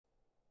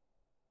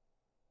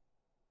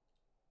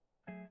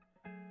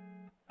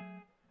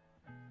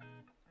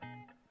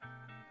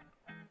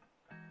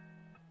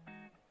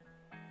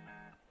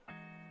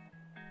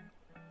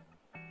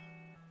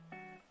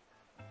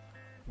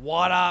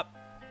What up?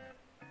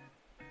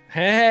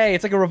 Hey,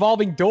 it's like a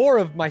revolving door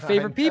of my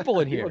favorite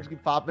people in here. People just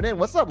keep popping in.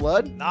 What's up,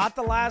 Lud? Not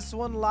the last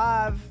one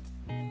live.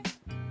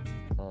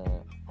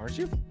 Aren't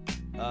you?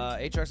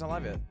 Atrioc's not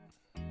live yet.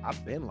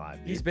 I've been live.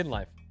 Dude. He's been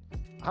live.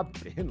 I've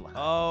been live.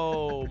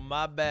 Oh,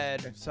 my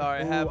bad.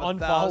 Sorry, I have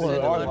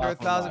unfollow. under Live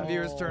 1,000 live.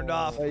 viewers turned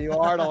off. So you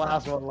are the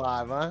last one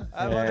live, huh?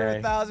 I have under Hey.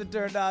 1,000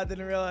 turned on.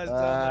 Didn't realize.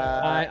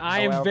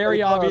 I am well, very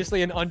pretty close.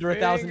 obviously an under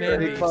 1,000 Finger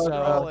Andy, close, so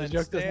rolling. the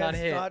joke does not Stanz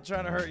hit. Not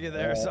trying to hurt you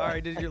there. Sorry,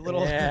 did your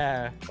little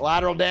Yeah.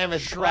 Lateral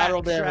damage.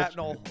 Lateral damage.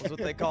 shrapnel is what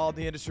they call it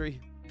in the industry.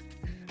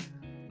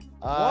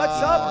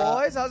 What's up,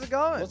 boys? How's it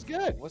going? What's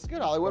good? What's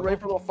good, Hollywood? Ready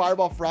for a little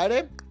Fireball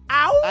Friday?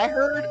 Ow! I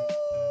heard.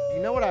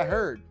 You know what I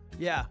heard?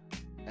 Yeah.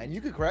 And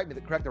you could correct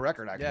the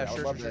record. Actually, Yeah, I would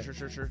sure, love sure, to- sure,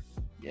 sure, sure.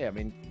 Yeah, I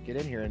mean, get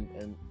in here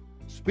and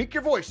speak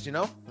your voice. You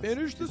know.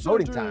 Finish the It's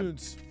voting time.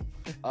 sentence.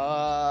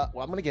 Well,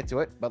 I'm gonna get to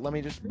it, but let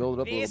me just build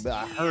it up a little bit.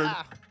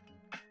 I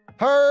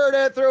heard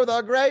it through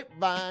the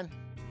grapevine.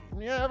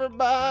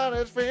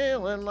 Everybody's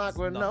feeling like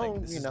we're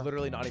Nothing. This you is know.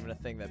 literally not even a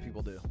thing that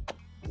people do.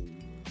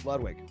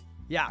 Ludwig, I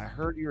Yeah.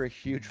 heard you're a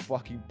huge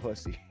fucking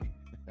pussy.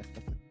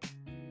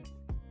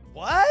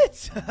 What?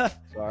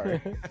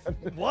 Sorry.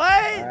 What?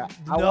 I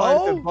wanted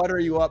No. to butter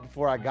you up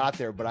before I got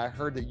there, but I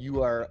heard that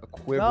you are a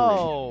quivering,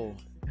 No.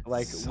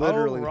 like So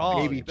literally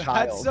wrong. baby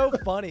child. That's so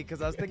funny because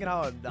I was thinking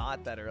how I'm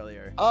not that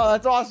earlier. Oh,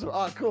 that's awesome.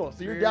 Oh, cool.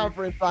 So you're For down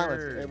for In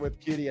Silence sure. with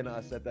Kitty and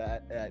us at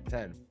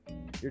 10.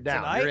 You're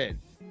down. Tonight? You're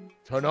in.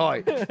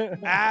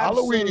 Tonight.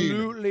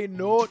 Absolutely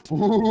not.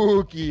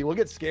 Spooky. We'll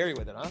get scary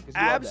with it, huh? 'Cause you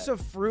love that.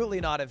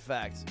 Absolutely not, in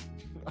fact.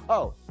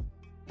 Oh.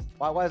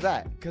 Why is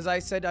that? Because I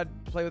said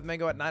I'd play with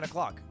Mango at 9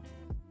 o'clock.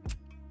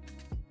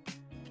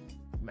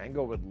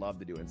 Mango would love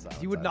to do In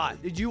Silence. You would I not.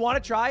 think. Did you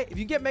want to try? If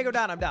you get Mango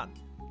down, I'm down.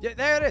 Yeah,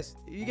 there it is.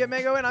 You get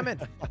Mango in, I'm in.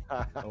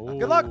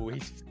 Good luck.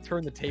 He's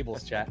turned the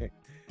tables, chat.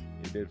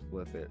 He did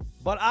flip it.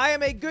 But I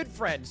am a good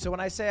friend, so when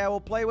I say I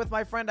will play with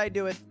my friend, I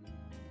do it.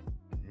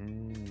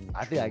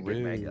 I think I get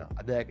True. Mango.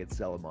 I think I could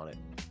sell him on it.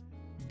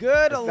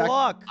 Good In fact,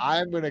 luck.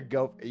 I'm gonna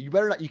go. You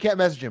better not. You can't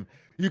message him.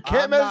 You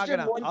can't I'm not message him.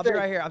 gonna. One I'll be thing.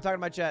 right here. I'm talking to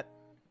my chat.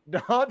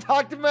 Don't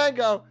talk to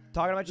Mango.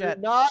 Talking to my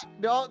chat.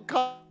 Don't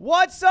call.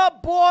 What's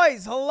up,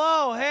 boys?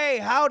 Hello. Hey,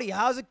 howdy.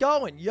 How's it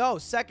going? Yo,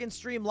 second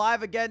stream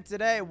live again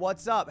today.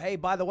 What's up? Hey,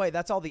 by the way,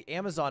 that's all the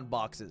Amazon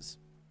boxes.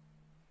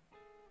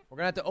 We're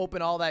going to have to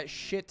open all that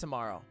shit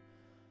tomorrow.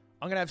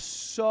 I'm going to have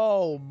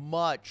so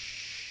much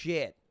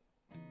shit.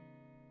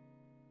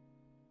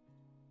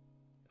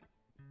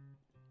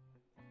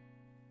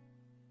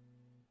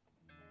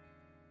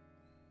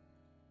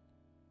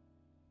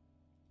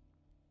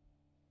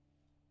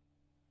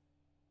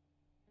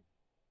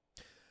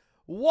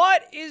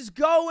 What is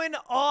going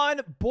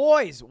on,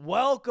 boys?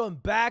 Welcome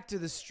back to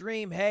the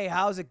stream. Hey,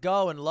 how's it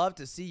going? Love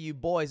to see you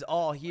boys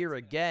all here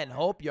again.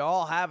 Hope you're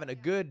all having a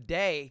good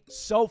day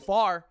so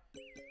far.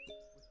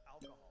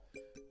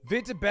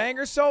 Vid's a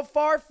banger so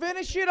far.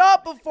 Finish it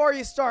up before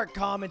you start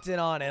commenting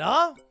on it,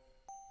 huh?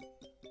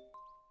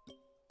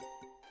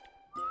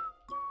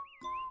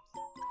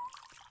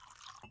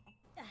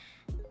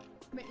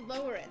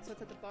 Lower it so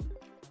it's at the bottom.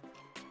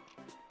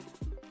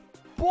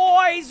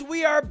 Boys,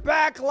 we are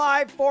back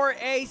live for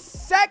a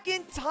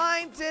second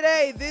time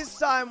today. This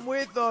time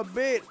with a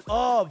bit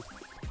of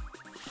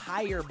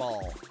higher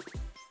ball.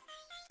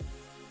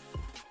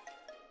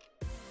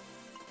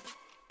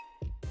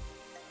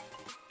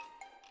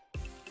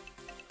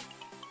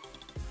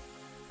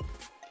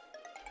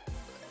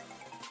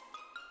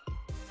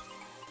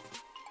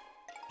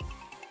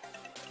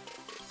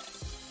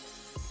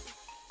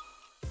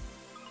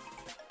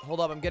 Hold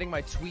up, I'm getting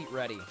my tweet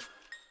ready.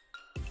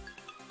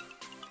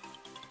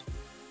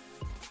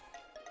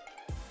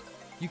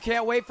 You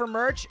can't wait for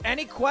merch?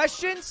 Any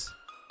questions?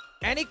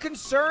 Any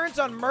concerns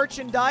on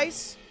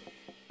merchandise?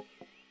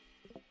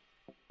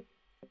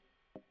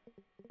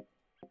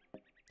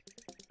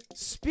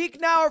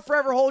 Speak now or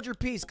forever hold your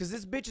peace, because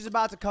this bitch is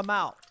about to come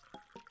out.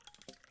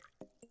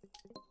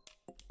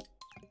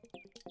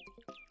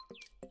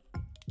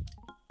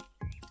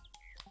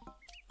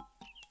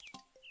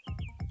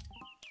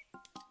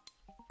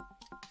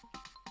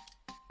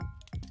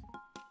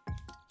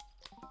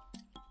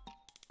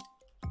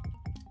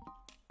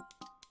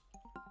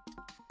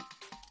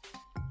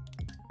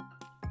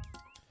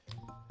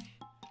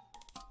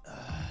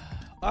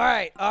 All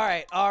right.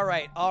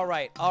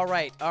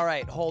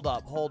 Hold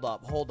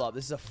up.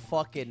 This is a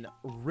fucking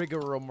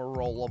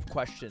rigmarole of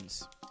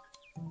questions.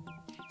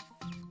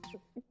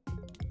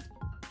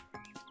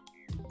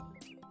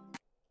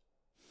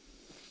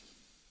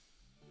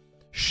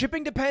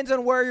 Shipping depends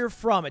on where you're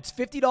from. It's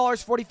 $50,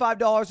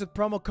 $45 with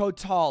promo code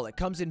TALL. It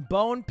comes in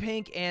bone,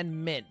 pink,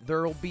 and mint.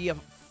 There will be a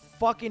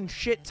fucking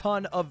shit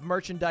ton of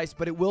merchandise,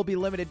 but it will be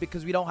limited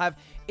because we don't have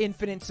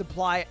infinite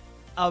supply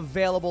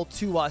available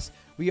to us.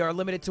 We are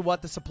limited to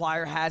what the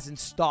supplier has in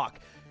stock.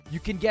 You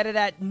can get it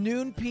at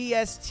noon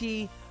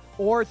PST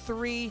or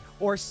 3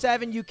 or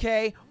 7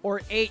 UK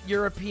or 8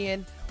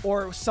 European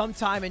or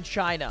sometime in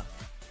China.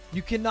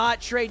 You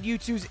cannot trade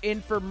U2s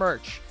in for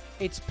merch.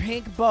 It's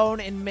pink, bone,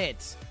 and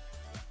mint.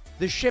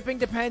 The shipping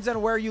depends on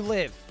where you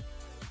live.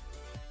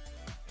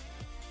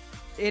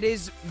 It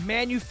is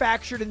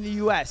manufactured in the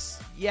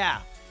U.S.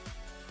 Yeah.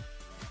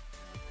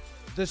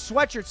 The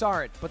sweatshirts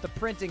aren't, but the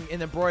printing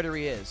and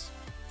embroidery is.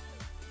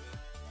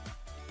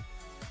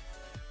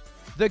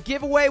 The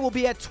giveaway will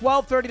be at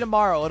 12:30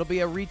 tomorrow. It'll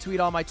be a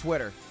retweet on my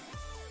Twitter.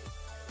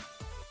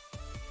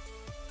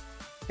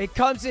 It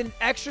comes in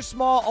extra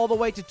small all the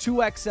way to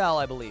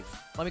 2XL, I believe.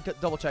 Let me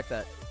double check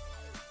that.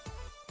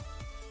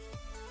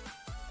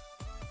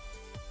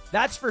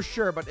 That's for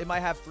sure, but it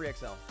might have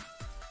 3XL.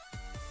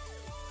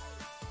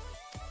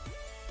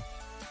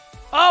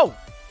 Oh!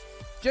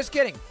 Just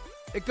kidding.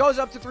 It goes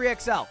up to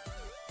 3XL.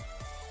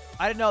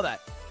 I didn't know that.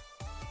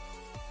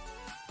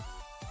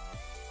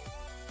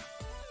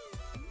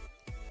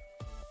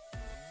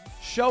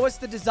 Show us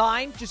the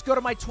design. Just go to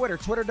my Twitter,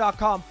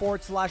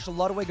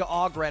 twitter.com/Ludwig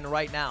Ogren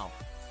right now.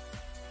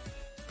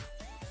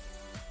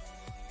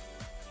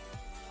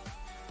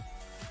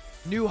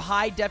 New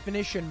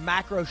high-definition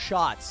macro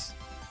shots.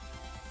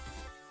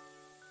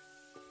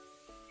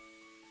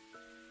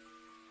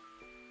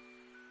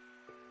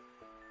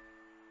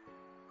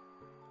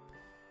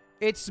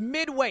 It's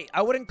midweight.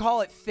 I wouldn't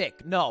call it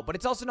thick, no, but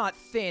it's also not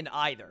thin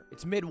either.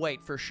 It's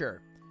midweight for sure.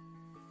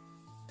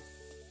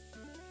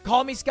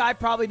 Call Me Sky,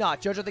 probably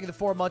not. Jojo, think of the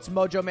 4 months.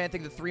 Mojo Man,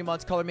 think of the 3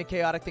 months. Color Me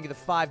Chaotic, think of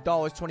the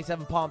 $5.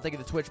 27 Palm, think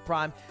of the Twitch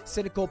Prime.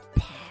 Cynical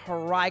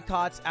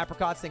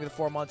Apricots, think of the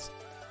 4 months.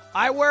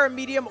 I wear a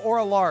medium or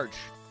a large.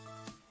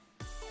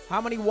 How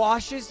many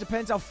washes?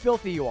 Depends how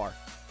filthy you are.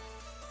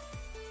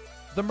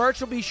 The merch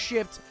will be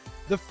shipped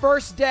the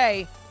first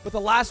day, but the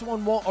last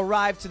one won't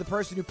arrive to the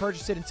person who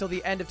purchased it until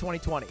the end of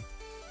 2020,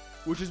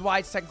 which is why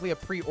it's technically a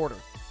pre-order.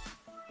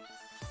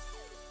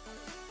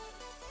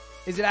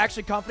 Is it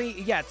actually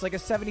company? Yeah, it's like a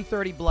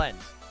 70-30 blend.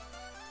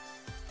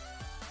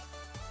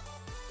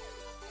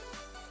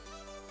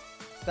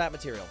 It's that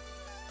material.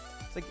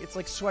 It's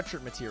like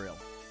sweatshirt material.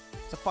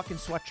 It's a fucking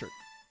sweatshirt.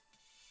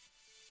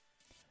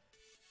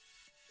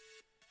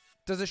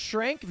 Does it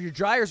shrink? If your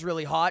dryer's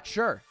really hot,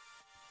 sure.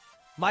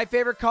 My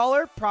favorite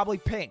color? Probably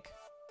pink.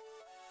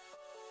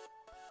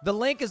 The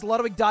link is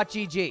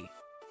ludwig.gg.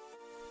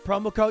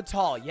 Promo code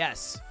TALL,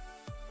 yes.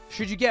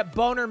 Should you get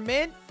Boner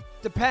Mint?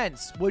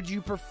 Depends. Would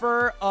you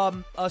prefer a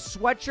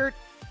sweatshirt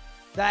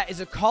that is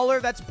a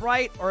color that's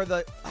bright or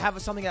have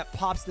something that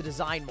pops the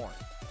design more?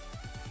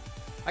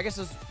 I guess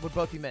those would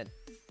both be mint.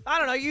 I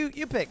don't know.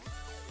 You pick.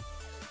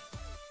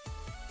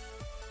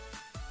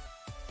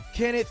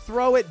 Can it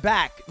throw it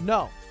back?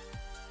 No.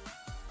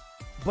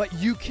 But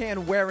you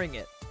can wearing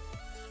it.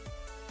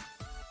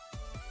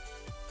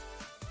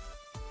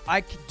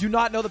 I do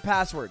not know the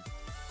password.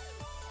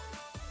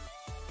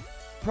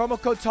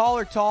 Promo code TALL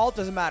or TALL,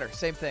 doesn't matter.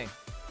 Same thing.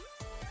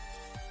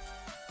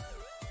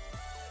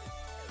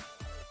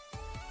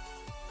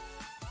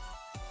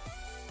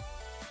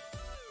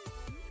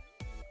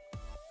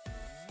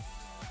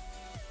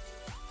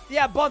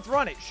 Yeah, Bunth,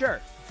 run it. Sure.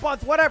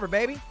 Bunth, whatever,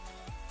 baby.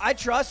 I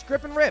trust.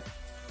 Grip and rip.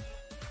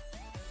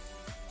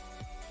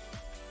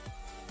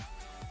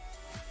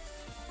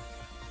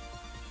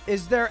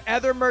 Is there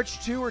other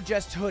merch too or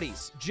just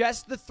hoodies?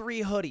 Just the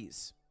 3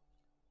 hoodies.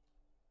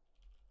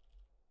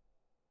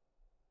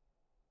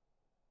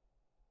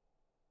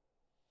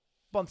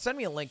 Bunth, send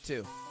me a link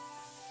too.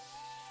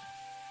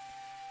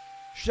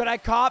 Should I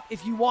cop?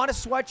 If you want a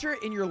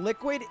sweatshirt in your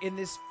liquid, in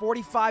this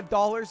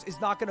 $45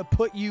 is not going to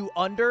put you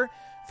under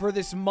for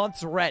this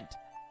month's rent.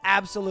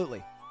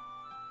 Absolutely.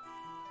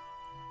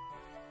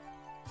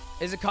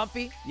 Is it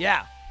comfy?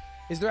 Yeah.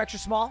 Is there extra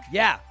small?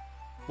 Yeah.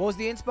 What was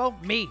the inspo?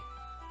 Me.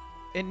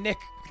 And Nick,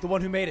 the one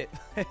who made it.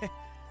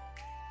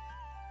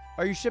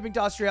 Are you shipping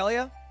to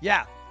Australia?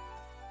 Yeah.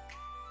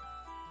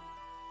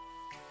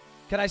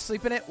 Can I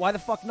sleep in it? Why the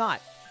fuck not?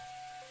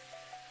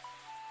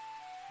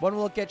 When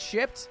will it get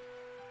shipped?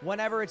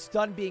 Whenever it's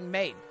done being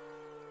made.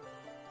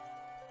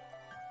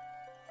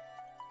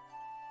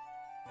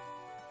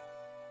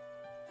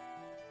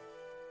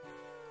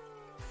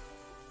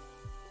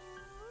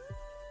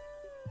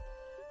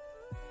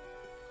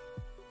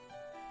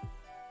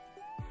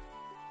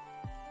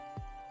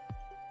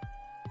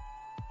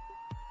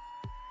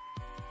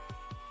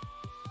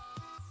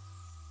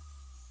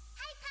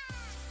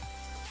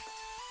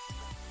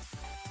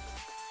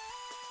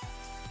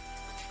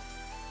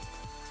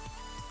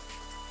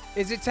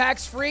 Is it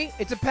tax-free?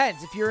 It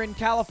depends. If you're in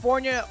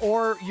California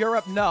or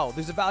Europe, no.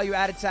 There's a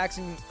value-added tax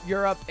in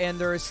Europe, and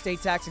there is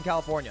state tax in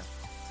California.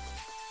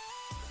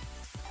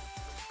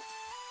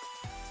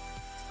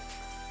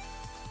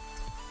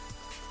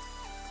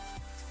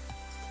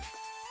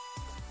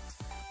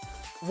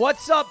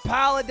 What's up,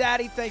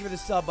 Paladaddy? Thank you for the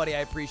sub, buddy.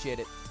 I appreciate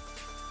it.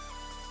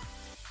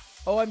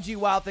 OMG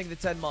Wow, thank you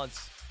for the 10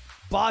 months.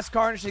 Boss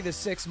Carnage, thank you for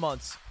the 6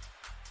 months.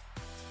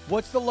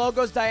 What's the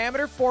logo's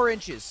diameter? 4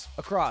 inches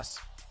across.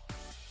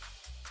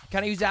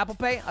 Can I use Apple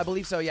Pay? I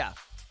believe so, yeah.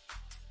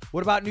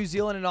 What about New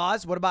Zealand and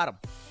Oz? What about them?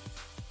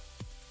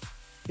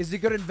 Is it a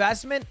good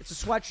investment? It's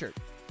a sweatshirt.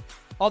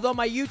 Although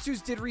my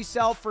U2s did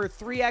resell for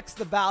 3x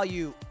the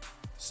value,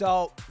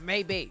 so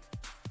maybe.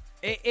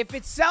 If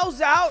it sells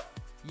out,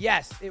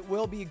 Yes, it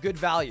will be a good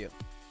value.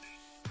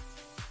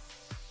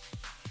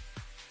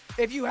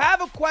 If you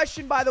have a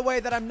question, by the way,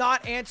 that I'm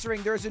not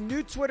answering, there's a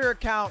new Twitter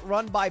account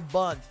run by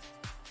Bunth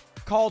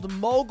called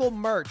Mogul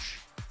Merch.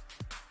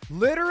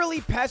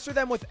 Literally pester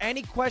them with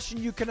any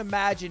question you can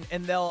imagine,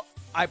 and they'll,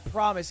 I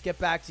promise, get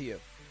back to you.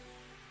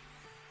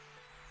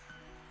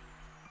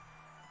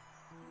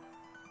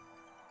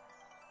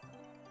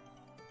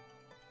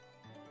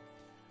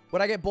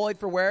 Would I get bullied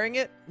for wearing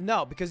it?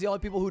 No, because the only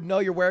people who know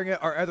you're wearing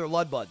it are other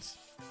Ludbuds.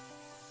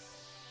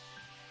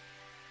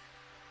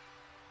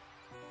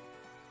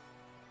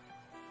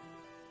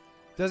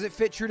 Does it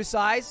fit true to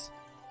size?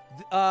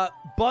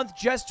 Bunth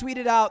just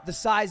tweeted out the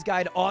size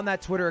guide on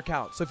that Twitter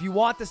account. So if you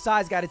want the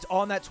size guide, it's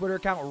on that Twitter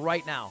account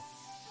right now.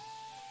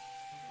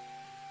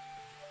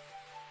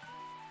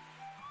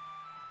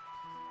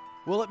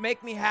 Will it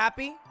make me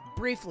happy?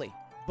 Briefly.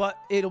 But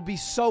it'll be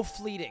so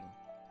fleeting.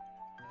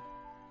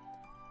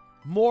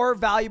 More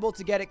valuable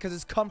to get it because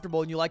it's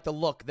comfortable and you like the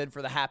look than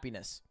for the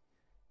happiness.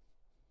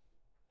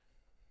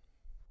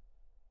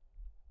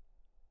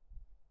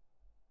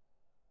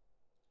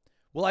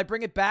 Will I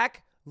bring it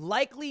back?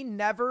 Likely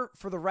never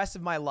for the rest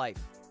of my life.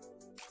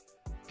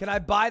 Can I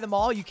buy them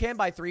all? You can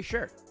buy 3,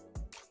 sure.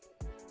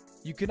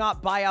 You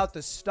cannot buy out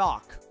the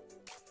stock.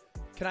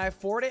 Can I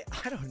afford it?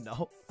 I don't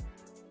know.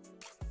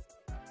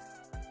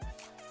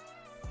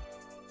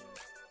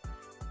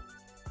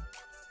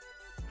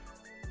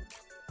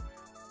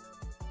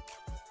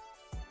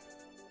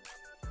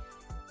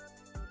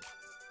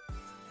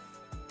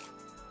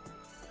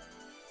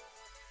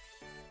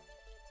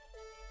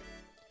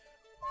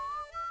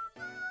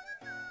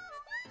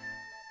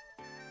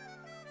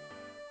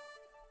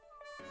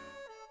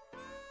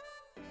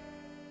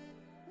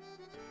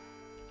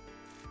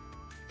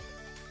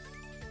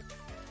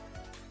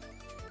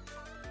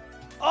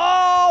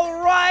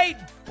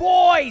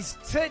 Boys,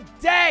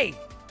 today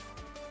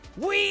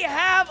we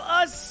have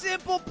a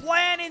simple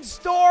plan in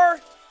store.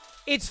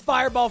 It's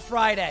Fireball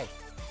Friday,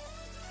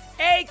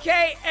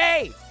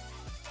 aka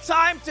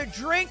time to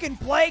drink and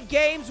play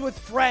games with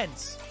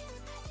friends.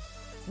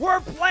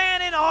 We're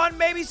planning on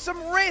maybe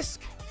some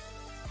Risk,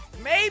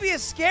 maybe a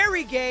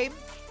scary game,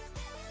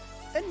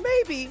 and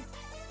maybe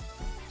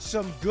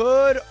some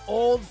good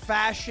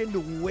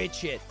old-fashioned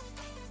Witch It.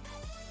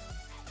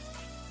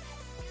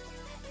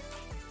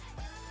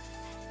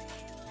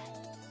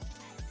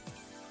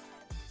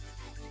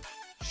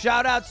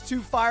 Shoutouts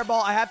to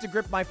Fireball. I have to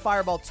grip my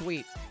Fireball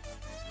tweet.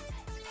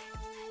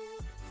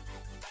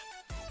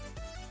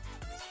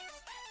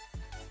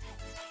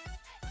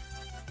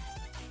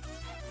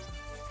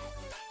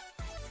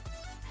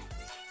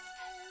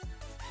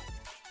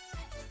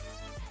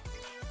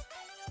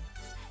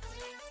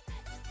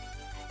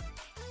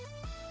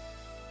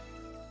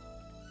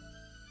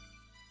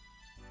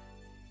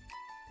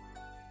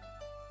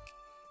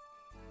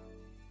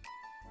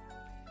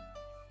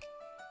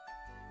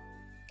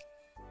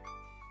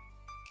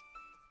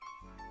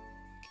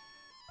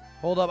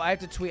 Hold up, I have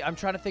to tweet. I'm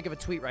trying to think of a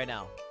tweet right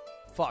now.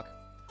 Fuck.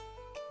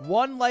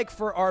 1 like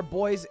for our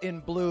boys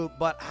in blue,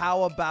 but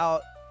how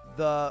about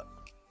the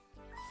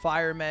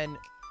firemen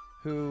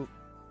who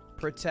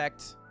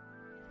protect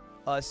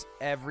us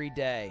every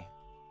day?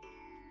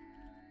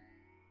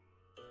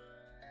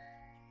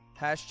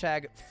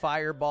 Hashtag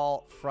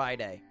Fireball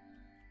Friday.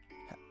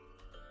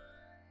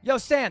 Yo,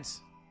 Stanz.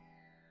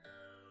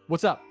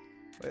 What's up?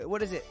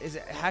 What is it? Is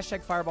it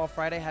hashtag Fireball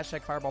Friday,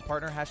 hashtag Fireball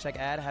Partner, hashtag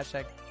ad,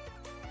 hashtag...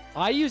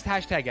 I used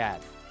hashtag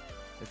ad.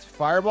 It's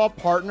Fireball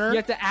Partner. You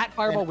have to at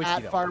Fireball Whiskey.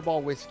 At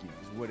Fireball Whiskey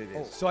is what it is.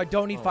 Oh, so I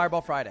don't need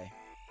Fireball Friday.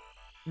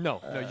 No,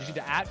 you just need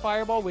to at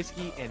Fireball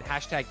Whiskey and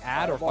hashtag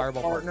ad Fireball or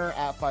Fireball Partner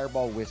at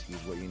Fireball Whiskey is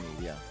what you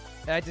need, yeah.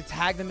 And I have to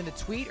tag them in the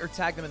tweet or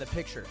tag them in the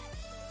picture?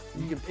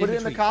 You can put it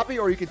in the copy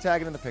or you can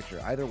tag it in the picture.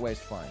 Either way is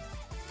fine.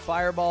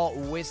 Fireball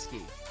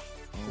Whiskey.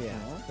 Yeah.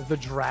 The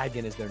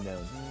dragon is their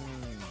known.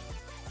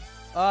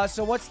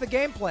 So what's the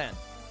game plan?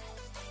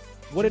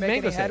 What did make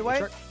Mango any say?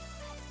 headway?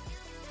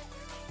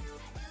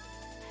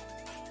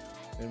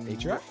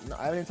 Atrioc? No,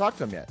 I haven't even talked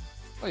to him yet.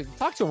 Wait,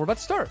 talk to him. We're about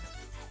to start.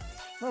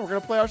 No, we're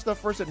going to play our stuff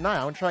first at 9.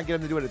 I'm going to try and get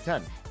him to do it at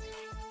 10.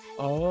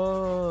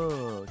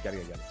 Oh, got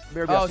it.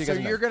 Oh, so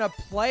you're going to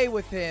play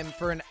with him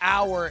for an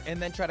hour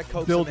and then try to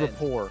coax build him in.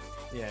 rapport.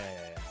 Yeah.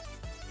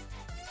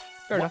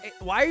 Fair enough.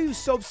 Why are you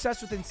so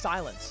obsessed with In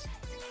Silence?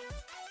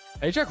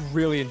 Atrioc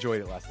really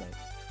enjoyed it last night.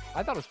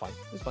 I thought it was fun.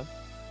 It was fun.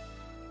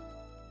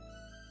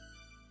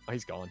 Oh,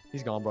 he's gone.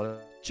 He's gone, brother.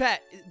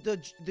 Chat, the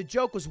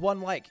joke was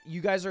 1 like.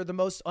 You guys are the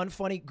most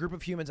unfunny group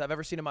of humans I've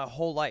ever seen in my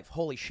whole life.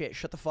 Holy shit,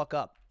 shut the fuck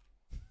up.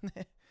 I'm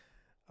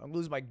gonna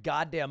lose my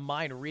goddamn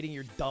mind reading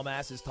your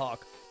dumbasses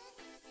talk.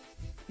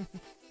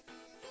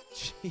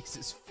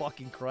 Jesus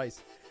fucking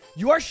Christ.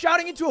 You are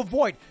shouting into a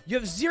void. You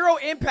have 0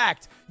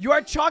 impact. You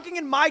are talking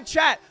in my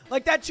chat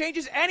like that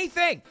changes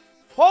anything.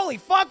 Holy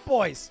fuck,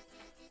 boys.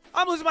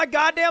 I'm losing my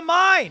goddamn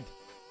mind.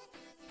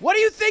 What do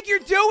you think you're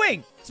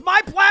doing? It's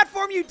my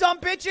platform, you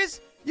dumb bitches.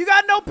 You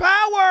got no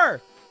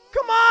power.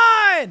 Come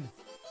on.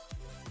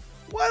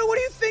 What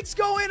do you think's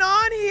going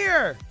on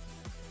here?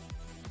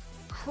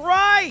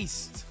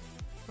 Christ!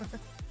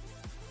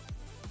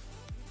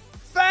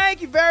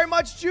 Thank you very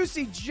much,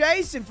 Juicy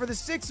Jason, for the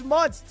 6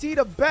 months.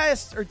 Tita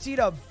Best, or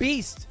Tita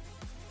Beast,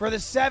 for the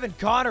 7.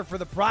 Connor for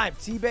the Prime.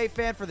 T-Bay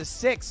Fan for the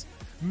 6.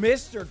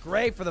 Mr.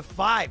 Gray for the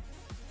 5.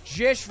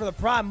 Jish for the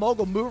Prime.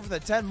 Mogul Mover for the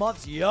 10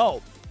 months.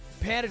 Yo.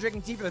 Panda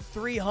Drinking Tea for the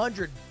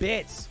 300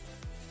 bits.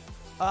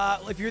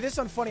 If you're this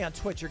unfunny on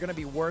Twitch, you're going to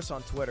be worse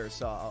on Twitter.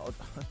 So I'll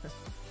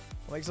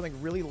make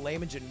something really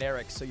lame and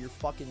generic so your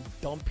fucking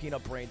dumb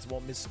peanut brains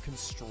won't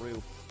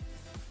misconstrue.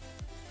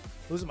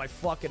 Losing my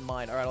fucking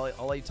mind. All right,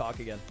 I'll let you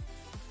talk again.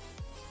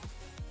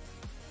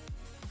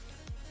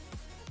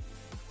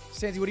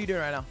 Stanzy, what are you doing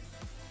right now?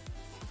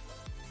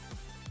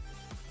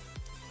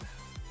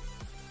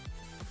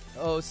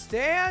 Oh,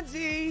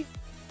 Stanzy!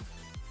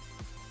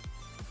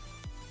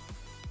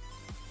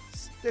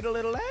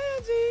 Little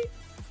Anzy.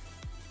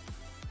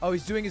 Oh,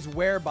 he's doing his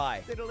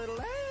whereby. Little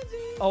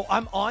Anzy. Oh,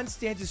 I'm on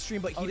Stanz's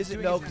stream, but he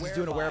doesn't know because he's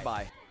doing a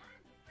whereby.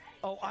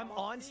 Oh, I'm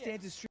on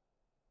Stanz's stream.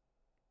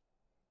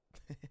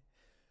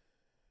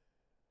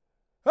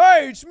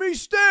 Hey, it's me,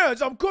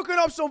 Stanz. I'm cooking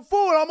up some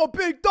food. I'm a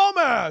big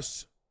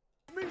dumbass.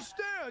 Me,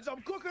 Stanz.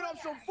 I'm cooking up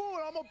some food.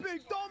 I'm a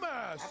big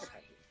dumbass.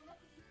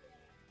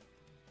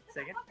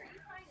 Second.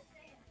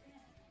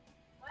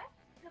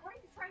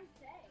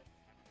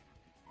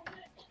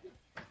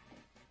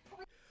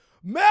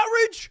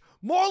 Marriage?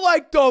 More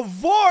like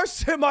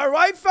divorce. Am I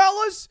right,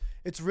 fellas?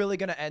 It's really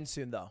going to end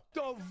soon, though.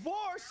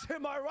 Divorce?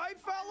 Am I right,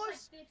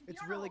 fellas?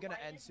 It's really going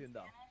to end soon,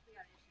 though.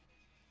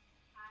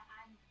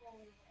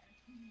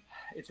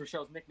 It's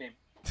Rochelle's nickname.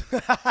 No,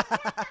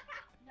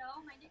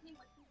 my nickname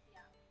was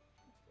Cynthia.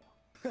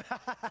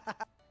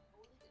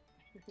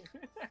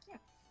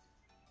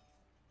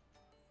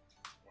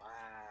 Wow.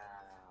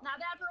 Not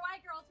bad for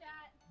white girl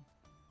chat.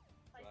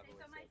 If I say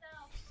so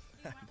myself.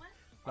 Do you want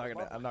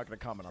one? I'm not gonna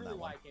comment on that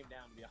one. Came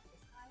down, to be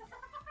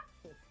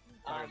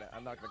honest.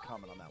 I'm not gonna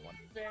comment on that one.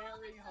 Very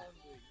hungry.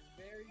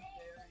 Very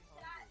hungry.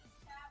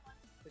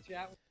 The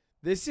chat.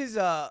 This is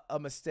a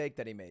mistake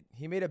that he made.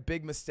 He made a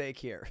big mistake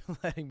here,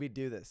 letting me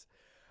do this.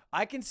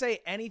 I can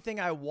say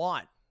anything I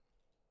want.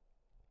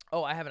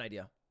 Oh, I have an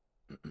idea.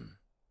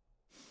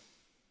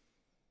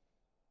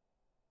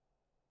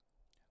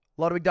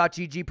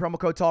 Ludwig.gg promo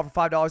code TALL for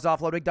 $5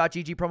 off.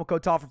 Ludwig.gg promo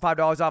code TALL for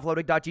 $5 off.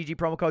 Ludwig.gg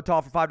promo code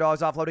TALL for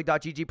 $5 off.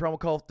 Ludwig.gg promo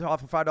code TALL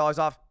for $5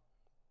 off.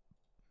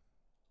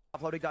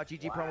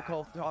 Ludwig.gg promo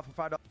code TALL for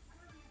 $5.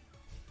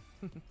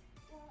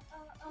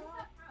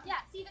 Yeah,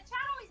 see, the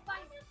chat always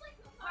finds it.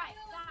 Right,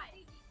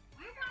 guys.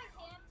 You got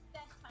him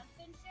best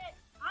husband shit.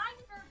 I'm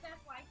her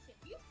best wife shit.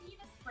 You see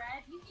the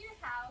spread. You see his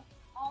house.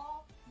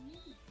 All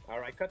me. All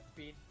right, cut the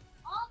feed.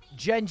 All me.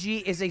 Genji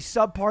is a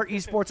subpart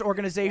esports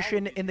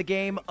organization in the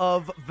game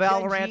of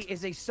Valorant. Genji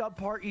is a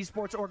subpart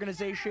esports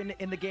organization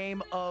in the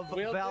game of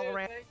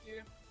Valorant. Thank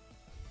you.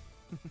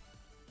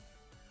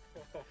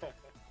 All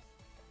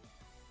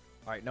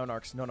right, no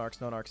narcs, no narcs,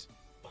 no narcs.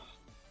 All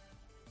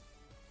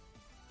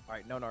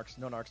right, no narcs,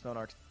 no narcs, no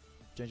narcs.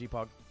 Genji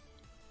Pog.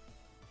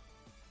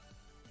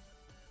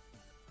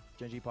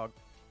 Genji Pog.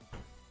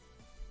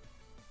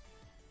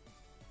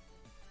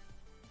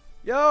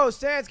 Yo,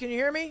 Stanz, can you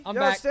hear me? I'm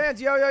yo, back.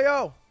 Stanz, yo, yo,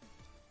 yo.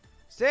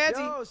 Stanzy,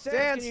 Yo, Stanz,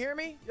 Stanz. can you hear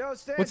me? Yo,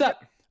 Stanz. What's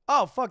up?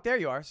 Oh, fuck, there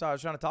you are. So I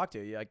was trying to talk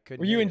to you. I couldn't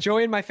Were hear you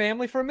enjoying my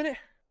family for a minute?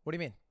 What do you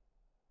mean?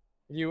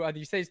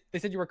 You say they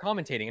said you were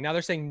commentating, and now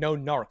they're saying no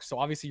narcs. So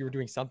obviously you were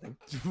doing something.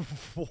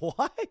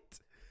 What?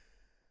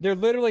 They're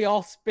literally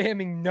all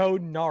spamming no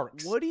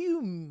narcs. What do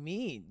you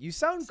mean? You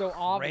sound So crazy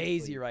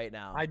obviously, right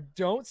now. I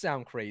don't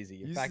sound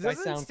crazy. In fact, I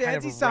Doesn't sound kind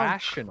of Stanzy sound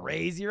rational.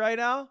 crazy right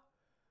now.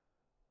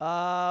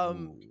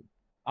 I'm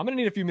gonna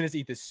need a few minutes to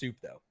eat this soup,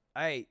 though.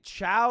 Hey,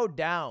 chow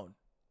down.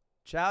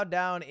 Chow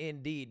down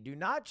indeed. Do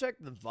not check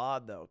the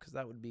VOD, though, because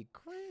that would be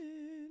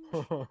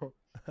cringe.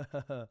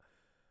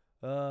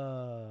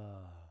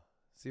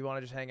 So you want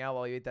to just hang out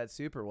while you eat that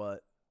soup or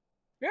what?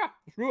 Yeah,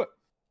 screw it.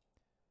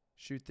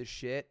 Shoot the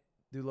shit.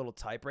 Do a little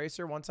type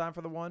racer one time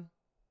for the one.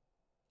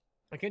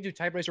 I can't do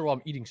type racer while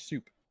I'm eating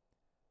soup.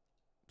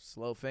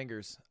 Slow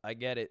fingers. I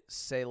get it.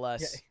 Say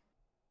less.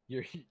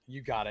 Yeah.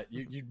 You got it.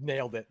 You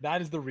nailed it.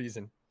 That is the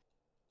reason.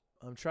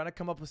 I'm trying to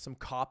come up with some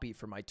copy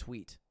for my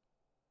tweet.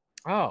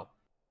 Oh.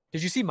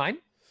 Did you see mine?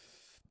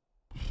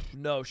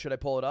 No. Should I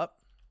pull it up?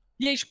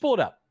 Yeah, you should pull it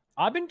up.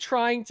 I've been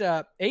trying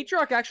to...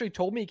 Atrioc actually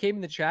told me, he came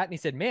in the chat, and he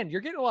said, man,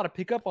 you're getting a lot of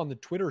pickup on the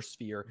Twitter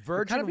sphere.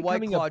 Virgin kind of White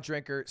becoming Claw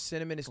drinker.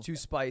 Cinnamon is too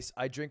spice.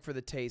 I drink for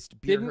the taste.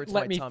 Beer Didn't hurts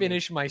let my me tummy.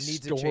 finish my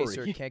Needs story. a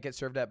chaser. Can't get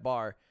served at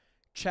bar.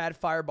 Chad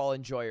Fireball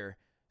enjoyer.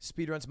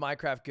 Speedruns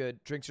Minecraft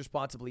good. Drinks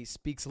responsibly.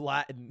 Speaks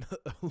Latin.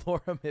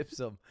 Lorem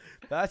ipsum.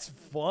 That's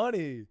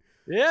funny.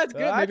 Yeah, it's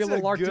good. Maybe a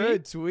little RT.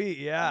 Good tweet.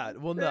 Yeah.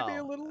 Well, no. Maybe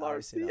a little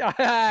obviously RT.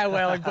 not.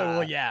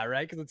 well, yeah,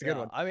 right? Because it's a good No.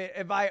 one. I mean,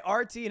 if I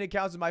RT and it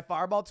counts as my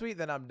Fireball tweet,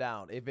 then I'm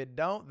down. If it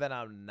don't, then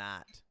I'm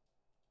not.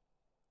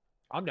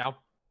 I'm down.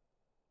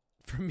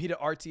 For me to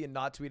RT and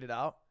not tweet it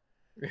out?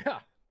 Yeah.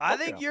 I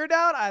think you're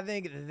down. I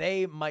think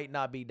they might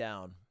not be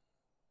down.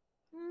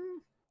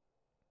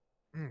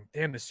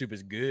 Damn, this soup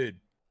is good.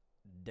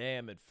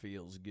 Damn, it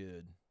feels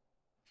good.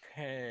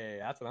 Hey,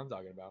 that's what I'm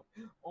talking about.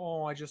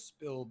 Oh, I just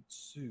spilled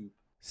soup.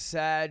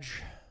 Sag.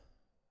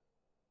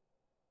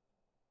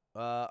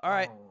 All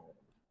right. Oh.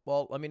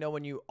 Well, let me know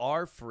when you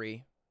are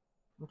free.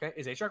 Okay,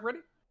 is Atrioc ready?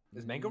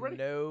 Is Mango ready?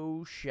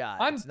 No shot.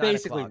 I'm It's 9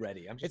 basically o'clock.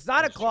 ready. It's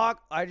 9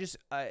 o'clock.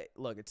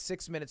 Look, it's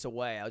 6 minutes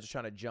away. I was just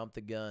trying to jump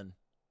the gun.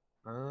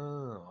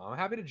 Oh, I'm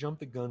happy to jump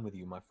the gun with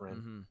you, my friend.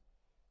 Mm-hmm.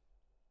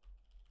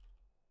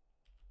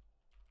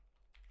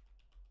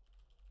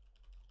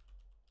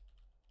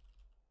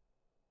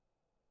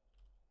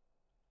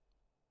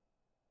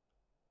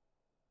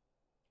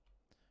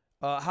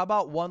 How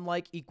about 1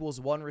 like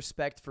equals 1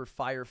 respect for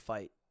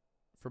firefight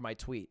for my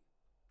tweet?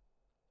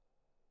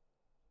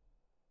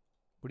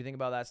 What do you think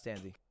about that,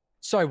 Stanzy?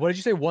 Sorry, what did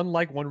you say? 1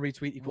 like, 1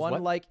 retweet equals 1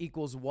 what? like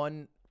equals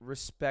 1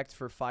 respect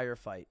for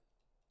firefight.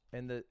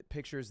 And the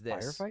picture is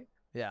this. Firefight?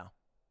 Yeah.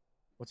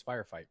 What's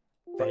firefight?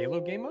 The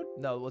Halo game mode?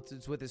 No,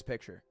 it's with this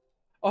picture.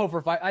 Oh,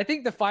 for fire. I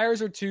think the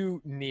fires are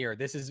too near.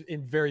 This is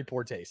in very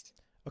poor taste.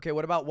 Okay,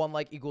 what about 1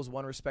 like equals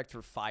 1 respect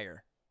for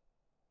fire?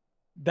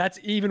 That's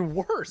even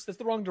worse. That's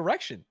the wrong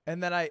direction.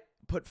 And then I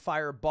put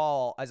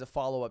fireball as a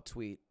follow-up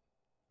tweet.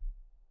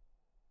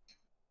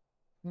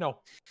 No.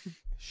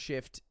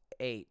 Shift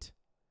 8.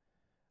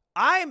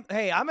 I'm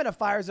in a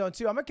fire zone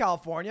too. I'm in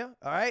California,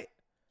 all right?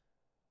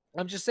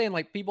 I'm just saying,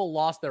 like, people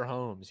lost their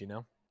homes, you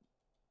know?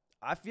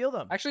 I feel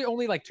them. Actually,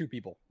 only like 2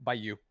 people by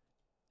you.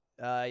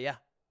 Yeah.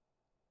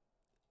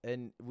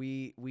 And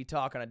we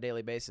talk on a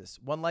daily basis.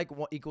 1 like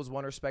equals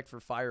 1 respect for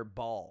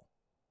fireball.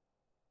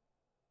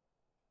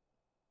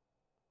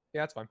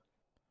 Yeah, that's fine.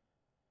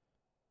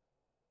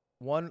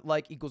 1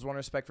 like equals 1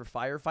 respect for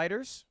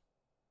firefighters.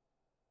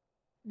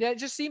 Yeah, it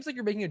just seems like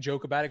you're making a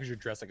joke about it because you're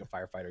dressed like a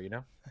firefighter, you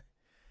know?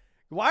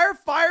 Why are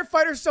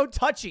firefighters so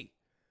touchy?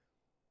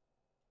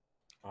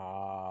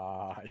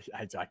 I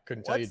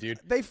couldn't tell you, dude.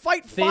 They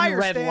fight Thin fire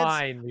red Stance.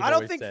 line, we've I don't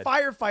always think said.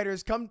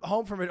 firefighters come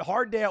home from a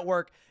hard day at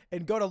work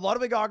and go to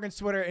Ludwig Ogren's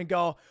Twitter and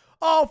go,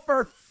 oh,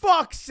 for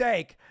fuck's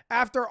sake,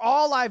 after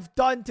all I've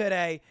done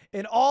today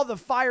and all the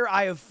fire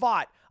I have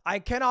fought, I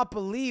cannot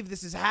believe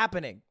this is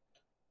happening.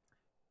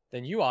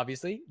 Then you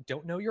obviously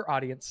don't know your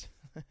audience.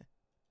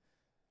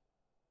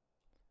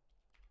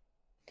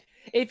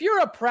 If you're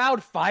a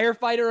proud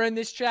firefighter in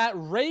this chat,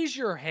 raise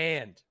your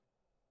hand.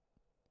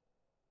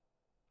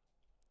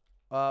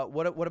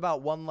 What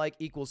about 1 like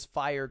equals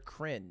fire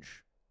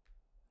cringe?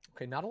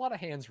 Okay, not a lot of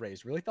hands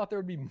raised. Really thought there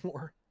would be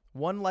more.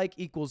 1 like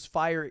equals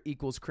fire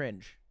equals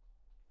cringe.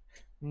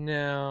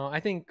 No, I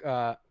think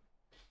I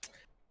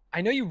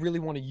know you really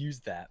want to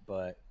use that,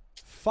 but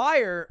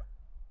Fire,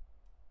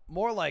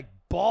 more like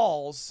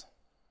balls.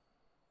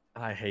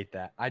 I hate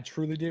that. I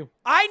truly do.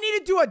 I need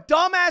to do a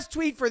dumbass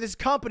tweet for this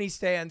company,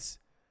 Stance.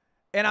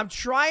 And I'm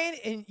trying,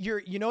 and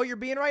you know what you're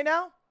being right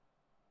now?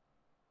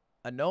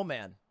 A no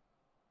man.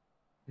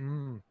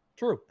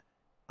 True.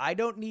 I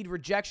don't need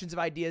rejections of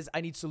ideas.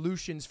 I need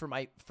solutions for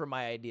my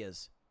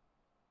ideas.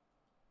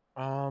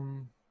 Okay,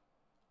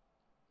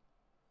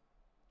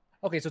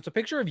 so it's a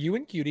picture of you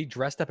and Cutie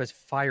dressed up as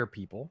fire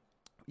people.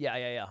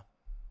 Yeah.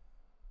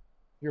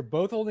 You're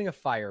both holding a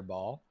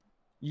fireball.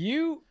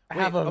 You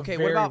have a okay.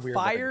 very What about weird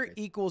fire weapon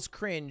face. equals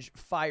cringe?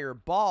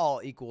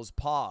 Fireball equals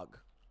pog.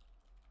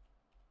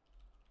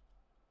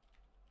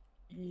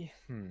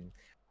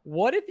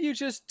 What if you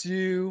just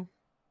do?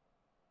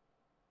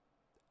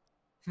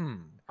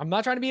 I'm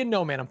not trying to be a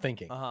no man. I'm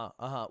thinking.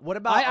 What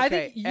about? I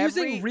think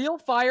using real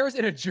fires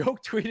in a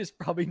joke tweet is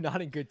probably not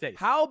in good taste.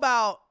 How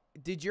about?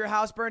 Did your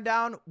house burn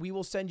down? We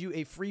will send you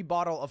a free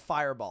bottle of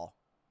Fireball.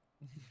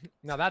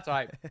 No, that's all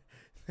right.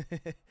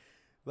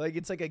 Like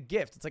it's like a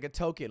gift. It's like a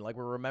token. Like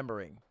we're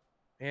remembering.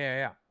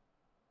 Yeah.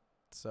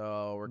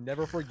 So we're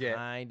never forget.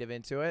 Kind of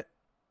into it.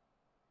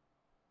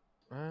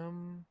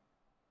 I'm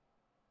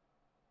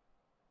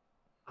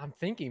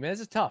thinking, man,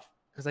 this is tough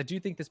because I do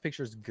think this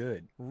picture is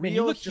good. Man, you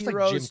Real look just like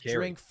heroes Jim Carrey.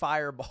 drink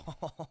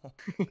Fireball.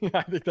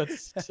 I think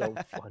that's so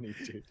funny,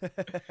 dude.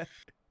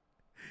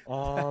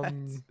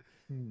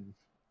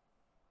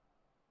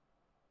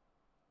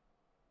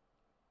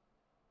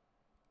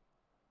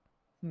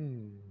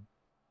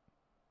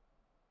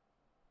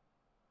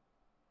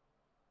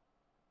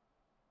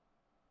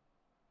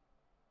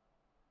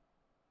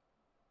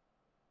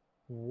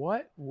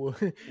 What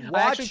would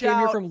I actually came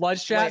here from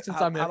Lud's chat since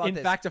I'm in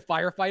fact a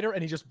firefighter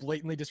and he just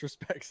blatantly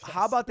disrespects us.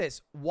 How about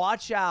this?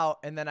 Watch out,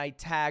 and then I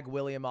tag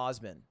William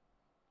Osmond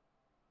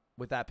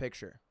with that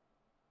picture.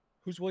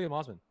 Who's William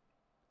Osmond?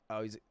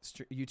 Oh, he's a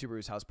YouTuber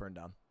whose house burned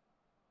down.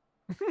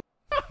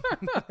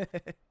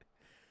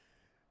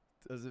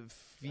 Does it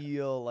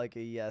feel like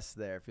a yes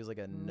there? It feels like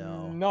a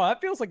no. No,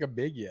 that feels like a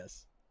big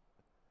yes.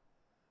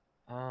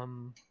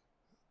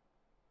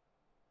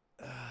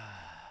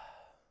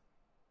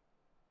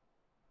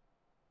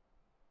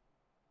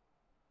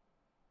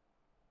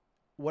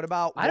 What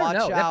about I don't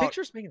know. watch That out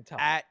picture's making it tough.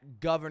 at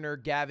Governor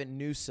Gavin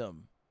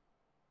Newsom?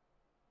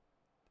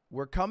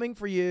 We're coming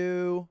for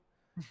you.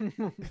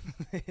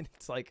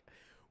 It's like,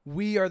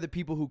 we are the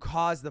people who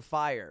caused the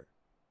fire.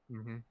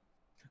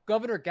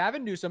 Governor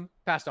Gavin Newsom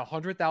passed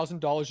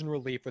 $100,000 in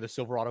relief for the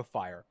Silverado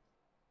fire.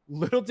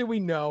 Little did we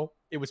know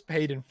it was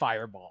paid in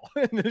Fireball.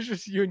 And there's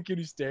just you and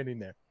Cutie standing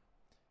there.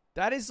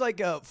 That is like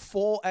a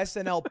full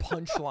SNL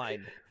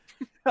punchline.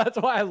 That's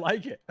why I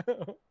like it.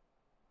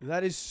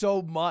 That is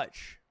so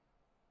much.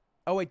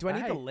 Oh, wait. Do I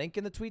need the link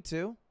in the tweet,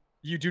 too?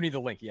 You do need the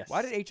link, yes.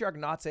 Why did Atrioc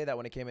not say that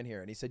when he came in here?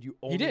 And he said you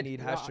only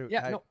need hashtag.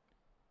 Yeah,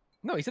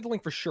 no, he said the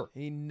link for sure.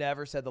 He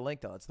never said the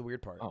link, though. That's the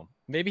weird part. Oh,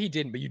 maybe he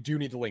didn't, but you do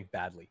need the link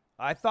badly.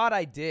 I thought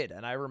I did,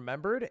 and I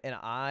remembered, and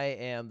I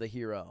am the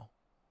hero.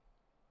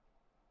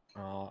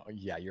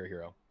 Yeah, you're a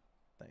hero.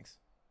 Thanks.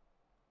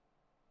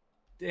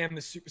 Damn,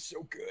 this soup is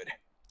so good.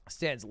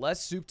 Stanz,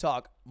 less soup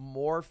talk,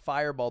 more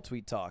Fireball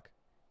tweet talk.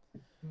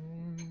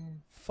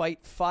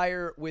 Fight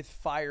fire with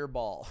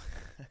Fireball.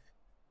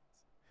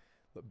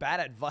 Bad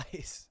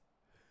advice.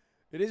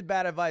 It is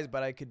bad advice,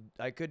 but I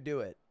could do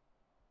it.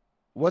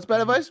 What's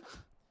bad advice?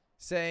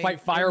 Saying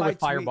fight fire with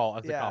Fireball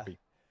as the copy.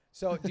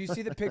 So do you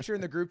see the picture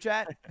in the group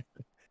chat?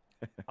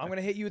 I'm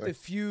gonna hit you with a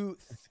few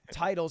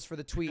titles for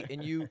the tweet,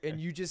 and you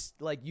just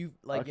okay, you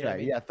know what I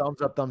mean? Yeah,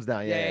 thumbs up, thumbs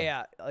down.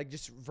 Yeah. Like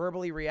just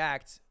verbally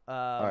react.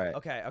 All right.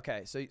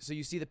 Okay. So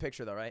you see the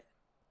picture though, right?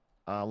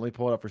 Let me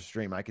pull it up for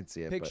stream. I can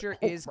see it. Picture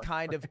is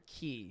kind of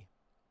key.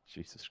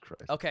 Jesus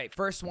Christ. Okay,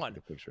 first one.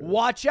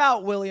 Watch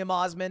out, William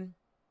Osman.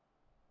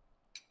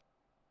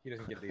 He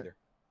doesn't get it either.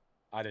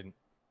 I didn't.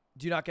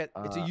 Do you not get?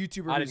 It's a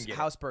YouTuber whose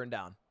house burned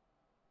down.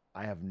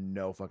 I have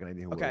no fucking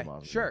idea who William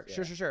Osman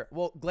is. Sure.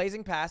 Well,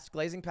 glazing past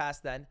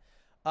then.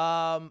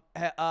 1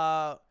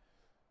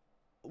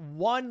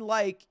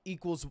 like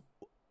equals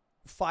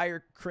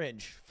fire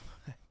cringe.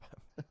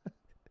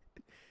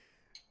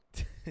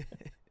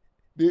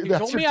 Dude, you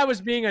told me I was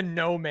being a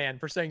no man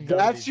for saying no.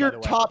 That's your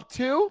top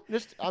 2?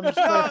 I'm just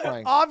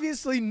clarifying.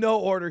 Obviously, no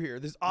order here.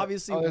 There's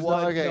obviously no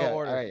order.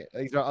 All right.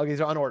 These are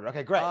unordered.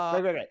 Okay, great.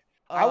 Great.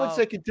 I would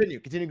say continue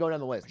going down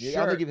the list. I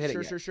don't think you've hit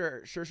it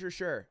yet.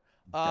 Sure.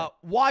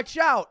 Watch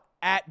out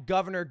at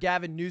Governor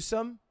Gavin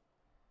Newsom.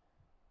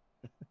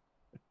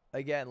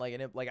 Again,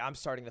 like I'm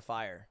starting the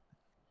fire.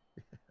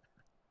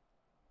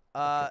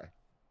 Okay.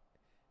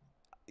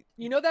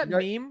 You know that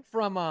meme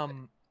from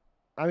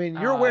I mean,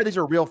 you're aware these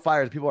are real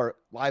fires. People's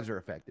lives are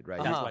affected,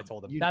 right? That's what I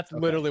told him. That's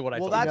literally what I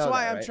told him. Well, that's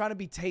why I'm trying to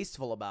be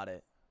tasteful about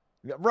it.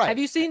 Right. Have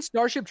you seen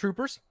Starship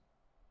Troopers?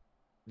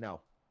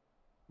 No.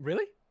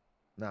 Really?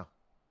 No.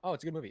 Oh,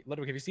 it's a good movie.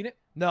 Ludwig, have you seen it?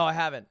 No, I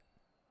haven't.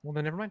 Well,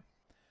 then never mind.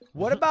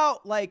 What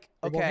about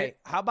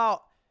how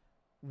about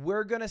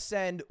we're going to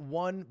send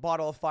 1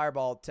 bottle of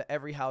Fireball to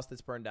every house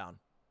that's burned down?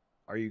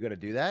 Are you going to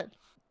do that?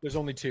 There's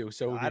only 2,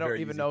 so I don't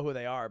even know who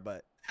they are,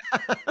 but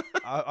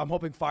I'm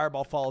hoping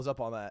Fireball follows up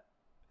on that.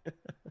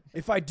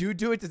 If I do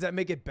it, does that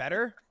make it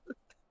better?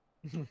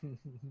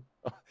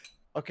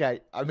 Okay.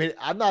 I mean,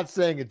 I'm not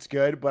saying it's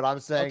good, but I'm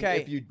saying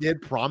if you did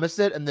promise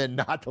it and then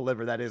not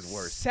deliver, that is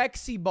worse.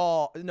 Sexy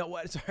ball. No,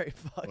 what? Sorry.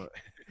 Fuck.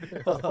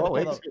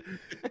 Hold on.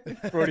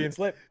 Freudian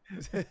slip.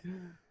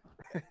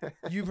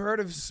 You've heard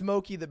of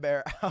Smokey the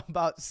Bear. How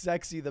about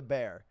Sexy the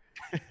Bear?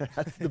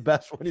 That's the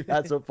best one you've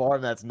had so far,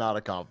 and that's not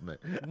a compliment.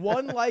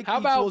 1 like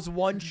equals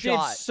 1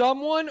 shot. Did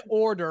someone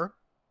order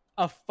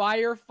a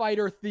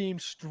firefighter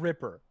themed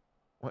stripper?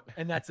 What?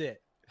 And that's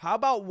it. How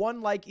about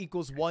 1 like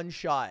equals 1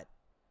 shot?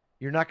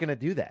 You're not going to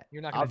do that.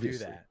 You're not going to do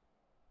that.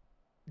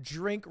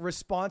 Drink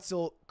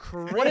responsible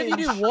cringe. What if you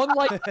do 1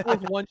 like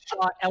equals 1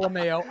 shot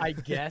LMAO, I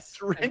guess?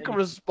 Drink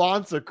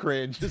responsible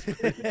cringe.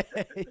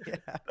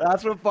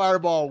 That's what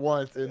Fireball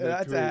wants.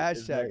 That's a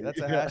hashtag. That's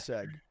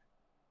a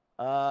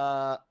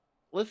hashtag.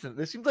 Listen,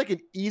 this seems like an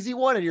easy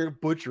one, and you're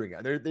butchering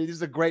it. This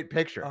is a great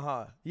picture.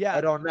 Yeah.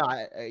 I don't know.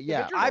 I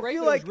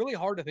feel like it's really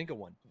hard to think of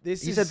one. He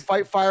said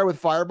fight fire with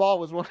Fireball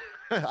was one.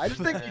 I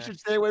just think you should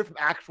stay away from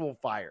actual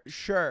fire.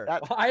 Sure.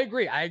 I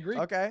agree.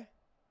 Okay.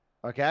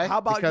 Okay. How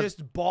about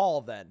just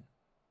ball then?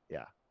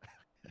 Yeah.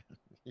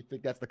 You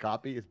think that's the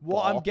copy?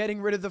 Well, I'm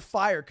getting rid of the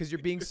fire because you're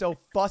being so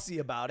fussy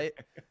about it.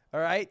 All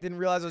right. Didn't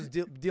realize I was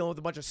dealing with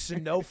a bunch of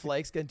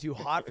snowflakes getting too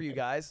hot for you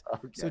guys.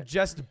 Okay. So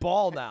just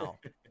ball now.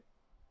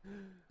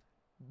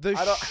 The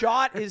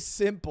shot is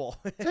simple.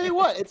 Tell you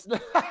what, it's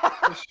not.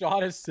 The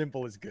shot is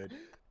simple is good.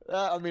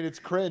 I mean, it's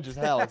cringe as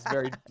hell. It's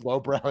very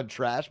lowbrow and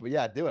trash, but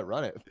yeah, do it.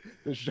 Run it.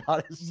 The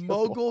shot is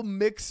simple. Mogul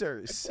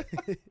mixers.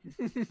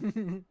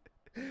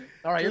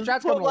 All right, your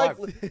chat's coming live.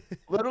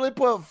 Literally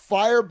put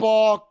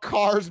Fireball,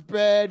 Cars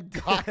Bed,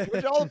 all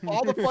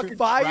the fucking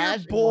Fire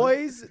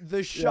Boys.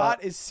 The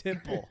shot is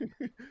simple.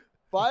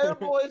 Fire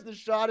Boys, the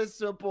shot is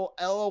simple.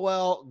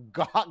 LOL,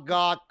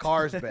 gawk,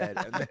 Cars Bed,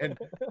 and then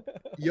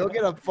you'll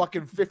get a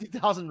fucking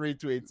 50,000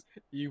 retweets.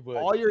 You would.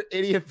 All your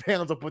idiot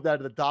fans will put that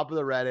to the top of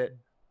the Reddit.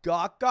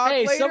 Gawk.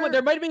 Hey, later?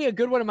 there might be a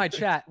good one in my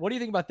chat. What do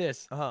you think about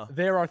this?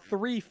 There are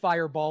 3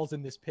 fireballs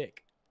in this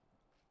pick.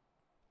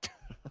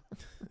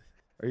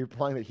 Are you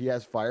implying that he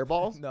has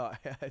fireballs? No,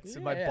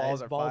 my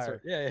balls are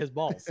fire. Yeah, his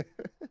balls.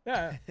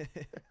 Yeah.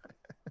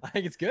 I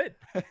think it's good.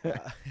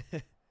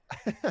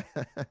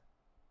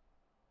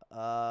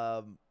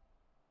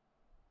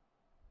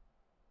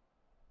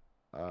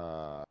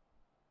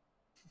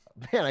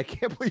 Man, I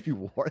can't believe you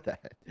wore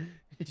that.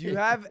 Do you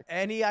have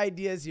any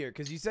ideas here?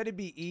 Because you said it'd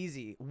be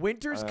easy.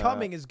 Winter's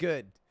coming is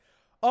good.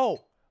 Oh,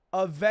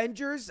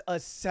 Avengers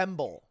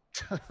Assemble.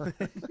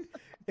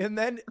 And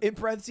then in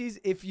parentheses,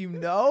 if you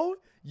know,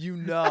 you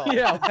know.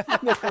 Yeah,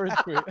 the first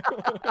tweet.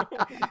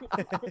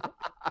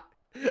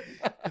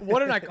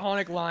 What an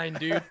iconic line,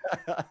 dude.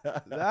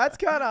 That's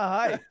kind of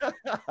hype.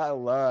 I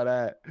love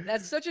that.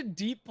 That's such a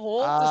deep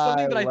pull to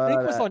something that I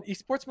think was on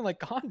esportsmanlike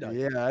conduct.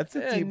 Yeah, that's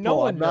a deep no pull.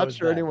 one I'm not knows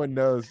sure that. anyone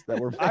knows that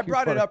we're I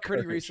brought it up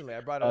pretty Courage. recently.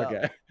 I brought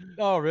it up.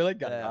 Oh, really?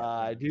 Got Yeah.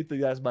 I do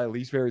think that's my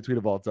least favorite tweet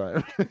of all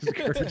time.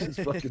 Courage's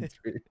fucking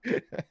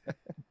tweet.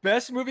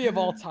 Best movie of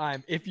all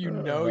time. If you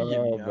know, you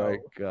know. Oh my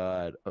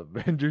god.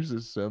 Avengers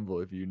Assemble.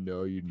 If you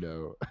know, you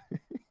know.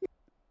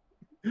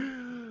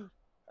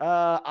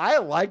 I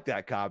like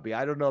that copy.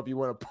 I don't know if you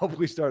want to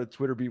publicly start a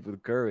Twitter beef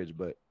with Courage,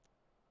 but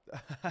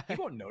You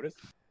won't notice.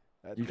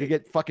 you could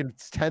get fucking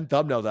 10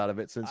 thumbnails out of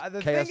it since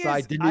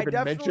KSI didn't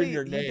even mention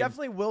your name. He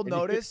definitely will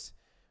notice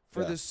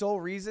for the sole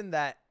reason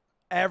that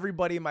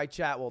everybody in my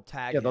chat will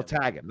tag him. They'll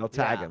tag him. They'll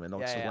tag him and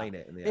they'll explain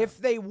it. If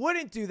they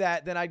wouldn't do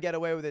that, then I'd get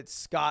away with it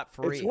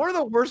scot-free. It's one of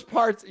the worst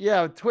parts,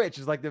 of Twitch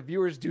is like the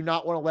viewers do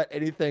not want to let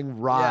anything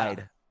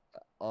ride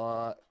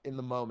in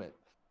the moment.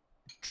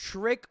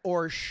 Trick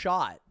or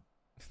shot.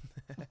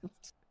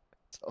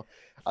 So,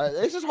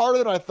 this is harder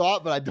than I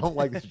thought, but I don't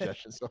like the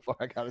suggestion so far,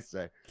 I gotta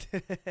say.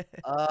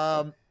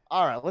 All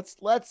right, let's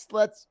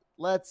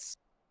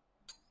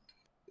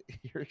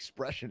your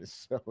expression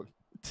is so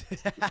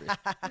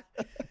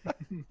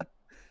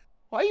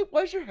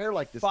why's your hair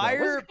like this?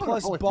 Fire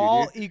plus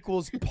ball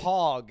equals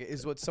pog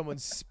is what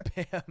someone's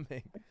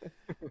spamming.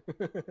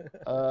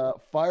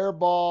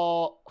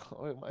 Fireball.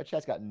 Oh, my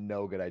chat's got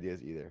no good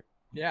ideas either.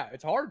 Yeah,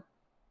 it's hard.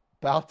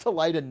 About to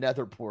light a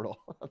nether portal.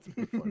 That's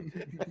pretty funny.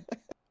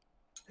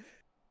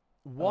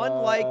 One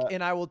like,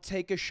 and I will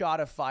take a shot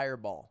of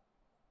fireball.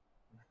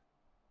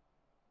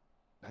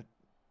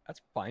 That's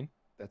fine.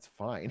 That's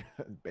fine.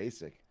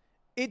 Basic.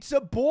 It's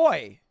a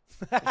boy.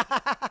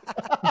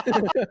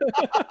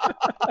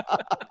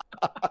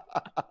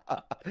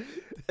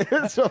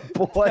 It's a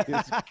boy.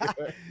 It's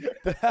good.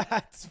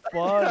 That's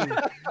funny.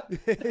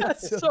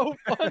 That's so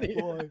funny.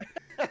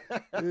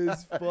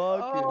 It's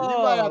fucking. You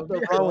might have to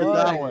run with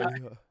that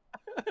one.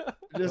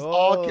 Just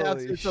all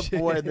caps. It's a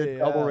boy, and then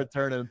double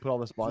return and put all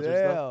the sponsor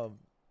stuff.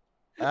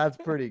 That's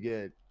pretty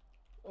good.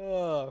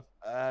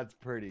 That's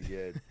pretty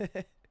good.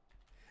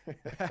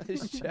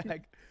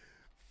 Hashtag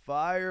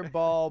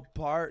fireball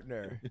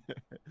partner.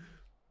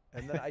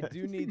 And then I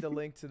do need the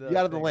link to the. You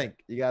got the link.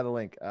 You got the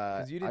link.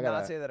 Because you did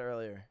not say that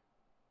earlier.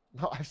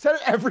 No, I've said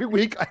it every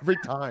week, every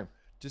time.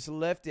 Just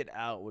left it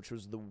out, which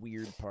was the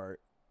weird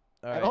part.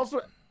 All right. And also,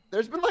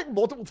 there's been like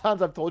multiple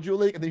times I've told you a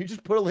link, and then you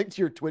just put a link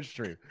to your Twitch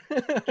stream.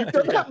 You've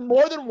done that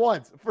more than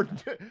once.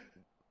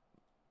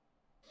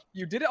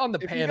 You did it on the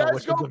if panel, you guys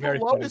which go was a very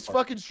below funny this part.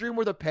 fucking stream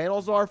where the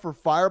panels are for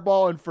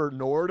Fireball and for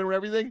Nord and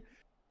everything,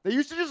 they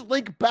used to just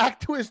link back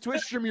to his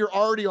Twitch stream you're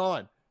already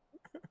on.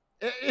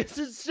 It's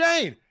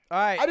insane. All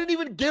right. I didn't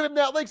even give him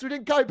that link, so we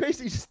didn't copy paste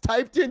it. He just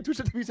typed in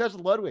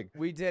Twitch.tv/Ludwig.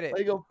 We did it.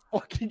 Like a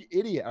fucking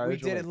idiot. All right, We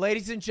did it.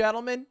 Ladies and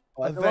gentlemen,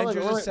 wrong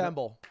Avengers link.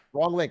 Assemble.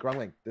 Wrong link.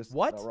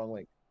 What? No, wrong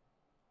link.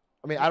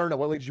 I mean, I don't know.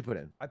 What link did you put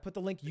in? I put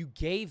the link you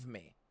gave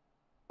me.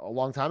 A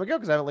long time ago?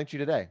 Because I haven't linked you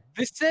today.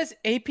 This says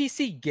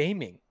APC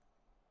Gaming.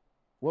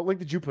 What link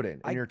did you put in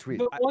your tweet?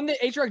 The one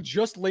that Atrioc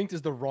just linked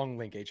is the wrong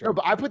link, Atrioc. No,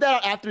 but I put that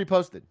out after he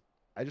posted.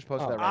 I just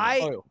posted that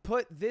right now. I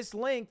put this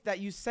link that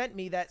you sent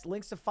me that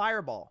links to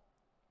Fireball.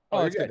 Oh,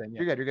 you're you're good. good then,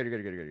 You're good.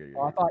 You're good.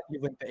 Oh, I thought you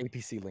linked the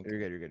APC link. You're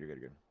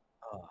good.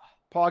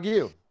 Pog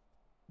you.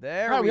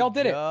 There Right, we all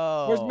did it.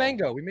 go. Where's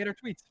Mango? We made our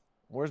tweets.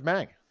 Where's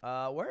Mang?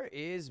 Where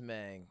is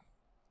Mang?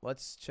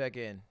 Let's check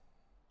in.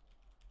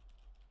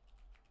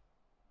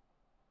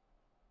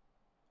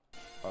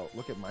 Oh,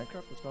 look at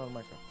Minecraft. What's going on in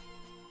Minecraft?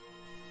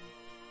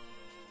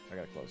 I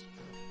got it closed.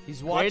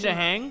 He's Ready watching to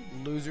hang?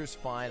 Losers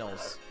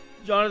Finals.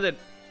 Jonathan,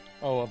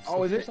 Oh,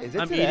 is it? Is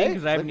it I'm today? eating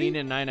because I haven't Lippy? eaten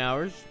in 9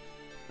 hours.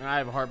 And I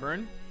have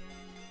heartburn.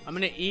 I'm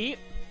going to eat.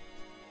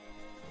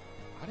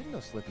 I didn't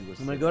know Slippy was.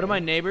 I'm going to go to my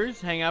neighbors,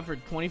 hang out for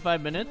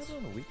 25 minutes,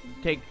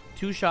 take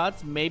 2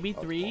 shots, maybe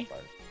 3,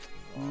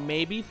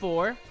 maybe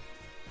 4,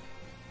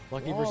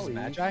 Lucky versus Wally.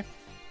 Magi.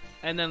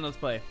 and then let's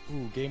play.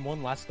 Ooh, game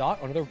 1, last dot.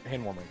 Another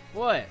hand warmer.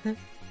 What?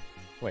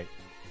 Wait.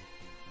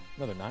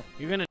 No, they're not.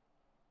 You're going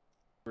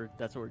to...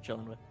 That's what we're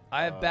chilling with.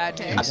 I have bad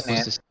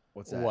news.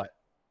 What's that? What?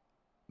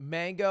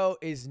 Mango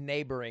is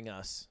neighboring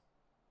us.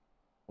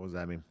 What does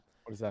that mean?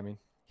 What does that mean?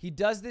 He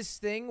does this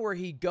thing where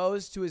he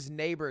goes to his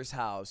neighbor's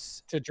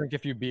house To drink a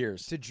few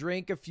beers. to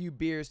drink a few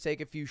beers, take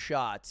a few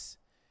shots.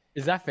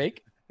 Is that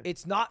fake?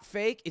 It's not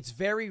fake. It's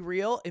very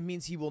real. It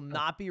means he will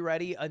not be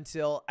ready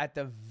until, at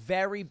the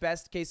very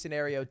best case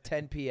scenario,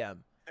 10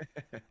 p.m.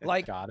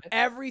 Like, Got it.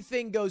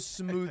 everything goes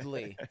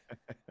smoothly,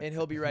 and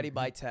he'll be ready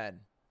by 10.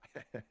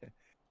 You know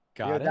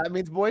Got what it. that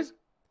means, boys?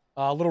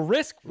 A little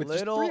risk with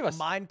Little just 3 of us.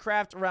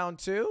 Minecraft round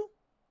 2.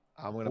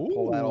 I'm gonna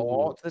pull that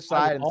all to the I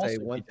side would and say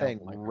also one be down thing: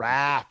 for Minecraft.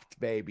 Raft,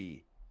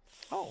 baby.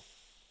 Oh.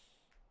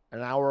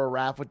 An hour of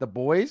Raft with the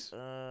boys.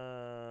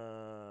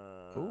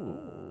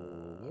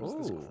 Where's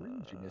this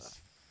cringiness?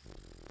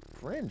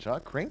 Fringe, huh?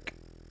 Crink.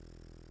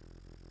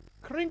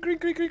 Crink,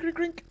 crink, crink, crink, crink,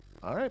 crink.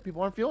 All right,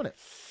 people aren't feeling it.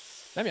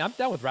 I mean, I'm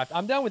down with Raft.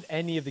 I'm down with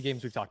any of the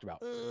games we've talked about.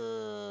 But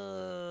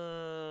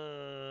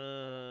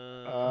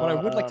I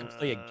would like to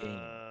play a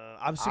game.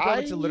 I'm super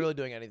open to literally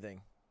doing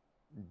anything.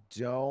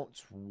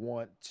 Don't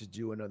want to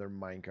do another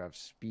Minecraft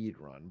speed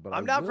run, but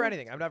I'm down for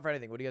anything. I'm down for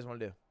anything. What do you guys want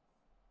to do?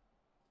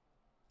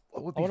 I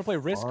want to play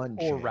Risk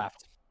or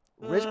Raft.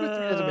 Risk with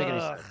 3 doesn't make any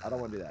sense. I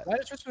don't want to do that. Why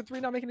does Risk with 3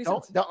 not make any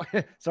sense? Don't,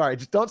 sorry,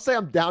 just don't say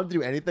I'm down to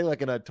do anything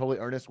like in a totally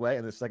earnest way.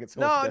 And the second,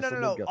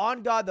 no.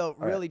 On God, though,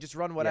 really, just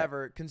run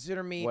whatever. Yeah.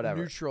 Consider me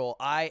neutral.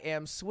 I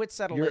am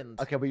Switzerland.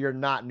 Okay, but you're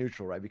not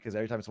neutral, right? Because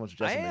every time someone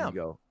suggests something, you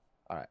go,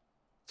 all right.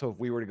 So if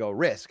we were to go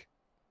Risk,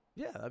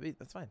 yeah,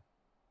 that's fine.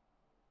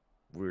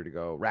 If we were to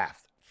go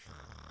Raft.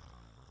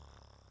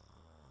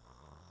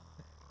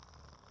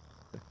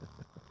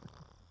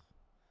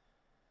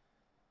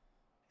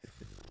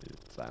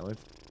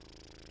 Silence.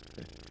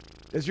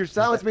 Does your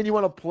silence mean you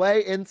want to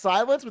play in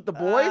silence with the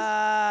boys? I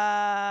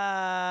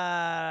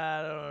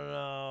don't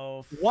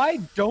know. Why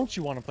don't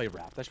you want to play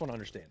Raft? I just want to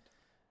understand.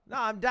 No,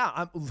 I'm down.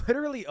 I'm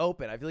literally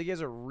open. I feel like you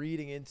guys are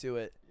reading into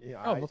it.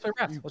 Yeah, let's play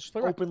Raft. Let's just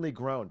play Raft. Openly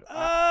groaned.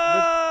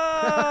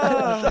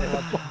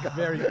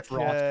 Very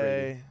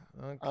frustrating.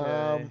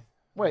 Okay.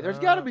 Wait, there's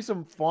got to be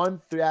some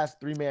fun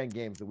 3-man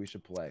games that we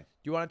should play. Do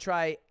you want to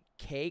try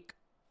Cake?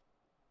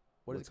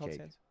 What is it called,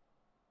 Stanz?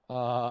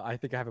 I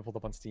think I have it pulled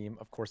up on Steam.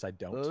 Of course I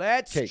don't.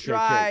 Let's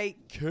try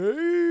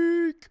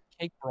Cake.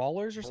 Cake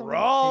Brawlers or something?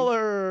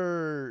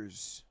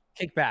 Brawlers.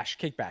 Cake Bash.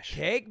 Cake Bash.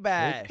 Cake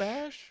Bash. Cake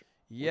Bash?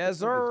 Yes,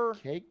 sir.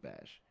 Cake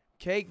Bash.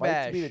 Cake Fight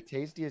Bash. to be the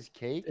tastiest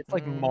cake? It's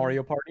like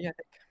Mario Party, I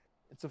think.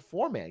 It's a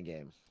 4-man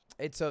game.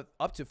 It's a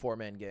up to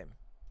 4-man game.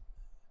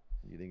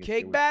 You think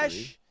Cake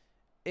Bash,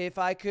 if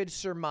I could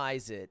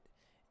surmise it,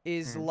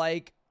 is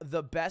like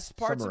the best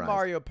parts of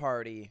Mario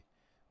Party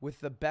with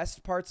the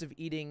best parts of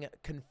eating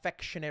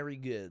confectionery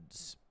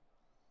goods.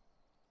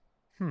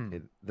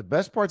 The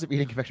best parts of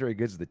eating confectionery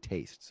goods is the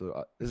taste.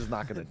 So this is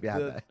not going to be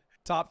that.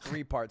 Top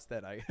 3 parts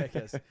then, I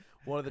guess.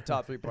 One of the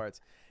top 3 parts.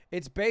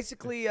 It's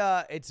basically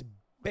a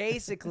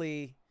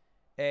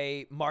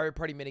Mario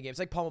Party minigame. It's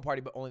like Pummel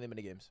Party, but only the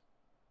minigames.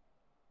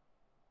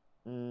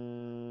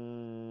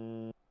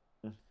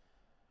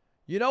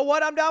 You know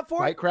what I'm down for?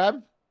 White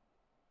Crab?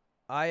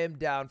 I am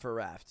down for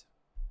Raft.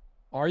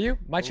 Are you?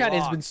 My chat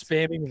has been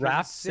spamming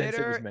Raft since it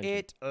was Consider mentioned.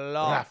 it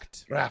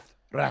locked. Raft.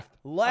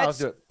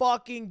 Let's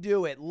fucking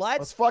do it.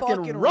 Let's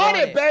fucking run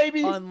it,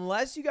 baby.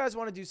 Unless you guys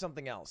want to do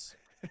something else.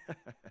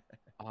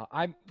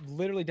 I'm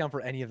literally down for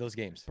any of those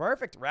games.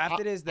 Perfect. Raft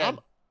it is then.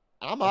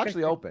 I'm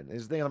actually open.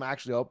 This is the thing. I'm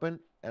actually open,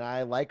 and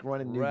I like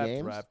running new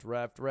games. Raft.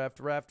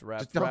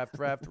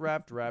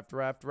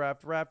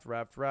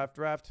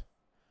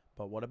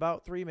 But what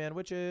about 3-man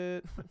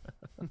Witch-It?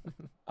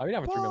 I mean, I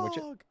have a 3-man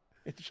Witch-It.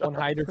 One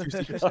hider, 2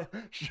 seekers.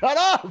 Shut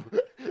up!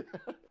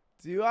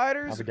 2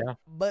 hiders, I'll be down.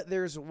 but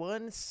there's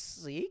 1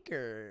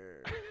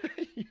 seeker.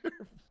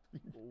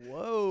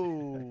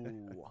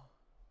 Whoa.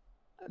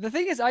 The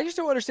thing is, I just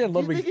don't understand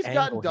Ludwig's Do you think he's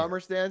gotten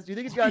dumber, Stanz? Do you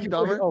think he's gotten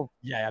dumber? Oh,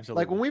 yeah,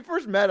 absolutely. Like, when we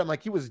first met him,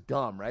 like, he was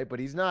dumb, right? But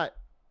he's not.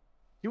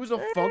 He was a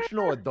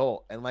functional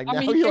adult. And, like, I now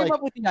mean, he came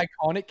up with the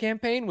Iconic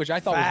campaign, which I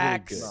thought was really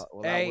good.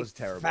 Well, that was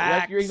terrible.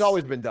 He's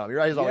always been dumb. You're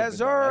right. He's always been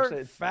dumb.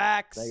 Actually,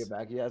 Facts. Take it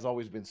back. He has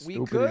always been stupid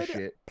we could as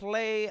shit.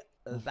 play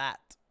that.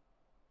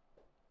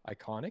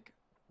 Iconic?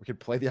 We could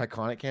play the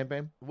Iconic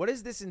campaign. What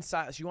is this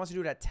inside? She wants to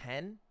do it at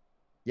 10?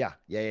 Yeah.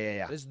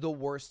 This is the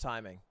worst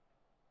timing.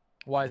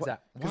 Why is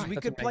that? Because we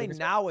could play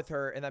now with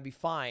her, and that'd be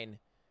fine.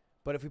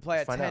 But if we play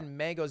at 10,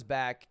 Mango's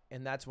back,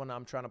 and that's when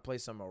I'm trying to play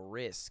some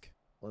Risk.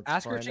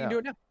 Ask her if she can do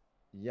it now.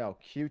 Yo,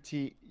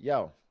 QT.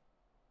 Yo.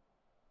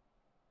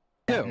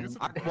 Well,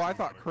 I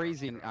thought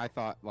crazy. I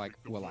thought, like,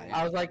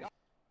 I was like,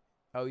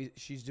 oh,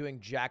 she's doing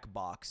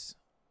Jackbox.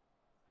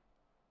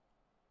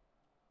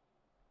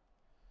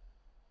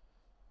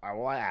 All right,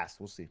 well, I asked.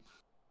 We'll see.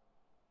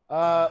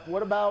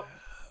 What about...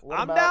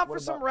 I'm down for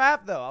some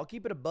Raft, though. I'll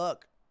keep it a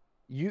buck.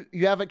 You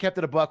haven't kept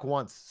it a buck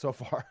once so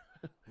far.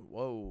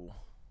 Whoa.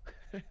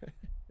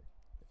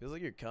 Feels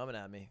like you're coming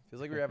at me.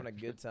 Feels like we're having a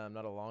good time,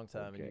 not a long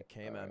time, and you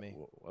came at me.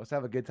 Well, let's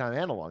have a good time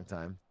and a long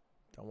time.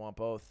 Don't want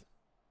both.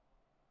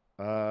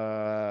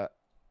 I'm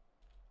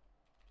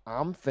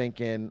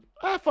thinking,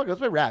 fuck it, let's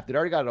play Raft. It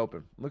already got it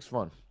open. Looks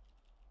fun.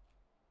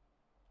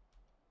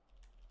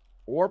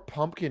 Or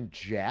Pumpkin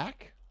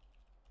Jack?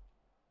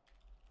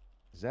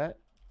 Is that?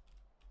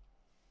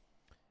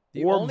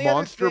 Or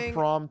Monster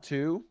Prom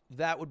 2?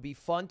 That would be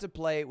fun to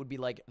play. It would be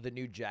like the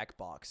new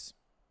Jackbox.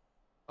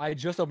 I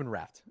just opened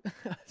Raft,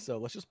 so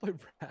let's just play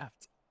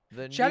Raft.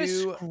 Chat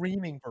is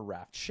screaming for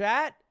Raft.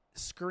 Chat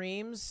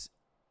screams,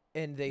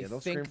 and they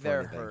think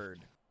they're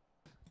heard.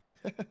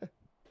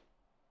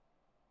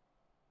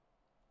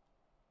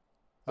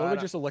 Or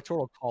just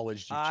electoral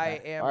college.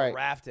 I am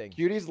rafting.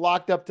 Cutie's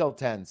locked up till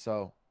 10,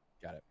 so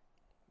got it.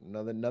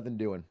 Nothing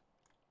doing.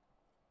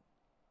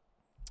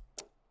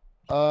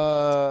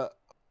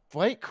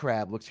 Fight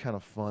Crab looks kind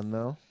of fun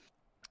though.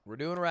 We're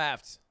doing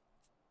Rafts.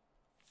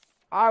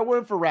 I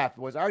went for Raft,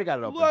 boys. I already got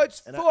it open.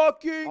 Let's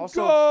fucking go.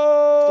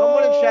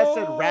 Someone in chat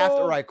said Raft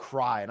or I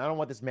cry, and I don't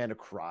want this man to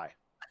cry.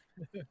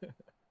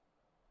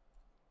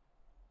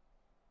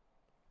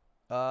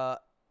 A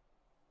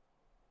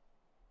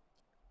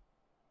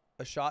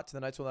shot to the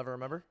nights we'll never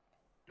remember.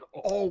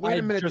 Oh, wait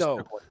a minute,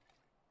 though.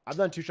 I've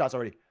done 2 shots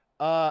already.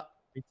 Me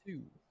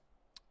too.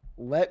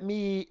 Let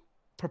me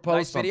propose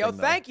nice video.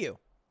 Thank you.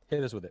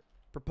 Hit us with it.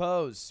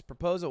 Propose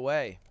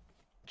away.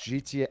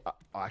 GTA. Oh,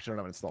 actually, I don't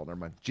have it installed. Never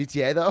mind.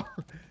 GTA, though.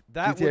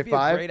 That GTA would be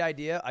 5? a great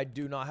idea. I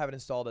do not have it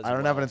installed as I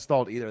don't have it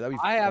installed either. That'd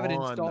be I have it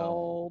fun,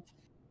 installed.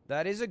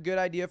 That is a good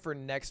idea for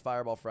next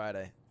Fireball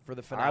Friday. For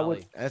the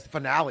finale. It's the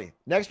finale.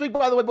 Next week,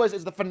 by the way, boys,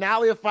 is the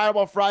finale of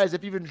Fireball Fridays.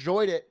 If you've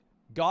enjoyed it,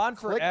 gone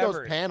click forever.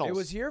 those panels. It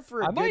was here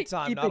for a I good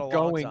time, keep not it a long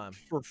going time.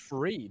 for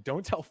free.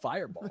 Don't tell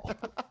Fireball.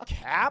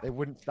 Cap? They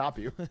wouldn't stop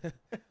you.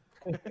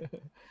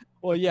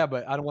 Well, yeah,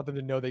 but I don't want them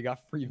to know they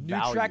got free New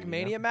value.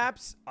 Trackmania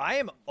maps? I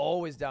am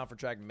always down for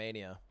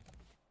Trackmania.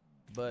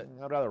 But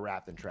I'd rather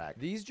Raft than Track.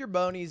 these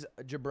jabronis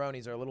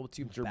are a little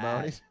too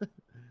bad.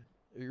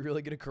 Are you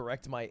really going to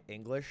correct my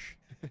English?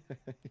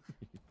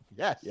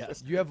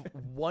 Yes. You have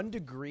 1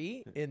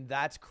 degree, and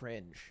that's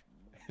cringe.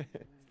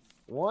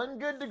 1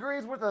 good degree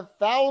is worth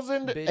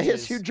 1,000 Bitches.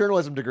 ASU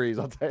journalism degrees.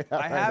 I'll tell you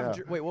that. I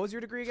have. Wait, what was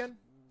your degree again?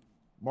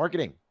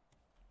 Marketing.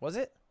 Was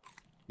it?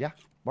 Yeah,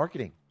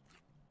 marketing.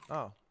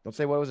 Oh. Don't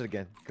say what was it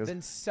again.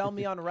 Then sell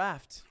me on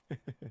Raft.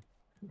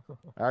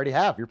 I already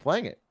have. You're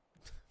playing it.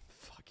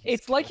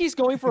 It's like he's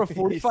going for a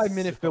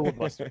 45-minute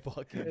filibuster.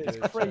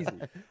 It's crazy.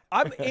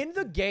 I'm in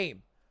the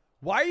game.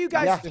 Why are you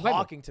guys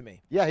talking to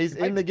me? Yeah, he's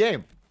in the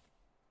game.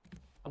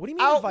 What do you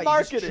mean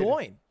invite? You just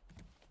join.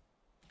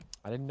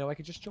 I didn't know I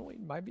could just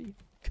join. Might be.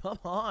 Come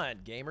on,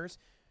 gamers.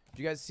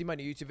 Did you guys see my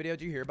new YouTube video?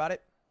 Did you hear about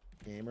it?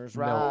 Gamers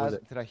Rise.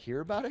 Did I hear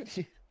about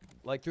it?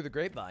 Like through the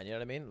grapevine, you know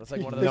what I mean? It's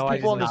like one of those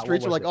people on the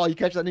streets are like, "Oh, you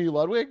catch that new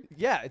Ludwig?"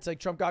 Yeah, it's like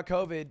Trump got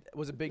COVID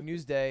was a big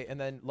news day, and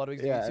then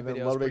Ludwig's YouTube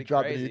video. Ludwig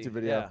dropped crazy. a YouTube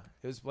video. Yeah,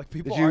 it was like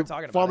people Did you are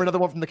talking about farm it. another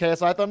one from the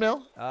KSI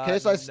thumbnail?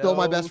 KSI is still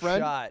my best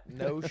friend.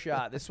 No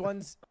shot. This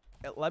one's.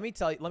 Let me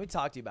tell you. Let me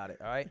talk to you about it.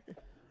 All right.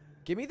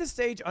 Give me the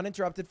stage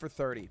uninterrupted for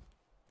 30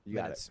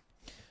 minutes.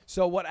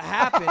 So what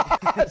happened?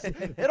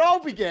 It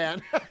all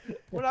began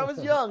when I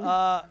was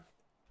young.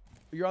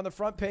 You're on the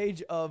front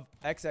page of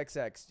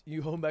XXX.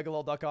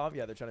 YouHomemegalol.com.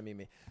 Yeah, they're trying to meme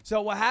me.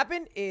 So what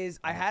happened is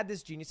I had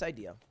this genius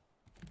idea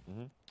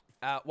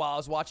while I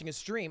was watching a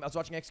stream. I was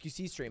watching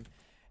XQC stream,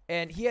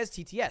 and he has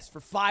TTS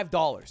for $5.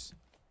 $5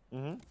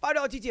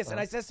 TTS. And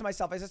I says to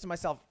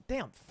myself,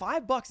 damn,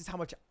 $5 is how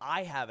much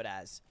I have it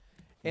as.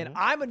 And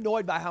I'm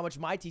annoyed by how much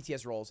my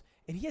TTS rolls.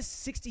 And he has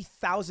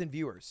 60,000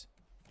 viewers.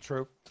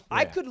 True.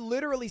 I could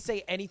literally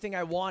say anything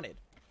I wanted.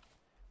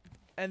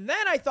 And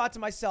then I thought to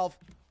myself,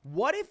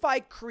 what if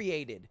I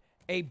created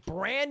a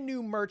brand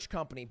new merch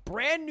company,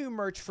 brand new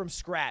merch from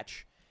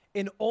scratch,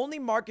 and only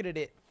marketed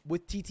it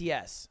with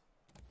TTS?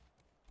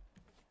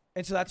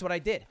 And so that's what I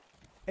did.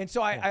 And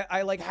so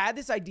I like had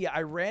this idea.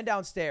 I ran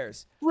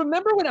downstairs.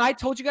 Remember when I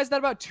told you guys that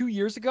about 2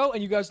 years ago,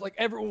 and you guys like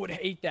everyone would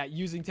hate that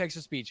using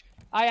text-to-speech?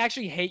 I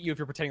actually hate you if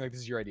you're pretending like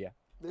this is your idea.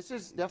 This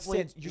is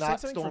definitely Stanz, you're not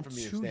saying stolen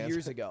something from from you, 2 Stanz.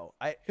 years ago.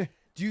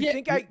 Do you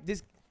think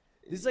this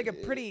is like a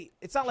pretty?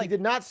 It's not like he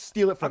did not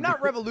steal it from. I'm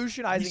not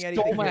revolutionizing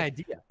anything. Stole my here.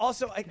 idea.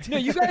 Also, no,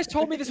 you guys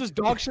told me this was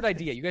dog shit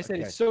idea. You guys said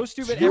it's so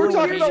stupid. You were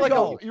talking about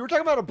ago. you were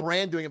talking about a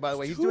brand doing it, by the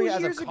way. He's 2 doing it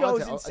as years a ago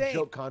content, is insane. a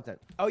joke content.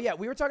 Oh yeah,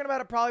 we were talking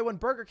about it probably when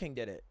Burger King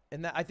did it,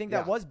 and I think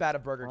that was bad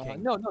of Burger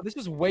King. No, this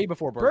was way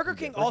before Burger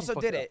King also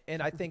did it,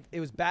 and I think it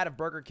was bad of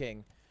Burger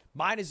King.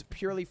 Mine is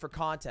purely for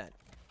content.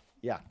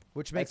 Yeah,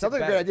 which makes it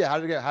better. Great idea. How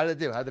did it go? How did it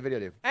do? How did the video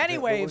do?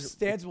 Anyway, if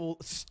Stanz will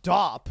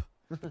stop.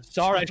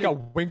 Sorry, I just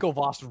got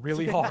Winklevossed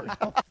really hard.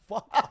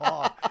 Fuck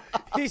off.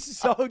 He's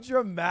so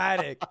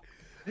dramatic.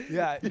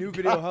 Yeah, new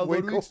video. How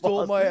Ludwig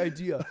stole my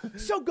idea.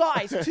 So,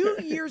 guys, 2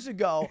 years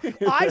ago,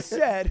 I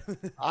said...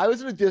 I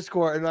was in a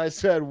Discord, and I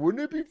said,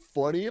 wouldn't it be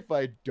funny if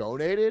I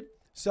donated?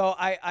 So,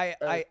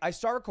 I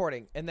start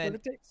recording, and then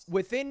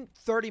within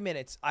 30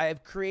 minutes, I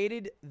have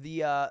created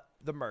the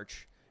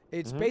merch.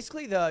 It's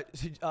basically the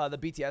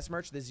BTS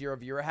merch, the Zero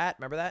Viewer hat.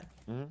 Remember that?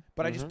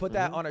 But I just put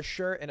that on a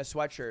shirt and a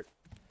sweatshirt.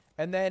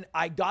 And then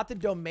I got the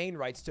domain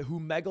rights to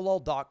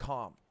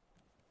whomegalol.com.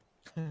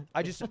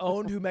 I just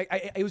owned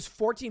it was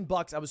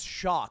 $14. I was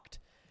shocked.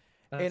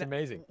 That's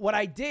amazing. What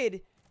I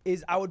did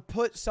is I would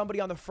put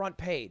somebody on the front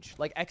page,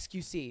 like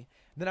XQC.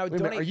 Then I would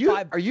donate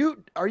Are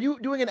you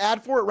doing an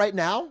ad for it right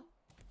now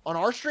on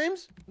our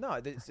streams? No,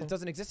 it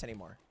doesn't exist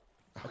anymore.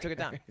 I took it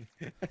down.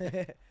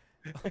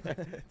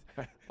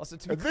 Also,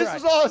 to be clear, this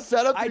is all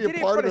set up to be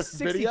a part of this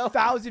video.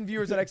 60,000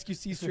 viewers on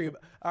XQC stream.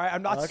 All right,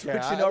 I'm not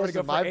switching over to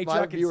go for Atrioc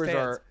my and viewers Stanz.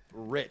 are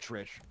rich.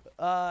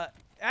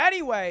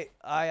 Anyway,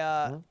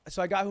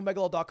 so I got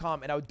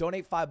whomegalol.com, and I would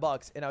donate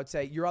 $5, and I would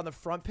say you're on the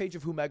front page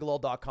of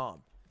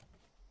whomegalol.com.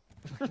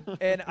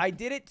 And I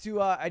did it to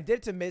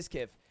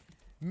Mizkiff.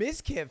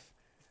 Mizkiff,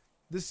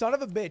 the son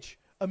of a bitch,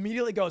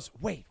 immediately goes,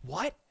 "Wait,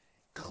 what?"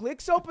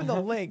 Clicks open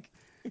the link,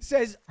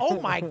 says,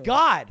 "Oh my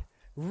god,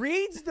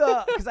 reads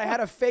the, because I had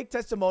a fake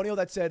testimonial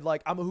that said,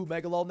 like, I'm a Who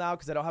Megalol now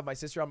because I don't have my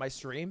sister on my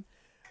stream.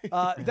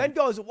 Then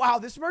goes, wow,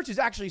 this merch is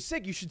actually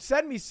sick. You should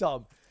send me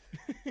some.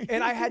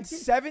 And I had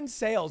 7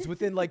 sales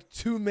within like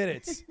 2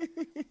 minutes.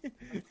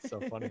 So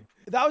funny.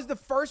 That was the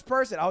first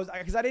person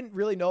because I didn't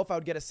really know if I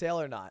would get a sale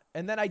or not.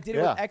 And then I did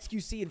it with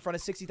XQC in front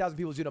of 60,000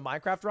 people doing a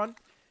Minecraft run.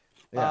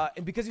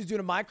 And because he was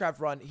doing a Minecraft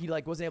run, he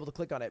like wasn't able to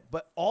click on it.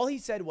 But all he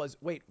said was,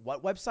 wait,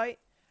 what website?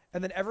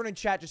 And then everyone in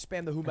chat just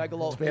spammed the Who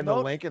Megalol. Spam the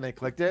link and they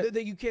clicked it?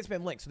 You can't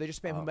spam links. So they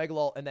just spam Who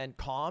Megalol and then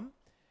calm.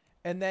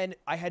 And then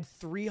I had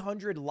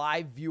 300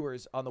 live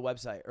viewers on the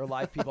website, or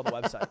live people on the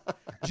website.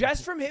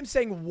 Just from him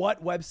saying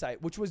what website,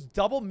 which was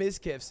double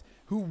Mizkifs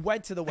who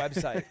went to the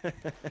website.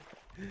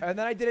 And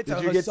then I did it to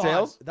Hassan. Did you get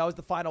sales? That was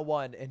the final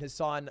one, and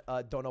Hassan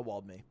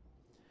Donawalled me.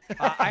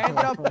 I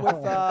ended up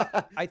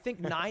with, I think,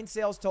 9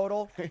 sales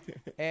total,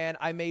 and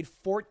I made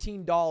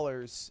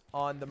 $14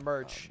 on the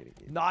merch,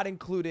 not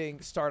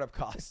including startup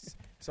costs.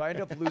 So I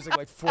ended up losing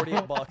like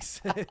 48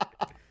 bucks.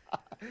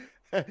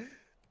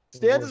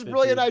 Stan's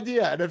brilliant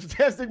idea, and if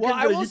Stan's didn't get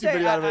a YouTube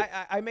video out of it,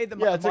 I made the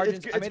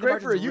margins. It's great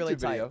for a YouTube really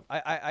video.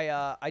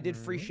 Tight. I did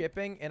free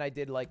shipping, and I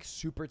did like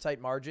super tight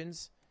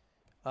margins.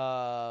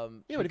 Yeah,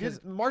 but if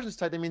his margins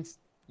tight, that means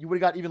you would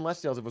have got even less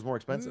sales if it was more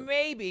expensive.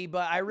 Maybe,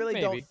 but I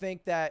really don't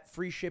think that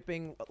free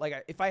shipping.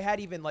 Like, if I had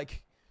even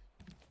like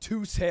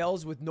 2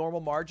 sales with normal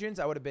margins,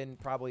 I would have been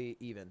probably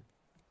even.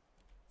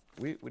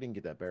 We didn't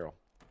get that barrel.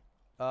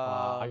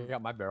 I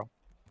got my barrel.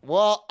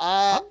 Well,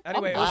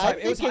 anyway,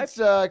 it's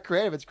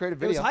creative. It's creative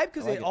video. It was hype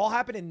because it all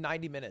happened in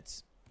 90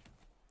 minutes.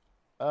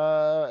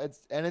 Was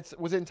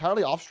it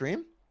entirely off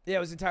stream? Yeah, it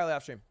was entirely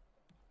off stream.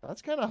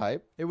 That's kind of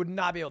hype. It would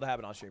not be able to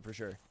happen off stream for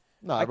sure.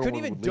 No, I couldn't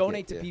even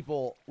donate to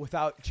people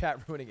without chat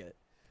ruining it.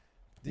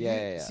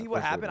 Did you see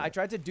what happened? I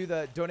tried to do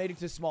the donating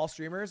to small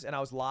streamers, and I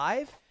was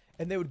live,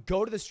 and they would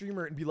go to the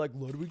streamer and be like,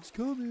 Ludwig's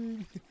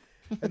coming.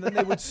 And then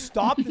they would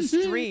stop the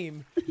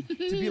stream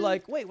to be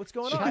like, wait, what's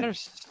going on?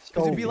 Because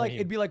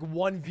it'd be like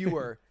one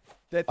viewer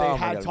that they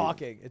had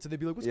talking. And so they'd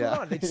be like, what's going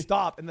on? They'd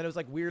stop, and then it was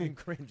like weird and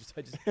cringe.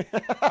 So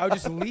I would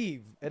just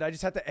leave, and I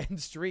just had to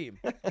end stream.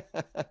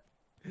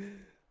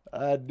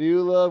 I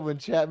do love when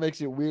chat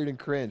makes it weird and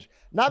cringe.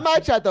 Not my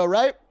chat, though,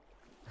 right?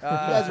 You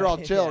guys are all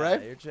chill,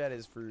 right? Your chat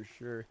is for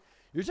sure.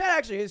 Your chat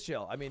actually is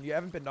chill. I mean, you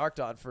haven't been narked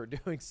on for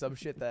doing some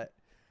shit that,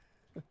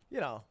 you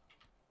know.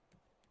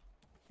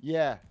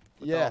 Yeah.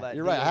 Yeah,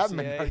 you're right. I haven't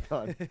been narked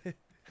on.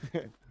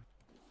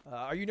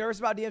 Are you nervous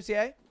about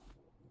DMCA?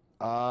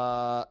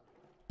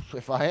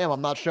 If I am,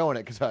 I'm not showing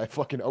it because I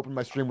fucking opened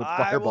my stream with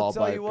Fireball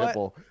by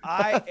Pitbull.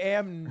 I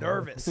am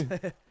nervous.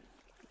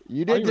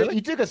 You did. Really?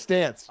 You took a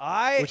stance,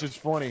 which is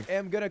funny. I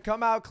am gonna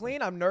come out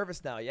clean. I'm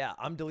nervous now. Yeah,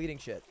 I'm deleting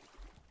shit.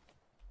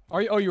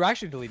 Are you? Oh, you're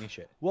actually deleting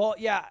shit. Well,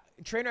 yeah.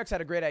 Trainwreck's had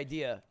a great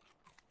idea.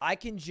 I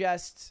can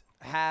just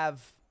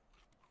have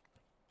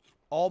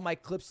all my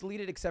clips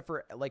deleted except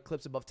for like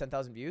clips above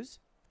 10,000 views.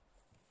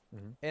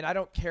 And I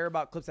don't care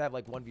about clips that have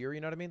like 1 viewer.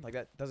 You know what I mean? Like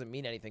that doesn't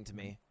mean anything to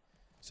me.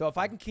 So if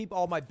I can keep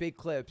all my big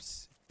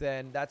clips,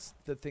 then that's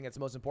the thing that's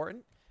most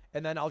important.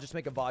 And then I'll just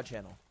make a VOD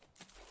channel.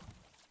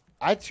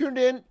 I tuned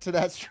in to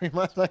that stream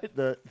last night.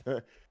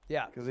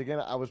 Yeah. Because again,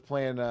 I was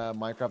playing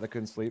Minecraft. I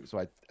couldn't sleep, so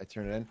I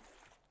turned it in.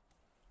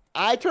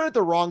 I turned it at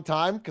the wrong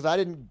time because I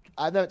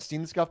haven't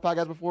seen the Scuff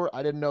podcast before.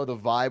 I didn't know the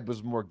vibe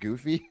was more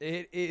goofy.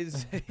 It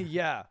is,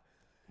 yeah.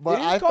 But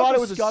I thought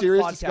it was a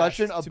serious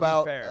discussion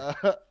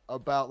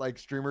about like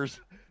streamers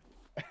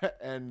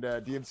and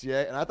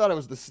DMCA, and I thought it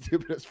was the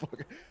stupidest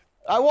fucking.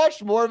 I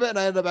watched more of it and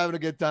I ended up having a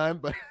good time,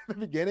 but in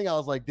the beginning I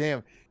was like,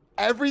 damn,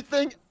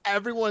 everything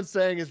everyone's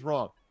saying is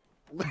wrong.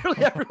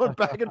 Literally everyone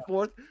back and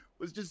forth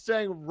was just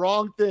saying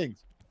wrong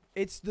things.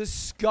 It's the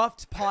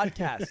Scuffed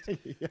podcast.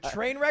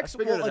 Trainwrecks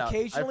will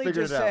occasionally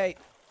just say,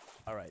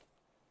 all right,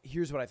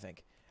 here's what I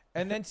think.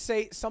 And then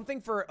say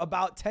something for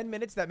about 10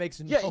 minutes that makes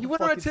no Yeah, you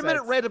went on a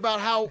 10-minute rant about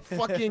how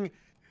fucking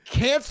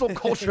cancel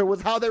culture was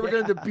how they were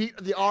going to beat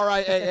the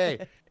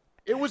RIAA.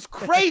 It was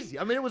crazy.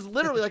 I mean, it was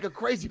literally like a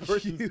crazy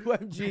person.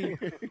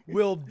 UMG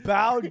will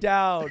bow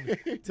down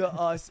to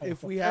us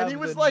if we have. And he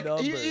was like,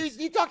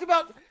 he talked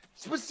about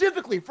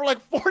specifically for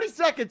like 40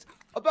 seconds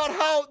about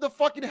how the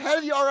fucking head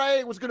of the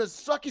RIAA was going to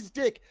suck his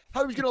dick,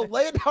 how he was going to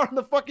lay it down on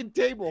the fucking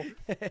table.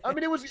 I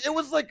mean, it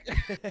was like,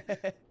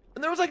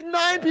 and there was like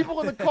 9 people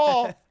on the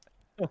call.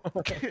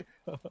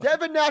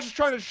 Devin Nash is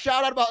trying to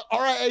shout out about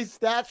RIA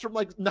stats from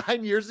like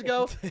 9 years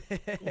ago.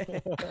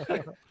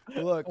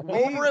 Look,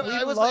 we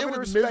love and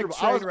respect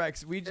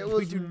Trainwrecks. We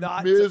do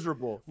not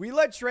miserable. We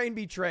let Train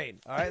be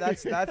Train. All right,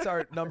 that's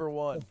our number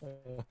one.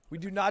 We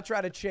do not try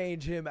to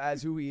change him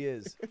as who he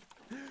is.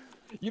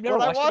 You've never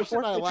I watched it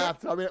and I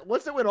laughed. I mean,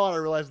 once it went on, I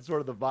realized sort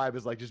of the vibe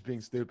is like just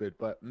being stupid.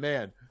 But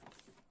man,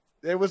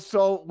 it was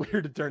so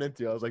weird to turn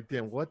into. I was like,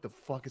 damn, what the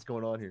fuck is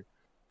going on here?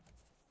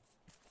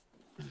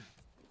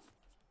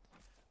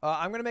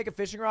 I'm going to make a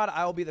fishing rod.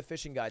 I will be the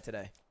fishing guy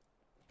today.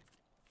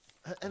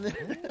 And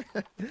then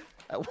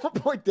at one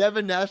point,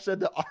 Devin Nash said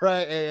the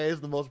RIAA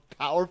is the most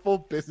powerful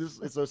business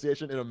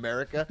association in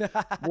America,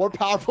 more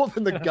powerful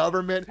than the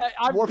government,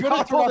 more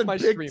powerful than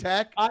big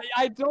tech.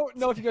 I don't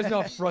know if you guys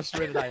know how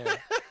frustrated I am.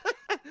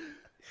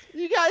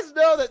 You guys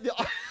know that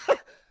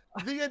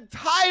the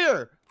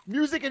entire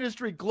music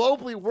industry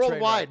globally,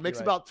 worldwide, makes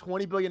about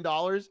 $20 billion.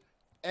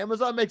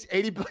 Amazon makes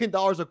 $80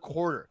 billion a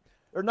quarter.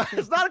 They're not.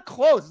 It's not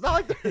close. It's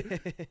not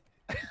like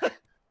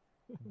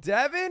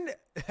Devin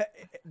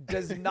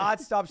does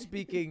not stop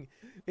speaking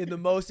in the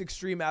most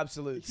extreme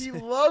absolutes. He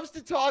loves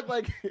to talk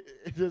like.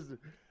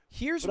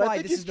 Here's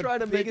why this is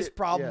the biggest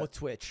problem with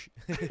Twitch.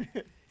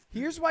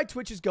 Here's why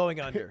Twitch is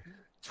going under.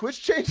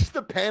 Twitch changes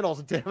the panels,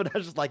 and Devin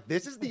Nash is like,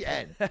 "This is the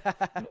end.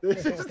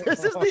 This is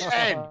the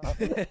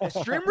end."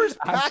 Streamers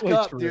pack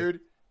up, dude.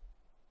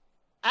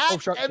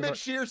 Emmett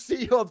Shear,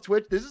 CEO of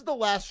Twitch. This is the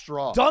last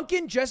straw.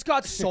 Duncan just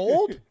got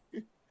sold.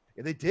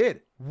 Yeah, they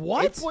did.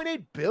 What?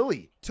 8.8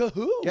 billion. To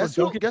who? Guess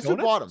who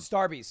bought them?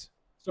 Starbucks.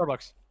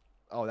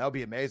 Oh, that would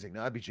be amazing.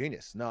 No, that'd be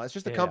genius. No, it's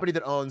just a company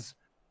that owns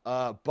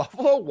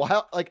Buffalo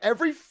Wild, like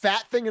every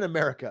fat thing in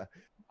America.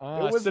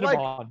 It was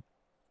like,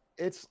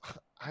 it's.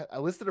 I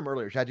listed them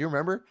earlier. Chad, do you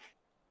remember?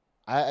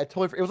 I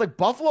totally forgot. It was like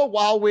Buffalo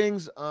Wild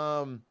Wings.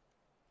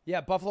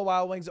 Yeah, Buffalo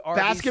Wild Wings.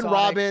 Arby's, Baskin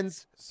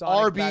Robbins.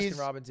 Arby's. Baskin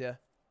Robbins. Yeah.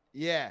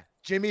 Yeah.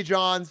 Jimmy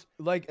John's.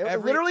 Like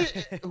literally,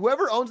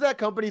 whoever owns that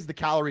company is the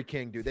Calorie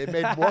King, dude. They've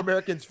made more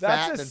Americans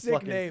fat than That's a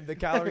sick name, the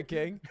Calorie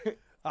King.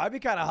 I'd be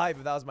kind of hype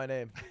if that was my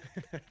name.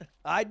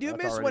 I do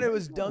miss when it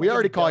was Dunkin' We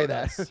already call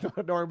Donuts. you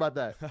that. Don't worry about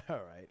that. All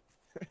right.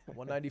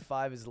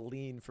 195 is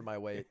lean for my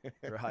weight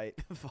or height.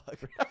 Fuck.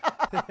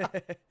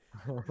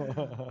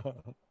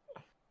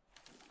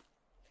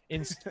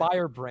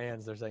 Inspire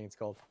Brands, they're saying it's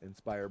called.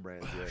 Inspire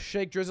Brands, yeah.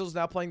 Shake Drizzle's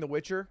now playing The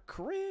Witcher.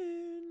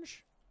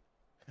 Cringe.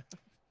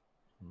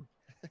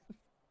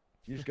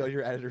 You just go to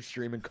your editor's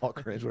stream and call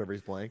cringe whatever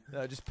he's playing. No,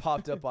 it just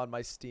popped up on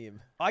my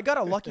Steam. I got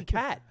a lucky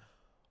cat.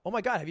 Oh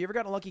my god, have you ever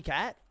gotten a lucky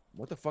cat?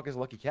 What the fuck is a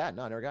lucky cat?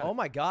 No, I never got it. Oh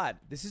my god,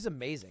 this is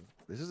amazing.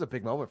 This is a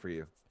big moment for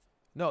you.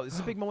 No, this is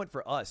a big moment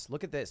for us.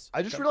 Look at this.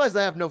 I just realized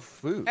I have no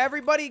food.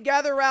 Everybody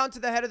gather around to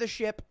the head of the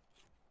ship.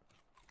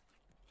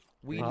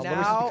 We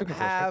now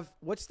have,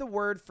 what's the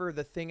word for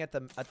the thing at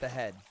the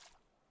head?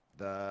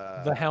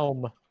 The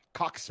helm.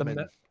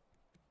 Coxsman.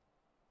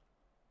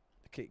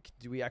 Okay,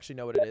 do we actually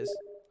know what it is?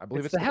 I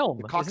believe it's the helm.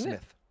 The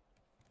cocksmith.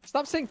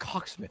 Stop saying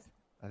cocksmith.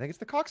 I think it's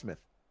the cocksmith.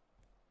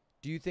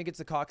 Do you think it's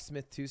the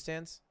cocksmith too,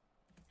 Stanz?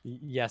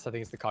 Yes, I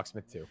think it's the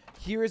cocksmith too.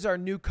 Here is our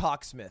new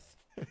cocksmith.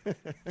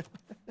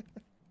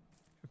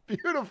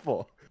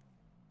 Beautiful.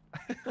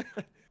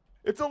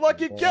 It's a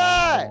lucky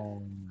cat.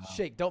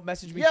 Shake, don't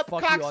message me. Yep,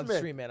 fuck cocksmith. you on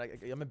stream, man.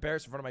 I'm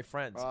embarrassed in front of my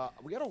friends.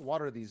 We gotta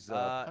water these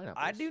pineapples.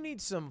 I do need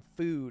some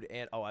food,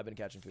 and I've been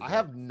catching food. I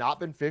have not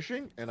been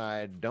fishing, and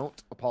I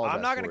don't apologize.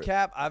 I'm not gonna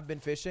cap. I've been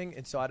fishing,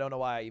 and so I don't know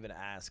why I even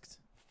asked.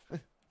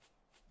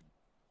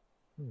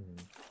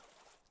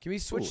 Can we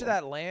switch to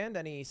that land?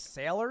 Any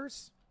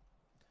sailors?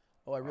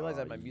 Oh, I realized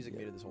I had my music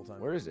muted this whole time.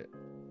 Where is it?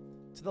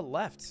 To the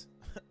left.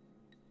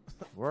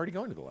 We're already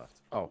going to the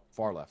left. Oh,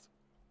 far left.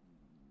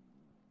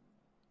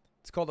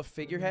 It's called a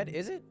figurehead,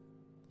 is it?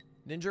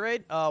 Ninja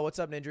Raid? What's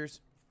up,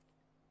 ninjas?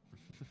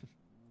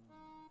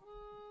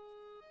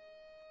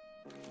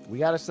 We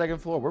got a second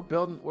floor. We're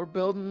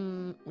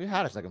building. We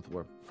had a second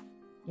floor.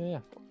 Yeah.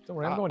 Don't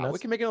worry, I'm going nuts. We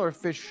can make another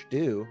fish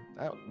stew.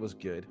 That was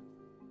good.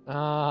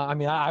 I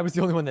mean, I was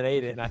the only one that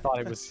ate it, and I thought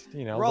it was,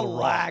 you know.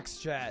 Relax,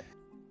 chat.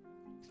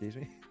 Excuse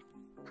me.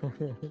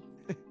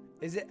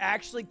 Is it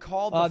actually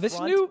called the this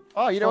front? new?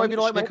 Oh, you know, if you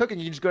don't like my cooking,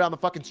 you can just go down the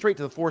fucking street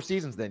to the Four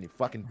Seasons. Then you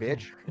fucking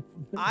bitch.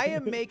 I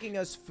am making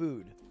us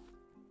food.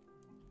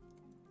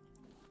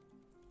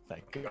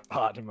 Thank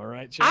God, am I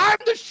right, Chad? I'm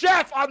the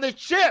chef on the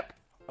ship.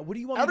 What do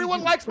you want? Me Everyone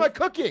to do? likes my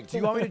cooking. Do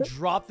you want me to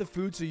drop the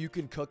food so you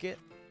can cook it?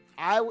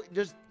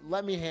 Just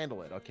let me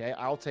handle it, okay?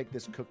 I'll take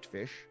this cooked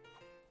fish.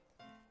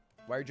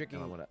 Why are you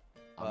drinking? I'm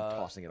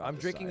tossing it. I'm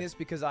drinking this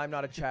because I'm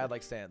not a Chad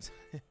like Stanz.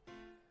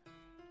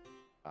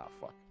 Ah,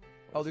 fuck.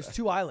 Oh, there's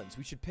 2 islands.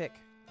 We should pick.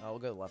 We'll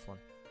go to the left one.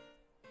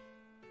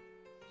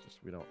 Just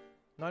we don't.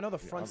 No, I know the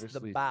front's the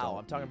bow.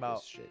 I'm talking about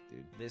this shit,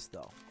 dude. This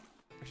though.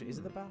 Actually, is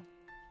it the bow?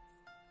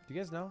 Do you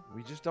guys know?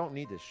 We just don't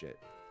need this shit.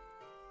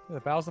 Yeah, the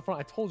bow's the front.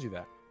 I told you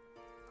that.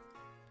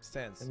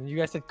 Stanz. And then you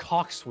guys said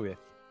cocksmith.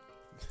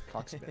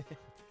 Cocksmith.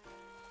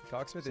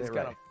 Cocksmith is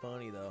kind of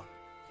funny though.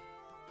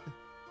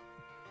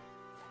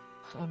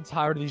 I'm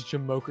tired of these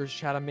jamokers,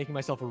 Chad. I'm making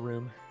myself a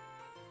room.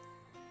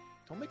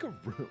 Don't make a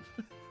room.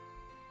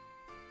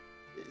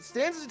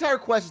 Stan's entire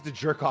quest is to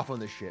jerk off on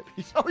the ship.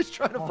 He's always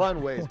trying to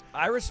find ways.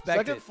 I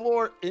respect it. Second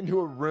floor into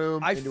a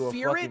room. I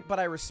fear it, but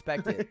I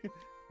respect it.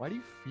 Why do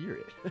you fear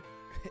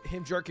it?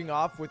 Him jerking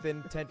off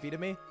within 10 feet of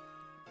me?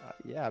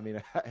 Yeah, I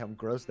mean, I'm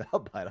grossed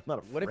out by it. I'm not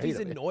afraid. What if he's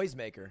a of it.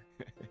 noisemaker?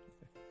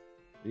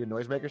 Are you a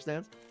noisemaker,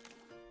 Stans?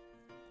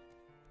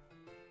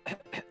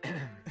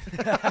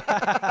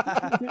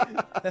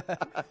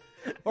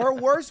 Or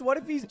worse, what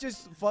if he's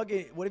just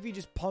fucking? What if he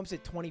just pumps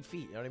it 20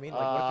 feet? You know what I mean?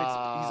 Like, what if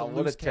he's a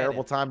loose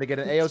terrible time to get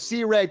an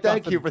AOC raid.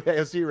 Thank you for the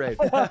AOC raid.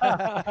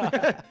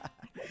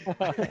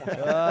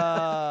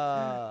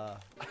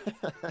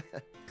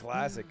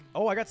 Classic.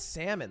 Oh, I got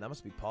salmon. That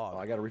must be Pog. Oh,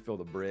 I got to refill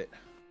the Brit.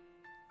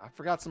 I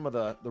forgot some of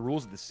the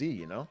rules of the sea,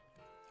 you know?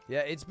 Yeah,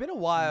 it's been a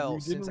while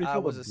since I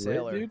was a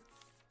sailor. Dude?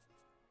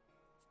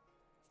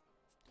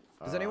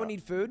 Does anyone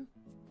need food?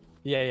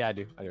 Yeah, I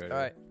do. All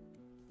right.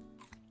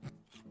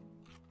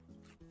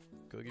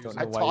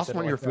 I tossed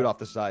one of your food off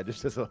the side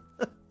just as a...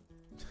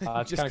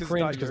 it's kind of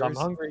cringe because I'm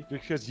hungry.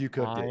 Because you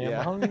cooked it, I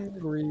am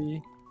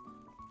hungry.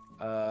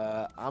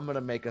 I'm going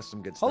to make us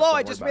some good stuff. Hello,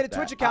 I just made a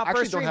Twitch account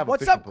for a stream.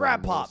 What's up,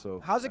 Grandpa?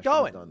 How's it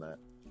going?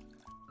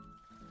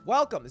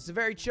 Welcome. This is a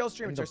very chill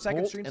stream. It's our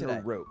second stream today.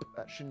 A rope.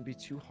 That shouldn't be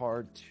too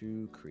hard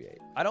to create.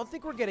 I don't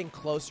think we're getting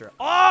closer.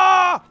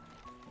 Ah!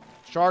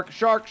 Shark,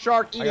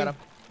 eating. I got him.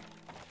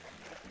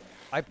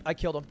 I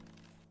killed him.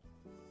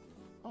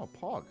 Oh,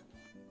 Pog.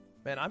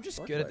 Man, I'm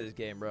just good at this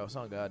game, bro. It's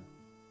not good.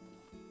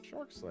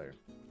 Shark Slayer.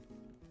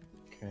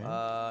 Okay.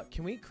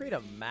 Can we create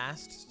a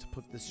mast to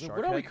put this shark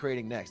What are we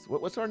creating next?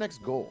 What's our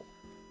next goal?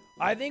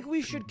 I think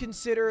we should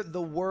consider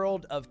the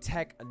world of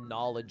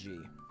technology.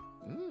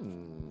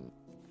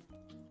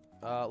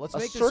 Let's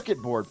make this circuit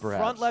board,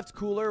 perhaps. Front left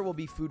cooler will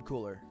be food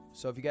cooler.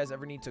 So if you guys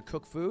ever need to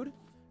cook food,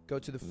 go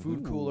to the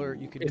food cooler.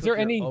 You can. Is there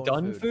any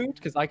done food?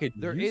 Because I could.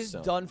 There is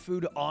done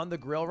food on the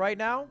grill right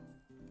now.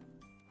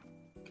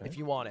 Okay. If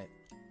you want it.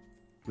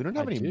 We don't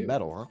have any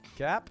metal, huh?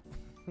 Cap.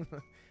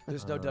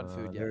 There's no done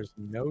food yet. There's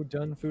no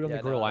done food on the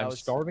grill. I'm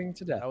starving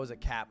to death. That was a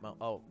cap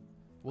moment. Oh,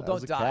 well,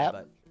 don't die.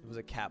 But it was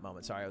a cap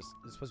moment. Sorry, it was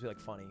supposed to be like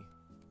funny.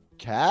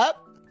 Cap.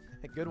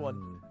 Good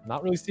one.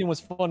 Not really seeing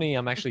what's funny.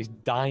 I'm actually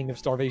dying of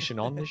starvation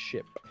on this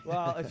ship.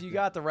 Well, if you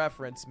got the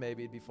reference,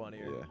 maybe it'd be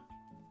funnier. Yeah.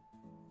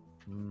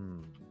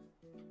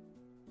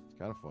 It's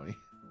kind of funny.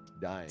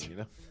 Dying, you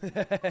know?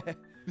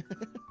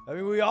 I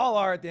mean, we all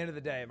are at the end of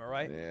the day, am I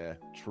right? Yeah,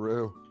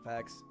 true.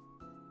 Facts.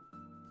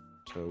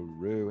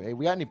 True. Hey,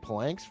 we got any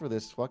planks for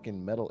this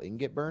fucking metal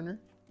ingot burner?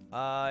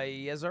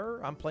 Yes, sir.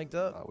 I'm planked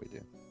up. Oh, we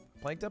do.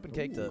 Planked up and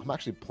caked up. I'm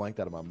actually planked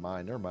out of my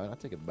mind. Never mind. I'll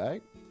take it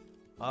back.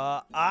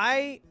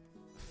 I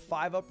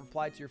 5-up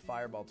replied to your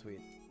fireball tweet.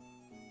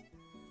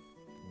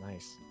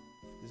 Nice.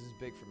 This is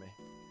big for me.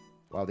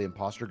 Wow, the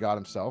imposter god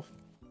himself.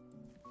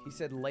 He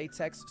said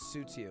latex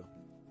suits you.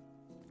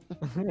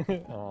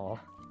 Aw.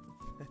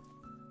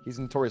 He's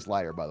a notorious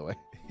liar, by the way.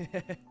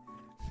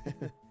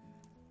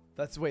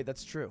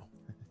 That's true.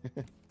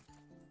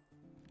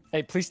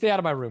 Hey, please stay out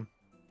of my room.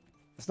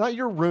 It's not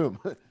your room.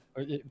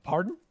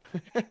 Pardon?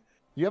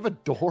 You have a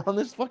door on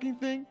this fucking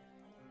thing?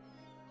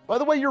 By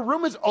the way, your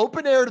room is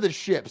open air to the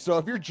ship, so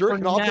if you're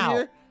jerking off in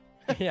here...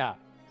 Yeah.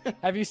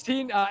 Have you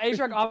seen...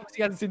 Atrioc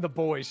obviously hasn't seen The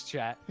Boys,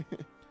 chat.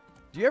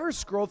 Do you ever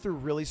scroll through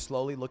really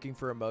slowly looking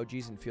for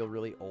emojis and feel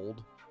really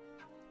old?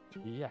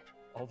 Yeah,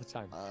 all the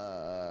time.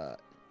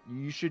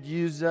 You should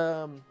use...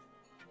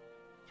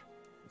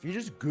 If you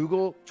just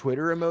Google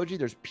Twitter emoji,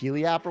 there's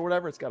Peely app or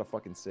whatever, it's got a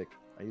fucking sick...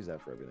 I use that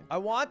for everything. I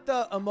want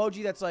the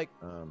emoji that's like...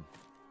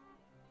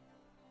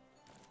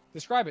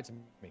 Describe it to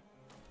me.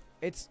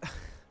 It's...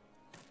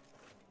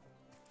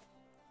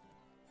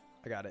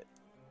 I got it.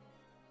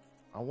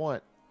 I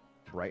want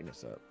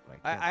brightness up.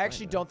 I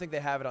actually don't think they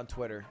have it on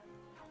Twitter.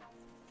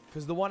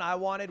 Because the one I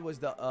wanted was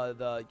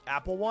the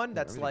Apple one.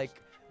 That's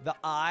like the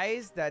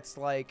eyes. That's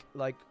like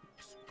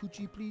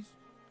coochie, please.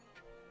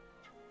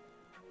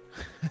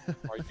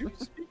 Are you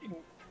speaking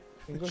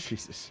English?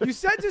 Jesus. You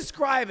said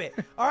describe it.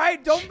 All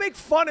right, don't make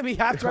fun of me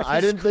after I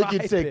didn't think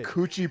you'd say it.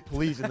 coochie,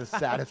 please in the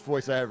saddest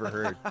voice I ever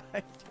heard.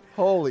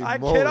 Holy I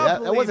moly,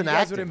 cannot that wasn't you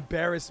guys acting. would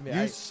embarrass me.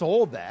 You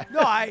sold that. No,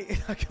 I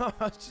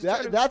was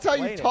just that's how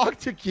you talk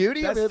to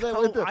Cutie?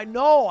 I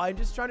know. I'm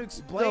just trying to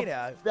explain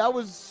it. That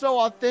was so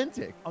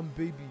authentic. I'm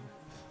baby.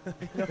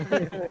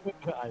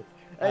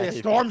 Hey, a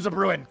storm's a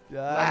brewing.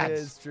 That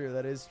is true.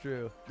 That is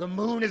true. The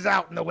moon is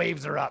out and the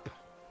waves are up.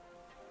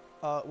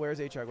 Where's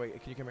Atrioc? Wait,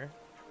 can you come here?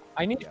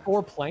 I need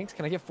 4 planks.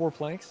 Can I get 4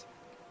 planks?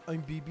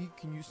 I'm BB.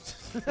 Can you...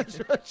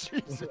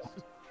 Jesus.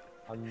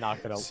 I'm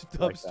not going to...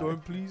 Stop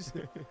storm, please.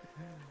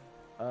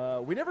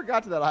 We never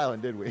got to that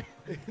island, did we?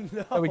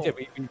 No. Oh, we did.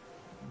 We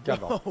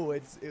got off. No,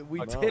 we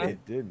No, didn't.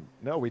 we didn't.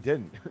 No, we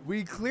didn't.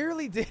 We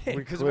clearly didn't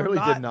because clearly we're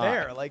not did not.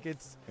 there. Like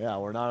it's. Yeah,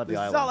 we're not at the This is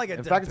island. not like a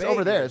In fact, it's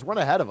over there. There's one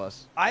ahead of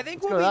us. I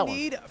think Let's what we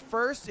need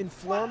first and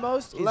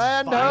foremost is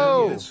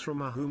Lando.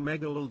 From a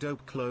Humegal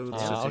dope clothes.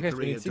 Okay, so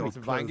we need to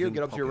Find you.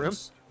 Get up to your room.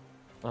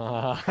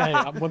 Hey,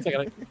 1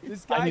 second.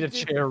 This guy I need a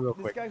chair real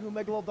quick. This guy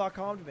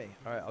Humegal.com to me.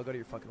 All right, I'll go to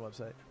your fucking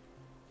website.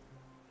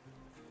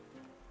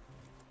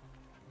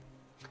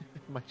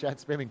 My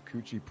chat's spamming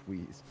coochie,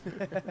 please.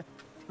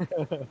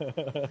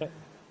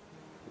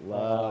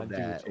 Love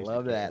that.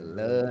 Love that.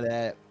 Love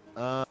that.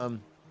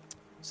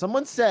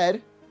 Someone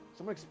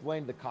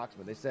explained the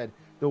coxswain. They said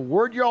the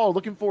word y'all are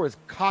looking for is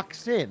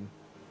coxswain,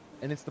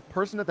 and it's the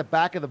person at the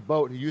back of the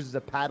boat who uses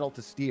a paddle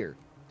to steer.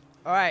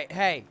 All right,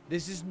 hey,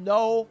 this is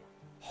no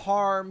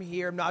harm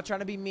here. I'm not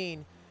trying to be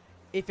mean.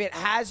 If it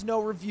has no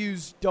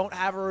reviews, don't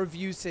have a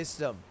review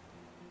system.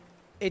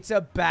 It's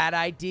a bad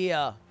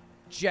idea.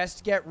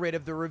 Just get rid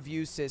of the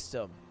review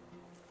system.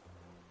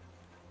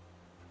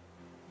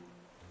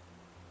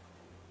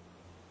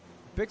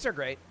 Pics are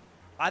great.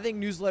 I think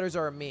newsletters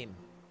are a meme.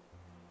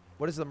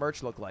 What does the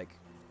merch look like?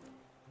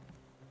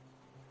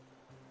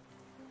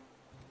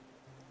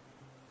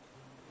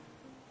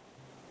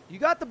 You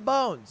got the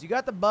bones. You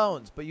got the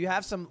bones, but you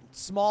have some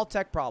small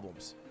tech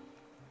problems.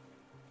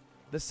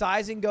 The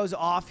sizing goes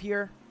off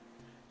here.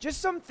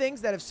 Just some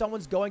things that if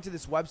someone's going to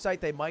this website,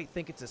 they might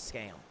think it's a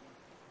scam.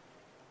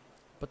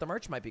 But the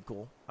merch might be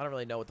cool. I don't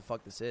really know what the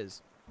fuck this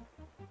is.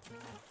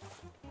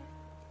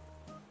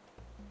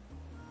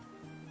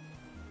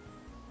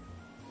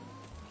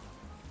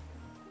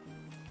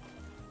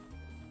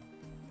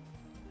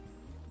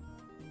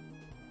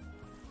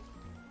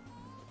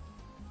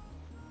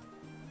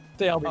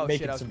 I'll be oh making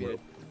shit, I was some muted.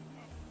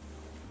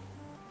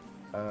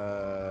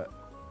 I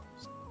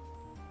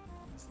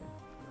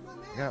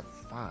got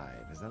 5.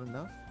 Is that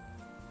enough?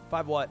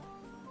 5 what?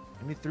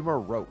 I need 3 more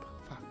rope.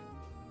 Fuck.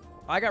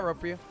 I got rope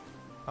for you.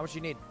 How much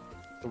you need?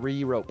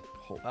 3 rope.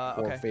 For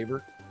okay.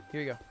 favor.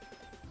 Here you go.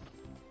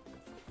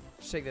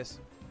 Just take this.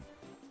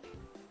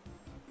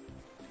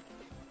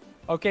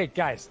 Okay,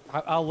 guys,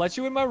 I'll let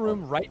you in my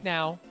room right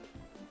now.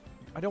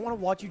 I don't want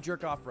to watch you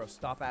jerk off, bro.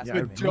 Stop asking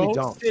Yeah, me. really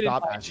Don't sit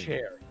Stop in my asking.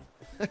 chair.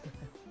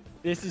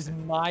 This is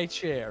my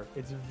chair.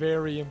 It's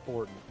very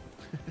important.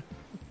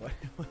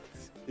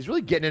 He's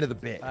really getting into the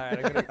bit. All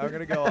right, I'm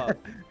gonna go up.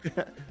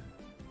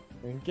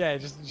 Okay,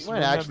 just You might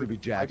remember, actually be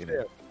jacking my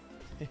it.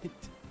 chair.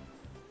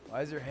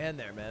 Why is your hand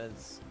there, man?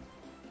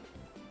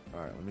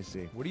 All right, let me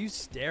see. What are you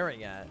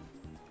staring at?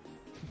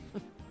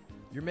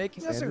 You're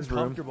making us Stan's room.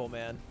 uncomfortable,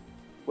 man.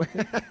 What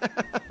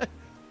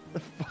the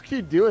fuck are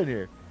you doing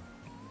here?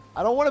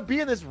 I don't want to be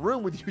in this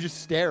room with you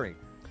just staring.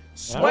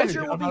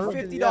 Sweatshirt will be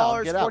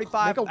 $50, Get out.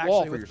 45 Make a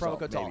wall actually for with yourself, promo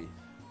code tall. maybe.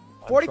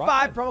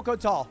 45 promo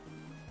code tall.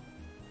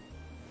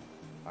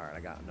 All right, I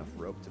got enough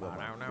rope to build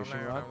my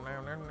fishing rod.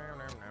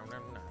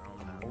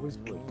 Always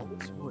wood.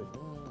 Always wood.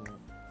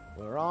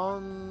 We're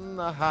on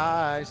the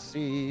high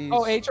seas.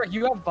 Oh, Atrioc,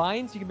 you have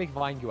vines? You can make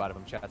vine goo out of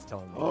them, chat's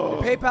telling me.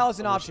 PayPal is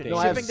an option. No,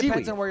 I have Shipping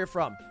depends seaweed. on where you're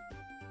from.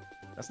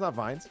 That's not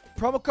vines.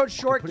 Promo code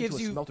short put it gives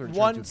into a you smelter and turn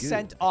 1 it to goo.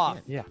 cent off.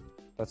 Yeah,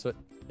 that's what.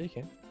 Yeah, you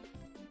can.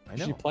 I You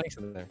know. should do planks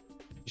in there.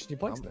 You should do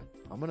planks in there.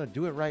 I'm gonna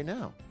do it right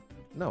now.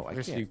 No, I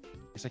Yes, can't. you-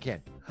 Yes, I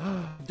can.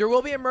 There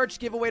will be a merch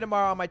giveaway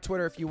tomorrow on my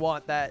Twitter if you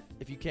want that,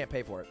 if you can't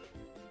pay for it.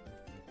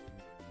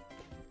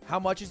 How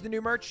much is the new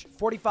merch?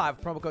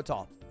 45, promo code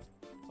tall.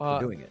 We're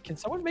doing it. Can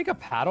someone make a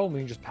paddle and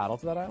we can just paddle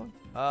to that island?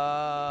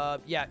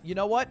 Yeah, you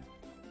know what?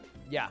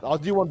 Yeah. I'll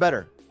do one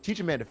better. Teach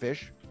a man to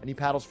fish, and he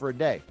paddles for a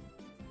day.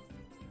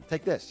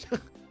 Take this.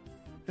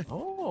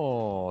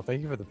 Oh,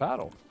 thank you for the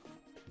paddle.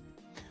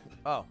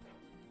 Oh.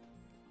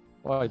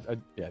 Well,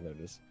 yeah, there it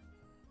is.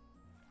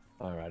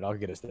 All right, I'll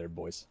get us there,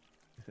 boys.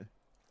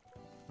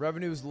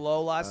 Revenue was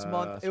low last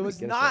month. It sweet, was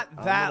get us not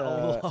there. that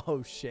I'm gonna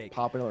low, Shake.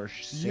 Pop another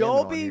salmon You'll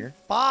on be here.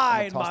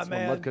 fine, Toss my some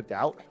man. Mud cooked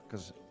out,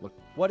 because look.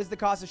 What is the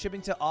cost of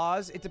shipping to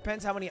Oz? It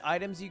depends how many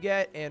items you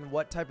get and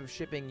what type of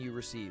shipping you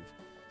receive.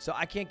 So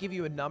I can't give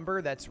you a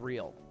number that's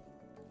real.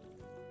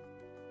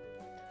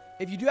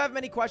 If you do have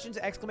many questions,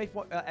 exclamation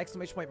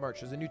point merch.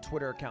 There's a new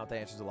Twitter account that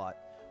answers a lot.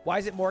 Why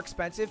is it more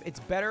expensive?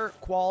 It's better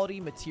quality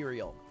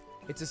material.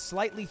 It's a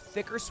slightly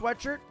thicker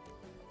sweatshirt.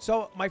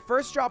 So my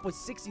first drop was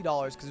 $60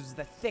 because it was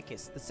the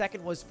thickest. The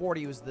second was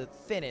 $40. It was the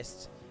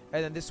thinnest.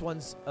 And then this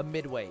one's a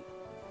midweight.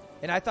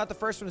 And I thought the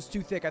first one was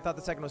too thick. I thought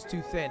the second was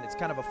too thin. It's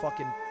kind of a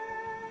fucking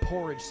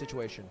porridge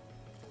situation.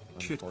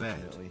 Shit bad.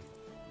 Unfortunately.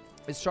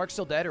 Is Shark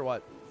still dead or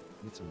what?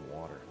 Need some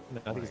water.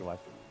 No, I think he's alive.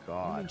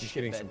 God. Just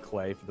getting some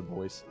clay for the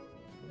boys.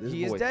 This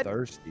He is boy dead?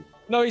 thirsty.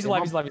 No, he's Hey, alive.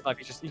 Mom. He's alive. He's alive.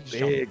 He's just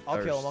Big I'll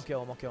kill him. thirst. I'll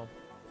kill him. I'll kill him.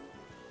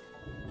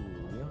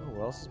 Ooh, yeah,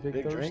 who else is big,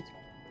 Big thirst? drink.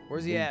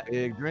 Where's he at?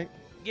 Big drink.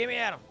 Give me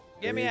at him.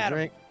 Give me Big at him.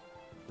 drink.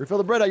 Refill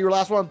the bread out. Your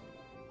last one.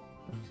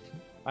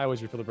 I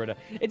always refill the bread.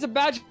 It's a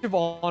badge of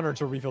honor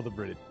to refill the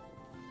bread.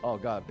 Oh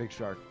God, big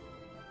shark.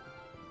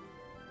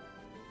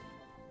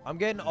 I'm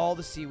getting all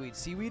the seaweed.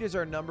 Seaweed is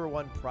our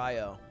 #1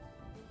 prio.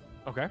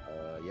 Okay.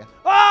 Yeah.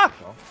 Ah!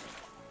 Well,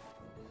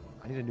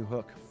 I need a new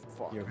hook.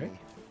 Fuck You okay? me.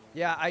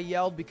 Yeah, I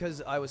yelled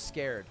because I was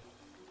scared.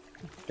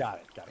 Got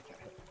it. Got it.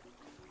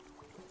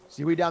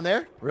 Seaweed down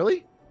there?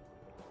 Really?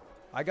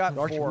 I got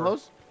Archie 4.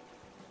 blows?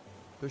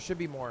 There should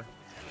be more.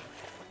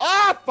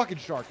 Ah, fucking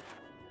shark.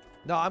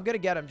 No, I'm gonna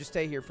get him. Just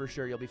stay here for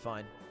sure. You'll be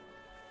fine.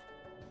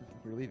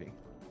 You're leaving.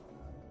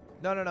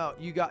 No.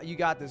 You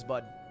got this,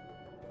 bud.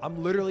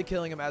 I'm literally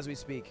killing him as we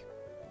speak.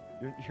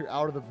 You're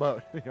out of the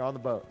boat. You're on the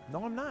boat.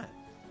 No, I'm not.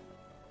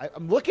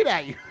 I'm looking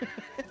at you.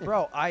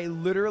 Bro, I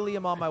literally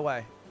am on my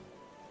way.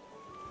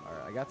 All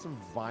right, I got some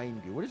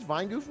vine goo. What is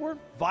vine goo for?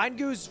 Vine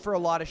goo's for a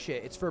lot of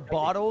shit. It's for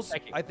bottles.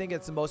 Thank you. I think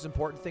it's the most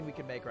important thing we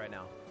can make right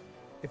now.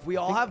 If we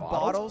all think have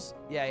bottles? bottles,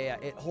 yeah,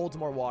 it holds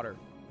more water.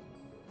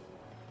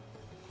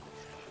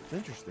 It's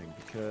interesting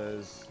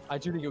because I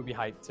do think it would be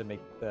hype to make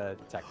the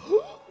tech.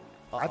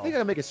 I think I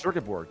can make a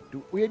circuit board.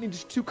 We need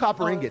just 2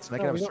 copper ingots and I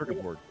can have a we don't-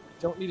 circuit board.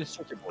 don't need a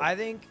circuit board. I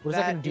think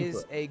that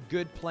is a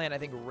good plan. I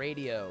think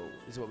radio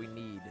is what we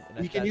need.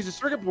 You can use a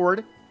circuit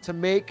board to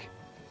make.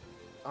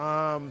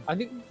 I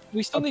think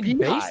we still need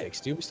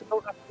basics, dude. We still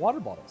don't have water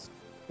bottles.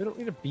 We don't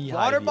need a beehive.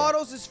 Water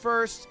bottles is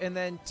first, and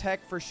then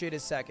tech for shit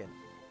is second.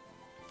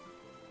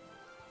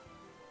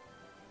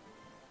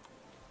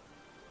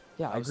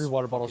 Yeah, I agree.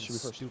 Water bottles should be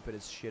first. Stupid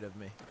as shit of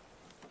me.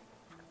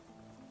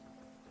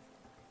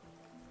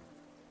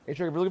 Hey,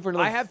 Trick, if we're looking for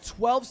another... I have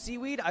 12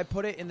 seaweed. I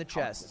put it in the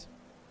chest.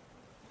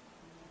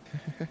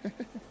 All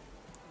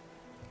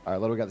right,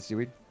 Ludwig got the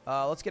seaweed.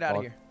 Let's get out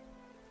of here.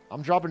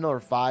 I'm dropping another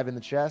 5 in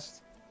the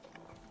chest.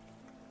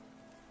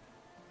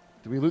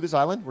 Did we loot this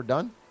island? We're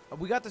done?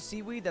 We got the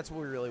seaweed. That's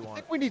what we really want. I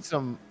think we need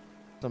some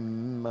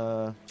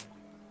metal?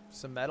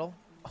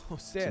 Oh,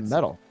 Stanz. Some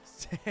metal.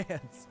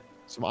 Stanz.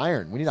 Some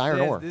iron. We need iron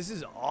ore. This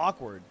is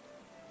awkward.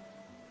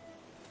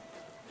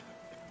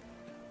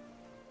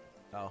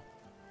 Oh.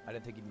 I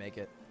didn't think he'd make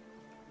it.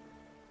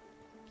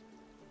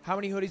 How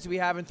many hoodies do we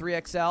have in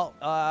 3XL?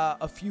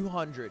 A few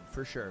hundred,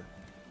 for sure.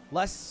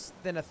 Less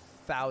than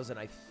 1,000,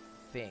 I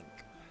think.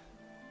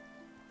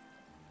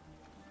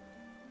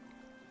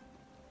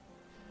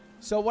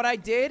 So what I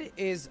did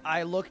is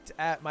I looked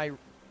at my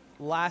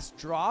last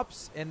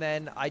drops, and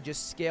then I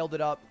just scaled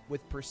it up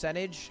with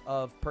percentage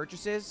of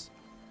purchases.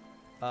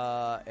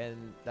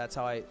 And that's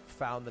how I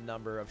found the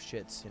number of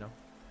shits, you know?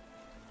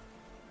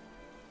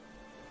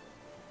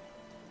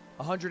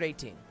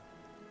 118.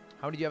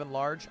 How many do you have in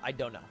large? I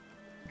don't know.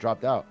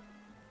 Dropped out.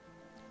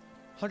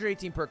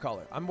 118 per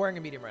color. I'm wearing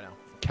a medium right now.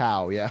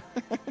 Cow, yeah.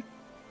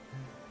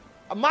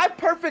 My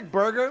perfect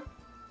burger.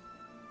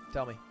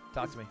 Tell me.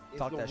 Talk to me.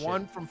 Talk that shit.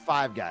 One from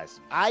Five Guys.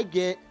 I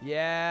get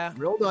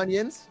grilled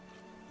onions.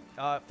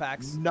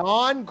 Facts.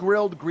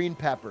 Non-grilled green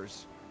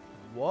peppers.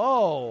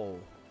 Whoa.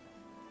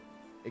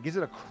 It gives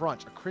it a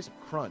crunch, a crisp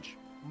crunch.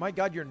 My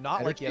God, you're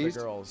not like the other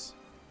girls.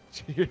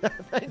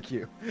 Thank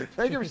you.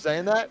 Thank you for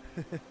saying that.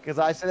 Because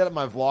I say that in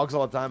my vlogs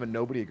all the time and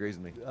nobody agrees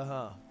with me.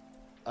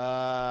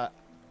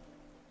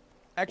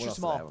 Extra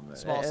small.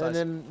 Small size. And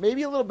then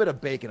maybe a little bit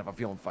of bacon if I'm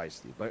feeling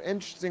feisty. But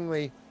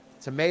interestingly,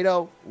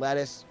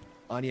 lettuce,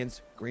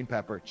 onions, green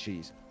pepper,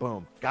 cheese.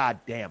 Boom. God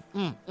damn.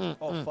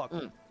 Fuck.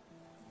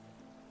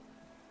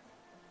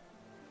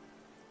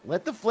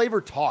 Let the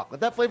flavor talk. Let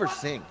that flavor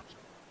sing.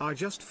 I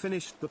just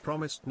finished The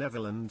Promised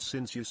Neverland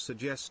since you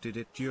suggested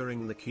it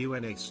during the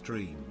Q&A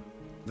stream.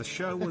 The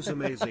show was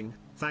amazing.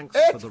 Thanks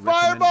for the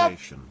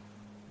recommendation.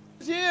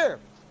 It's here.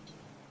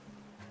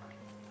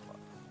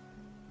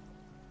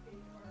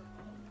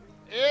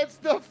 It's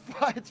the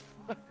fight.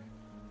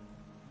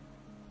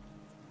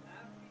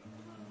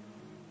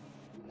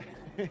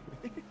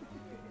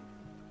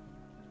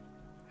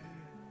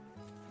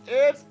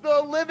 It's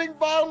the living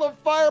bottle of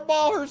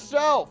Fireball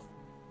herself.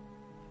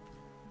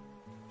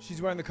 She's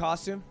wearing the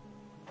costume.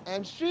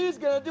 And she's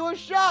going to do a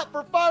shot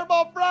for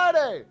Fireball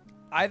Friday.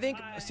 I think,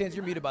 Stanz,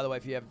 you're muted, by the way,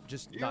 if you have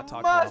just not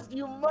talked about it.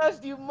 You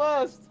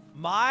must.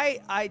 My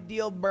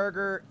ideal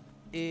burger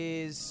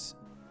is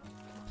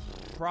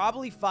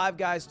probably Five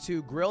Guys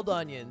too. Grilled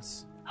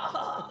onions.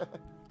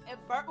 And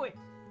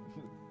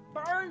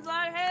burns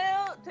like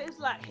hell, tastes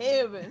like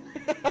heaven.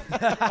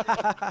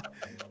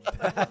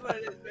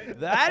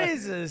 That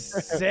is a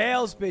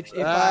sales pitch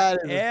if I've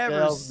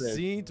ever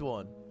seen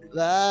one.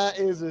 That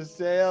is a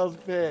sales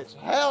pitch.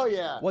 Hell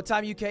yeah. What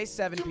time UK?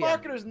 7 p.m.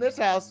 Marketers in this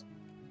house.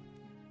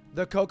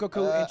 The Coco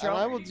intro?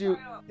 I will do...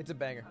 It's a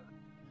banger.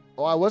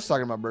 Oh, I was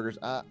talking about burgers.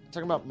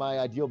 Talking about my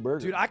ideal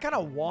burger. Dude, I kind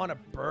of want a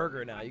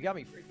burger now. You got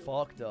me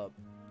fucked up.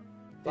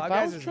 Five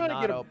Guys is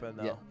not open,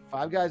 though. Yeah,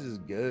 Five Guys is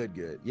good.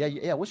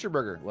 Yeah. What's your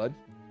burger, Lud?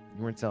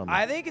 You weren't telling me.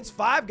 I think it's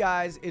Five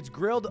Guys. It's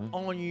grilled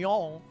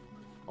onion.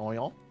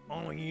 Onion?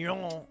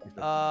 Onion.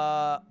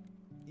 I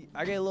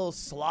get a little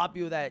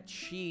sloppy with that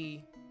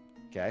cheese.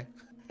 Okay.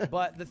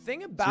 But the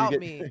thing about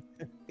me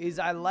is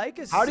I like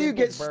a How do you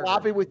get burger.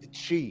 sloppy with the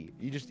cheese?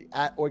 You just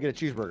or get a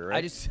cheeseburger, right?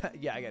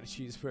 I got a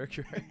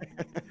cheeseburger.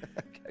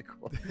 Okay,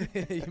 cool.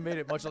 You made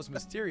it much less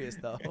mysterious,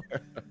 though.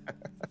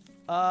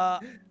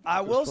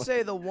 I will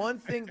say the one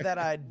thing that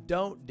I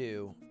don't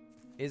do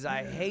is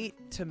I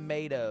hate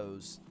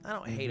tomatoes. I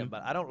don't hate them,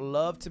 but I don't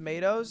love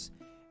tomatoes,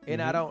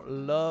 and I don't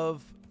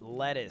love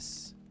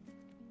lettuce.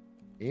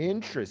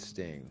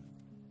 Interesting.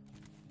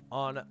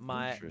 On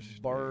my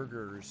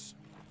burgers.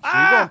 So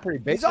you're going pretty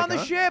basic, he's on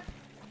the ship.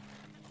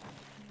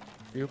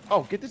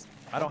 Oh, get this.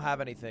 I don't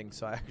have anything,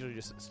 so I actually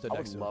just stood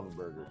next to him. I would love a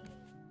burger.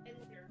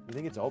 You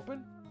think it's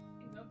open?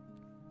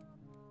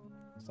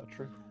 That's not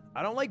true.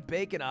 I don't like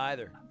bacon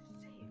either.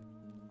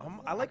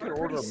 I like a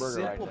pretty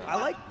simple. I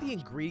like the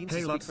ingredients.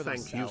 Hey, Lud,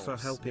 thank you for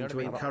helping to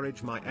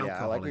encourage my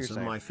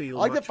alcoholism. I feel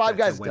like much the Five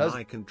Guys better when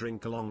I can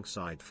drink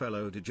alongside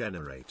fellow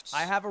degenerates.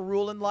 I have a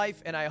rule in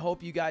life, and I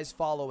hope you guys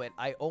follow it.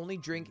 I only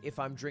drink if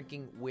I'm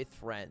drinking with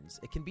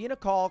friends. It can be in a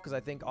call because I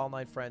think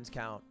online friends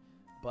count.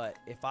 But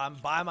if I'm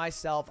by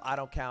myself, I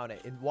don't count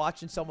it. And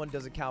watching someone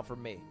doesn't count for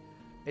me.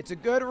 It's a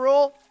good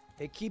rule.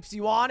 It keeps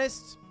you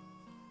honest.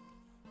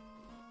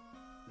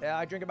 Yeah,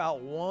 I drink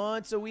about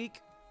once a week.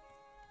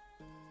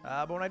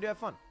 But when I do have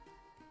fun.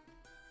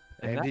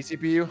 AMD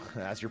CPU?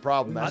 That's your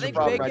problem. That's I think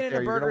your problem bacon right in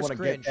there. a You're burger gonna is want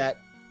to cringe. get that.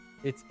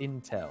 It's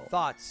Intel.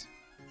 Thoughts?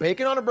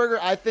 Bacon on a burger,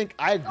 I think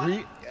I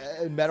agree.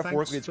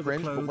 Metaphorically, it's Thanks for the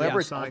cringe, but clothing whenever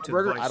it's on a site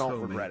burger, advice, I don't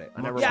homie. regret it.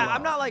 I Much never. Yeah, love.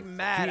 I'm not like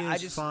mad. I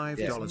Here's just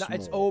 $5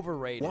 it's more.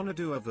 overrated. Want to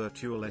do a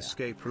virtual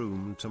escape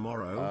room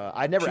tomorrow?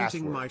 I never asked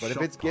Cheating for my it, but if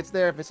shop it gets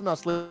there, if it's somehow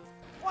slip,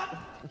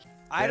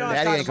 I don't Daddy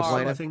have time ain't tomorrow.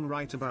 complaining. Nothing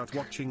right about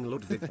watching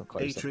Ludwig,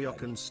 call yourself Atrioc,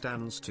 daddy. and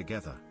Stanz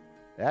together.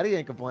 Daddy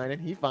ain't complaining.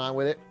 He fine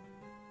with it.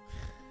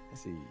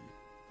 Let's see.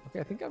 Okay,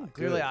 I think I'm good.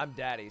 Clearly, I'm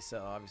daddy,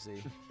 so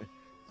obviously.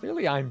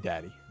 Clearly, I'm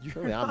daddy.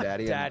 Surely I'm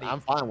daddy. Daddy. And I'm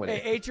fine with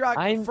it. Hey, Atrioc,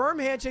 I'm- firm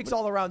handshakes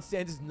all around.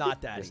 Stanz is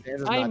not daddy. Stanz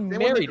is not- I'm they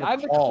wouldn't married. make I'm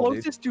a the call,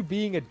 dude. closest to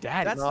being a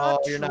daddy. That's No, not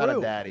you're true. not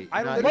a daddy. I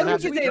You're not- literally you're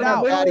not tweeted dating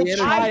out. a daddy I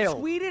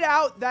child. tweeted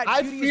out that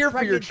I Judy fear was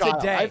for your pregnant child.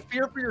 today. I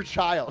fear for your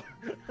child.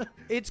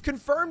 It's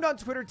confirmed on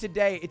Twitter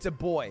today. It's a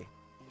boy.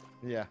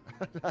 Yeah.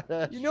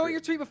 You know what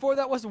your tweet before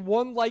that was?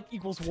 1 like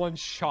equals 1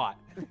 shot.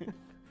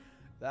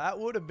 That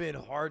would have been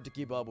hard to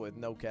keep up with,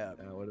 no cap.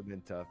 That would have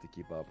been tough to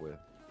keep up with.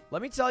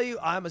 Let me tell you,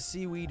 I'm a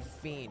seaweed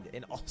fiend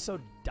and also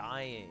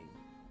dying.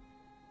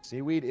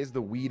 Seaweed is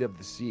the weed of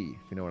the sea,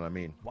 if you know what I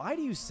mean. Why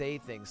do you say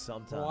things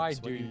sometimes Why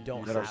when do you you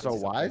don't That are have so to?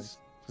 wise?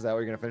 Is that what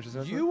you're going to finish this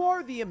with? You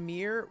are the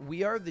Amir,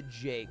 we are the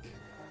Jake.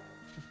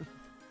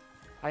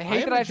 I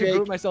hate am that I have to Jake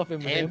group myself in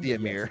with him. and the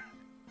Amir.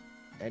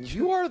 And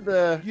you are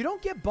the... You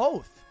don't get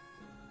both.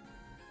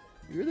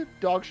 You're the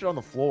dog shit on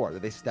the floor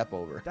that they step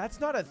over That's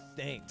not a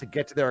thing. to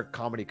get to their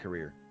comedy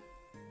career.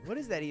 What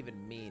does that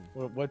even mean?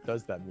 What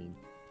does that mean?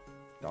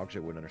 Dog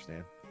shit wouldn't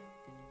understand.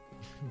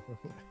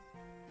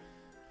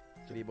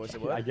 Kitty boy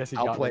said I what? guess he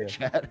I'll got play me.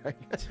 chat.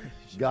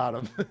 Got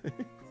him.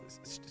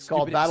 It's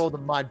called Battle of the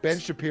Mind. Ben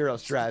Shapiro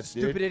strats,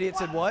 dude. Stupid idiot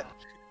said what?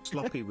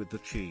 Sloppy with the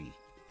chi.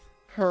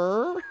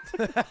 Her?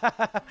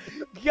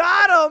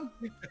 Got him!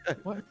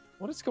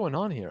 What is going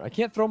on here? I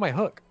can't throw my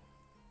hook.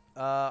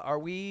 Are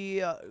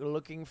we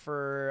looking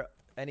for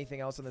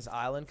anything else on this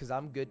island? Because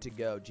I'm good to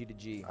go. G to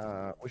G.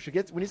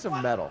 We need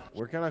some metal.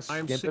 We're kind of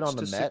I'm skimping on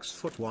the 6 met.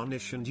 foot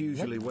 1-ish and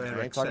usually I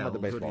wear ain't talking XL about the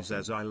baseball hoodies team.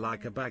 as I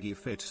like a baggy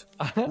fit.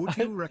 Would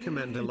you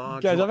recommend a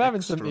large Guys, or I'm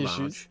having some extra issues.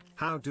 large?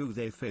 How do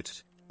they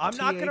fit? I'm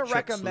not going to THX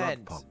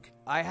recommend. Love Punk.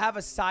 I have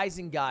a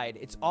sizing guide.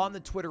 It's on the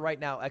Twitter right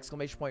now, !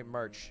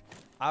 Merch.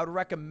 I would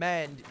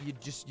recommend you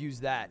just use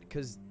that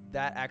because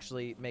that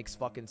actually makes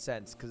fucking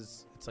sense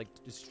because it's like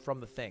just from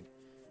the thing.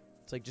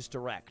 It's like just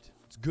direct.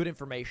 It's good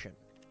information.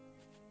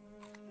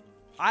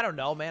 I don't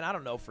know, man. I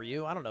don't know for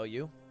you. I don't know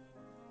you.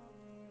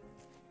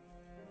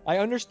 I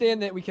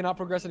understand that we cannot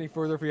progress any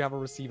further if we have a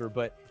receiver,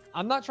 but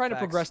I'm not trying to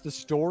Facts. progress the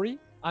story.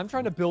 I'm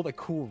trying to build a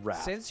cool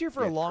raft. Since here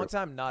for a Yeah, long true.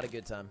 time, not a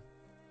good time.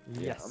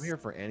 Yeah, I'm here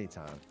for any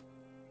time.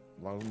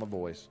 Along with my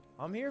boys.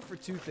 I'm here for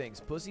 2 things: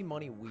 pussy,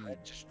 money, weed. I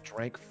just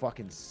drank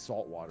fucking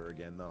salt water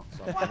again, though.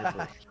 So I'm here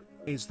for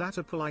Is that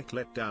a polite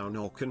letdown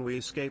or can we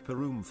escape a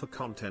room for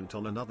content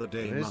on another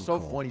day? it is so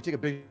fun. You take a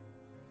big...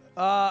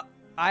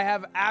 I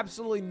have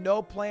absolutely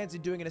no plans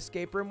of doing an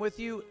escape room with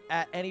you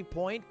at any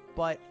point.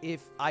 But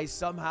if I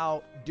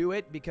somehow do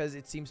it because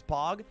it seems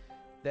pog,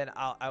 then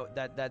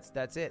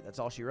that's it. That's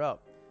all she wrote.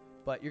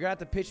 But you're gonna have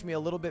to pitch me a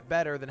little bit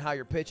better than how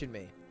you're pitching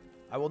me.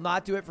 I will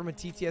not do it from a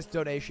TTS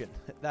donation.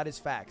 That is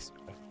facts.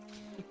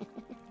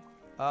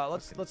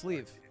 Let's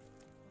leave.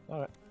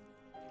 All right.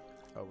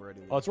 Oh, we're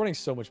ready. Oh, it's running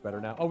so much better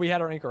now. Oh, we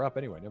had our anchor up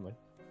anyway. Never mind.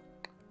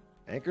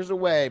 Anchors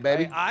away,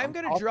 baby. I'm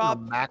gonna tossing drop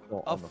the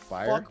mackerel a on the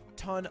fire. fuck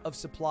ton of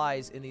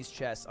supplies in these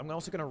chests. I'm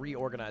also gonna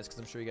reorganize because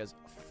I'm sure you guys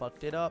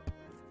fucked it up.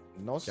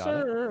 No, Got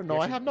sir. No, You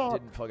I actually have not.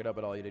 Didn't fuck it up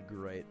at all. You did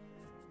great.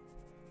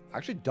 I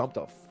actually dumped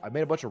I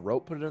made a bunch of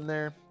rope, put it in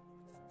there.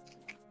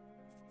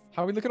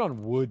 How are we looking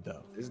on wood,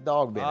 though? This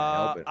dog been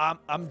helping.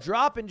 I'm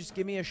dropping. Just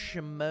give me a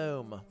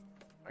shamoom.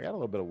 I got a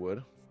little bit of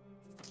wood.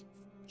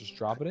 Just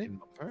dropping it? In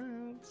my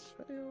pants.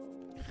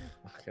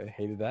 Okay,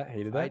 hated that.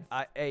 Hated that.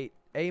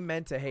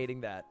 Amen to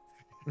hating that.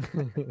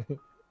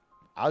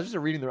 I was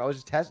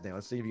just testing it.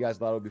 Let's see if you guys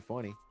thought it would be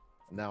funny.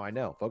 Now I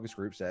know. Focus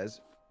group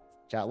says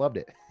chat loved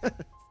it.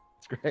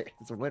 It's great.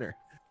 It's a winner.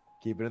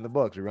 Keep it in the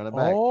books. We run it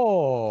back.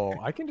 Oh,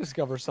 I can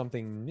discover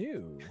something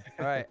new.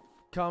 All right,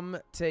 come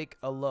take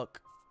a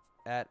look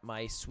at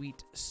my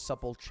sweet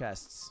supple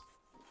chests.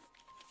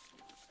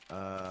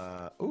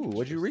 Ooh,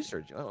 what'd you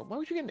research? Oh, why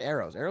would you get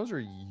arrows? Arrows are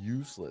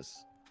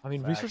useless. I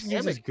mean, Facts. researching these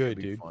is Hammocks good, would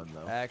be dude. Fun,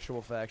 though.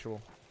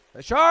 Factual.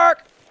 A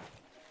shark!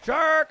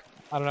 Shark!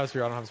 I don't have a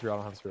spear. I don't have a spear. I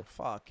don't have a spear.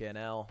 Fucking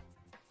hell.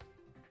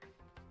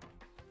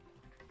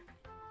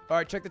 All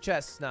right, check the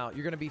chests now.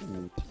 You're going to be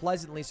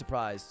pleasantly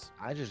surprised.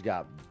 I just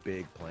got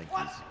big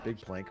plankies. Big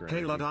planker.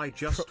 Caleb, I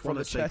just From want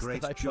the to say chest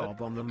great that I put.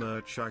 job on the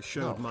merch. I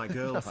showed No. my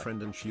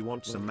girlfriend and she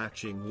wants a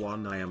matching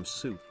one. I am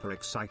super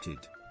excited.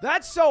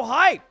 That's so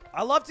hype.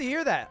 I love to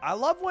hear that. I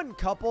love when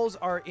couples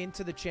are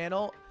into the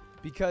channel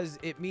because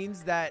it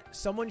means that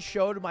someone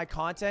showed my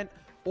content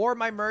or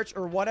my merch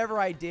or whatever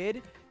I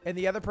did, and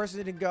the other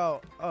person didn't go,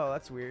 oh,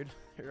 that's weird.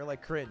 Or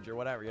like cringe or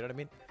whatever. You know what I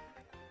mean?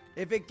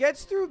 If it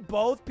gets through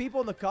both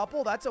people in the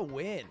couple, that's a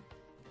win.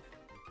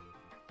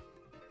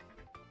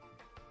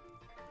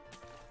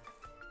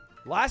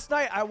 Last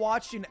night, I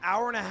watched an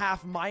 1.5-hour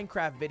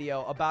Minecraft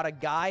video about a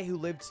guy who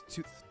lived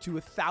to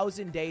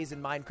 1,000 days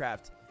in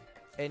Minecraft.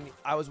 And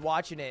I was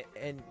watching it,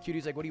 and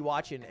Cutie's like, what are you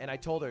watching? And I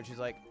told her, and she's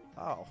like,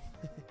 oh.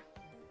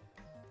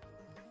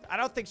 I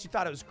don't think she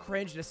thought it was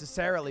cringe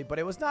necessarily, but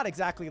it was not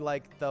exactly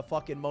like the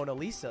fucking Mona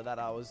Lisa that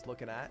I was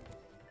looking at.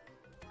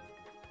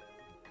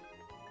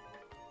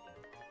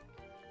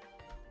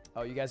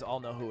 Oh, you guys all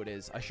know who it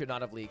is. I should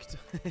not have leaked.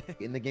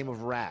 In the game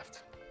of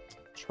Raft.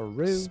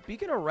 True.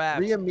 Speaking of Raft,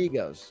 3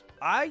 amigos.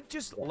 I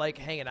just like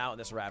hanging out in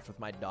this raft with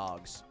my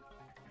dogs.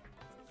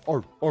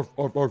 Wow.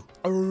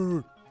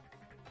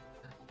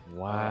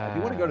 If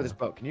you want to go to this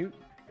boat, can you?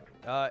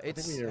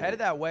 It's headed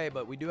that way,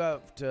 but we do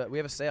have to. We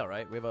have a sail,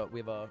 right? We have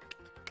a.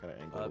 Kind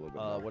of angle a little bit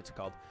more. What's it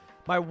called?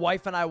 My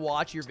wife and I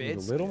watch your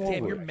vids. A little more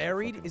Damn, you're wood.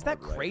 married? Is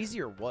that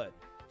crazy or what?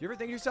 Do you ever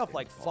think to yourself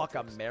like, fuck,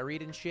 I'm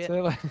married and shit?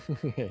 So, like,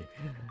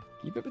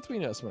 keep it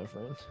between us, my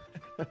friend.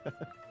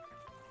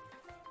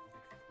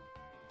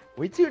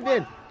 We tuned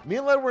in. Me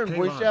and Led were in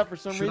voice chat for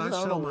some reason. I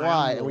don't know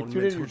why. And we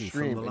tuned in your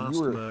stream, and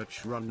you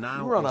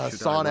were on a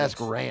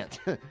Hassan-esque rant.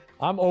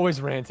 I'm always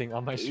ranting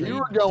on my stream. You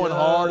were going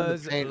hard in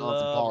the paint on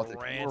some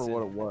politics. I don't remember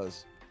what it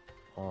was.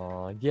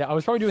 Yeah, I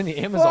was probably doing the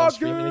Amazon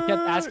stream, and he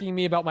kept asking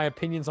me about my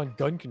opinions on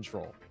gun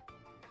control.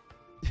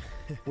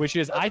 Which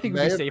is, I think it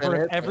would be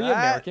safer if every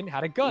American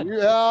had a gun.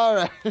 Yeah, all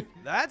right.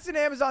 That's an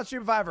Amazon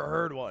stream if I ever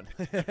heard one.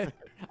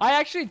 I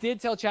actually did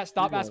tell chat,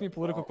 stop asking me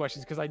political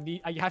questions, because I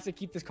have to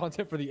keep this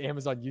content for the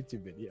Amazon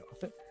YouTube video.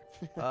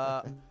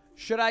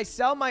 Should I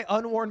sell my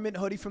unworn mint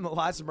hoodie from the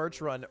last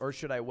merch run, or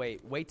should I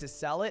wait? Wait to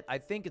sell it? I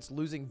think it's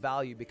losing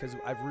value because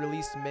I've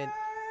released mint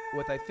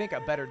with, I think,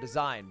 a better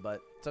design,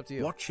 but it's up to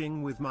you.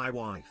 Watching with my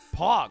wife.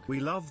 Pog. We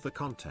love the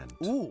content.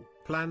 Ooh.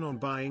 Plan on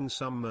buying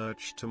some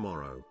merch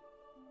tomorrow.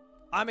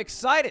 I'm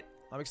excited.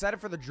 I'm excited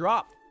for the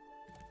drop.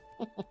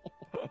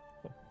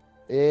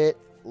 It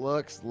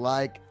looks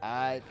like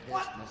I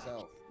pissed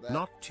myself.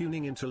 Not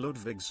tuning into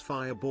Ludwig's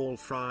Fireball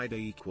Friday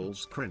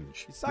equals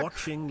cringe.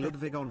 Watching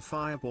Ludwig on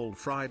Fireball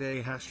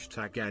Friday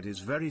 #ad is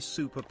very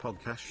super pog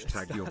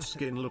 #. Your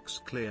skin looks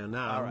clear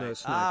now. No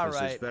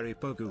snipers is very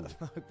pogoo.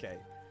 Okay.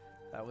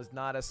 That was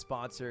not a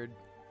sponsored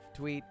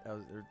tweet. That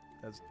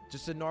was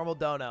just a normal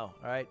dono.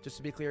 All right. Just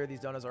to be clear, these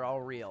donos are all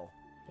real.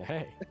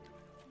 Hey.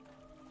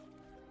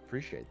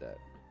 Appreciate that.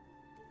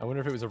 I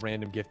wonder if it was a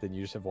random gift and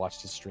you just have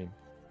watched his stream.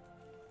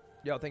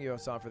 Yo, thank you,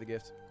 Hassan, for the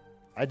gift.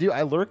 I do.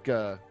 I lurk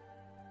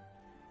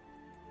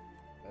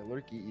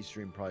EE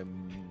stream probably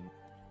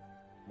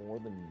more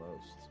than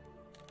most.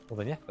 Well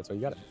then, yeah, that's why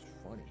you got it. He's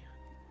funny.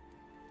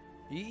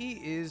 EE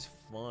is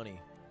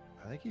funny.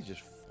 I think he's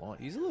just funny.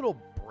 He's a little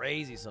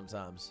brazy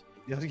sometimes.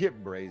 He doesn't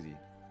get brazy.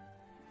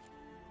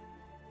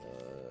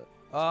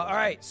 All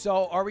right.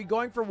 So, are we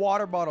going for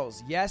water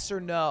bottles? Yes or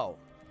no?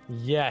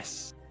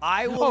 Yes.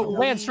 I will. Oh,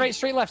 land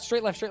straight left,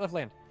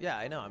 land. Yeah,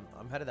 I know.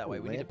 I'm headed that way.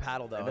 We need to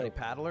paddle though. Any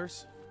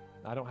paddlers?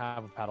 I don't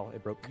have a paddle.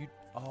 It broke.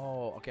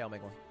 Oh, okay. I'll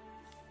make one.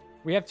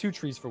 We have 2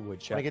 trees for wood.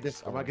 Chat. I'm gonna get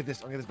this. I'm gonna get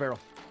this barrel.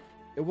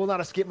 It will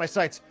not escape my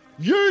sights.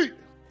 Yeet!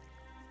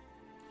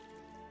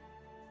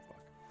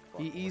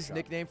 EE's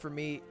nickname for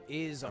me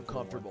is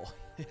uncomfortable.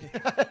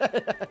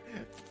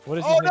 What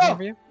is his nickname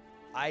for you?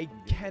 I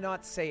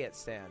cannot say it,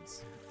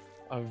 Stanz.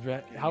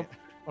 How?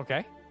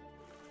 Okay.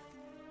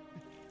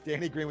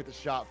 Danny Green with the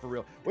shot for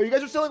real. Wait, you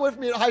guys are sailing away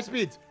from me at high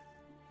speeds.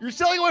 You're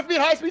sailing away from me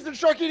at high speeds and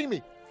shark eating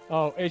me.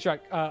 Oh,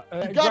 Atrioc,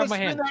 you gotta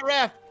spin that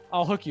raft.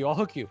 I'll hook you.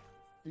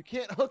 You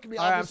can't hook me.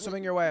 All right, I'm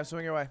swimming your way.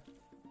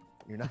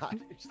 You're not.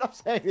 Stop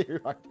saying that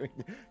you're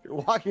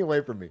walking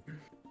away from me.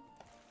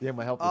 Damn,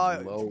 my health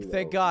is low.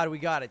 Thank God we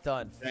got it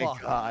done.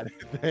 Thank God.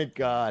 Thank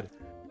God.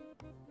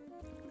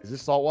 Is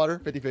this saltwater?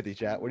 50-50,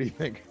 chat. What do you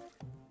think?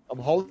 I'm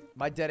holding.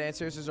 My dead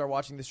ancestors are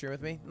watching the stream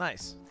with me.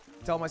 Nice.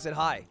 Tell them I said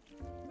hi.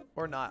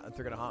 Or not, if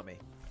they're gonna haunt me.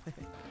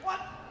 What?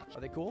 Are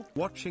they cool?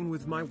 Watching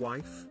with my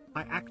wife.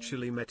 I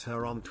actually met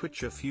her on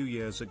Twitch a few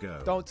years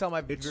ago. Don't tell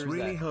my viewers It's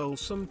really that.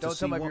 wholesome to Don't see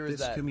tell my what viewers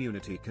this that.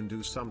 community can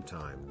do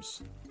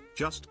sometimes.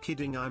 Just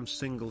kidding, I'm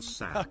single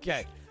sad.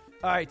 Okay.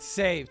 Alright,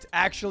 saved.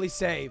 Actually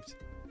saved.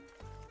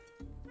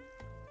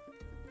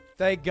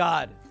 Thank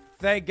God.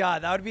 Thank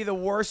God. That would be the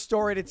worst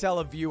story to tell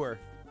a viewer.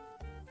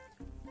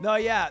 No,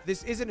 yeah,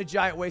 this isn't a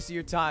giant waste of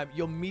your time.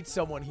 You'll meet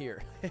someone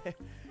here.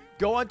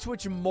 Go on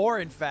Twitch more,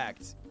 in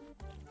fact.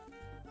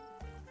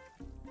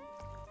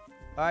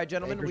 All right,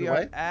 gentlemen, we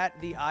are at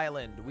the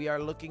island. We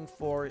are looking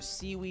for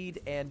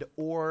seaweed and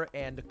ore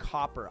and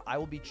copper. I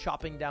will be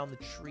chopping down the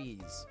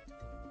trees.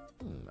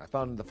 I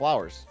found the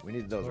flowers. We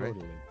needed those, right?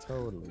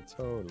 Totally.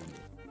 The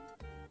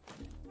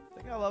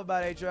thing I love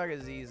about Atrioc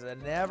is he's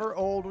never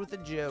old with the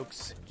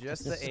jokes,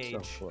 just the age. So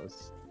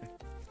close.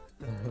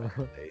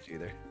 Age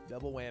either.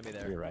 Double whammy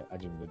there. You're right. I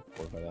didn't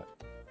qualify that.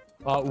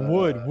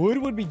 Wood. Wood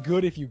would be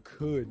good if you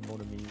could,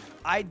 mon ami.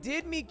 I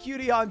did meet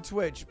Cutie on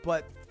Twitch,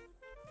 but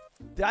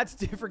that's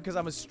different because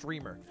I'm a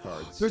streamer.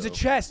 There's a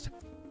chest.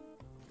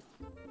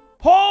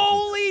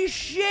 Holy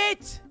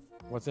shit!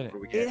 What's in it?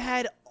 It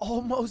had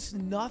almost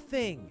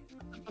nothing.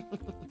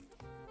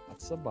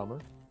 That's a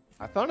bummer.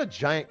 I found a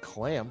giant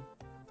clam.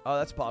 Oh,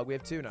 that's Pog. We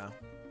have 2 now.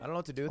 I don't know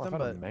what to do with them, I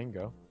found but a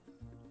mango.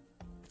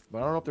 But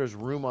I don't know if there's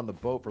room on the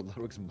boat for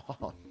Ludwig's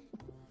mom.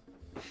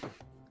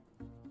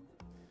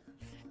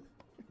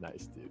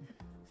 Nice, dude.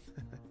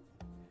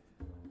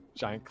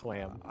 Giant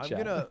clam. I'm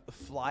gonna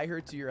fly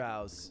her to your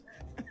house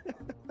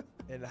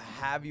and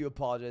have you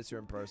apologize to her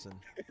in person.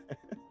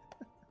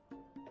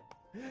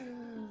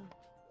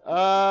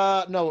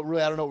 No,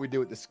 really, I don't know what we do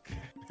with this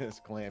this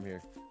clam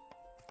here.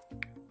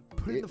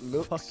 Put it in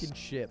the fucking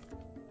ship.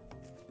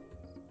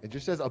 It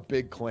just says a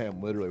big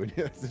clam, literally.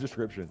 That's the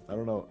description. I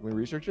don't know. Can we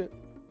research it?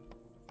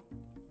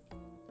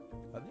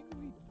 I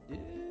think we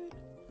did.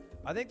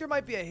 I think there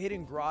might be a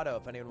hidden grotto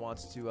if anyone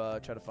wants to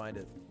try to find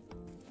it.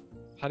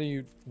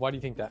 Why do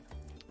you think that?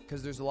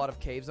 Because there's a lot of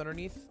caves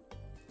underneath.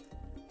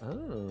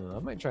 Oh, I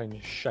might try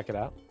and check it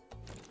out.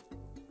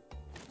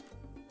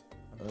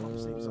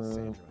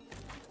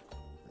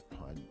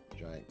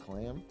 Giant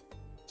clam.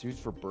 It's used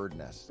for bird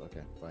nests.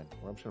 Okay, fine.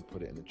 Well, I'm just gonna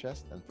put it in the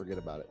chest and forget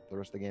about it the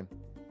rest of the game.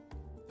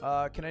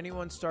 Can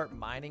anyone start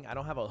mining? I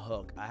don't have a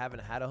hook. I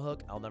haven't had a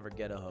hook. I'll never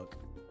get a hook.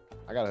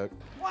 I got a hook.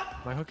 What?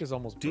 My hook is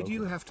almost broken. Did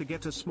you have to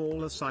get a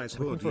smaller size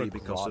hoodie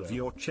because of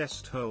your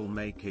chest hole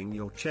making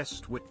your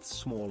chest width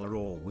smaller,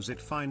 or was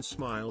it fine?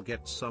 Smile,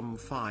 get some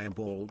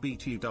fireball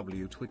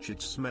BTW Twitch,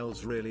 it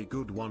smells really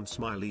good. 1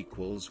 smile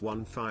equals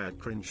 1 fire.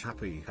 Cringe.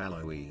 Happy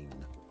Halloween.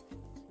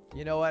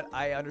 You know what?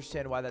 I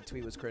understand why that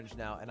tweet was cringe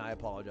now, and I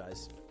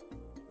apologize.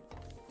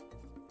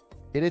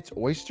 Get its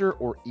oyster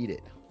or eat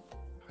it?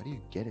 How do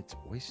you get its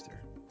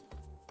oyster?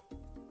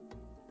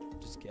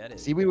 Just get it.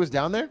 Seaweed was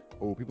down there?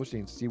 Oh, people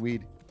seeing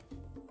seaweed.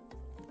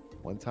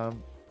 One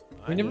time.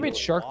 We never made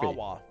shark bait.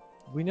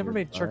 We never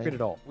made shark bait at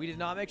all. We did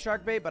not make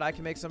shark bait, but I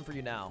can make some for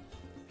you now.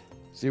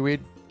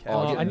 Seaweed?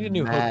 Oh, I need a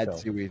new hook, though.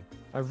 Seaweed.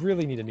 I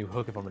really need a new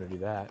hook if I'm going to do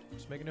that.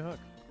 Just make a new hook.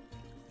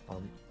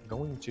 I'm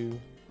going to...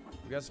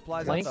 We got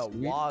supplies out the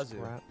wazoo.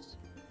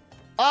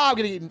 Oh, I'm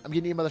getting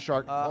eaten by the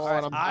shark.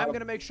 Right, I'm going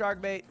to make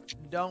shark bait.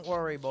 Don't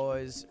worry,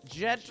 boys.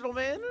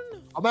 Gentlemen.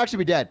 I'm actually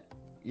be dead.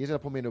 He's going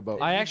to pull me into a boat.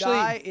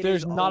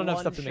 There's not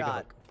enough stuff to make a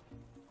hook.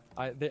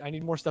 I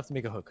need more stuff to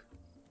make a hook.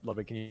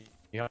 Ludwig, can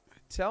you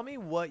tell me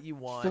what you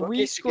want?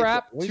 3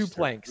 scrap, 2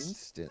 planks.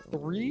 Instantly.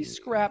 3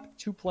 scrap,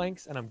 2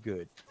 planks, and I'm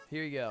good.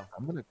 Here you go.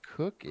 I'm going to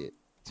cook it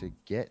to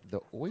get the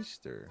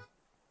oyster.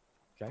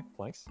 Okay,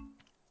 planks.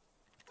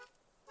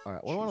 All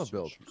right, what do I want to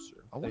build?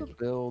 I want to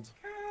build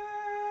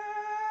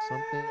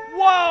something.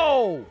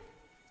 Whoa!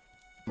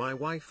 My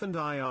wife and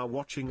I are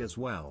watching as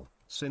well.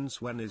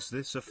 Since when is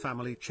this a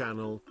family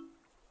channel?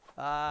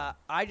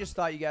 I just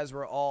thought you guys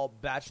were all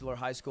bachelor,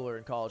 high schooler,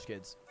 and college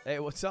kids. Hey,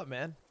 what's up,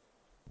 man?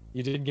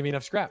 You didn't give me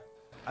enough scrap.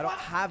 I don't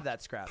have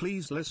that scrap.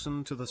 Please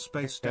listen to the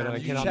Space Did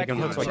Down. you check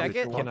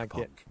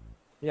it?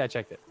 Yeah, I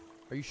checked it.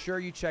 Are you sure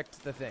you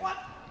checked the thing?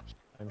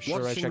 I'm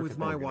sure I Watching checked with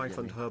my wife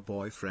and her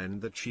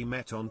boyfriend that she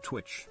met on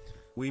Twitch.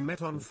 We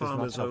met on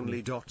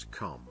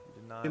farmersonly.com.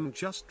 I'm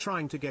just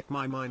trying to get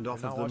my mind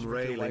off of them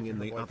railing in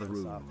the other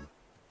room.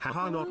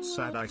 Haha, not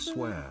sad, I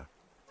swear.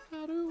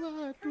 How do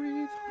I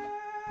breathe?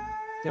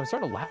 Yeah, I'm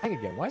starting to lag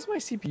again. Why is my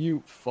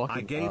CPU fucking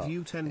I gave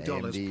you $10,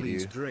 AMD,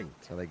 please dude. drink.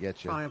 That's how they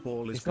get you.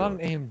 Fireball is It's not an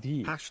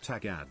AMD.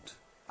 Hashtag ad.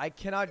 I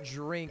cannot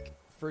drink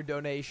for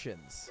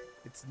donations.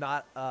 It's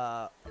not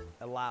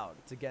allowed.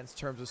 It's against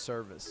terms of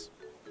service.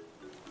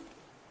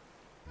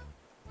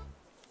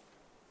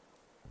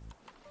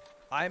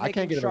 I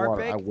can't get in the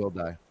water. I will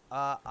die.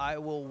 I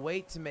will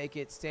wait to make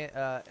it.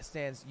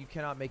 Stanz, you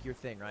cannot make your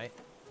thing, right?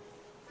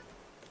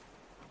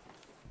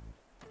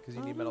 Because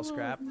you need metal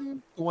scrap.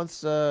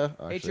 Once,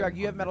 Atrioc,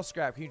 you have metal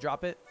scrap. Can you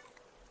drop it?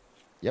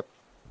 Yep.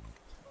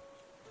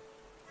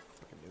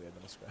 Fucking knew we had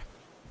metal scrap.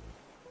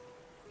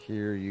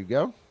 Here you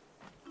go.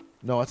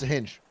 No, it's a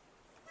hinge.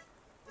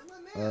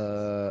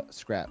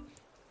 Scrap.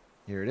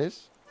 Here it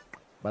is.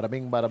 Bada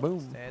bing, bada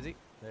boom. Stanzy,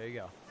 there you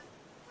go.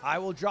 I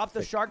will drop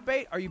the shark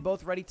bait. Are you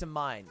both ready to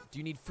mine? Do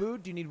you need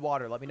food? Do you need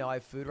water? Let me know. I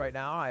have food right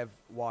now. I have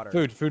water.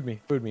 Food me.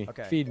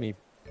 Okay. Feed me.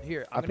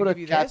 Here, I put a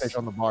catfish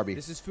on the Barbie.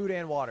 This is food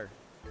and water.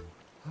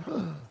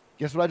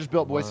 Guess what I just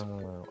built, boys?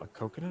 A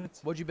coconut?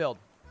 What'd you build?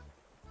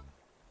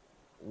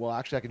 Well,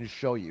 actually, I can just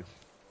show you.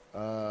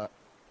 Wait,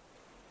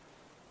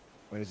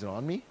 is it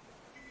on me?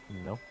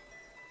 No.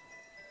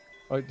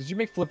 Oh, did you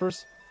make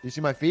flippers? Do you see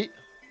my feet?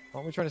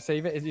 Aren't we trying to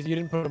save it? You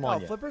didn't put them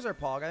on yet. Flippers are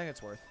pog. I think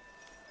it's worth.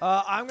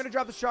 I'm going to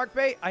drop the shark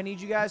bait. I need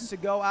you guys to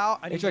go out.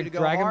 I need you to go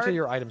drag hard. them to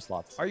your item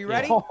slots. Are you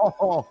ready?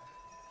 Oh,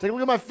 take a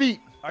look at my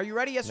feet. Are you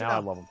ready? Yes or no? Now I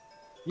love them.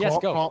 Yes,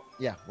 go.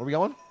 Yeah, where are we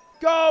going?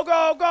 Go,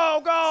 go,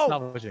 go, go.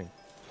 Stop pushing.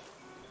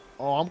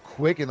 Oh, I'm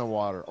quick in the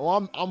water. Oh,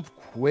 I'm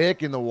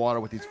quick in the water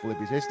with these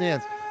flippies. Hey,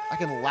 Stanz, I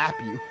can lap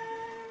you.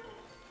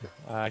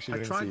 I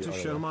tried to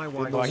show my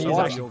wife he's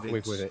actually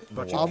quick with it.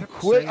 But I'm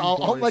quick.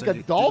 I'm like a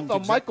dolphin.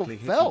 I'm Michael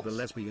Phelps. The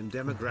lesbian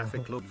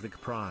demographic Ludwig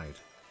pride.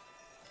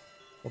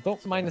 Well,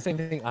 don't mine the same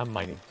thing I'm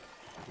mining.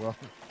 Well,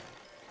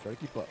 try to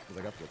keep up because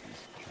I got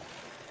flippies.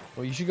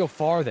 Well, you should go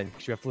far then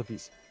because you have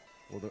flippies.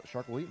 Well, the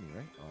shark will eat me,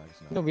 right? Oh, I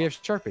guess not. No, we have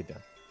shark bait down.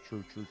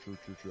 True. I'm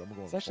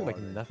going. It's actually like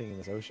nothing in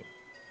this ocean.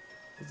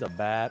 This is a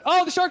bad.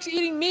 Oh, the shark's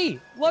eating me,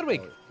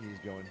 Ludwig. Oh, he's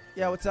going.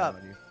 Yeah, what's up?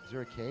 Is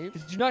there a cave?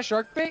 Did you not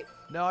shark bait?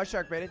 No, I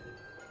shark baited.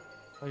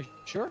 Are you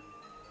sure?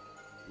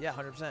 Yeah,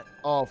 100%.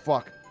 Oh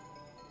fuck!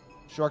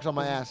 Shark's on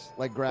my ass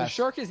like grass. The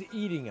shark is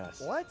eating us.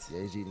 What?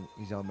 Yeah,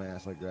 he's on my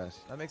ass like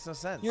grass. That makes no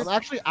sense. I'm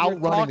actually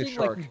outrunning the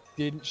shark. Like you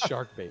didn't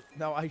shark bait.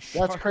 No, I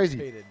shark That's crazy.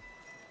 baited.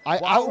 I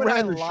Why would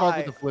outran I the shark with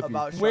lie the flippy.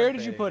 about Where shark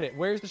did you baiting? put it?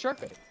 Where's the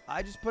shark bait?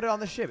 I just put it on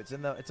the ship. It's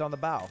on the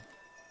bow.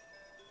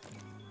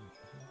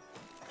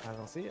 I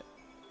don't see it.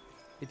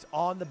 It's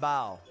on the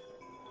bow.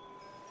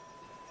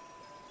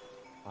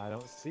 I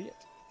don't see it.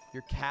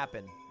 You're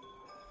capping.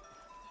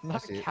 I'm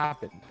not see it.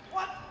 capping.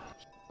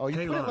 Oh, you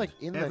Hey put it lad, like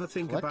in ever the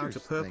think about collector's a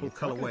purple thing.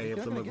 It's not gonna- colorway you're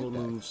of the not gonna Muggle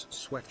get that. Moves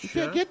sweatshirt? You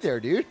can't get there,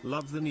 dude.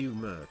 Love the new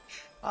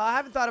merch. I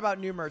haven't thought about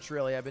new merch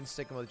really. I've been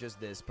sticking with just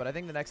this, but I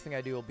think the next thing I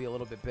do will be a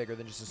little bit bigger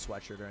than just a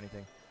sweatshirt or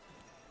anything.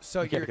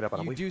 So You can't pick it up on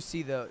a you leaf. do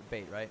see the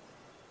bait, right?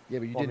 Yeah,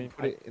 but you Well, I didn't mean,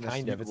 put it in a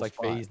kind of. It's like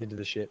spot. phased into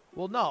the ship.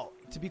 Well, no.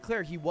 To be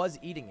clear, he was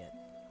eating it,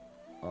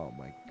 Oh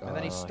my god! and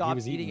then he he stopped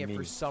was eating eating it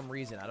for me. some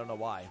reason. I don't know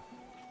why.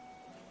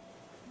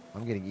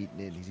 I'm getting eaten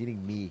in. He's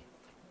eating me.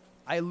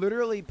 I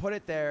literally put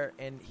it there,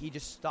 and he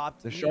just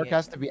stopped. The eating shark it.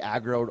 has to be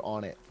aggroed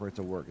on it for it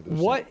to work.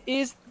 What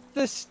is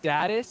the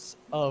status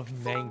of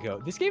Mango?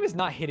 This game is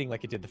not hitting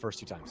like it did the first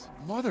two times.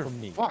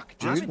 Motherfuck,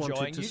 Just dude.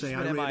 wanted to say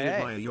I really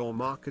admire your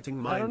marketing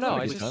mind. I don't know.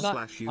 It's Twitter just not.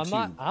 slash I'm YouTube.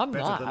 not. I'm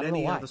Better not. than I don't know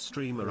any why. other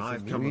streamer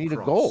I've We come need a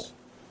across. goal.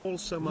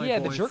 Also, my Yeah,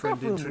 the jerk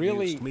off boyfriend room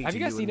really. introduced me Have to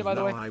you guys seen it, and by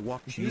the now way? I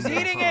watch He's you.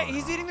 eating it.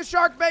 He's eating the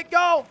shark bait.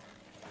 Go.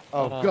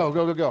 Oh,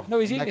 go. No,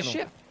 he's eating a Back in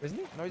ship, isn't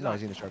he? No, he's No, not.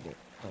 he's eating the shark bait.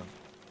 Oh.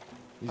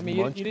 He's I mean,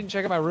 you munching. didn't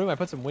check out my room. I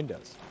put some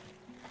windows.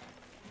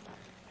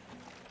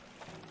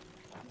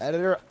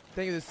 Editor.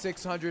 Think of the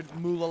 600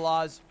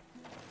 moolalas.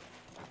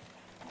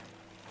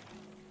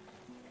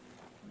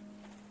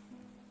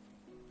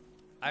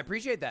 I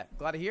appreciate that.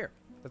 Glad to hear.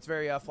 That's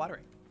very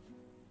flattering.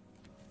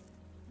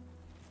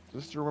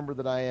 Just remember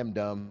that I am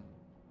dumb.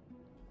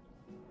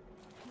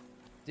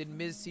 Did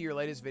Miz see your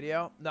latest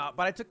video? No,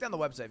 but I took down the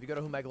website. If you go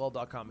to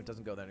whomegalol.com, it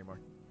doesn't go there anymore.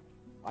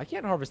 I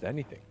can't harvest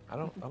anything. I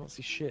don't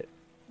see shit.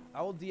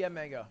 I will DM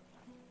Mango.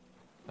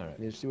 All right.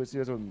 Yeah, see what's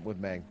with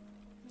Mang.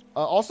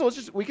 Also,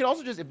 we can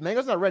also just if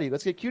Mango's not ready,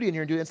 let's get Cutie in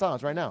here and do it in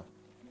silence right now.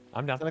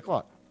 I'm down. 10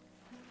 o'clock.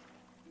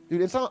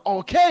 Dude, in silence. Oh,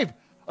 a cave!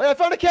 Oh yeah, I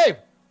found a cave.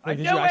 Wait,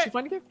 did you actually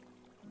find a cave?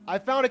 I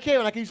found a cave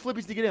and I can use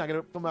flippies to get in. I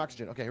gotta fill my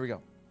oxygen. Okay, here we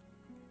go.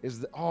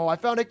 Oh, I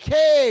found a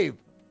cave.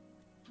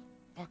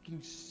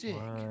 Fucking sick.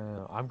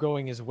 Wow. I'm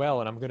going as well,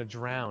 and I'm gonna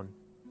drown.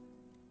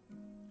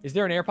 Is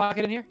there an air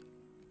pocket in here?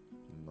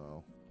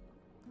 No.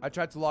 I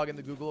tried to log in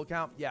the Google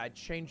account. Yeah, I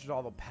changed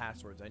all the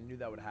passwords. I knew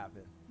that would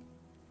happen.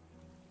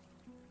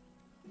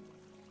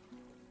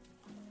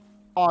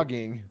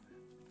 Dogging.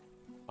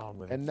 Oh,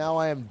 And now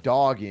I am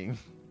dogging.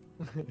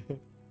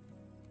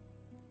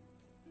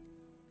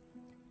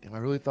 Damn, I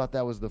really thought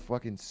that was the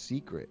fucking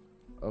secret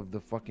of the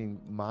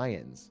fucking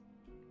Mayans.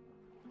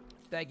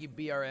 Thank you,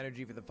 BR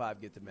Energy, for the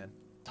 5 gifted, man.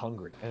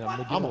 Hungry. And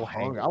I'm I'm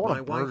hungry. I want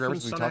a My wife burger ever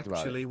and since we son talked about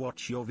actually it.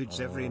 watch your vids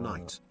every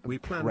night. We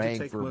plan to praying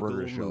take for a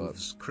burger Muggle to show up.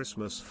 Moves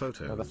Christmas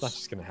photos. No, that's not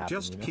just gonna happen,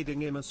 Just you know?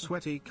 kidding. I'm a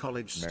sweaty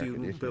college American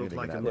student edition, built anything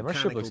like can a happen. Yeah, my ship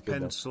mechanical looks good, though.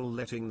 pencil,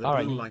 letting the All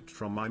right. blue light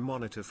from my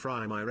monitor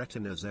fry my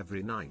retinas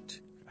every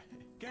night.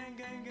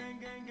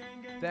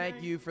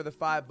 Thank you for the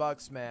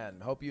 $5, man.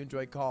 Hope you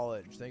enjoy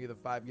college. Thank you for the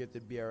 5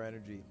 gifted, BR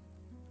Energy.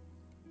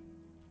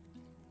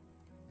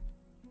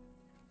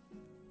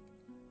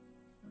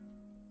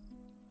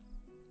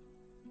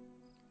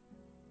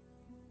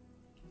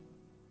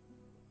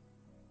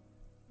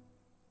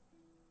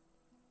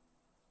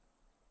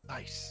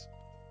 Nice.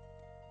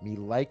 Me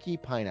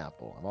likey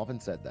pineapple. I've often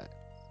said that.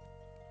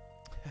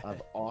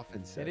 I've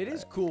often said And it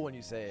is that. cool when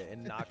you say it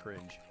and not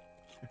cringe.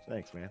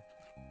 Thanks, man.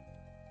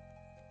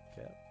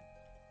 Okay.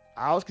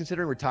 I was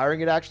considering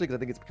retiring it actually because I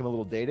think it's become a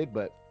little dated,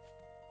 but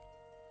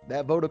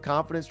that vote of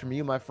confidence from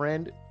you, my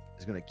friend,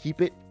 is going to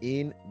keep it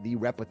in the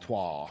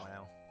repertoire.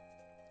 Wow.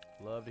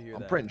 Love to hear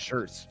I'm that. printing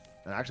shirts,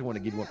 and I actually want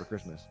to give you one for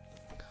Christmas.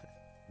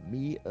 Me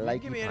You can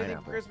likey give me anything for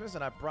pineapple. Christmas,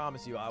 and I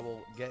promise you I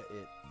will get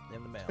it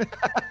in the mail.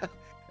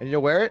 And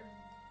you'll wear it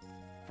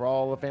for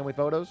all the family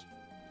photos?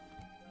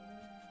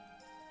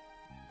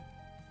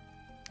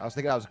 I was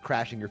thinking I was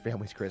crashing your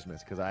family's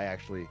Christmas because I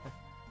actually,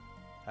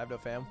 I have no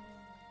fam.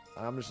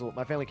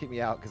 my family kicked me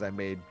out because I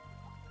made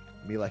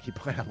me likey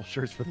pineapple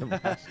shirts for them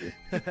last year.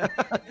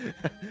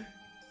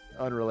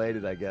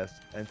 Unrelated, I guess.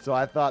 And so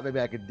I thought maybe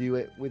I could do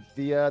it with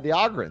the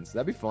Ogrins.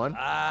 That'd be fun.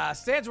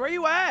 Stanz, where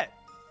you at?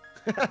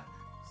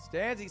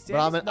 Stanz, But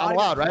I'm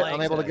allowed, right?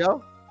 I'm able to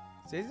go?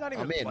 Stan's not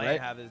even I'm in, playing right?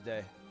 half this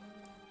day.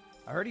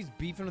 I heard he's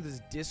beefing with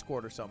his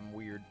Discord or something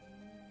weird.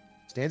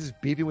 Stanz is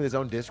beefing with his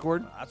own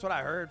Discord? That's what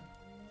I heard.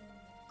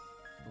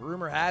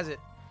 Rumor has it.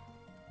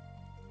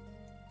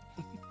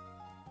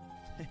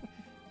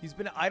 He's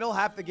been idle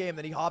half the game,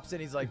 then he hops in,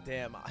 he's like,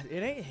 damn,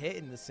 it ain't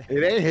hitting the same.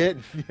 It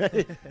ain't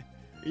hitting.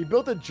 He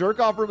built a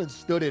jerk-off room and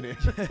stood in it.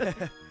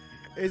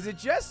 Is it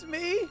just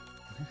me?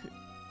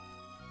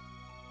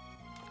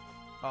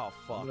 Oh,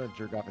 fuck. I'm going to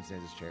jerk off in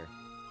Stanz's chair.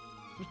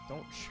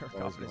 Don't jerk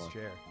That off was in his wrong.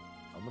 chair.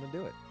 I'm gonna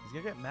do it. He's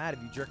gonna get mad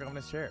if you jerk on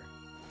his chair.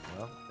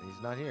 Well,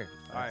 he's not here.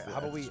 All right, how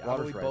about we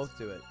both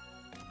do it?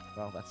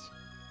 Well, that's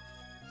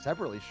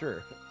separately,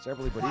 sure.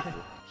 Separately, but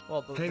equal.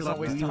 Well,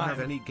 Caleb, do you have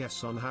any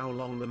guess on how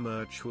long the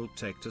merch will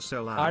take to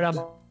sell out? All right, I'm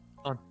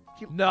on.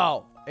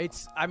 No,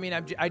 it's. I mean,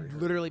 I'd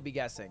literally be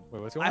guessing.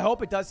 Wait, what's going on? I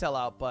hope it does sell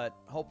out, but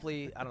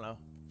hopefully, I don't know,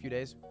 a few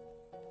days.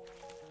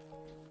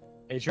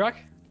 Atrioc?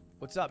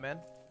 What's up, man?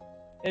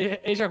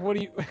 Atrioc, what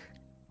do you?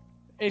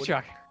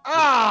 Atrioc.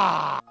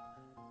 Ah!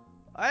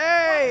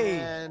 Hey!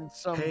 And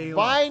some Hey,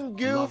 fine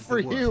goo for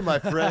you, my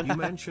friend. You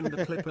mentioned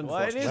the clip and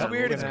Well, it is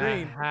weird it's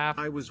green.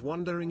 I was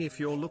wondering if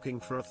you're looking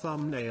for a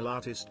thumbnail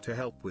artist to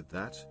help with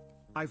that.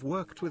 I've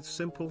worked with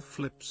Simple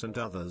Flips and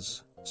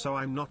others, so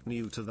I'm not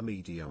new to the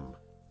medium.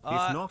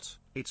 If not,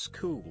 it's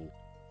cool.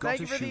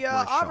 Thank you for the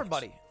offer,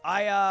 buddy.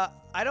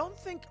 I don't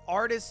think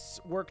artists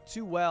work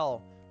too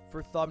well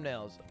for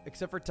thumbnails,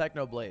 except for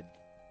Technoblade.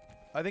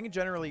 I think in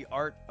general,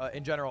 art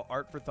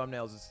for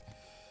thumbnails is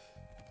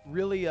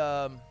really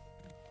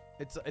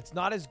it's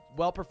not as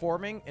well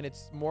performing, and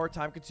it's more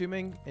time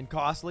consuming and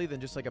costly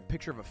than just like a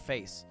picture of a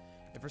face.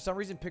 And for some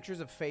reason, pictures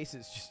of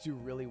faces just do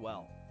really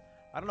well.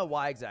 I don't know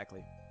why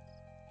exactly.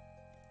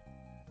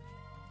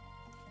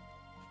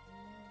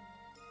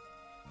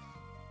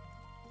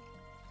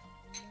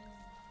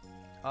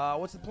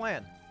 What's the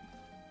plan?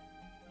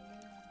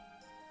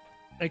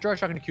 Atrioc's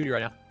talking to Cutie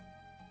right now.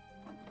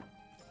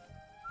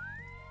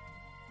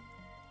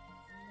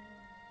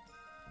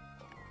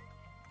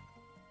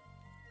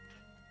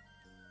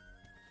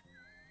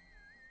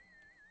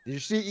 Did you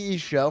see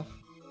EE's show?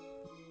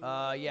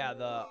 Yeah,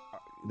 the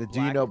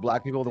Do You Know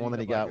Black People, the one that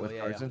he got with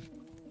yeah, Carson?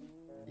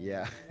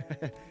 Yeah.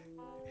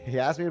 He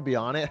asked me to be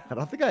on it. I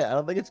don't think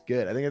it's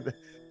good.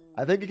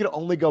 I think it could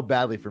only go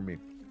badly for me.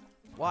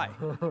 Why?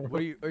 Are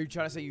you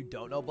trying to say you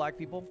don't know black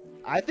people?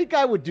 I think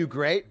I would do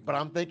great, but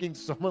I'm thinking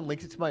someone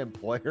links it to my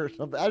employer or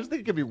something. I just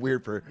think it could be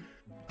weird for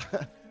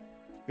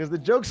because the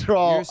jokes are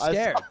all. You're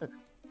scared.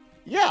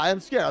 Yeah, I'm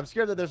scared. I'm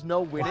scared that there's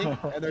no winning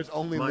and there's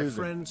only My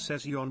losing. My friend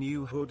says your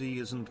new hoodie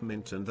isn't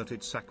mint and that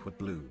it's aqua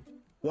blue.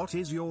 What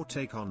is your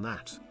take on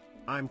that?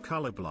 I'm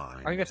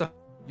colorblind. I think that's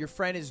Your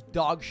friend is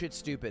dog shit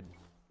stupid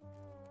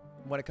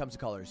when it comes to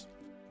colors.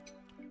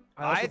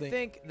 I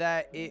think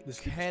that it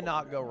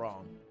cannot go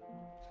wrong.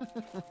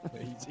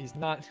 he's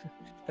not.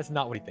 That's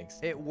not what he thinks.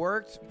 It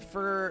worked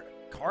for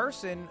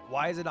Carson.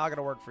 Why is it not going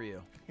to work for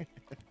you?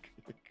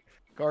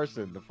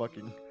 Carson, the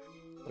fucking,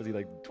 was he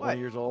like 20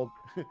 years old?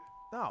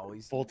 No,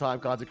 he's full-time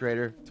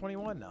consecrator.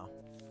 21 now.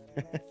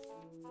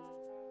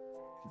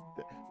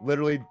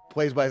 Literally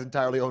plays by his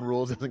entirely own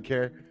rules, doesn't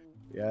care.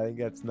 Yeah, I think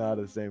that's not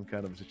the same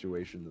kind of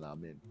situation that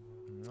I'm in.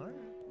 All right.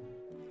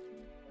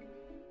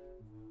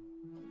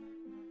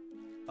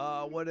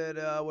 What did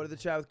the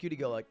chat with Cutie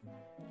go like?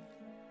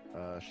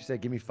 She said,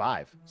 "Give me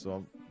 5."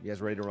 So you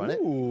guys ready to run it?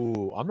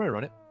 Ooh, I'm ready to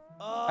run it.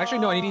 Actually,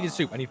 no, I need to eat the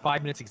soup. I need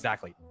 5 minutes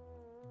exactly.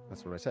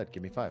 That's what I said.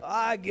 Give me 5.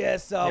 I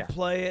guess I'll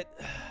play it.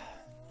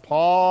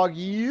 Pog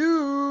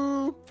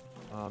you.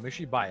 Make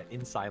sure you buy it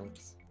in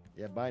silence.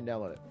 Yeah, buy and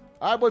download it.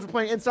 All right, boys, we're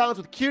playing In Silence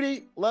with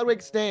Cutie, Ludwig,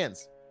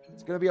 Stanz.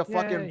 It's gonna be a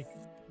fucking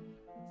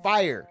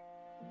fire.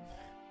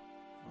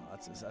 Oh,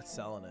 that's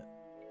selling it.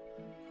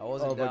 I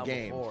wasn't down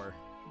before.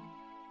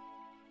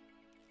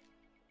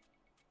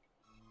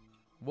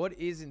 What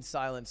is In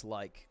Silence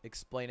like?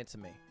 Explain it to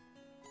me.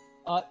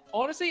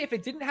 Honestly, if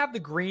it didn't have the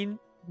green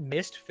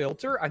mist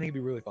filter, I think it'd be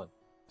really fun.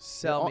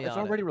 Sell me on it. It's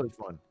already really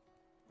fun.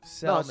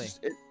 Sell me.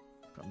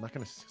 I'm not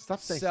gonna stop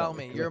saying sell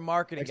me. You're a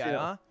marketing guy,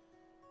 huh?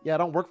 Yeah, I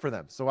don't work for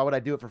them, so why would I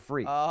do it for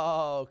free?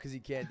 Oh, because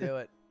you can't do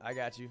it. I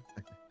got you.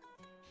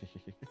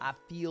 I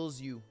feels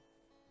you.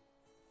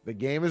 The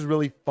game is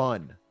really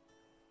fun.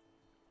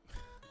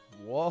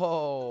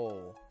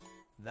 Whoa.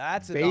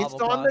 That's a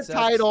based on the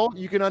title,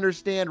 you can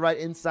understand, right?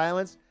 In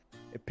Silence,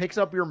 it picks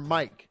up your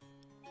mic.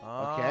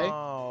 Okay.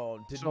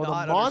 Oh, so the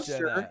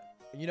monster. That.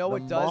 You know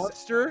what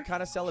does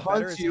kind of sell it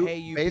better is "Hey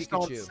you, based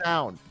Pikachu." On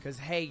sound. Because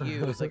 "Hey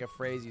you" is like a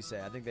phrase you say.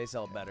 I think they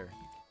sell it better.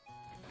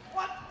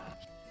 What?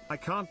 I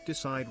can't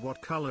decide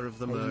what color of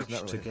the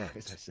merch to get.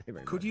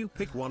 Could you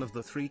pick one of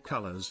the 3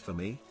 colors for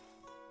me?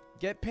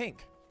 Get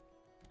pink.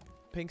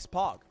 Pink's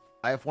Pog.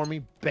 I have for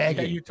me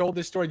begging. Yeah, you told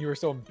this story and you were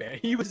so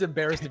embarrassed. He was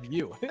embarrassed of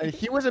you. And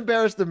he was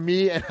embarrassed of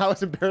me, and I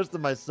was embarrassed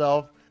of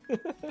myself.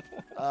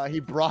 He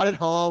brought it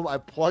home. I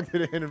plugged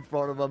it in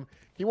front of him.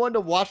 He wanted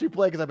to watch me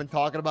play because I've been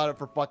talking about it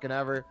for fucking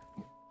ever.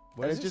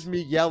 And it's just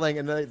me yelling,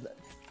 and then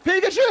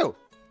Pikachu!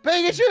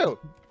 Pikachu!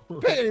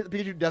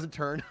 Pikachu doesn't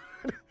turn.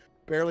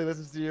 Barely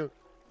listens to you.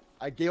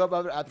 I gave up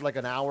on it after like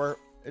an hour.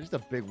 It's just a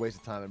big waste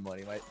of time and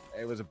money.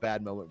 It was a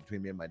bad moment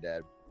between me and my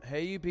dad.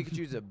 Hey You,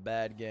 Pikachu's a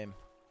bad game.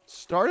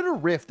 Started a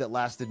rift that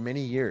lasted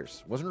many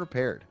years. Wasn't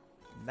repaired.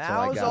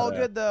 Now it's all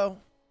good, though.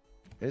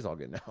 It is all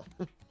good now.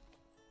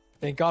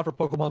 Thank God for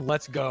Pokemon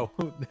Let's Go.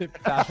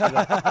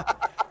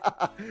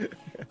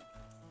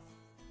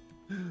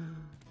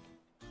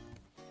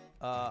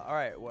 All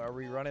right, well, are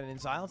we running In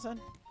Silence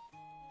then?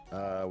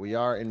 We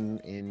are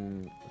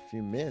in a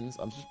few mins.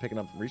 I'm just picking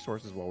up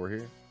resources while we're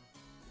here.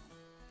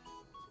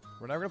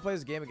 We're never going to play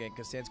this game again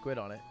because Stan's quit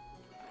on it.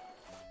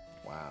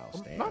 Wow,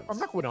 I'm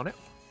not quitting on it.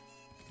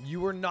 You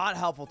were not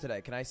helpful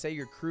today. Can I say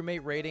your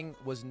crewmate rating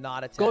was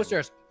not a 10? Go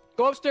upstairs.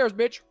 Go upstairs,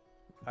 bitch.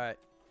 All right.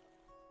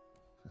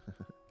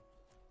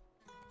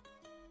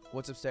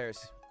 What's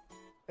upstairs?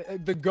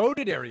 The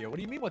goated area. What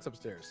do you mean what's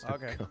upstairs?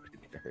 Okay.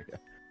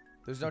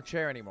 There's no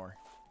chair anymore.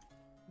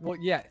 Well,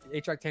 yeah,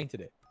 Atrioc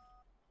tainted it.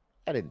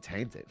 I didn't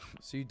taint it.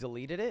 So you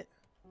deleted it?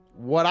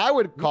 What I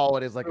would call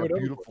it is like a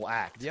beautiful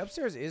act. The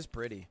upstairs is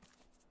pretty.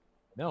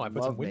 No, I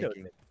put some windows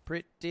in it.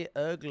 Pretty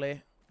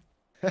ugly.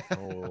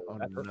 Oh,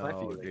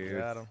 no, dude.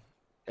 Got him.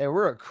 Hey,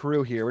 we're a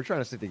crew here. We're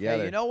trying to stick together.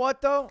 Hey, you know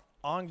what, though?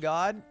 On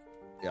God,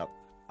 Yep.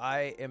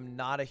 I am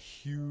not a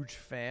huge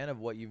fan of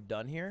what you've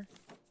done here.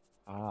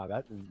 Ah,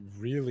 that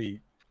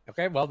really...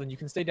 Okay, well, then you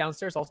can stay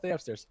downstairs. I'll stay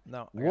upstairs.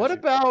 No. What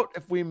about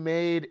if we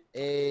made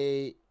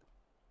a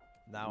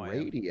now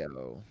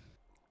radio?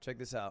 Check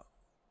this out.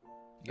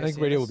 I think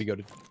radio will be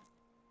goated.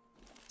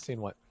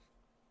 Seeing what?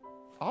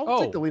 I'll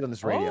take the lead on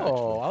this radio.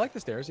 Oh, I like the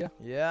stairs, yeah.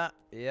 Yeah.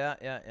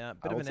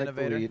 Bit of an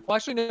innovator. Well,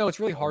 actually, no, it's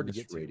really hard to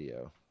get to.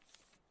 Radio.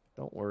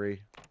 Don't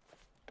worry.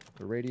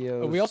 The radio.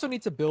 But we also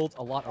need to build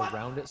a lot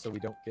around it so we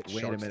don't get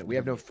Wait a minute. We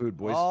have no food,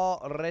 boys.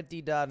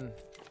 Already done.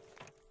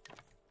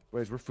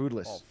 Boys, we're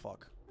foodless. Oh,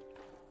 fuck.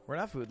 We're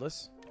not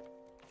foodless.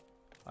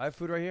 I have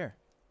food right here.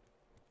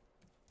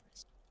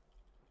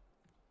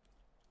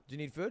 Do you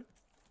need food?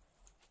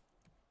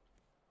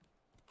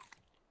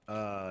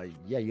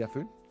 Yeah, you got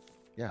food?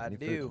 Yeah, I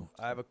do.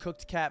 I have a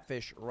cooked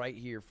catfish right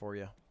here for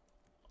you.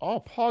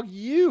 Oh, Pog,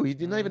 you. He's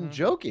not even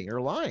joking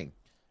or lying.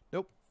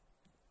 Nope.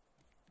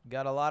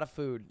 Got a lot of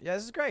food. Yeah,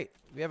 this is great.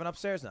 We have an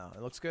upstairs now.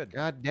 It looks good.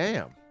 God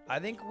damn. I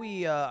think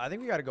we got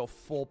to go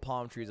full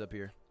palm trees up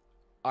here.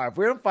 All right, if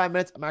we're in 5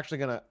 minutes, I'm actually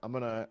gonna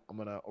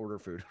order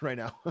food right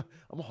now.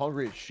 I'm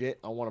hungry as shit.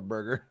 I want a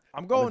burger.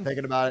 I'm going. I've been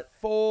thinking about it.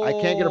 Full. I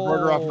can't get a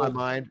burger off my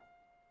mind.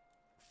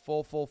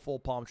 Full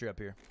palm tree up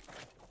here.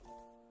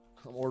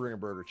 I'm ordering a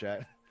burger,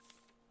 chat.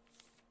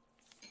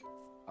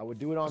 I would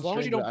do it on as long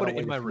as you don't put it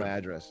in my room.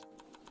 Address.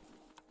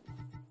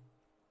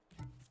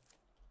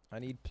 I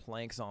need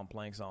planks on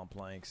planks on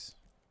planks.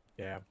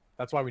 Yeah,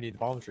 that's why we need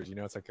palm trees. You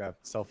know, it's like a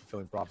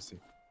self-fulfilling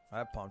prophecy. I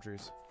have palm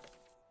trees.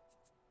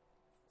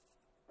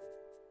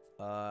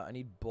 I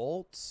need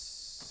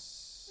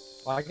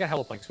bolts. Well, I got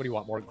hella planks. What do you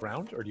want? More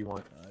ground, or do you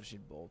want? I just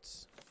need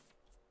bolts.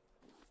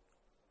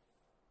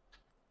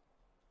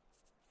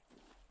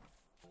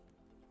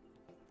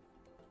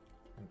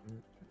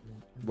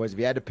 Boys, if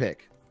you had to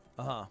pick,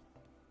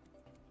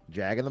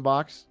 Jack in the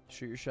Box,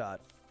 shoot your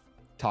shot.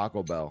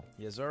 Taco Bell,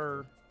 Yes,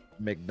 sir.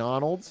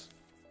 McDonald's,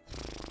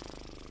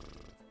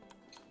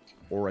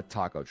 or a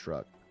taco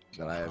truck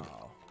that I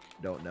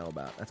don't know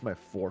about. That's my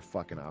 4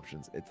 fucking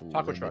options. It's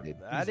taco truck.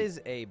 That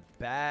is a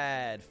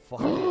bad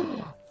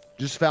fucking.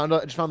 Just found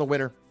the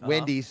winner.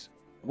 Wendy's.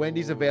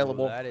 Wendy's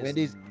available.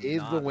 Wendy's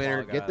is the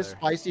winner. Get the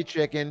spicy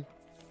chicken.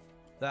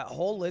 That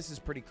whole list is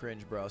pretty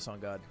cringe, bro. So on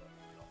God.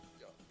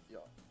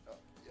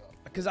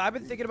 Because I've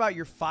been thinking about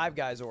your Five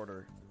Guys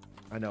order.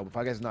 I know, but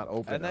Five Guys is not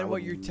open. And then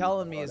what you're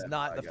telling me is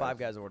not the Five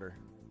Guys order.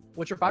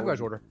 What's your Five Guys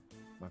order?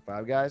 My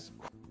Five Guys?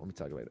 Let me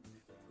calculate it.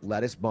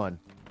 Lettuce bun,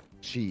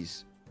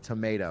 cheese,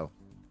 tomato,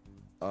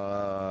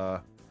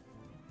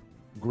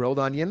 grilled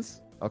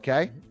onions,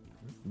 okay?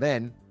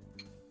 Then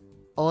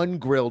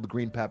ungrilled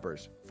green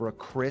peppers for a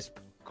crisp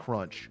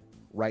crunch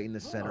right in the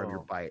center of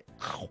your bite.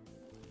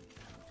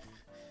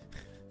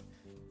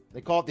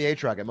 They call it the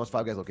Atrioc at most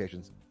Five Guys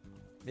locations.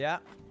 Yeah?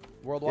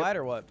 Worldwide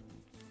or what?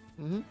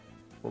 Mm-hmm.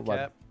 Worldwide.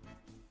 Cap.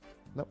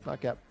 Nope,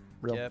 not cap.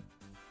 Real. Yep.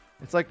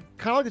 It's like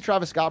kind of like the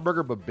Travis Scott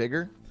burger, but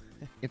bigger,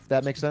 if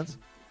that makes sense.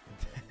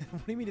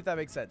 What do you mean if that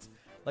makes sense?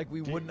 Like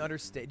we wouldn't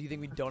understand? Do you think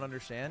we don't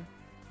understand?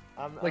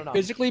 Like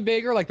physically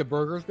bigger, like the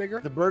burger's bigger?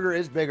 The burger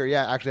is bigger,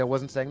 yeah. Actually, I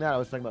wasn't saying that. I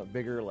was talking about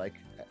bigger, like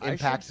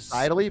impact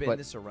societally, but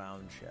this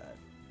around, Chad.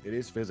 It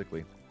is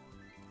physically.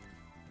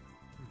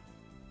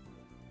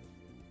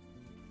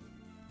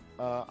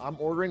 I'm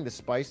ordering the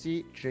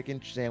spicy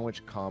chicken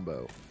sandwich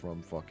combo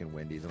from fucking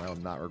Wendy's, and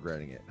I'm not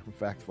regretting it. In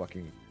fact,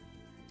 fucking...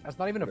 That's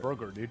not even a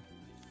burger, dude.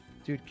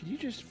 Dude, can you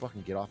just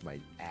fucking get off my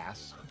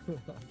ass?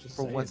 Just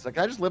for saying. once. Like,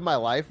 I just live my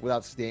life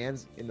without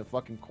stands in the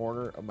fucking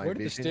corner of my Where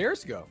did the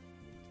stairs go?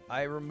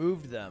 I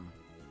removed them.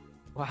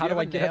 Well, how do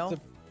I get up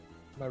to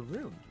my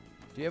room?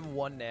 Do you have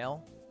one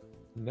nail?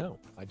 No,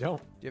 I don't.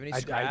 Do you have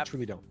any scrap? I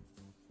truly don't.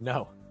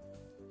 No.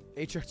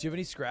 Atrioc, do you have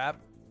any scrap?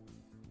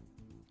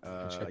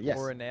 Yes.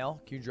 Or a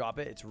nail? Can you drop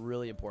it? It's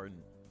really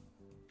important.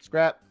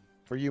 Scrap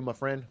for you, my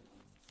friend.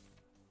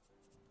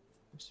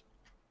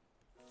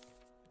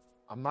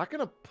 I'm not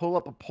gonna pull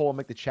up a poll and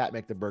make the chat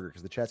make the burger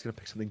because the chat's gonna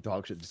pick something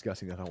dog shit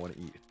disgusting that I don't want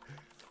to eat.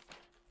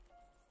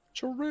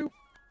 True.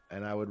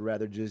 And I would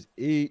rather just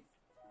eat.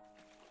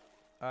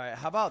 All right,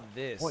 how about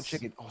this? I want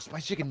chicken. Oh,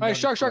 spicy chicken. All right,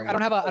 shark. I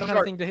don't have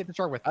anything to hit the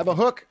shark with. I have a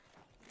hook.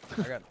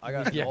 I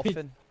got a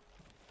dolphin.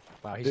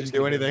 Wow, he didn't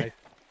do anything.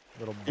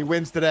 Little... He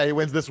wins today. He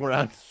wins this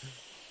round.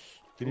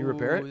 Can you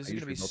repair it? This is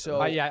gonna be so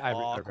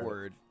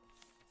awkward.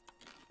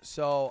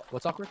 So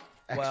what's awkward?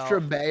 Extra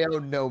mayo,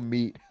 no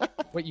meat.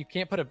 Wait, you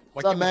can't put a.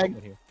 What's up, Meg?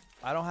 In here?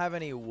 I don't have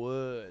any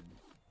wood.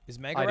 Is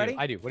Mango ready?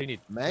 I do. What do you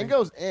need?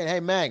 Mango's in. Hey,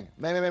 Mang.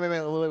 Wait. I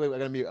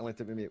gotta mute. I'm gonna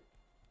tip the mute.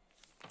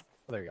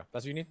 Oh, there you go.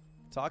 That's what you need?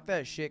 Talk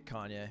that shit,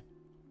 Kanye.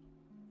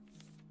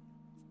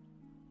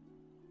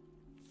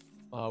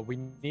 We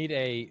need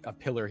a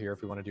pillar here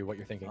if we want to do what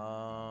you're thinking.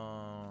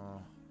 But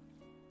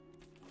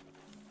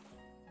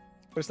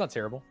it's not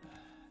terrible.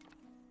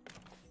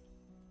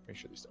 Make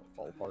sure these don't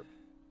fall apart.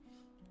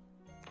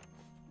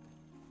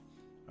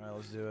 All right,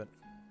 let's do it.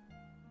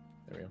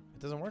 There we go.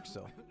 It doesn't work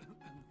still.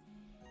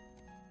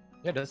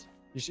 Yeah, it does.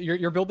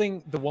 You're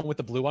building the one with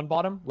the blue on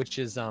bottom, which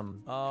is for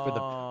the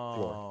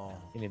floor.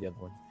 You need the other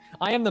one.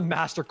 I am the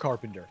master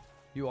carpenter.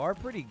 You are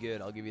pretty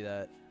good. I'll give you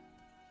that.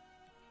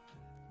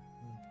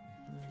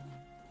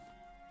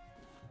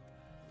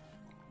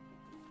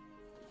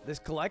 This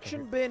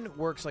collection bin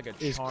works like a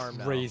charm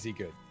now. It's crazy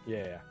good.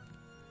 Yeah.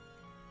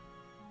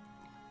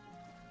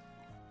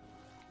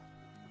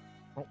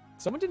 Oh,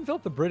 someone didn't fill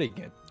up the Brit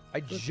again. I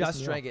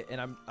just drank it,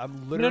 and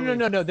I'm literally...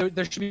 No.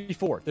 There should be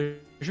 4. There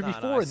should be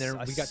 4, and then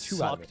we got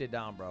 2 out of it. Sucked it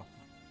down, bro.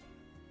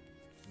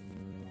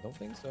 Don't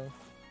think so.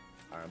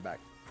 All right, I'm back.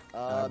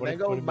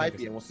 Mango might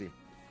be, and we'll see.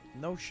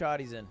 No shot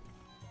he's in.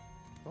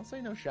 Don't say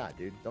no shot,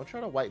 dude. Don't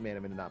try to white man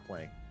him into not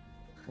playing.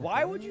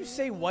 Why would you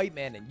say white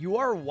man in? You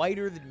are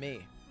whiter than me.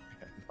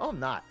 Oh, I'm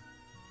not.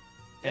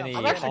 Any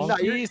I'm actually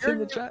not. You're in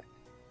the chat?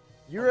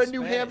 You're a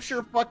New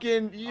Hampshire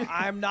fucking...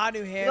 I'm not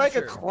New Hampshire. You're like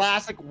a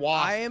classic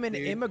wasp, I am an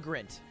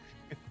immigrant.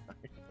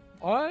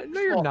 No,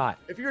 you're not.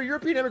 If you're a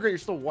European immigrant, you're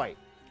still white.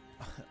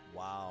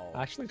 Wow.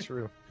 Actually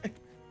true.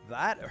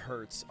 That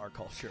hurts our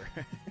culture.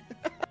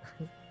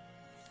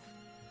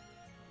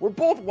 We're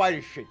both white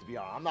as shit, to be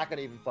honest. I'm not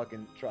gonna even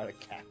fucking try to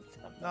catch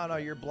them. No,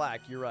 you're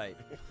black. You're right.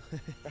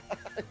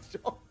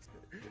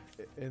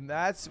 And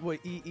that's what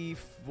EE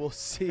will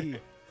see.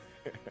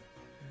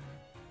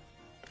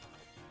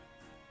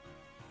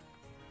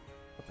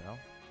 What the hell?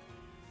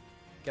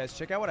 Guys,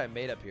 check out what I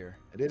made up here.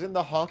 It isn't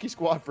the honky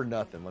squad for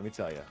nothing, let me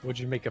tell you. What'd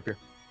you make up here?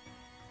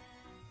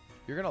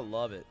 You're gonna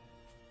love it.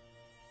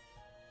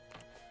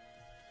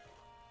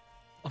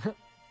 So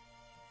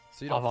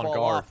you don't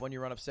fall off when you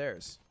run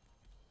upstairs.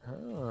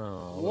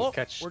 Oh, Whoop,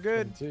 catch we're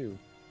good. Too.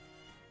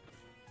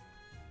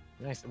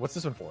 Nice. What's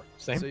this one for?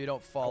 Same. So you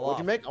don't fall off. What'd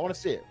you make? I want to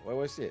see it. Why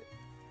do I see it?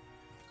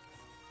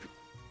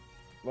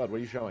 What are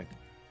you showing?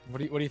 What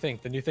do you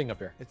think? The new thing up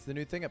here. It's the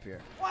new thing up here.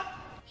 What?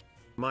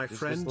 My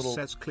friend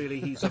says clearly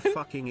he's a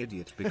fucking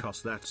idiot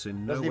because that's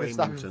in no way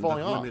stop him meant from and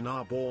falling that off. women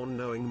are born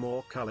knowing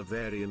more color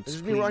variants. This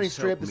is me running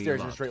straight up the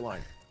stairs in a straight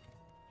line.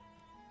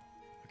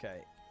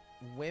 Okay.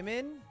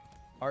 Women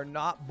are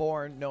not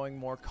born knowing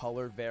more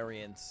color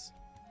variants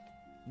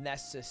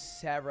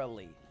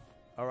necessarily.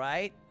 All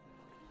right?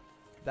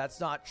 That's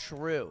not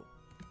true.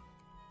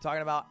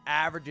 Talking about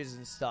averages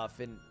and stuff,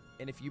 and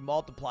if you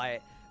multiply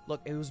it,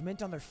 look, it was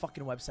mint on their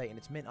fucking website, and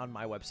it's mint on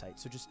my website.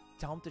 So just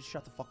tell them to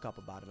shut the fuck up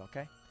about it,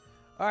 okay?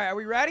 All right, are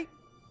we ready?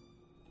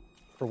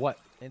 For what?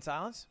 In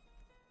silence?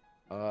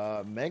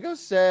 Mango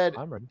said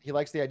I'm ready. he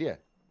likes the idea.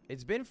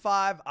 It's been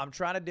 5. I'm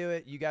trying to do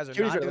it. You guys are Cuties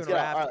not ready. doing Let's get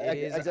Raft. out. It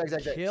is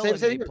Exactly. killing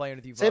Save me the playing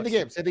with you folks. Save the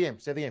game. Save the game.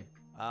 Save the game.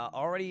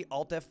 Already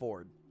Alt F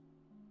forward.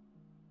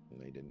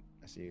 No, you didn't.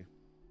 I see you.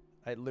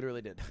 I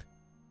literally did.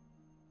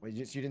 Wait,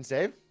 you didn't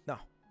save? No.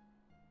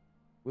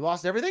 We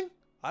lost everything?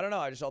 I don't know.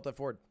 I just Alt F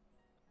forward.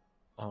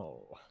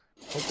 Oh.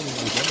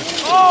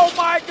 Oh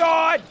my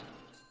god!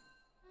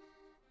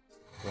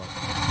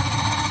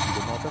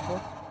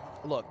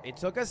 Look, it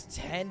took us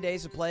 10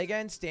 days to play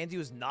again. Stanzy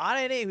was not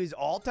in it. He was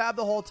alt tab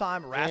the whole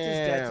time. Raft is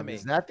dead to me.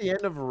 Is that the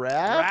end of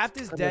Raft? Raft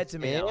is dead to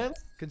me now.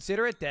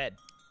 Consider it dead.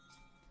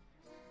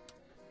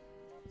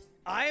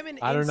 I am an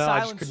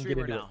in-silent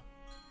streamer now.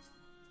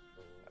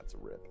 That's a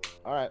rip.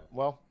 All right,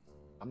 well,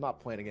 I'm not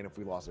playing again if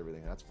we lost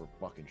everything. That's for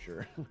fucking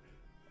sure.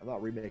 I'm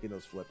not remaking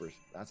those flippers.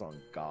 That's on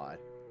God.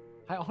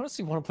 I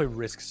honestly want to play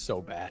Risk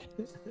so bad.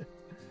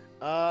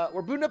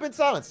 We're booting up in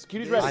silence.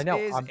 Cutie's ready. I know.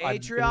 This is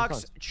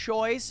Atrioc's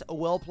choice.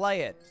 We'll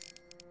play it.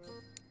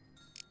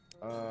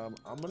 I'm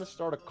gonna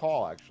start a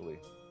call actually.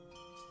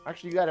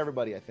 Actually, you got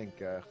everybody. I think.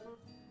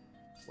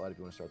 Slide if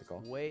you want to start the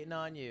call. Waiting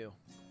on you.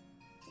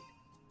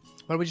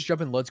 Why don't we just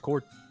jump in Lud's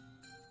Court?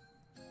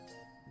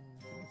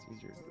 It's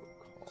easier to do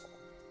a call.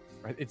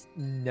 Right? It's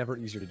never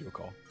easier to do a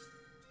call.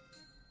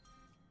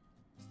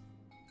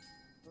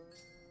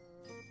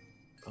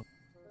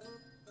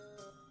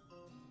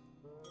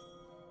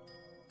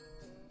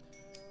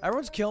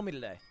 Everyone's killing me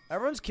today.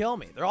 Everyone's killing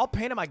me. They're all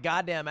painting my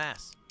goddamn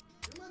ass.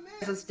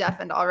 Was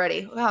deafened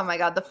already. Oh my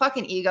god, the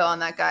fucking ego on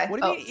that guy.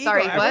 What do you mean ego?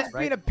 Sorry, Everyone's what?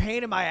 being a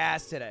pain in my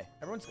ass today.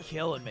 Everyone's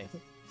killing me.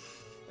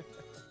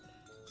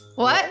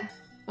 What?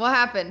 What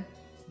happened?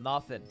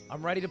 Nothing.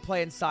 I'm ready to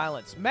play in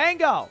silence.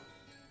 Mango!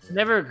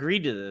 Never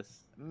agreed to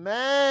this.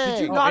 Man,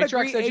 did you not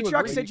agree?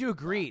 Atrioc said you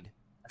agreed.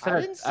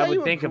 I didn't say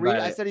you agreed.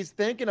 I said he's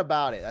thinking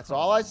about it. That's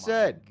all I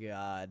said.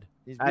 God.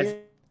 He's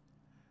being...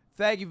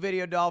 Thank you,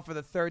 Video Doll, for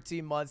the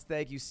 13 months.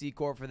 Thank you,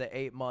 C-Corp, for the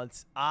 8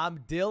 months. I'm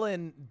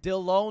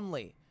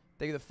Dillonly.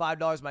 Thank you, the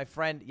 $5, my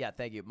friend. Yeah,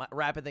 thank you.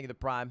 Rapid, thank you, the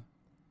Prime.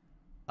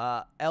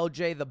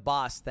 LJ the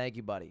Boss, thank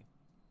you, buddy.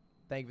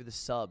 Thank you for the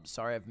sub.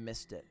 Sorry I've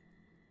missed it.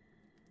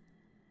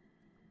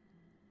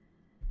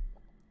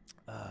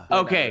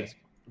 Okay.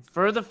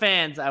 For the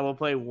fans, I will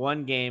play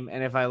one game,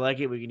 and if I like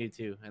it, we can do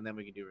 2, and then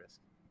we can do Risk.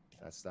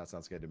 That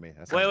sounds good to me.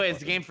 Wait, is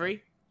the game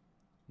free?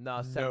 No,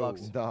 it's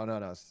 $10.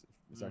 No.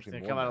 It's actually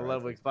gonna more come out of than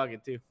Ludwig's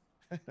pocket too.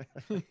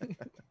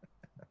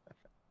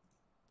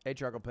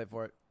 Atrioc will pay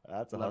for it.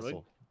 That's a Ludwig?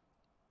 hustle.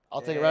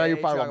 I'll take it right out of your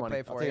Atrioc fireball will money.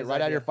 pay for I'll it. take it His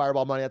right out of your idea.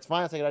 fireball money. That's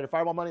fine. I'll take it out of your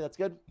fireball money. That's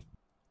good.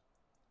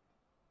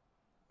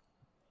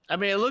 I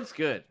mean, it looks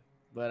good,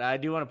 but I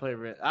do want to play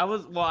Risk.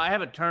 I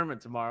have a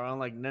tournament tomorrow.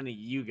 Unlike none of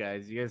you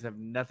guys. You guys have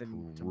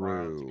nothing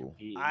tomorrow to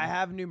compete. I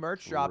have new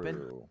merch dropping.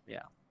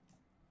 Yeah.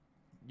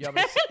 You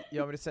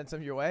want me to send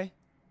some your way?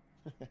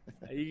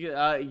 You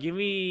give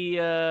me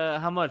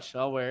how much?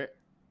 I'll wear it.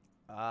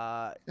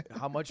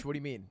 How much? What do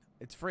you mean?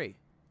 It's free.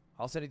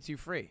 I'll send it to you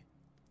free.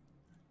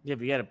 Yeah,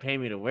 but you gotta pay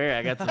me to wear it.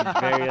 I got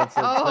some very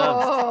upset subs.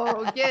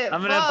 Oh, get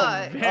I'm gonna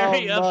have some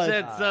very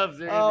upset subs.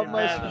 How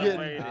much you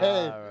getting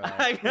paid?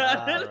 I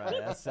got it. All right.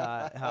 That's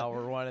not how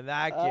we're running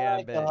that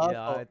gambit.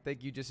 I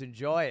think you just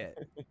enjoy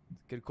it.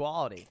 Good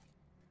quality.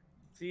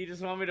 So you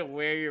just want me to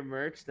wear your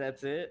merch?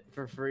 That's it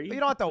for free? But you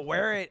don't have to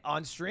wear it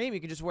on stream. You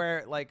can just wear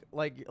it like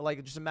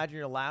just imagine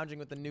you're lounging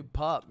with a new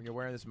pup and you're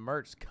wearing this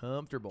merch. It's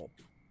comfortable.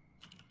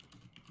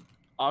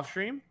 Off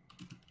stream?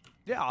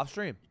 Yeah, off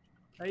stream.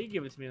 Oh, you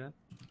give it to me then.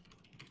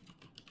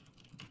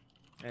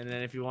 And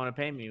then if you want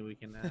to pay me, we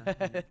can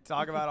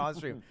talk about on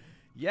stream.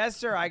 Yes,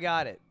 sir. I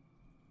got it.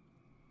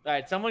 All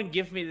right, someone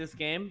gift me this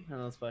game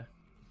and let's play.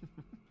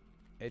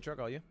 Atrioc,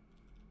 all you?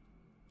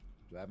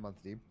 Do I have month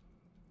Steam?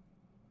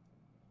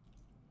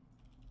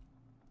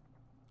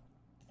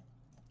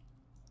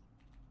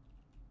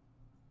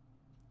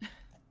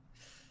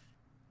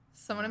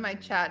 Someone in my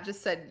chat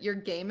just said, "You're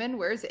gaming.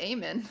 Where's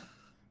Eamon?"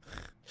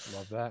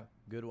 Love that.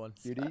 Good one.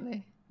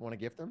 Judy, want to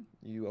gift them?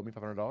 You owe me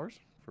 $500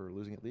 for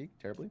losing at League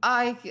terribly.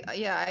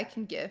 Yeah, I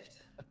can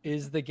gift.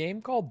 Is the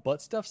game called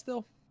Butt Stuff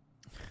still?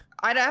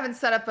 I haven't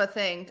set up a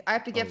thing. I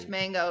have to gift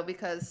Mango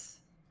because.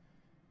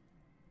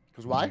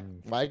 Because why?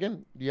 Why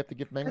again? Do you have to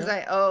gift Mango? Because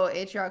I owe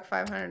Atrioc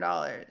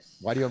 $500.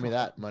 Why do you owe me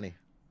that money?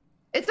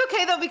 It's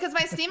okay though because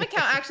my Steam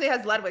account actually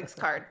has Ludwig's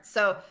card.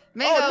 So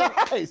Mango.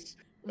 Oh, nice.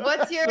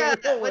 What's your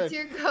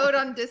code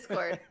on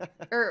Discord?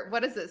 Or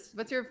what is this?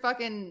 What's your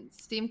fucking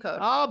Steam code?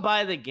 I'll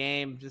buy the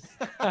game. Just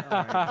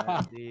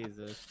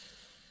Jesus.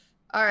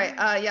 All right.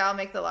 Yeah, I'll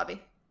make the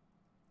lobby.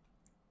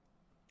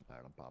 All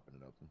right, I'm popping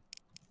it open.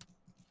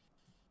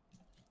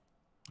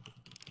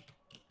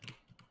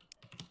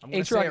 I'm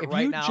gonna say it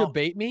right now. If you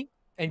debate me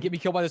and get me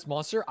killed by this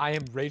monster, I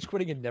am rage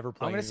quitting and never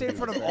playing. I'm gonna say in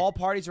front of all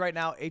parties right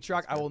now,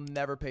 Atrioc, I will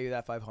never pay you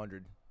that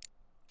 500.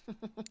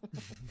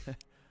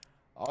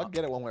 I'll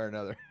get it one way or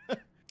another.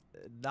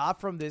 Not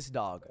from this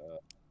dog.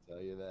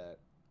 Tell you that.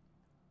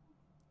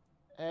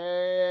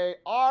 Hey,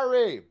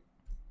 Ari.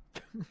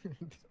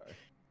 Sorry.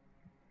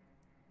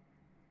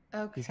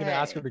 Okay. He's gonna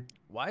ask her to.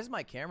 Why is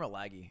my camera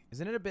laggy?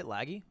 Isn't it a bit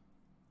laggy?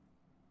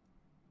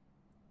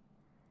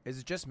 Is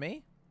it just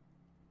me?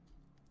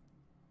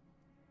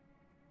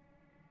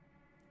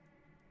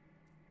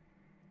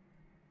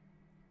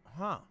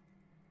 Huh.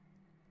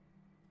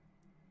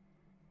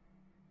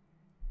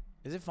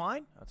 Is it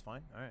fine? That's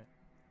fine. All right.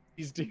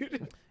 He's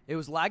dude. It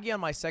was laggy on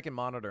my second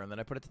monitor, and then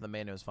I put it to the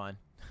main. It was fine.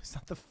 It's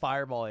not the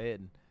fireball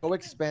hidden. Go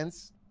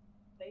expense.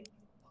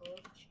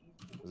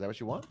 Is that what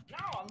you want? No,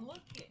 I'm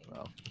looking.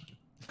 Oh.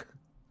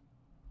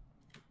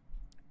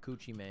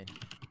 Coochie main.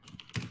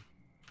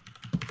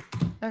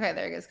 Okay,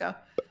 there you guys go.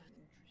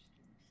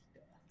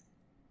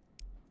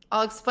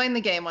 I'll explain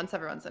the game once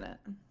everyone's in it.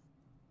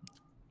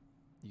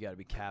 You got to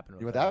be capping.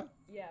 You want that?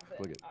 Yeah, but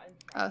Look it.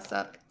 Oh,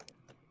 sup?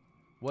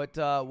 What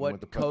the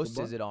coast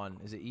purple is it on?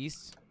 Is it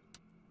east?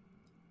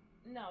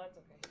 no, it's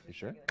okay. You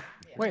sure?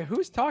 Yeah. Wait,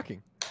 who's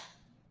talking?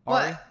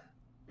 Ari? What?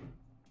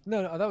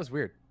 No, that was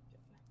weird.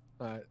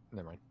 Never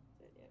mind.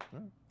 Oh,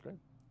 great.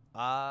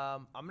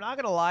 I'm not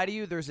gonna lie to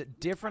you. There's a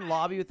different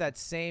lobby with that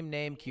same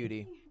name,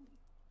 cutie.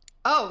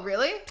 Oh,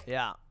 really?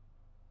 Yeah.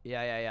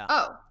 Yeah.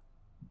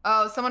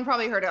 Oh, someone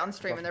probably heard it on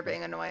stream and they're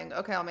being annoying.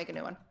 Okay, I'll make a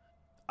new one.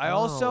 I Oh,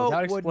 also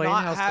that would explains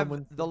not how have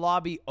someone- the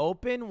lobby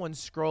open when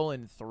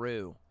scrolling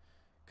through.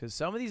 Because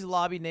some of these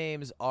lobby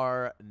names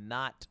are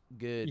not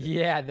good.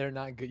 Yeah, they're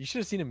not good. You should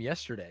have seen him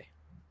yesterday.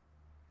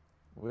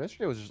 Well,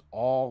 yesterday was just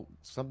all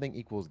something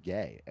equals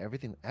gay.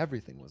 Everything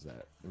was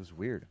that. It was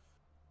weird.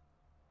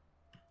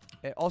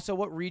 Also,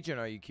 what region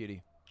are you,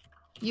 cutie?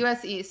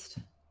 US East.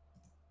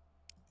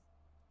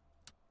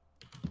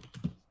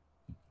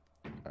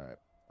 All right.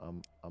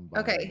 I'm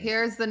Okay, buying-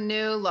 here's the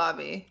new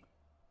lobby.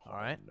 All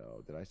right.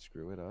 No, did I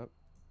screw it up?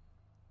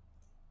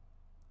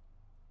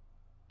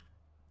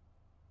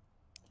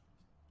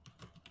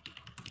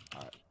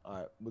 All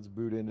right. Let's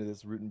boot into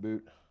this root and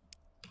boot.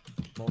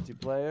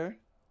 Multiplayer.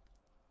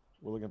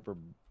 We're looking for.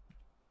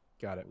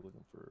 Got it. We're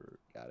looking for.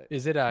 Got it.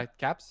 Is it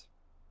caps?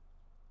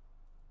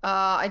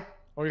 I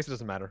Or I guess it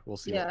doesn't matter. We'll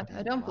see. yeah,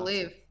 I don't Lots of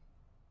believe.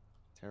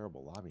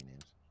 Terrible lobby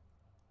names.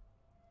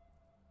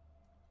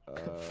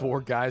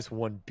 4 guys,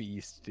 1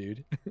 beast,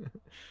 dude.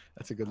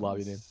 That's a good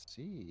lobby name. Let's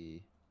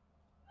see.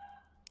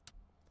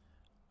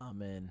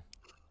 I'm in.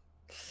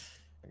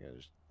 I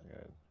gotta.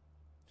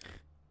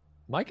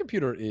 My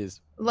computer is.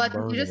 Did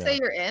you just say up.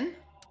 you're in?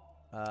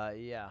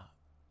 Yeah.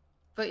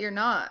 But you're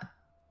not.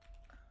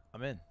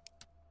 I'm in.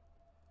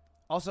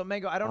 Also,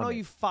 Mango, I don't I'm owe in.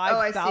 you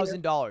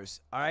 $5,000.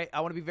 All right, I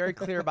want to be very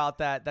clear about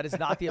that. That is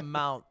not the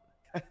amount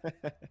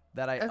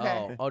that I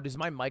owe. Oh, does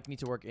my mic need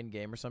to work in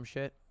game or some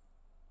shit?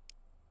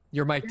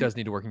 Your mic does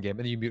need to work in game, and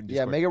then you mute in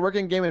Discord. Yeah, make it work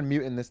in game and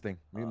mute in this thing.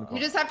 You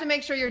just have to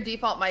make sure your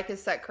default mic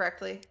is set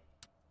correctly.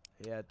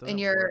 Yeah, it doesn't in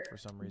your work for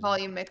some reason.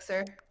 volume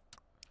mixer.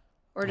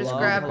 Or just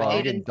Hello? grab Hello? You're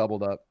Aiden. getting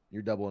doubled up.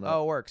 You're doubling up.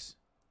 Oh, it works.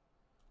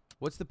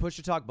 What's the push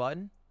to talk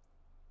button?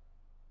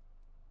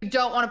 You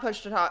don't want to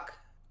push to talk.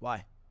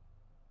 Why?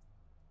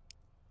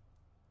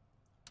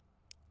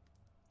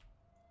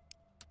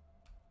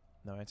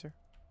 No answer?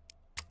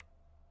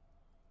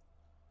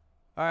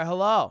 All right,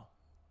 hello.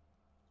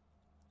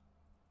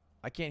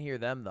 I can't hear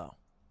them, though.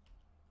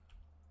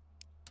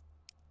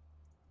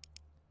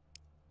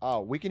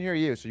 Oh, we can hear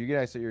you. So you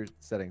guys set your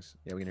settings.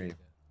 Yeah, we can hear you.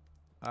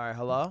 All right,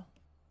 hello?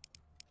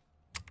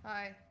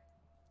 Hi.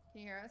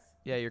 Can you hear us?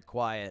 Yeah, you're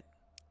quiet.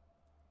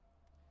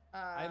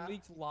 I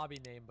leaked lobby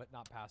name, but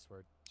not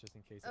password, just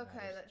in case.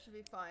 Okay, that should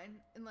be fine.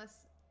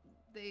 Unless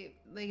they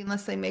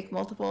make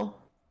multiple.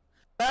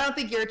 But I don't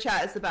think your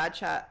chat is the bad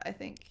chat, I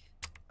think.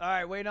 All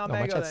right, wait on No, my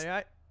Mango chat's then,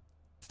 right?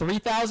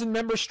 3,000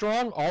 members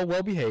strong, all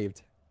well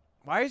behaved.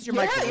 Why is your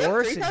Yeah, mic you have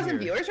worse in 3,000 here?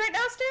 viewers right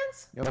now,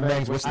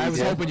 Stans? I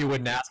was hoping you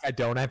wouldn't ask. I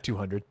don't. I have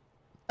 200.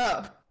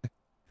 Oh.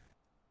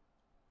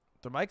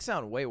 The mics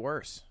sound way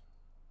worse.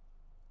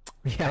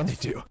 Yeah, they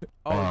do.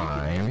 Oh, you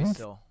can hear me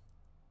still.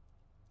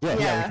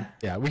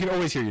 Yeah, we can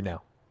always hear you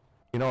now.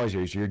 You can always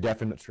hear you. So you're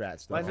definite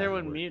strats. Why is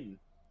everyone muting?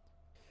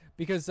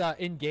 Because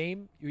in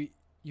game, you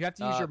have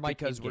to use your mic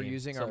because in-game, we're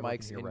using so our everyone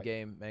mics can hear in right.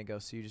 game, Mango.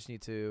 So you just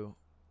need to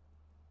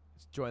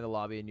join the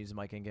lobby and use the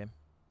mic in game.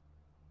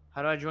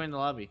 How do I join the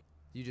lobby?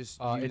 You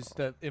just use It's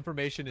the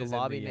information the is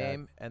lobby in the,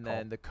 name and call.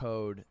 then the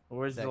code.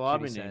 Where's that the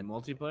lobby Cutie name? sent.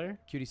 Multiplayer?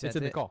 Cutie sent It's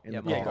in the it. call.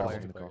 Yeah, Yeah,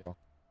 multiplayer. In the call.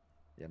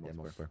 Yeah,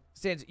 multiplayer.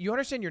 Stans, you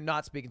understand you're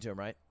not speaking to him,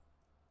 right?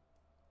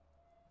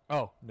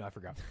 Oh no, I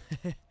forgot.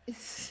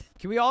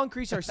 Can we all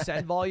increase our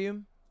send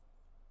volume?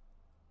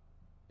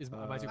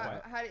 Am I too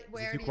quiet?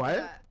 Where too do you quiet?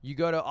 do that? You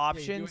go to do it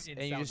options in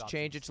and you sound just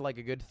change it to like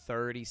a good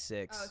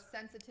 36. Oh,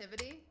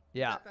 sensitivity?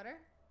 Yeah. Is that better?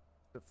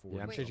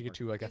 Yeah, I'm Wait. changing it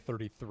to like a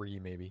 33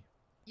 maybe.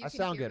 You I can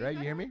sound hear good, me right?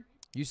 You hear better? me?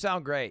 You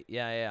sound great.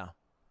 Yeah.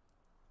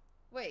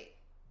 Wait.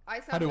 I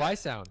sound How do good? I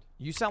sound?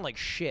 You sound like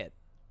shit.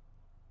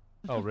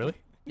 Oh really?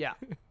 Yeah.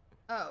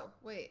 Oh,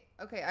 wait.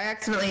 Okay, I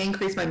accidentally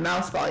increased my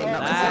mouse volume.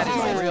 That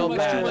Oh, is too real much,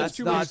 bad. too much, That's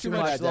too not much, too too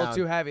much. much. A little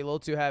too heavy. A little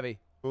too heavy.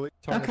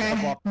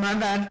 Okay, my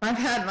bad. My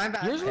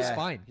bad. Yours was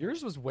fine.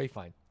 Yours was way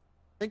fine.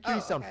 I think you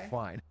sound okay.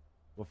 fine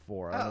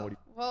before. I don't know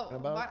what well,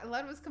 about?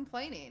 Led was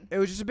complaining. It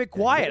was just a bit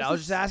quiet. I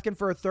was just asking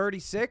for a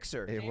 36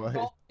 or. It was.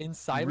 In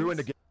silence. Ruined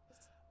again.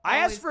 I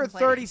Always asked for a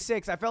complaining.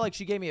 36. I felt like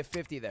she gave me a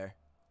 50 there.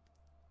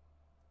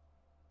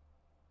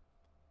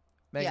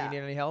 Megan, Yeah. you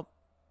need any help?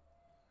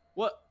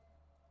 What?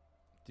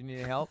 Do you need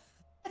any help?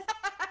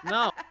 No.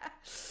 All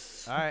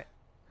right.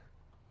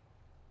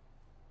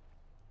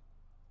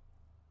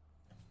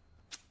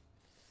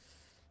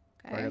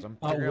 Sorry, guys, I'm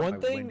Uh, figuring out one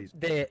my thing Wendy's.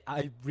 that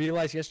I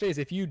realized yesterday is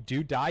if you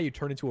do die, you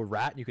turn into a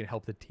rat and you can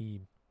help the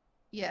team.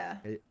 Yeah.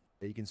 Hey,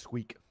 you can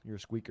squeak. You're a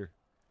squeaker.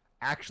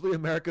 Actually,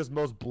 America's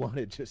Most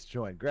Blunted just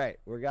joined. Great.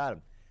 We got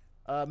him.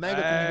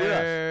 Mango, can you hear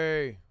us?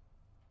 Hey.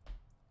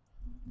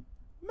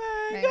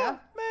 Mango.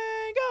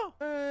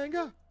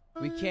 Mango.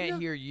 We can't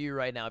hear you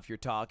right now if you're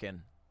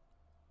talking.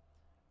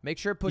 Make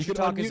sure push to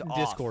can talk is unmute in off.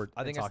 Discord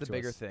I think and that's talk the to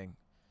bigger us. thing.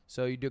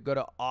 So you do go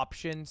to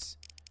options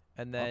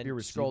and Up then your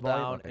receive scroll volume?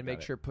 down Okay, and got make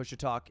it. sure push to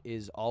talk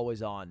is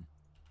always on.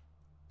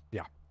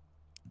 Yeah.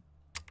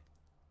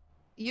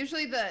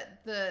 Usually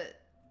the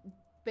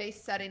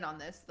base setting on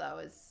this though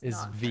is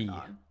not V, turned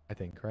on. I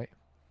think, right?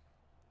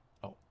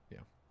 Oh, yeah.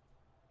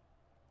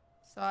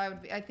 So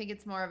I think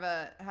it's more of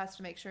a has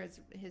to make sure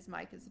his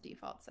mic is the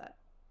default set.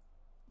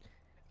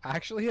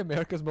 Actually,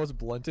 America's Most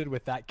Blunted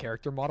with that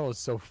character model is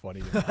so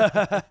funny.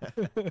 To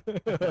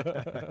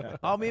me.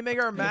 Oh, me and Meg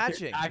are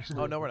matching. Actually-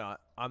 Oh, no, we're not.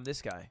 I'm this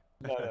guy.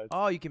 No, no,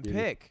 Oh, you can Yeah,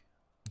 pick.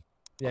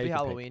 yeah, I'll be you can pick.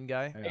 Halloween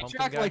guy. Yeah. Pumpkin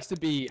Atrioc guy. likes to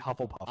be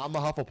Hufflepuff. I'm a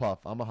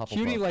Hufflepuff.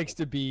 Cutie likes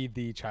to be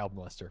the child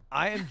molester.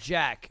 I am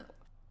Jack.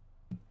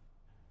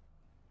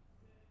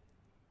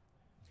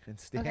 And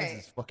Stans Okay.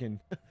 is fucking.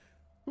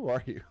 Who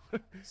are you?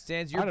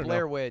 Stands I your don't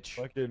Blair know. Witch.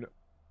 Fucking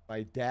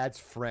my dad's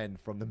friend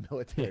from the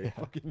military. Yeah.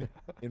 Fucking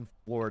in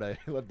Florida.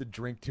 He loved to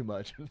drink too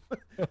much.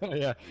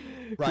 Yeah.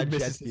 Ride He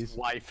jet misses his skis.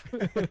 wife.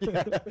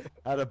 Yeah,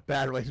 had a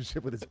bad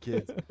relationship with his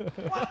kids.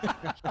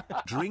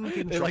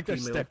 Drinking They like their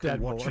choppy milk stepdad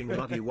and more. watching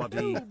Luddy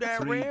Waddy.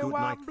 that 3 red, good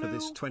white, night for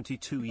this blue.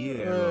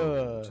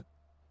 22-year-old.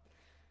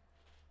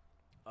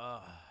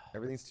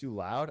 Everything's too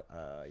loud.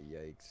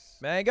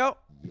 Yikes. Mango.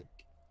 Yick.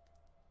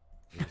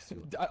 Everything's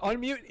too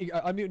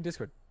Unmute in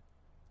Discord.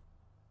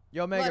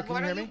 Yo, Mango, Led, can why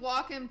you hear don't me? you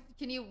walk him?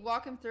 Can you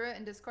walk him through it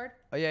in Discord?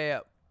 Oh, yeah.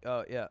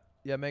 Oh, yeah.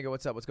 Yeah, Mango,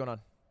 what's up? What's going on?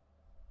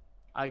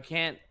 I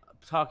can't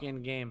talk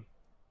in game.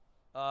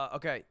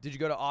 Okay. Did you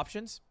go to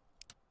options?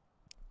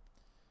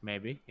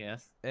 Maybe,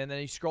 yes. And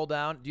then you scroll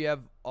down. Do you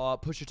have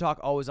push to talk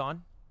always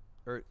on,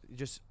 or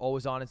just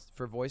always on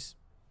for voice?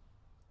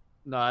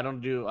 No, I don't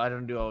do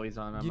always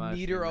on. I'm You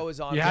need her always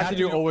on. You have to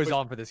do always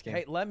on for this game.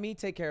 Hey, let me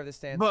take care of this,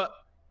 Stanz. But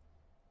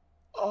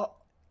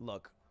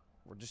look,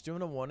 we're just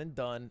doing a 1 and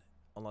done.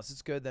 Unless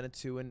it's good, then a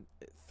 2 and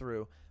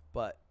through.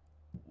 But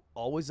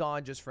always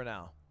on just for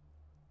now.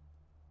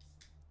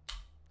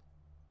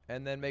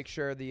 And then make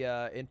sure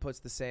the input's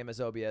the same as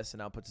OBS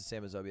and output's the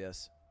same as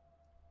OBS.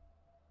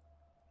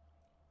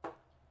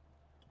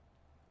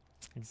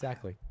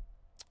 Exactly.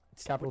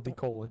 It's capital D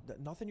colon.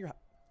 Nothing you're...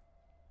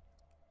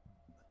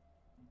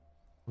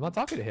 I'm not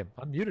talking to him.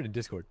 I'm muted in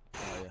Discord. Oh,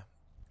 yeah.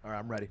 All right,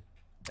 I'm ready.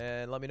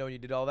 And let me know when you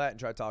did all that and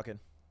try talking.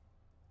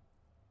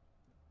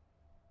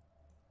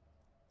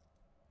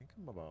 I think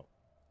I'm about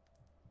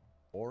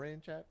 4 in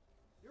chat.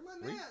 You're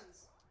my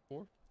mans.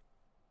 4.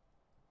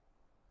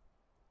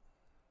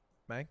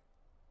 Mang?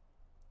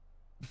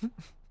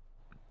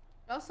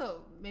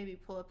 Also, maybe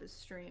pull up his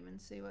stream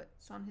and see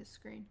what's on his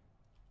screen.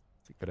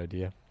 It's a good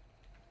idea.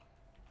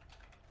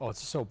 Oh,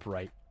 it's so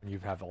bright when you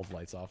have all the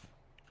lights off.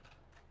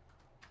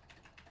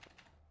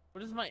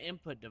 what is my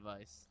input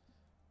device?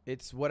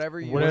 It's whatever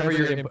you... Whatever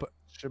your input...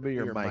 Should be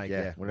your mic,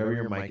 yeah. Whatever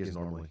your mic is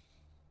normally.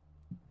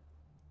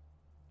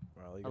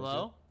 Well,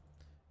 Hello?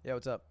 Yeah,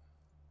 what's up?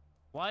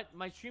 What?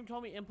 My stream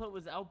told me input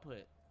was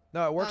output.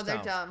 No, it works Oh, they're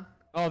now. dumb.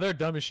 Oh, they're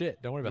dumb as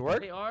shit. Don't worry about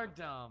that. They are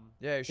dumb.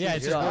 Yeah, Yeah,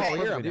 it's just dumb.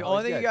 okay. The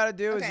only thing you got to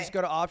do is Okay. just go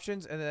to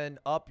options and then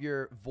up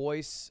your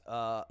voice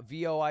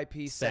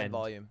VOIP send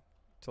volume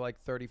to like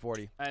 30,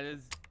 40. That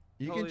is.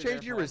 You totally can change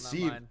their your fault, not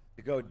receive mine.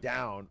 to go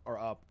down or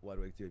up,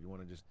 Ludwig, too, if you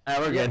want to just...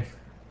 We're good.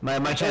 My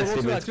chat's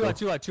Too too loud, big.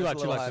 too loud. Just a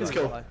little high, Let's a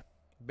little go. high.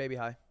 Baby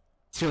high.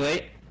 Too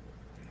late.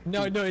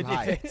 No,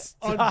 it's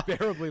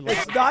unbearably loud.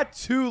 It's not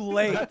too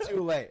late. It's not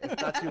too late.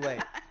 It's not too late.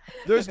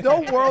 There's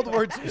no world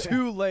where it's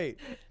too late.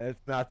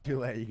 It's not too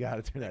late. You got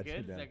to turn that Good? shit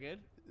Is down. that good?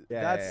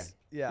 Yeah, That's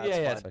yeah, Yeah, it's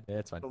it's fine. fine. Yeah,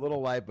 it's fine. It's a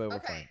little light, but we're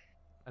Okay. fine.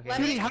 Okay.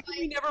 Let me Judy, how can we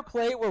explain- never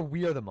play it where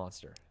we are the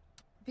monster?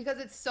 Because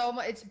it's so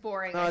much. It's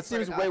boring. No, I it swear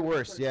to seems God. way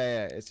worse.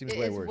 Yeah, it seems It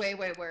way is worse. way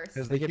worse.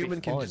 Because They the can be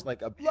human can fun. just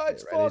like abuse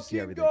Let's it, right? They see fucking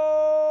everything.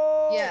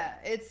 go. Yeah,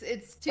 it's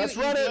too Let's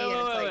easy. run it. and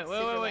it's, like,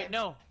 super Wait. lame.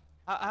 No.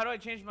 How do I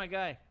change my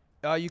guy?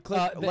 You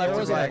click The left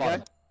arrows or at the right.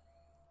 bottom.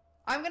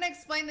 I'm gonna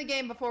explain the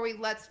game before we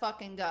let's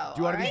fucking go. Do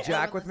you want to be alright?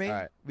 Jack with me? All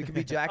right. We can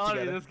be Jack I want to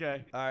be together. this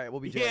guy. All right,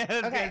 we'll be Yeah, Jack.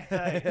 this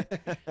Okay.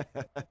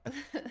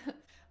 guy's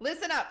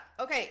Listen up.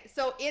 Okay,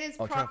 so it is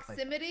Oh, translate.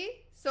 proximity.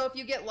 So if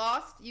you get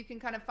lost, you can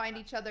kind of find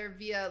each other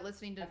via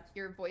listening to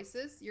your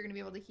voices. You're going to be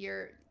able to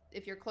hear,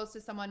 if you're close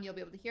to someone, you'll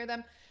be able to hear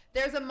them.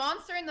 There's a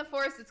monster in the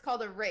forest. It's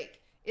called a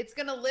rake. It's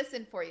going to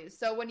listen for you.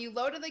 So when you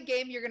load in the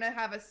game, you're going to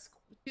have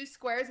two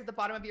squares at the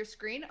bottom of your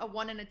screen, a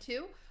 1 and a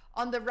 2.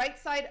 On the right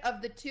side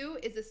of the 2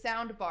 is a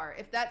sound bar.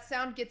 If that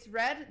sound gets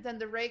red, then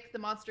the rake, the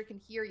monster, can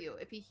hear you.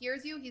 If he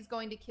hears you, he's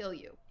going to kill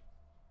you.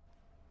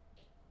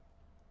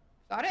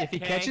 Got it? If he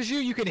catches you,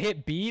 you can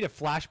hit B to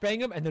flashbang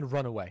him and then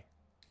run away.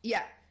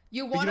 Yeah.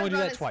 You can want to only do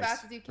run that as twice,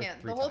 fast as you or can.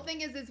 3 The whole times.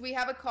 thing is we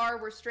have a car,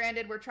 we're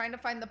stranded, we're trying to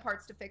find the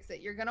parts to fix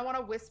it. You're going to want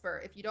to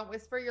whisper. If you don't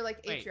whisper, you're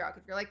like Wait. Atrioc.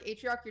 If you're like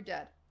Atrioc, you're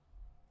dead.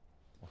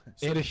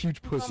 They had a huge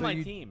Who's pussy. on my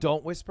you team?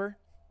 don't whisper?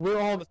 We're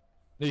all.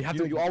 No, you have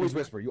You always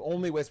whisper. You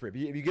only whisper. If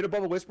you get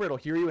above a whisper, it'll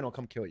hear you and it'll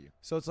come kill you.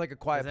 So it's like a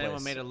quiet Has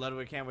anyone place. made a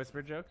Ludwig can't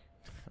whisper joke?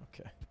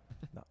 Okay.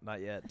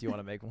 Not yet. Do you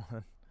want to make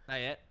one? Not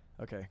yet.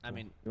 Okay. I cool.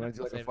 mean, You want to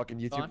do like a save- fucking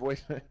it's YouTube on?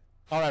 voice?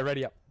 All right,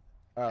 ready up.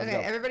 All right, Okay,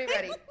 let's go. everybody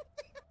ready?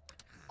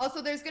 Also,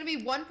 there's going to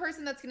be one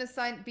person that's going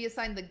to be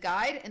assigned the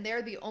guide, and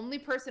they're the only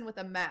person with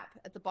a map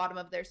at the bottom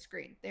of their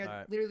screen. They're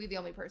Alright. literally the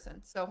only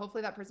person. So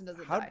hopefully that person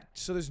doesn't die.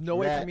 So there's no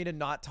way Matt. for me to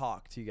not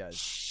talk to you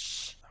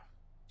guys.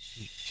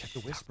 Check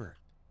the whisper.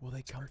 Will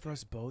they come for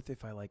us both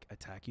if I like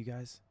attack you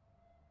guys?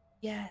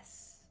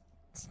 Yes.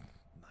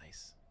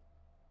 Nice.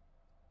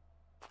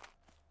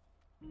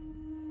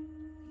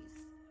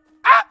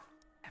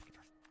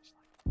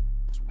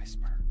 Just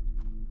whisper.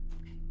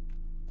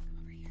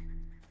 Over here.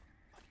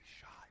 Lucky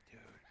shot, dude.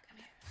 Come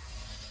here.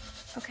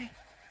 Okay.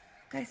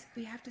 Guys,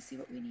 we have to see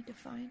what we need to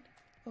find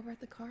over at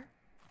the car.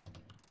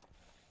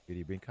 Dude,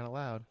 you're being kind of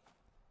loud.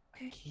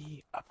 Okay.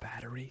 Key, a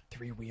battery,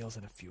 3 wheels,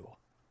 and a fuel.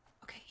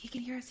 Okay, he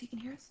can hear us. He can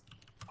hear us.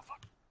 Oh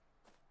fuck!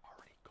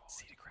 Already gone.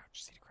 C to crouch.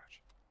 C to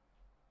crouch.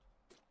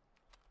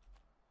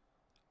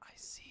 I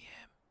see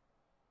him.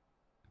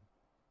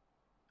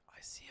 I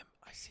see him.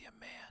 I see a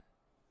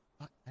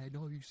man. I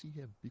know you see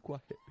him. Be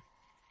quiet.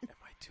 Am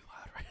I too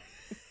loud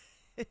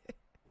right?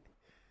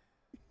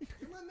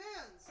 You're my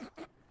mans.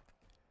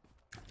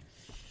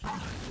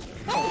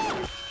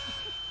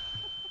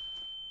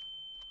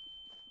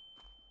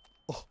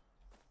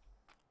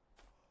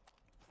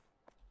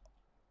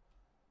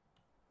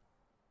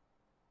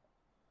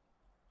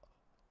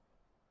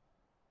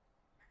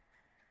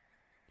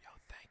 Yo,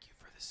 thank you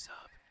for the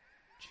sub,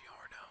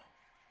 Giorno.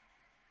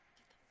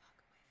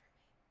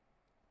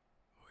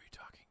 Who are you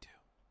talking to?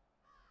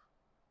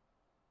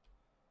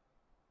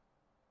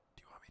 Do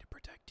you want me to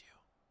protect you?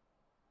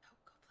 No,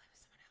 go play with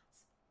someone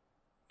else.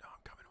 No,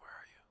 I'm coming. Where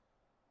are you?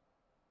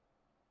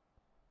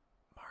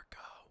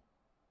 Marco.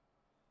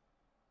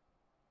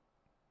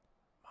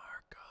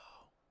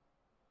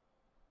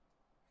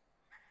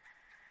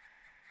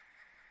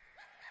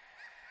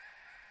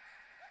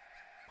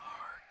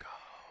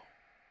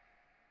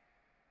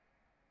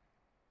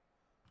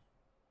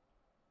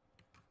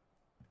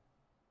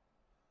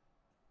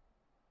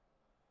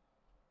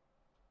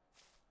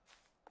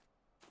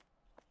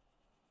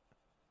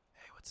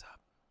 what's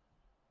up?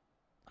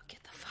 Oh,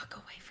 get the fuck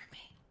away from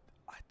me.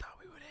 I thought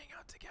we would hang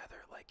out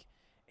together. Like,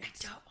 I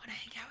don't want to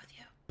hang out with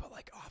you. But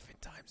like,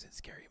 oftentimes in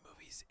scary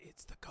movies,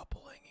 it's the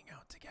couple hanging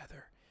out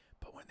together.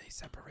 But when they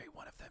separate,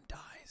 one of them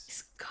dies.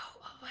 Just go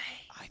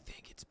away. I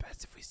think it's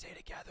best if we stay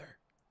together.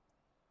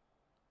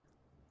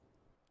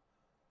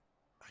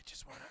 I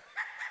just wanna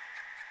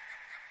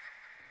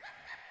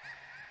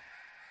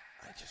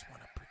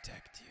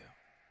protect you.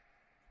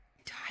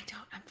 I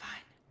don't. I'm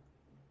fine.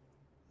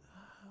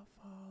 I'll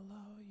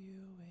follow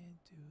you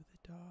into the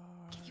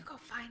dark. Can you go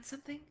find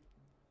something?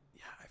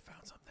 Yeah, I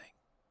found something.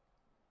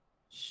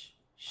 Shh.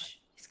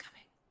 He's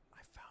coming.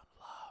 I found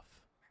love.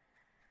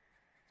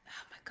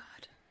 Oh my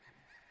god.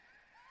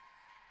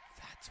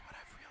 That's what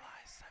I've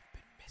realized I've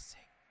been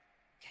missing.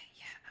 Okay,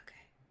 yeah,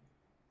 okay.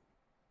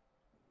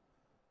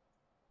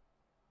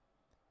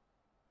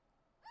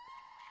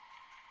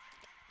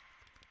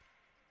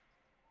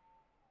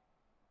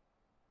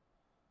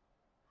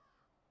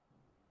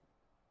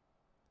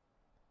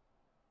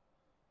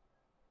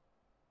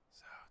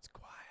 So it's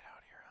quiet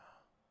out here,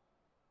 huh?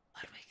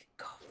 Ludwig,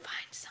 go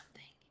find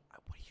something.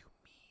 What do you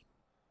mean?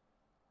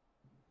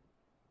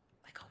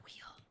 Like a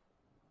wheel.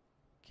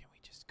 Can we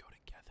just go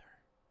together?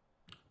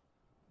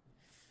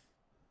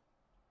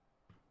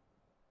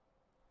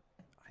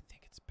 I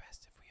think it's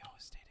best if we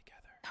always stay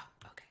together.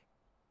 Oh, okay.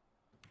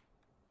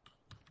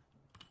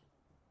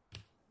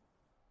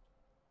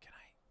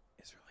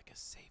 Is there like a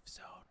safe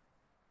zone?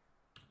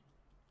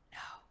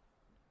 No.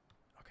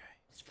 Okay.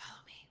 Just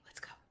follow me.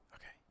 Let's go.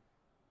 Okay.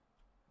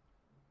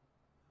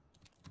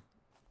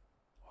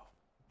 Whoa.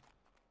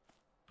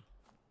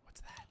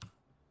 What's that?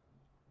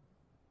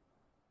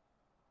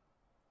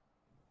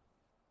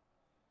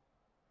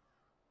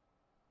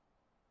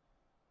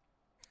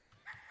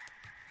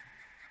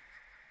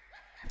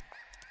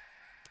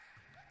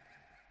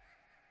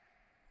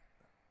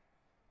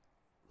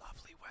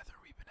 Lovely weather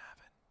we've been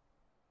having.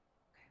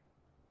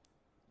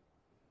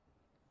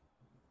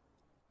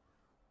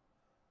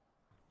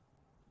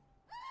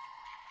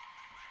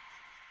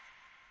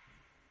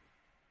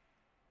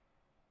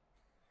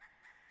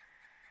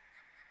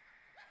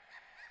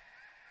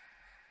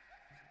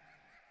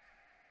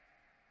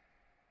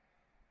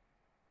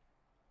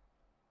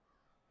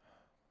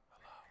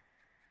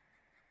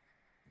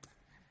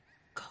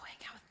 Go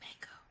hang out with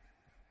Mango.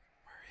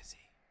 Where is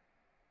he?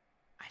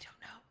 I don't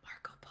know.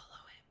 Marco Polo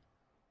him.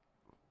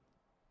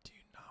 Do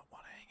you not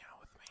want to hang out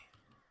with me?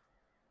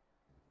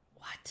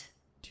 What?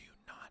 Do you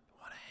not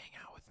want to hang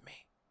out with me?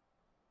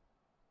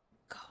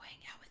 Go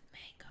hang out with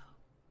Mango.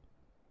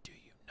 Do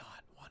you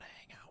not want to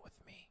hang out with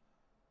me?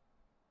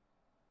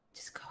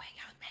 Just go hang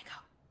out with Mango.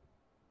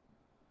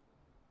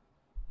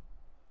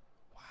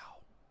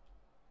 Wow.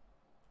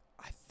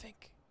 I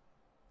think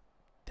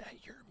that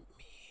you're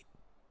mean.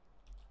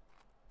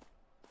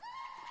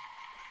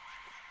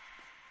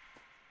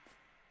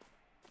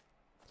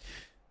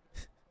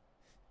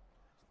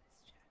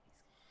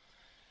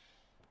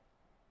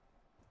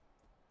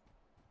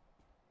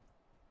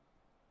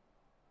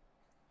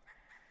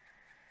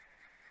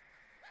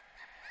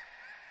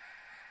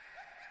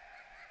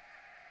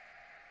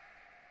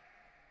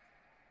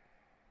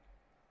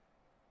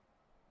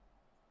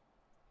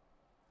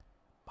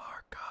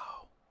 Marco.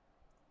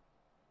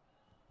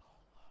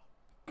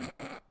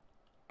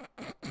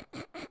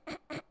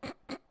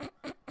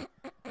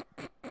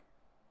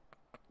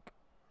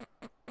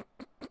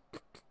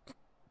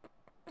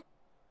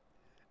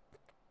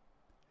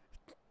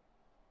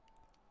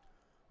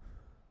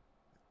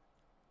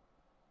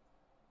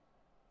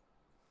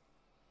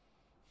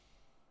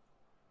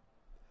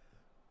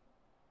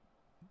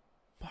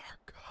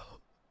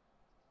 Marco.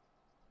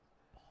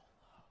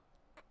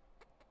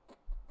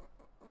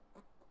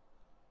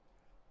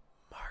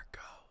 Marco.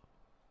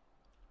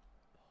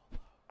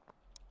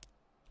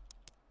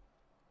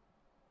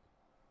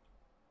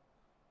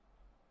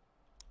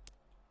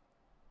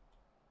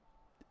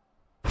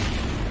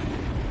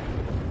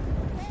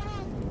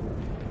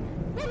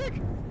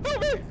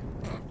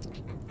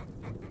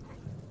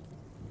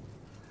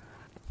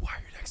 Why are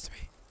you next to me?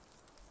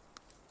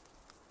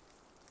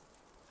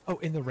 Oh,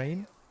 in the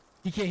rain?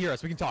 He can't hear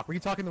us. We can talk. We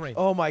can talk in the rain.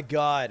 Oh my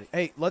god.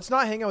 Hey, let's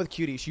not hang out with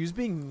Cutie. She was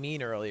being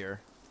mean earlier.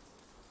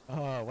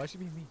 Why should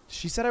we be mean?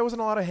 She said I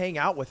wasn't allowed to hang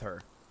out with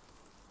her.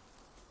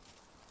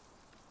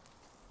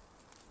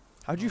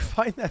 How'd you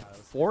find that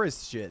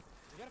forest shit?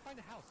 We gotta find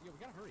the house. Yeah, we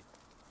gotta hurry.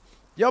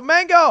 Yo,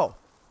 Mango!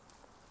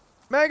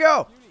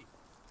 Mango! Cutie.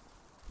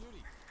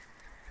 Cutie.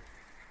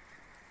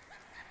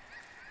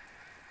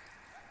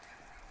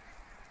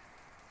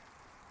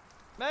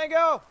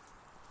 Mango!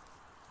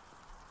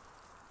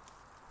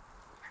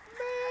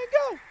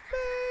 Mango!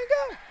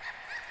 Mango!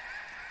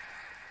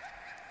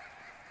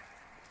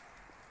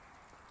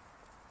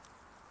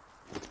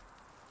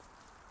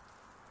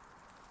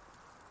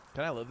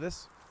 Can I live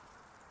this?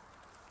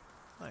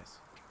 Nice.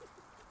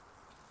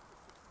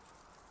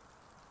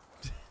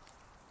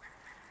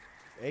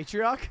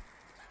 Atrioc?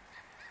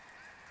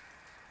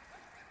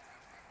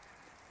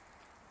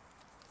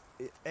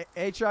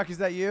 Atrioc, is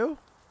that you?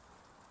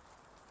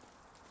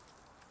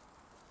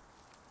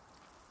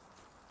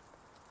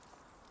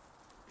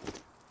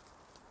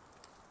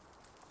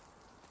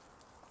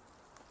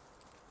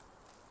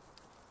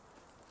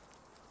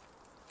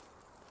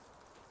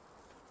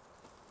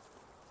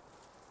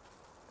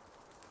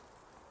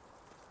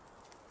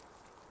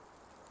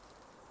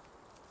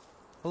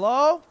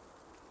 Hello?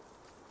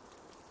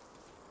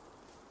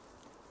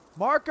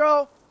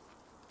 Marco?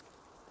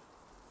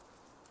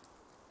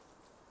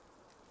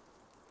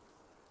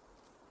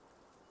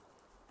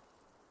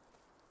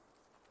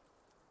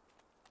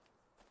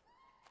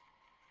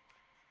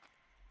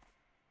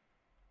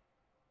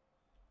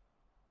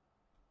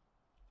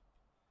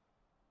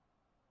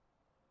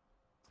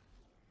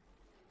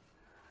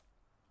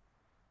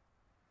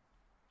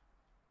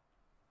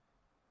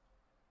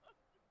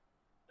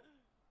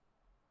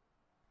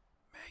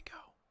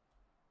 Mango.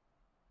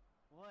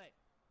 What?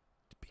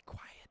 Be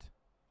quiet.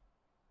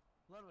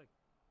 Ludwig.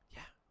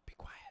 Yeah, be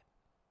quiet.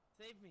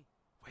 Save me.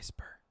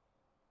 Whisper.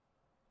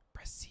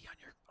 Press C on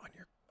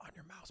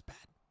your mouse pad.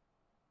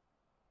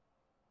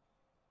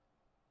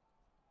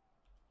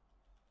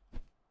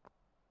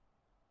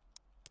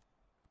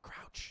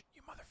 Crouch,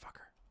 you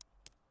motherfucker.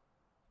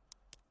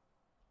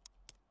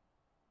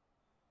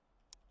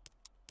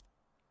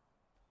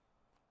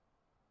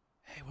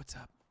 Hey, what's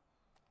up?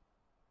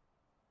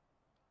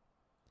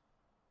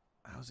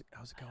 How's it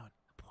going?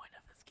 The point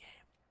of this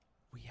game.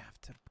 We have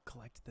to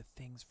collect the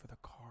things for the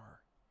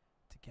car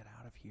to get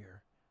out of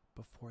here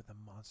before the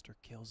monster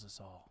kills us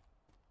all.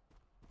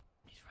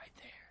 He's right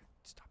there.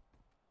 Stop.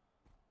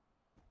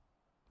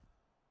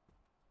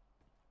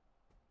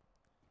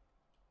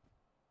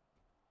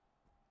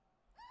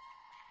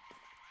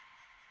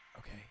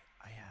 Okay,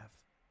 I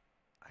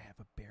have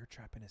a bear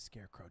trap and a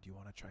scarecrow. Do you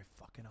want to try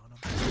fucking on them?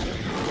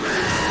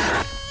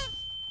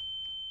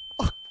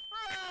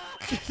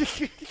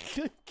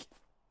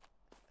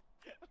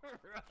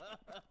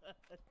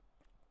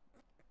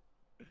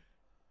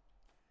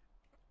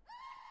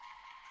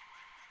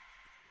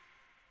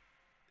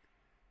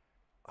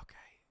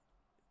 Okay.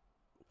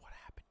 What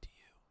happened to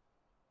you?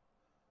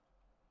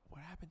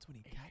 What happens when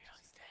he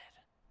catches you? Dead.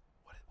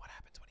 What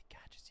happens when he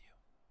catches you?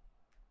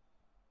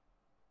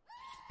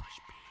 You just push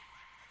B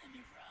and then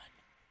you run.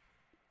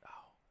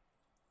 Oh.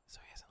 So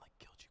he hasn't like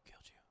killed you.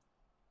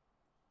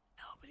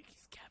 No, but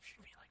he's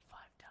captured me like 5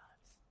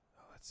 times.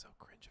 Oh, that's so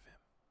cringe of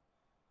him.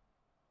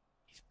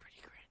 He's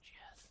pretty cringe,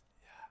 yes.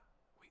 Yeah.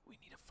 We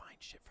need to find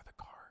shit for the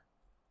car.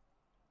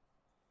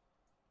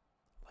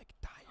 Like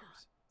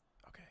tires.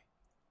 Okay.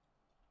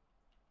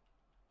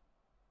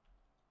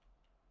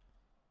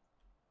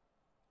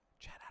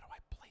 Chad, how do I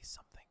place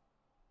something?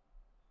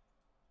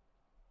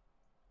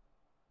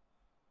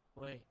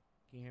 Wait,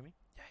 can you hear me?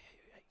 Yeah.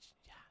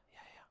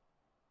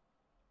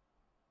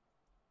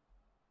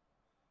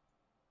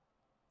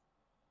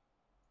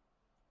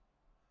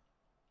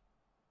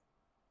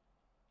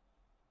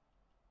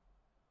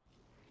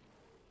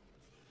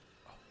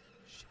 Oh,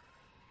 shit.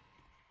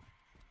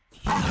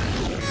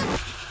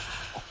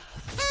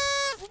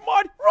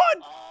 Mud,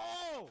 run!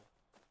 Oh!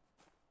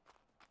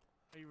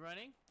 Are you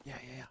running? Yeah.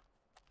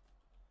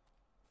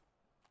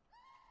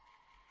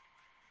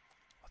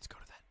 Let's go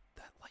to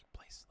that light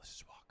place. Let's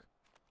just walk.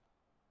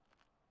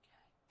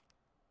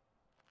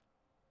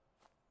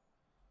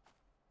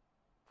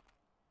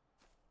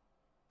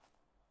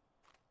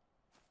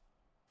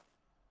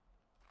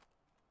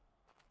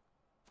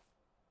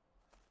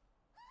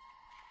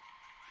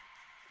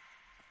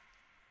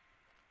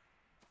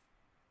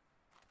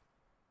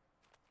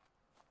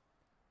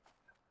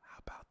 How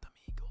about them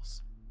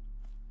Eagles?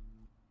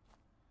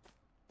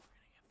 We're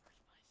gonna get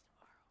first place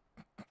tomorrow.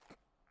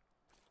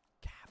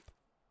 Cap.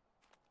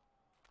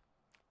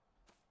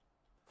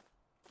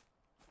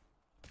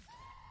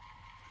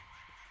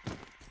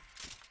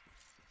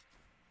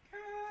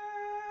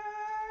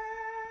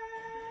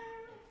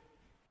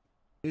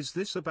 Is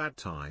this a bad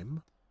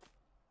time?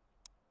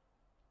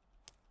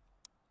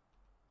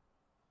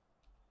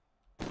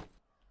 I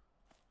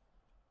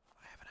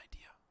have an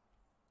idea.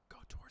 Go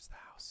towards the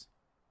house.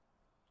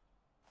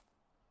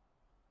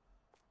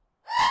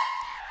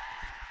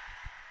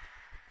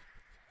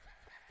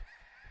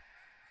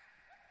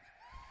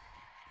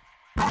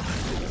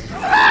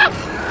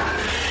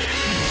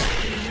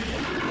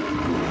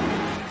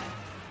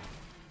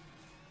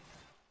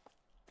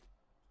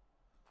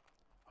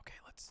 Okay,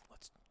 let's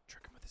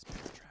trick him with his bear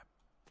trap.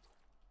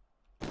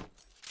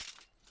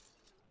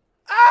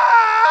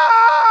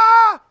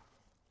 Ah!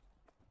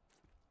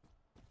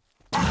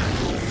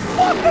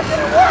 Fuck, that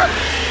didn't work!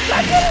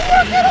 That didn't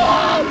work at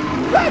all!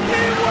 That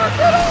didn't work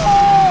at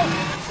all!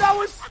 That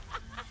was...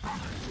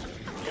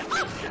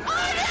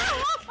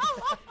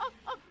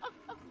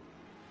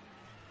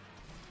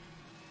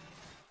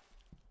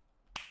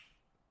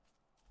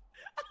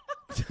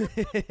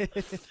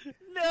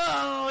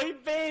 No, he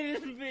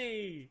baited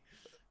me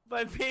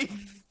by being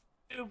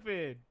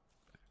stupid.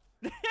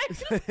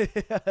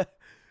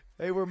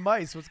 Hey, we're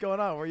mice. What's going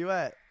on? Where you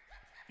at?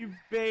 You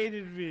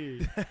baited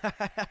me.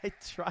 I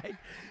tried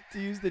to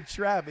use the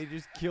trap. He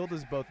just killed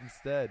us both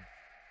instead.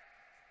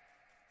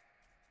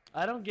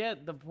 I don't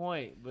get the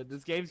point, but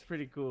this game's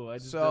pretty cool. I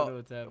just don't know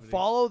what's happening.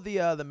 Follow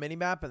the mini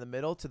map in the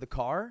middle to the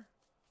car.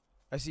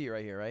 I see you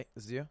right here, right?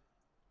 This is you?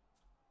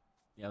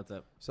 Yeah, what's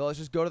up? So let's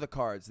just go to the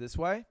cards this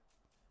way.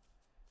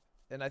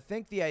 And I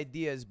think the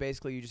idea is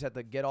basically you just have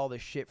to get all the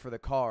shit for the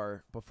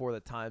car before the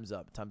time's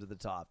up. Time's at the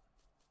top.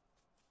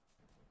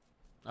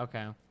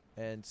 Okay.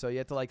 And so you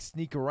have to like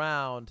sneak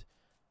around.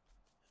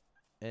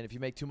 And if you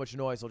make too much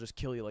noise, he'll just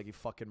kill you like he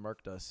fucking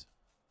murked us.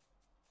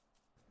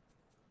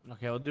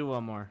 Okay, we'll do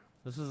one more.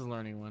 This is a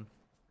learning one.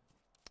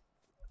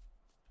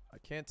 I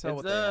can't tell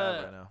what they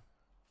have right now.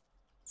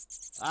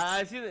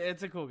 I see that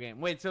it's a cool game.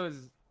 Wait, so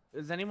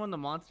is anyone the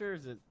monster? Or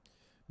is it?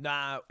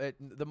 Nah,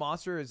 the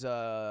monster is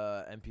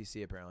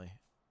NPC apparently.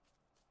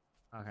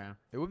 Okay.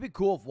 It would be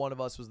cool if one of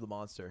us was the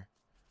monster.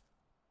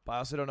 But I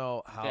also don't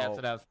know how that's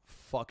what I was...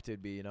 fucked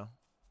it'd be, you know?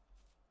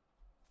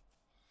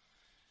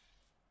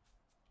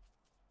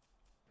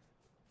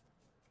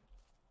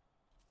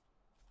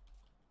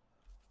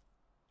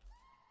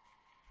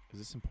 Is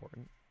this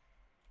important?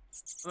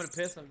 I'm gonna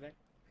piss something.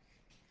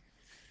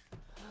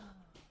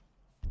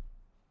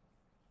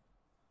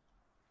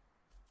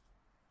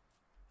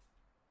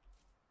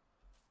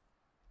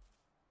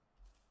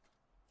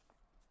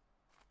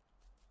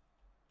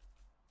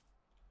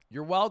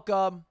 You're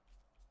welcome.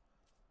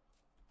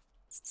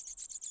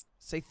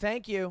 Say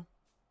thank you.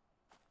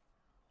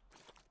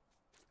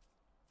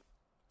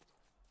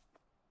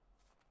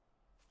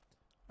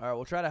 All right,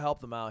 we'll try to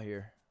help them out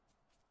here.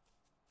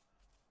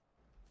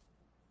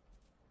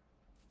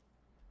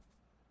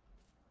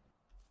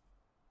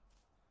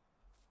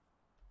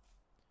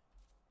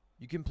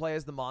 You can play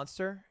as the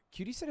monster.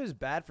 Cutie said it was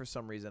bad for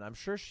some reason. I'm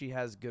sure she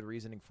has good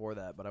reasoning for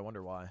that, but I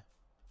wonder why.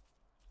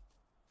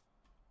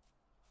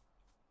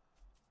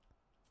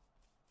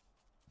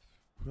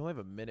 We only have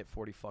a minute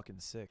 40 fucking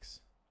 6.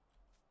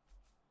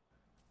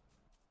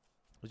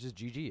 It's just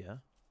GG, yeah?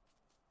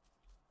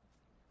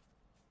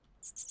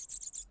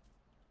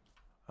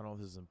 I don't know if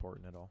this is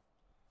important at all.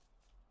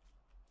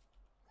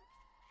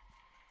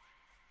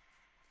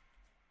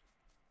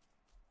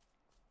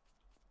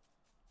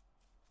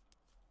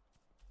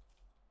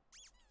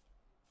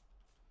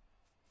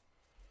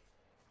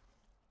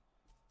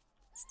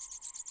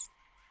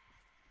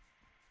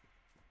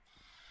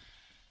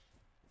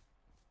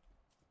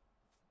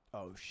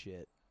 Oh,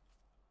 shit.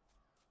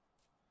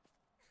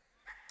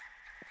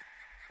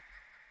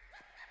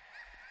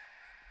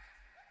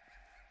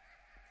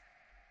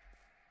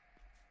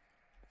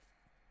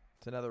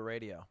 It's another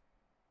radio.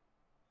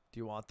 Do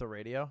you want the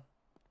radio?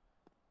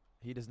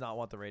 He does not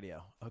want the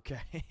radio. Okay.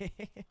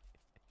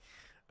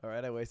 All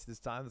right, I wasted his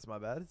time. That's my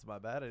bad. It's my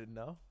bad. I didn't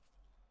know.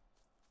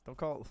 Don't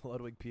call it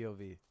Ludwig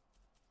POV.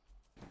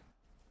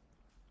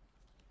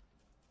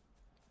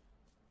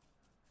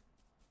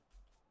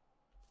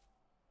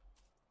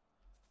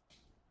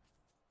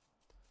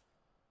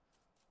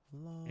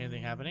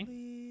 Anything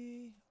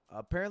happening?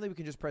 Apparently, we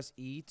can just press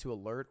E to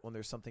alert when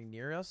there's something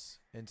near us.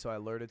 And so I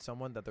alerted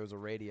someone that there was a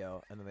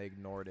radio, and then they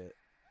ignored it.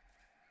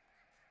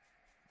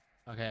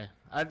 Okay.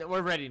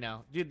 We're ready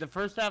now. Dude, the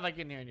first half I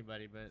couldn't hear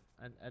anybody, but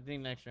I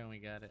think next round we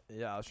got it.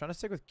 Yeah, I was trying to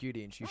stick with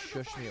Cutie, and she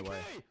shushed me away.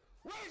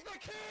 Where's the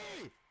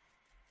key?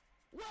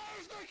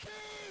 Where's the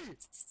key?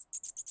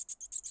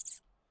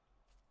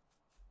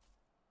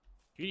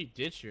 Cutie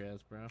ditched your ass,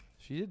 bro.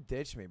 She did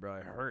ditch me, bro.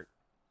 It hurt.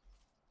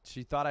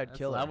 She thought I'd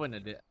kill her. I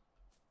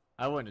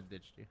wouldn't have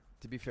ditched you.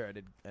 To be fair, I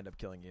did end up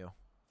killing you.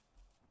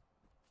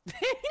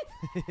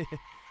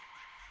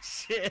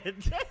 Shit.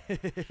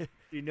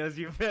 He knows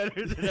you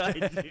better than I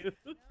do.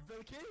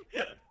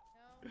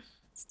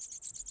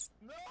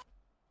 No.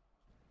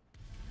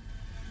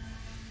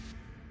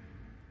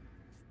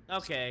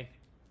 Okay.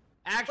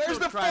 Actual Where's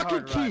the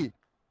fucking key? Run.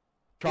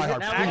 Try hard.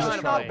 Now Actually,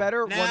 we not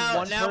better now, when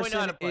one now we know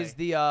how person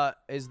to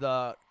is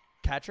the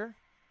catcher.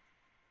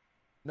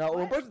 No,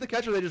 when person's the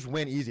catcher, they just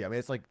win easy. I mean,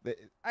 it's like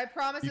I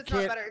promise you it's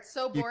not better. It's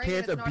so boring. You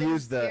can't and it's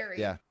abuse not even the scary.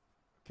 yeah.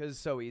 Because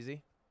it's so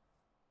easy.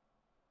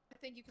 I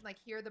think you can like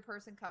hear the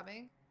person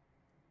coming.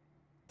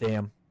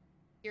 Damn.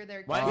 Hear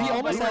their. We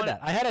almost had that.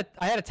 I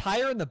had a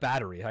tire in the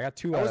battery. I got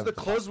 2 That out was of the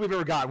closest we've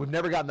ever gotten. We've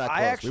never gotten that close.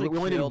 I actually we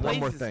only need killed one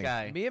more this thing.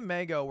 guy. Me and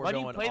Mango were Why do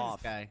you going play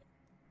off. this guy?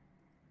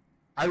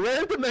 I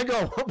ran into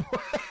Mango.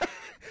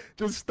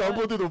 Just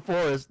stumbled through the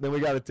forest, then we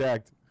got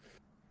attacked.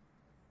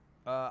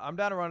 I'm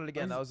down to run it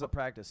again. That was a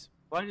practice.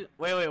 Wait.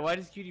 Why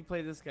does Cutie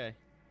play this guy?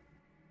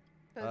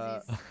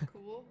 Because he's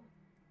cool.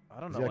 I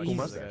don't know. He's got why a cool he's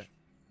mustache.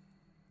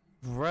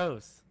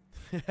 Gross.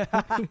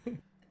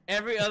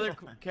 Every other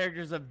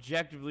character is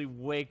objectively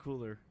way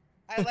cooler.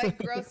 I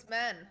like gross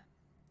men.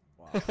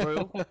 Wow.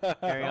 True.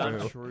 Carry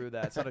on. True.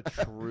 That's not a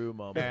true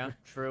moment. Carry on.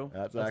 True.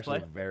 That's Let's actually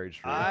play. very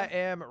true. I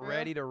am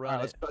ready to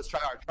run it. Let's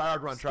try hard. Try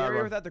hard run. Try hard Scarier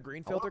run. without the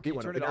green I wanna filter. beat Can you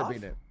one. turn I've it never off?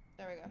 beaten it.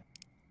 There we go.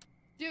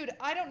 Dude,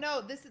 I don't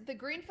know. The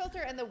green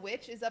filter and the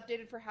witch is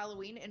updated for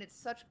Halloween, and it's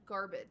such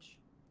garbage.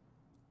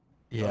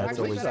 Yeah, it's it's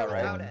Actually always better that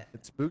right. without it.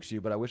 It spooks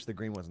you, but I wish the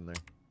green wasn't there.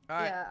 All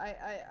right.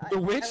 Yeah, The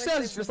witch I wish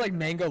sounds they just like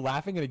Mango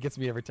laughing, and it gets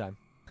me every time.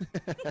 All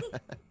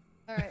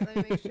right, let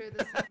me make sure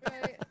this is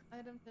right.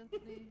 Item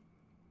density.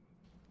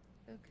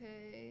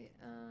 Okay.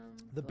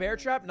 The bear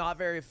trap, not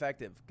very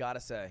effective. Gotta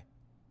say.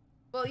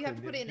 Well, you have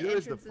to put in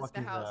Here's the entrances to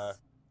fucking, house.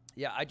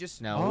 Yeah, I just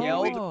No.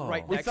 yelled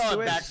right We next saw to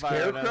it it.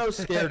 backfire on us.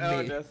 Scarecrow scared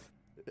Oh, me. just-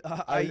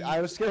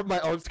 I was scared of my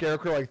own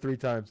scarecrow like 3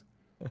 times.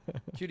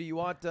 Cutie, you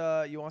want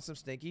some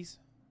stinkies?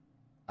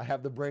 I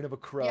have the brain of a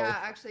crow. Yeah,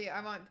 actually,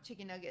 I want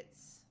chicken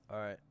nuggets. All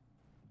right.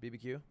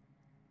 BBQ?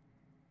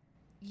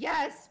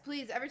 Yes,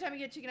 please. Every time you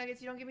get chicken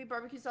nuggets, you don't give me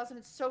barbecue sauce, and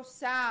it's so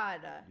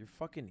sad. You're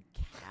fucking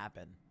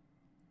capping.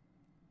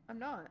 I'm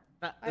not.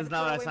 That's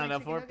not what I signed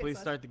up for. Please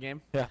start the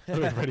game. Yeah,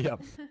 ready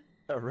up.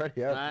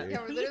 Ready up, dude.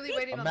 Yeah, we're literally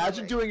waiting on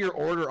Imagine doing your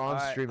order on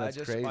stream. That's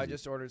crazy. I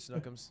just ordered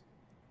Snookums.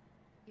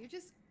 You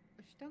just...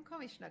 Don't call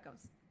me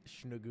Schnuckums.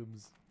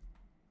 Schnuggums.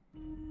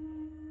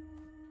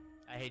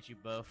 I hate you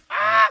both.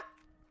 Ah!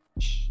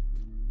 Shh.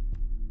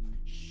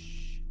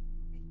 Shh.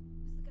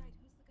 Who's the guide?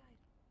 Who's the guide?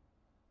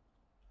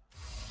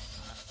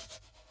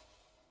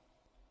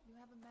 You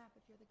have a map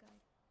if you're the guide.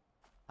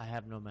 I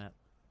have no map.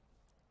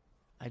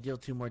 I deal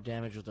 2 more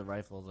damage with the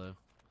rifle, though.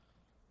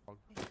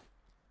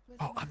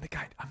 Oh, I'm the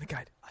guide. I'm the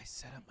guide. I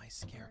set up my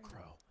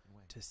scarecrow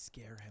to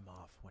scare him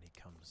off when he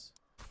comes.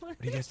 What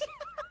do you guys...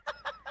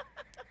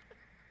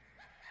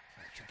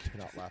 Do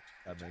not laugh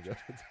at Mango.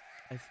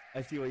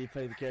 I see why you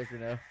play the character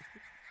now.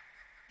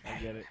 I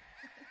get it.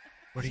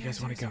 Where do you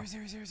guys want to go?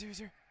 Zero.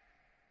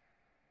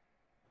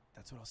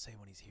 That's what I'll say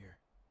when he's here.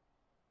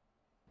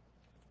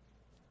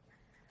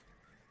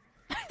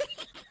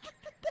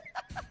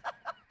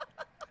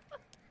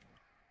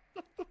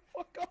 Shut the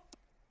fuck up.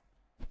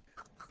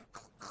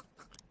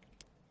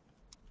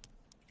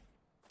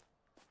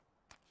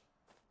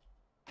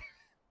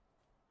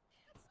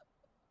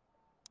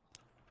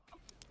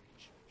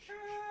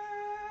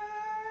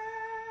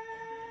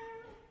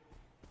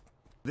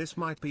 This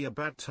might be a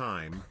bad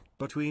time,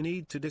 but we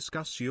need to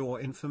discuss your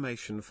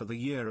information for the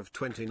year of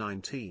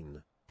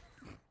 2019.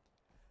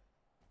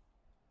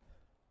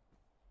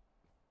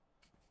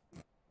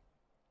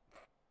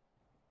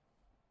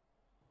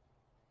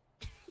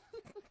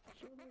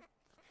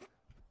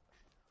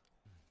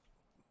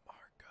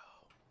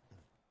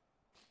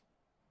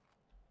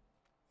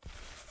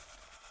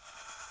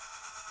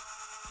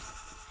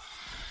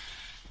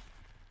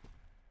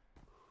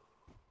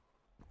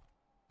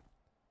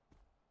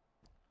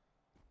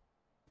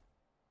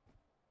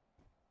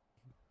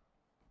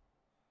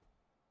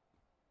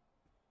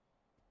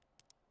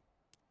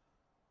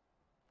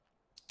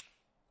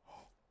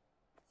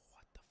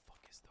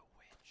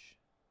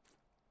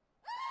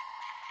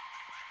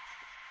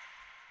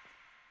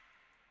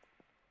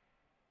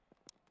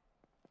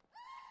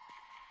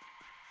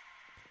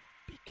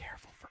 Be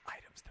careful for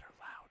items that are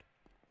loud.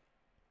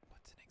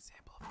 What's an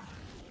example of...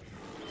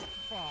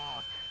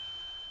 Fuck.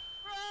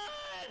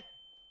 Run!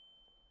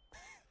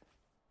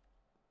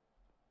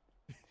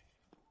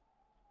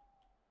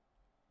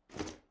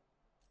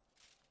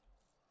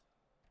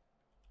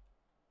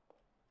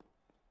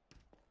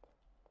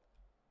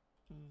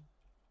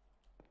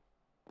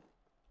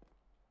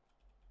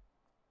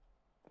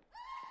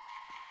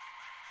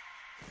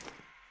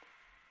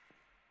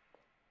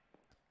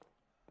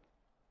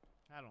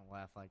 I don't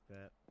laugh like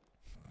that.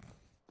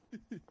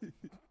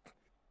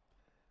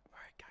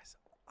 Alright, guys.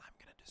 I'm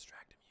gonna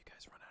distract him. You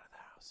guys run out of the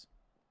house.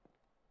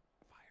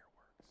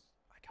 Fireworks.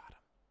 I got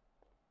him.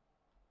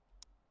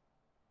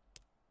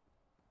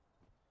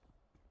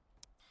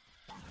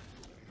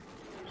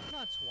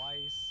 Not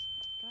twice.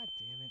 God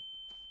damn it.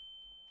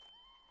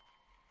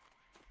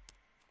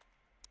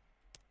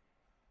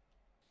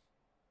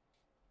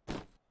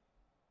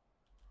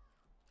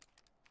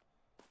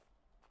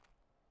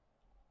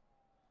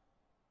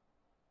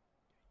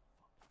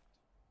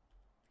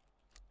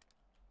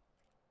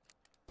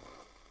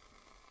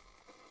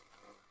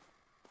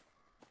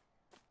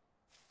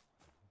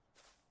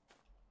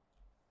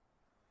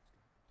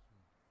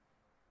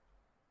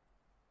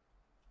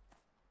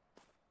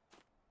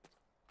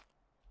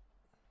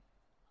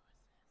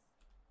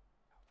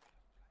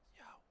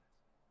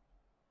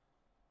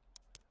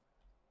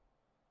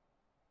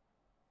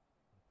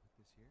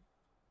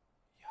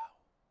 Yo.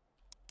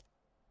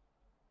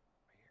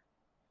 Right here.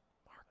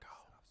 Marco.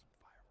 Set off some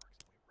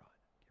fireworks and we run.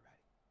 Get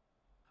ready.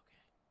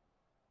 Okay.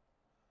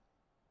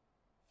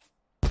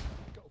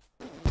 Go.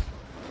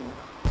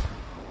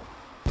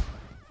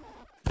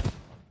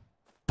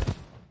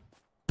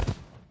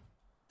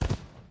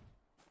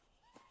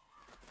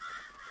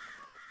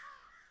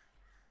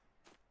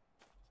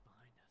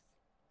 Behind us.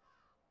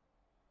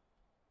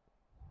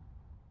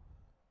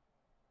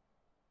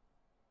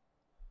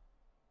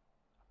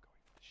 I'm going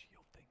for the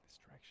shield thing this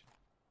direction.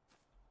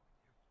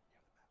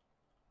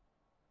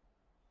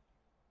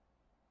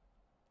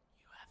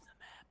 You have the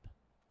map.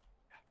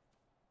 Yeah.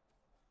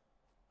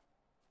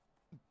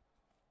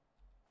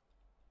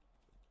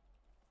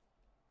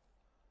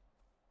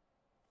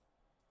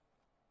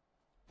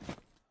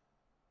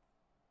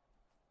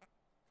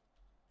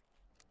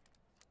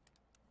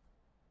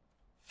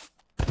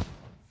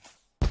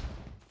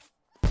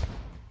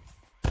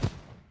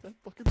 That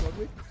fucking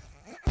Ludwig.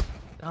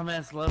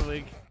 Dumbass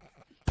Ludwig.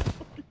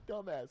 Fucking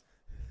dumbass.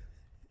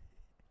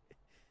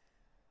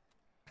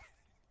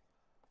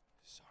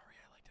 Sorry,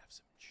 I like to have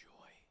some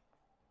joy.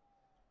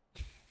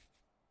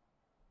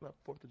 Not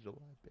 4th of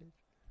July, bitch.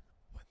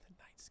 When the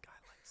night sky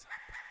lights up,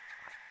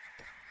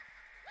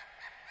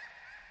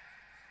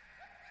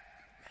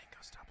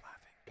 Mango, stop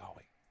laughing.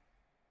 Going.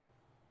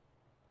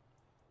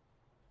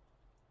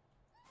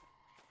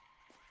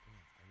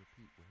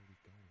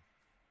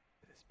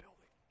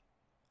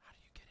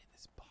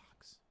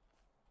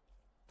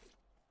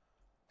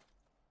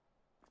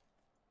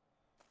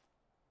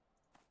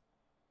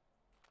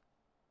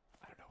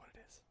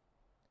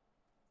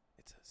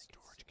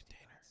 storage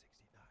container.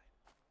 69.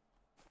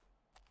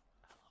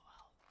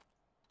 LOL.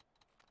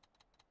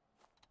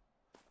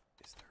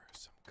 Is there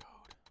some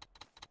code?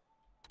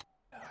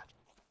 No.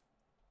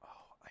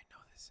 Oh, I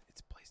know this.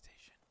 It's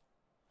PlayStation.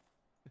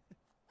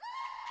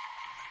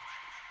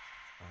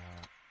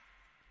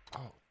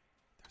 Oh.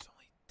 There's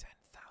only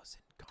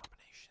 10,000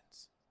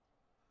 combinations.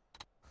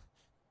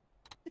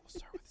 We'll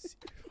start with 0,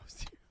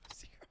 0,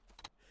 0,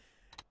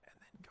 and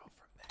then go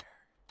from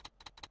there.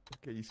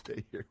 Okay, you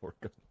stay here. Work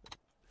on it.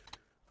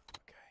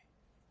 Okay.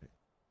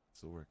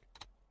 This'll work.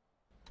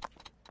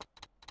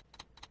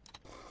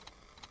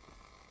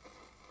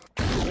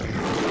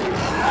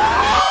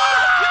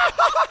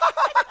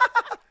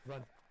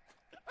 Run.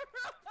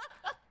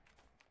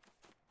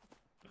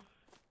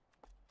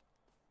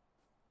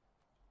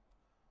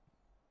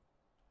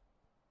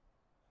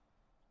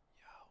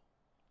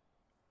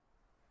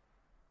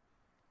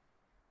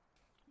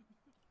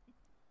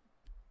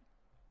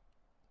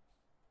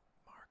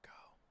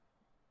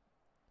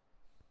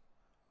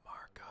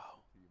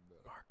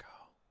 Marco.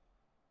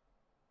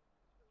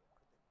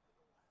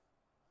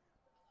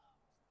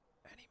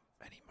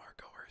 Any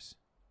Marcoers?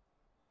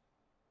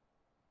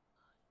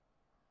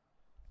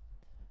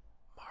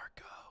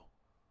 Marco.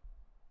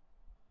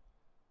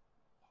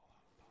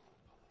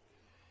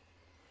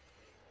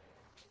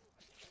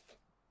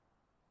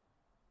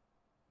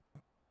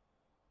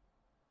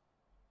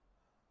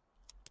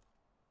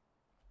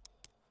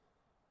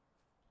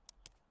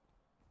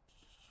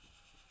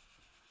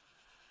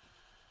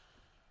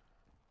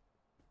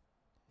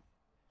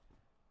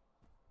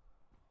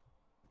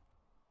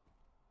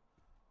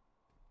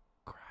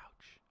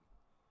 Crouch.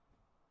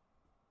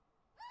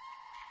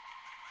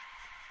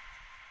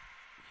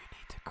 You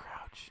need to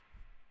crouch.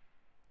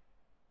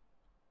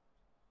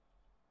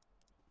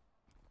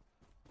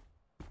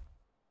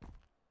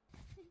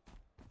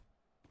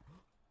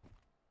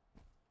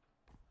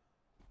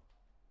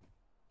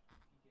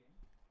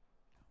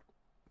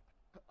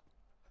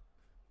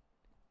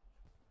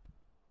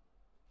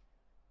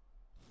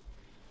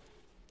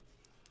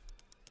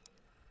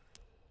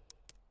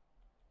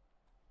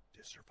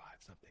 Just survive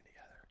something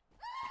together.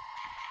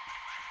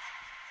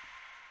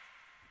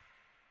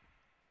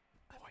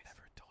 I've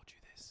never told you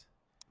this,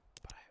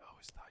 but I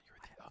always thought you were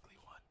the ugly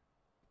one.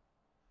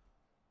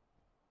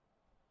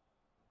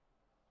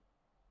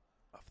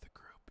 Of the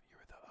group, you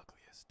were the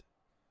ugliest.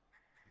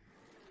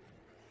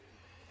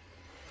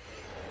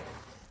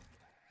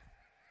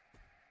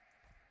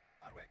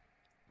 Ludwig.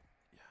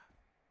 Yeah.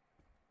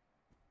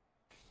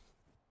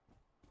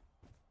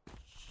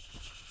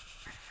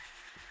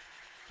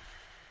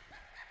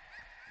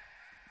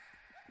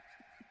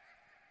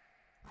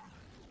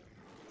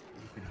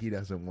 He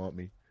doesn't want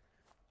me.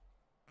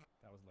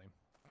 That was lame.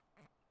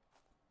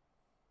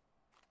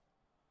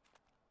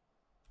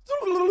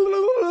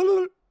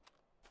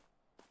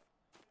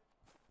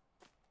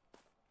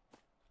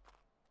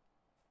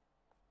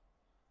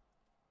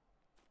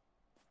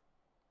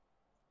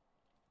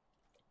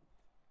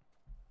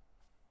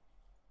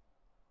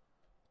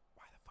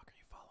 Why the fuck are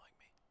you following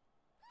me?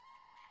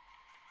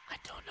 I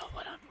don't know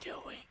what I'm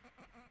doing.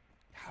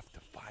 Have to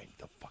find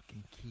the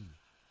fucking key.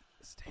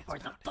 Stan's Where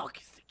the found fuck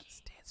it. is the key?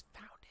 Stan's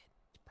found it.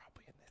 It's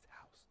probably in this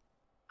house.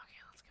 Okay,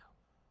 let's go.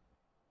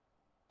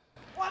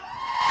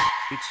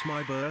 It's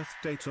my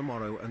birthday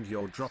tomorrow and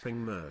you're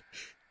dropping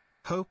merch.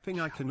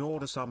 Hoping I can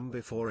order some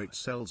before it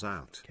sells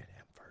out. Get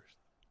him first.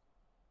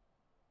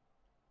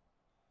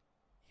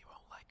 You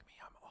won't like me.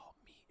 I'm all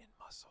meat and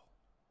muscle.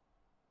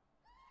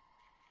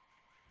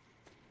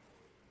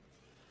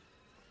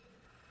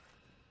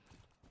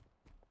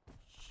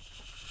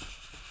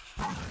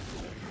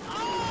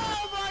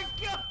 Oh my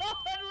god,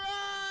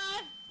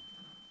 run!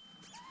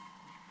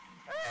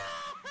 Run! I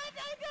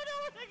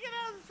don't want to get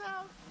out of this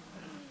house.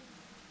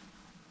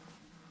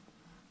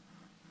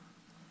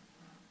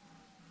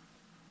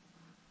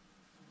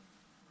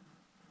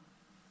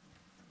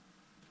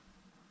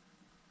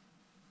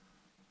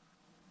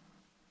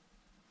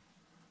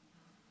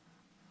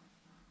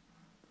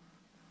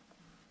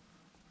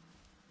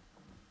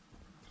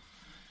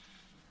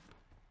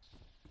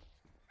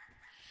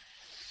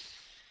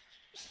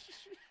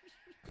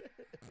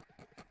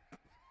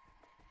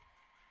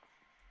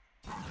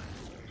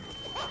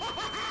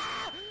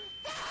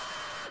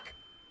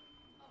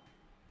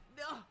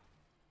 No!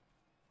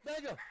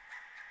 Mango! I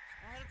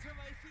had to turn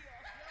my AC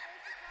off. No,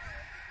 where's the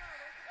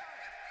car?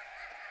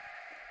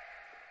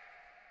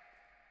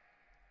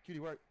 Cutie,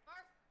 where?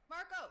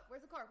 Marco,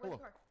 where's the car? Where's the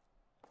car?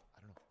 I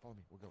don't know. Follow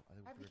me. We'll go. I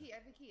have the key. I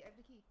have the key. I have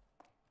the key.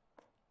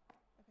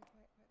 Okay,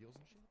 quiet. Heels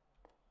and shit?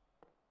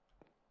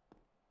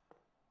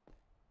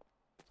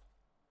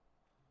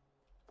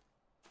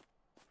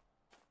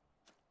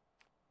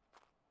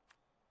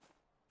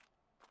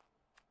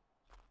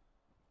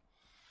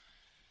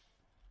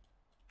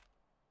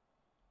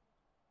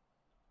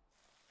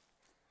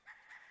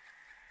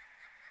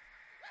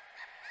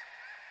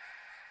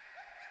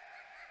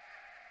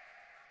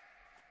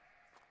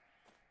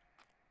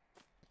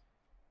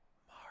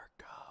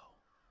 Marco.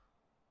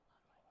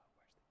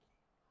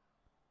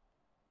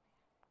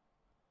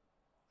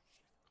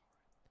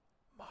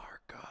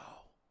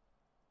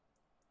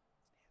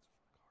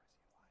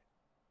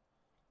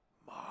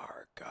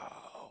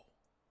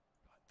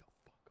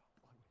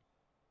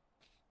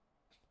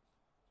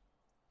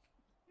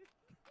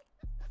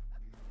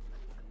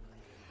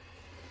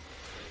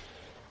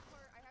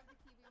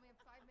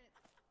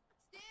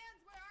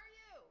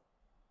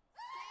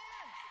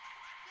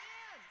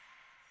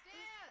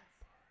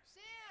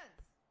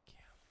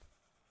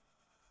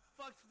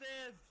 fuck,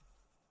 Stanz?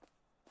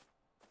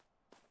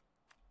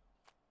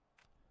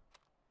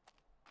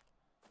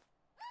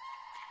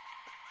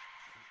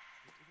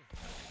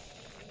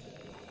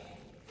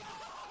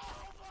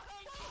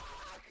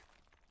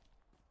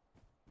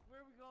 Where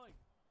are we going?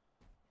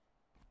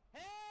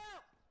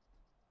 Help!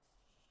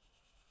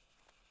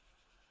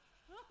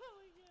 Oh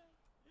my god.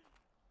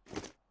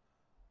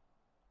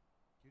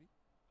 Cutie?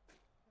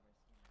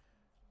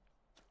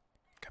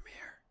 Come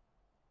here.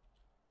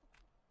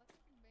 Let's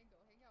just mango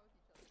hang out with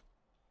each other.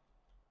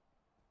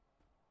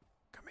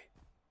 Come here.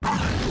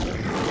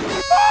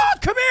 Oh,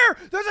 come here!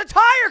 There's a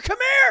tire! Come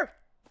here!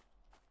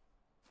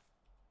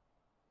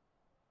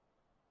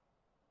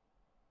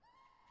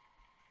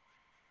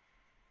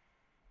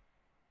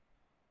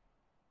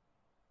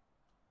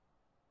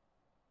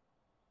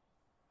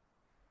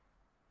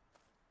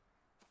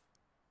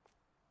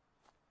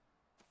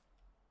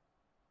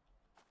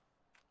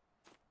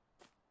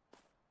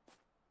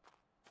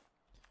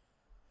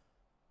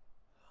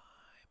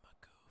 I'm a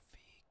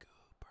goofy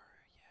goober,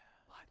 yeah.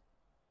 What?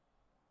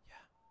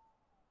 Yeah.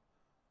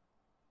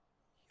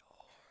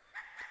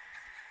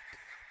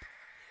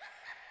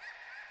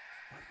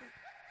 You're a goofy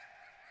goober,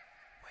 yeah.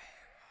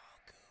 We're all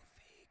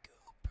goofy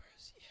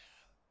goobers,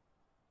 yeah.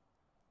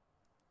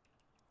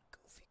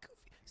 Goofy.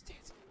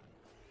 Stanz.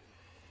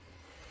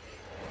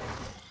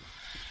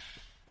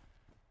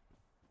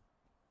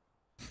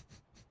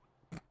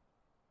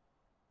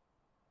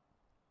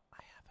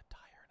 I have a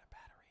tire and a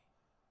battery.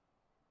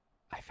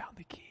 I found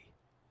the key.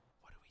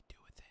 What do we do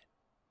with it?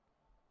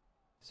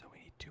 So we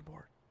need two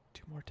more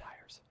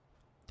tires.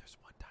 There's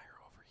one tire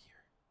over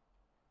here.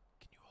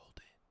 Can you hold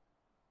it?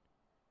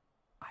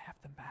 I have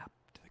the map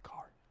to the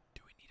car.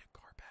 Do we need a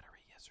car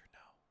battery, yes or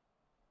no?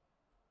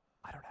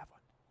 I don't have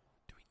one.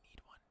 Do we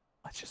need one?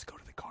 Let's just go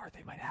to the car.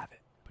 They might have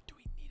it. But do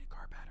we need a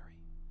car battery?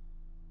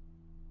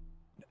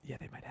 No, yeah,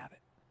 they might have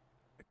it.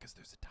 Because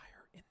there's a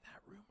tire in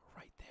that room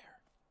right there.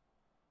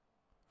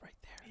 Right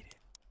there. Need it.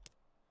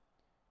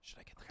 Should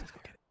I get the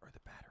tire or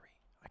the battery?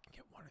 I can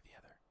get one or the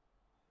other.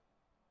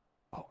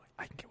 Oh,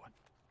 I can get one.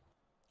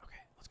 Okay,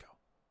 let's go.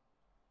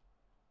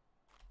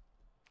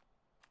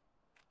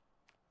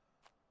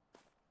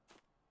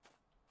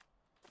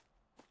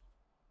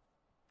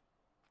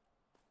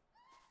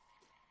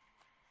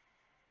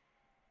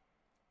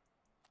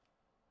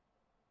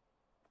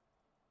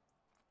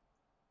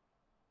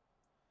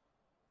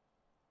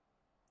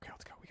 Okay,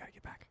 let's go. We gotta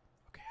get back.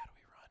 Okay, how do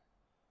we run?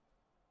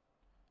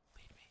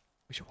 Lead me.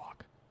 We should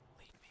walk.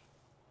 Lead me.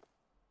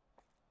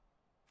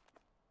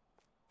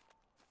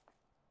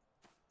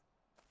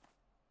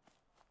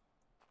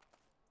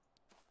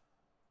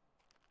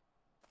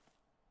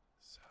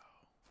 So,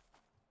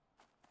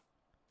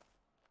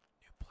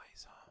 new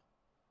place, huh?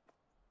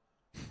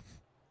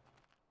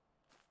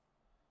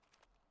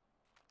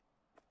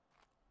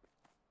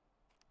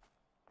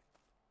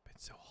 Been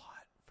so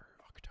hot for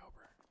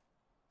October.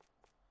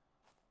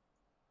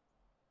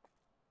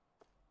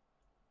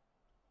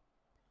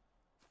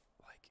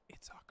 Like,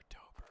 it's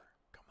October.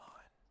 Come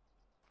on.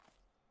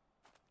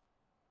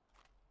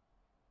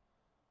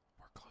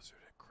 We're closer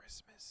to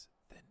Christmas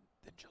than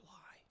July.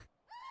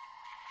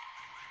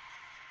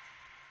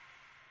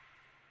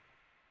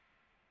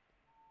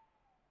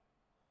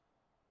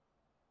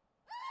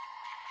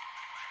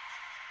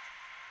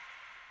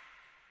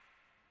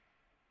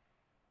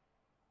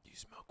 Do you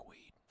smoke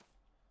weed?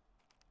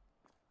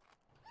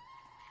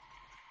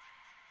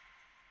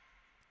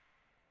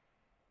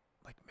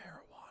 Like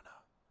marijuana?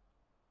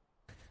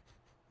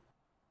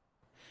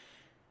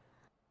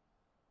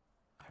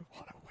 I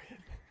want to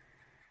win.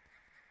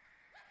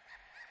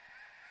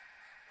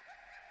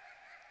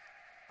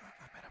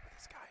 I met up with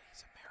this guy.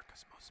 He's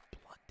America's most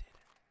blunted.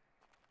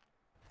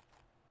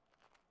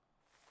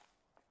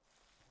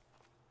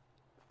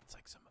 It's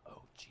like some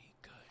OG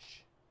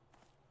Kush.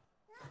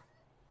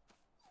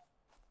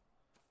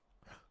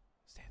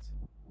 Stanz.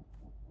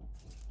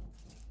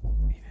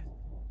 Leave it.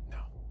 No,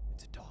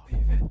 it's a dog.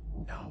 Leave it.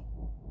 No.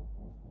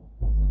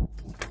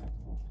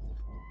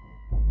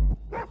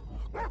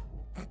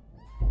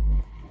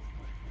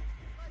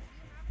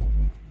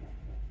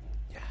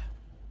 Yeah.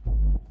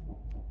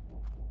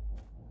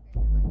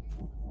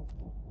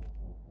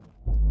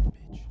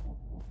 Bitch.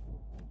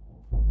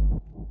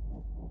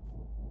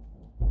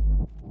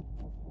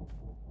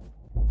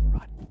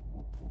 Run.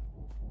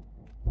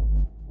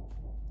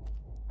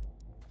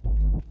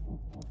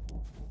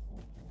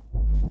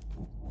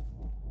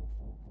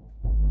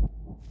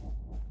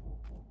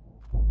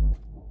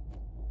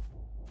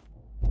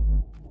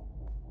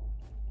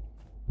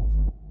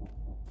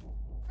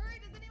 Hurry,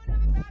 does anyone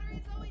have a battery?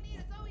 It's all we need.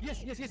 It's all we need.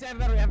 Yes, I have a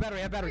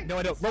battery. No,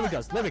 I don't. Ludwig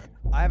does. Ludwig.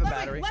 I have a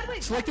battery.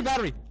 Ludwig, Select the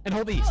battery and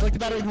hold E. Select the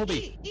battery and hold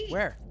E.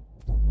 Where?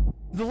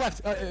 The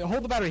left.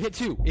 Hold the battery. Hit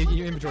 2 in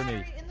your inventory,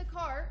 maybe. In the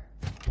car.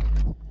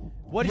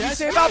 What did you Yes.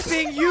 say about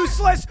being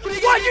useless? What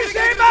did you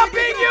say about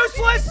being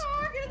useless?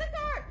 Get in the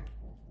car.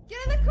 Get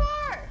in the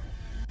car.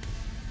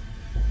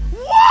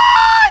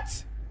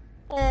 What?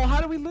 Oh,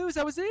 how did we lose?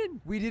 I was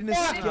in. We didn't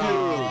Fuck escape. you.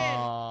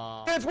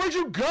 Stanz, where'd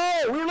you go?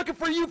 We were looking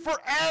for you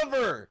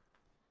forever.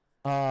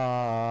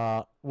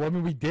 Well, I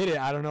mean, we did it.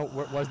 I don't know.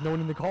 Was no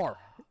one in the car?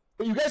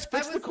 But you guys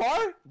fixed the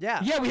car?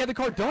 Yeah. Yeah, we had the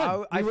car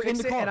done. I we were in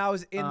fixed the it car. and I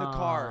was in the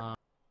car.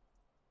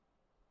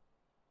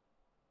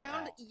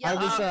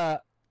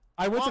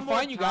 I went to One more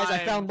find you guys. I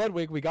time. found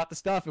Ludwig. We got the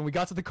stuff, and we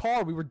got to the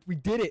car. We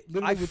did it.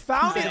 Literally, I with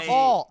found 2 it seconds.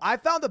 all. I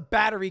found the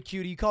battery,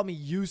 cutie. You called me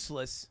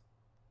useless.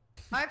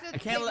 I have to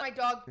take my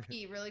dog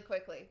pee really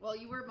quickly. Well,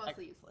 you were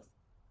mostly useless.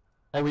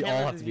 Oh, we Can't all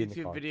let have this to be in the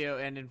YouTube car. video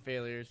end in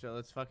failure, so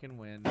let's fucking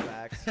win.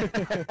 Facts. All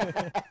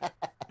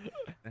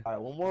right,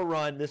 one more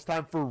run. This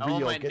time for I want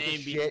real. my Get the name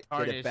be shit. Get it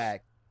tarnished.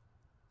 back.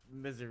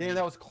 Misery. Damn,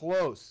 that was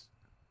close.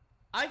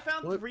 I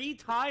found 3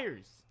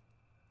 tires.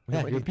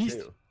 Yeah, you're a beast.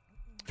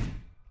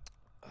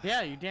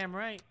 Yeah, you're damn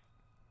right.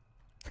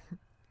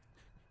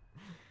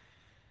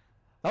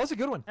 That was a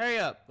good one. Hurry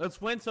up. Let's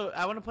win. So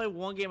I want to play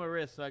one game of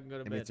Risk so I can go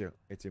to bed. Me too.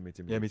 Me too. Me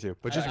too. Yeah, me too.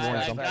 But just I- one.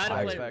 I something.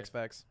 gotta play Facts,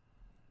 facts.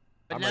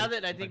 But I'm now ready.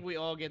 that I think we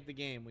all get the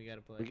game, we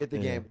gotta play. We get the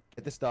game.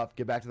 Get the stuff.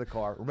 Get back to the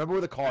car. Remember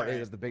where the car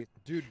is. The big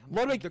dude.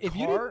 Ludwig, the if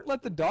you car- didn't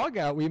let the dog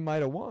out, we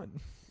might have won.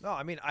 No,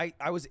 I mean, I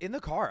was in the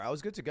car. I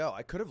was good to go.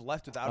 I could have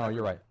left without Oh, it.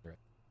 you're right. You're right.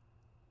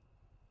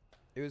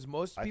 It was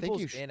most I think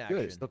people's you should. inaction.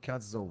 It still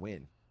counts as a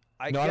win.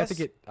 I No, guess, I don't think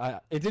it.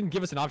 It didn't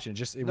give us an option.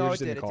 Just we No, were it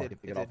just in did, the it car.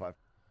 did. Get all 5.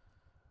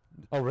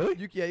 Oh, really?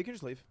 Yeah, you can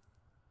just leave.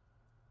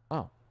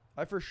 Oh,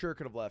 I for sure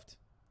could have left.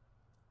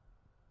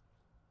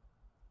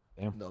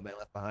 damn. No man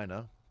left behind,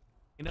 huh?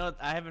 You know,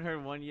 I haven't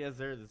heard one yes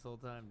sir this whole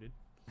time,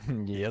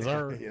 dude. Yes,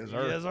 sir. Yes,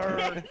 sir. Yes,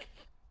 sir.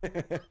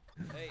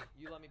 Hey,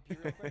 you let me pee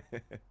real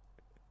quick?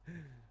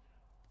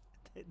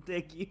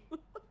 Thank you.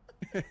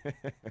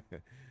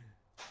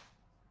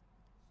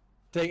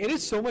 Dang, it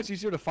is so much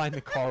easier to find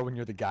the car when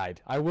you're the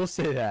guide. I will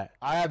say that.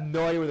 I have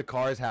no idea where the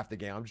car is half the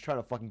game. I'm just trying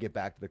to fucking get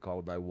back to the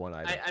car by one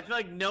item. I feel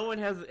like no one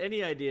has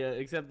any idea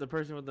except the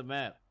person with the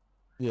map.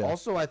 Yeah.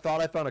 Also, I thought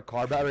I found a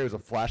car battery. It was a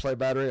flashlight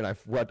battery, and I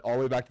went all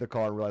the way back to the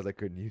car and realized I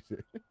couldn't use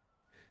it.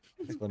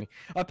 That's funny.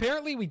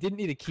 Apparently, we didn't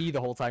need a key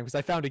the whole time because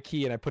I found a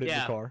key and I put it in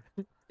Yeah. the car.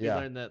 We Yeah.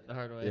 learned that the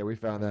hard way. Yeah, we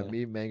found that.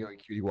 Me, Mango, and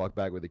Cutie walked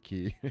back with a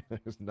key.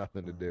 There's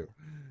nothing to do.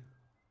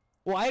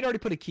 Well, I had already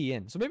put a key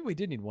in, so maybe we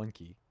did need one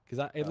key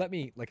because it let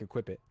me like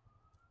equip it.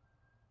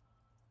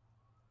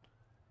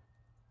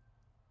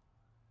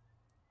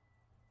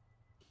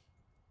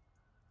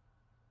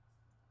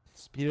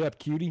 Speed it up,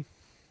 cutie.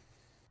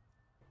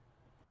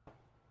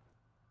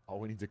 All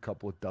we need is a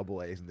couple of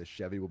double A's, and the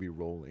Chevy will be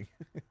rolling.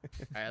 All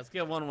right, let's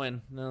get one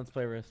win. Now let's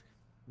play Risk.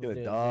 Get Let's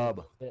a do it.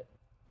 dub.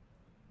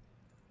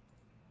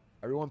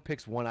 Everyone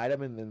picks one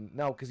item, and then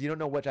no, because you don't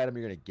know which item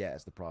you're gonna get.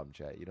 That's the problem,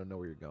 chat. You don't know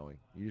where you're going.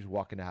 You just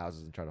walk into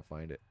houses and try to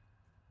find it.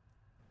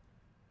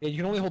 Yeah, you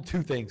can only hold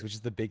 2 things, which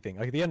is the big thing.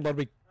 Like at the end,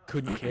 Ludwig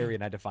couldn't carry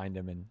and I had to find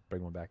him and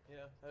bring one back.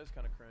 Yeah, that was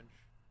kind of cringe.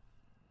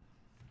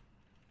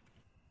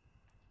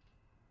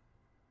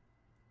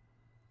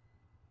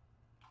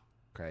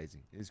 Crazy.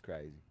 It's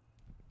crazy.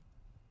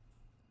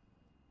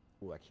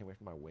 Ooh, I can't wait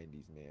for my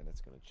Wendy's, man.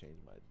 That's gonna change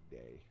my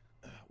day.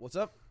 What's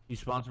up? You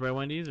sponsored by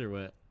Wendy's or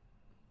what?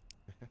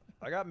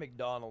 I got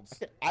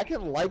McDonald's. I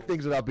can like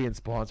things without being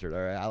sponsored. All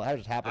right, I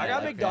just happen. I to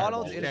got like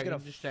McDonald's. Fireball. It is Checking,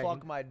 gonna just checking.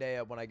 fuck my day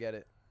up when I get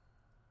it.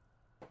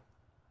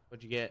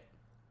 What'd you get?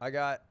 I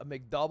got a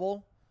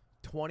McDouble,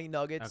 20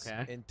 nuggets,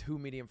 Okay. and 2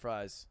 medium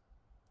fries.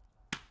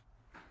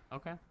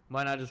 Okay.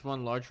 Why not just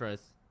one large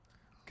fries?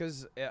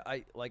 Cause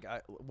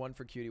one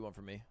for Cutie, one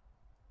for me.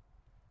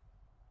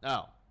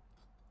 Oh.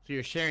 So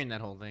you're sharing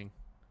that whole thing.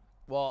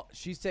 Well,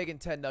 she's taking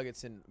 10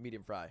 nuggets and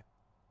medium fry.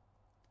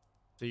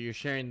 So you're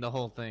sharing the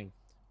whole thing.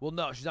 Well,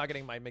 no, she's not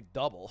getting my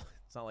McDouble.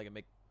 It's not like a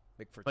Mc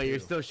for But 2. you're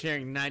still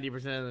sharing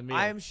 90% of the meal.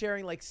 I am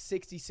sharing like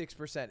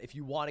 66% if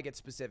you want to get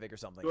specific or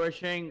something. You are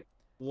sharing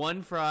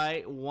one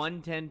fry,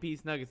 one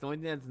 10-piece nuggets. The only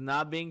thing that's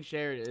not being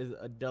shared is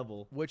a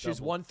double. Which is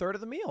 1/3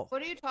 of the meal.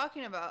 What are you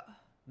talking about?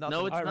 Nothing.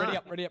 No, it's All right, not. ready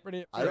up, ready up,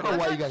 ready up. I don't know I'm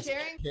why not you guys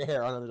sharing.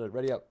 care.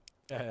 Ready up.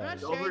 I'm not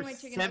There's sharing over my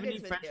chicken 70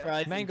 nuggets with French you.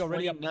 fries. Mango, and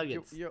ready 20 up.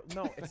 nuggets.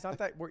 No, it's not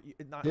that.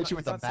 Not. Hit you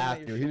with the it's not saying math,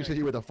 that dude. you're He just hit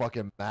you with the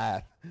fucking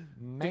math.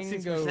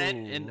 Mango,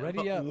 6% and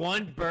ready up.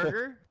 one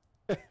burger.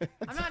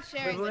 I'm not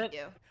sharing with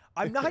you.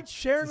 I'm not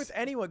sharing with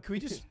anyone. Can we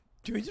just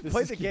This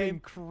play is the getting game?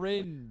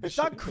 cringe. It's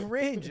not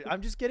cringe.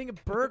 I'm just getting a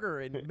burger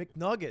and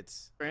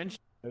McNuggets. Cringe.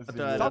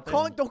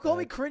 Don't call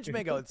me cringe,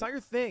 Mango. It's not your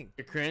thing.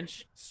 You're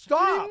cringe.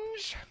 Stop.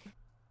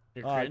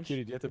 You're cringe.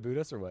 Cutie, do you have to boot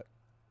us or what?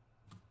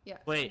 Yeah.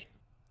 Wait.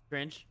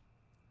 Cringe.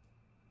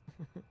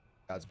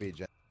 Godspeed,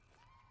 Jen.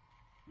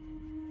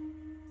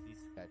 Who's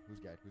guy? Who's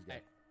guy?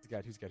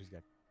 Hey. Who's guide?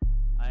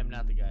 I am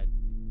not the guide.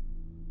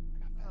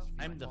 Oh,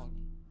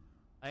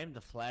 I am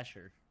the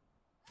flasher.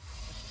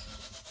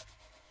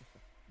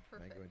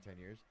 Mango in 10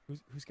 years.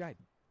 Who's guide?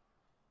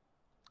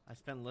 I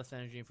spend less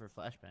energy for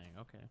flashbang.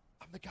 Okay.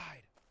 I'm the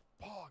guide.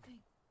 Pog.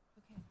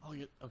 Okay. Oh,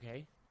 you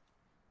okay?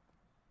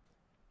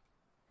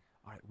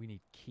 All right, we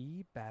need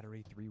key,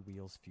 battery, 3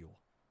 wheels, fuel.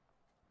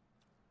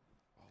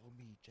 Follow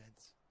me,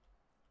 gents.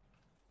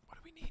 What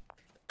do we need?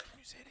 Can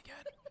you say it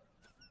again?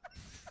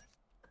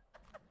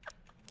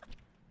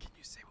 Can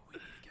you say what we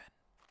need again?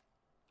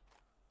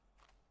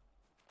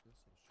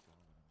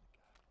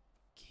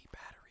 Key,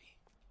 battery.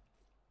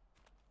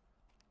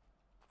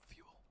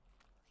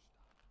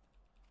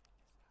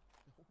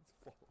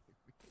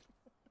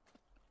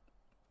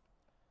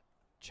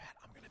 Chat,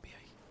 I'm gonna be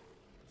a...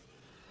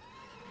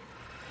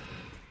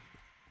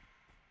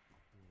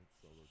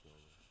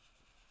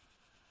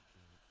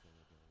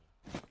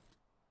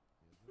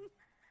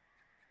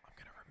 I'm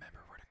gonna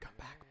remember where to come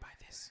back by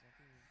this.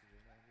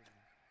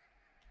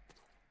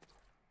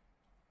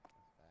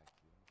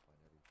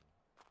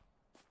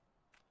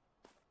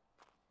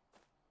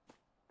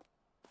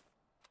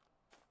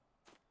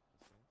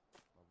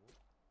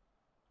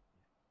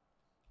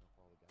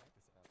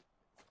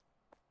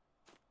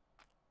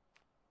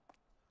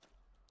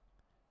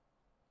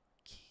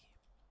 Key.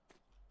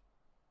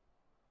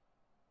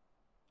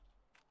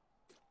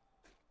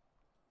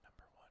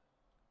 Number 1.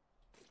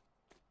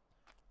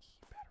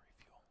 Key battery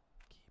fuel.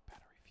 Key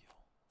battery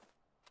fuel.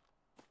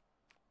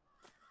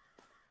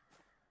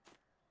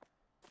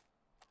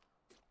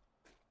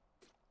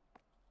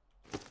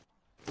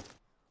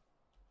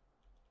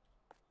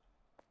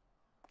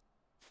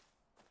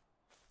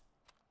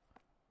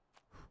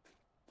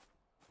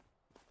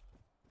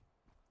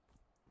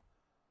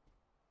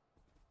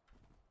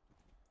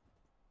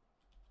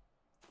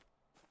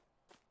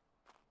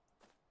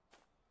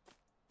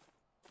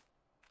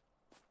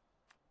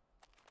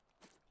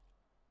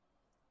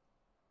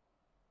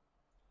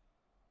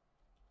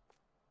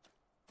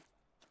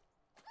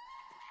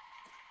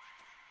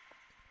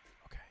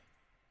 Okay.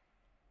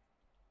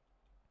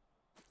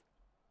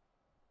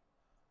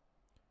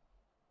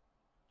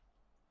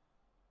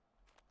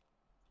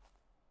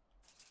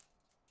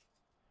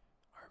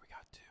 All right, we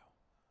got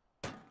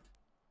 2.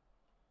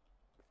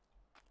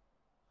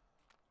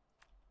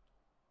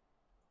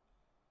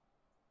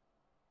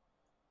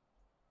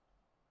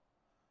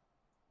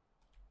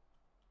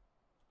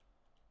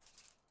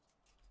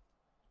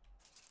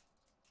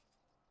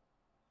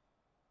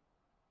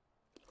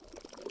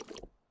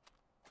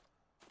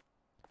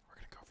 We're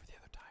gonna go for the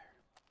other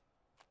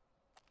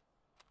tire.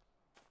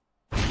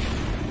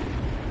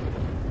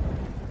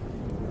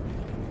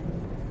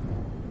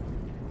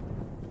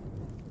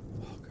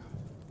 Oh god.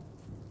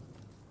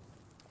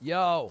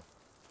 Yo.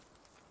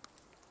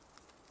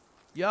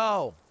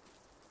 Yo.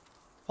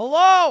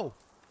 Hello.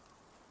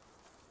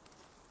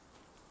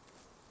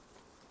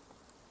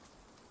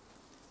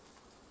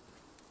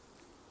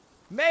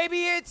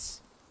 Maybe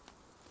it's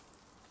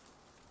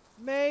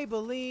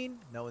Maybelline.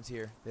 No one's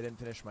here. They didn't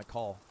finish my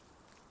call.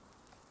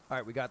 All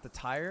right, we got the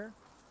tire.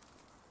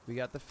 We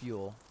got the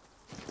fuel.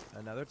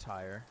 Another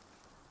tire.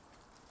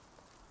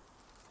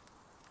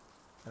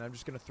 And I'm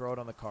just going to throw it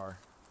on the car.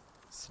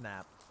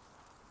 Snap.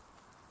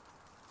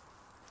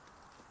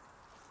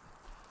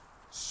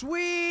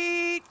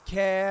 Sweet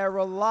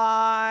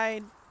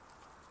Caroline.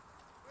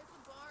 Where's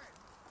the barn?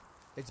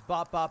 It's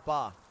ba ba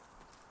ba.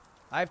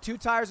 I have 2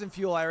 tires and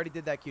fuel. I already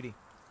did that, cutie. You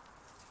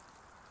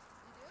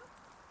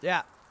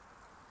Yeah.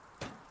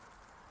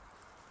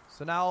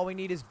 So now all we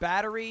need is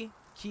battery,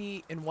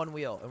 key, and 1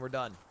 wheel, and we're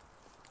done. do?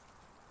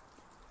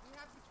 We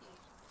have the key.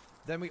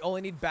 Then we only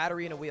need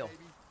battery and a wheel.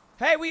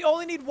 Hey, we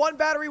only need 1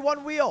 battery,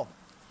 1 wheel.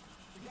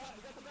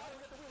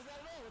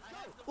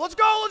 Let's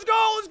go, let's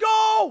go, let's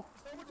go!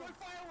 Celebratory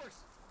fireworks!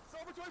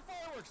 Celebratory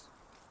fireworks!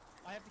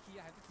 I have the key,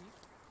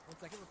 1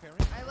 second, repairing.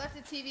 I left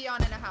the TV on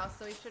in a house,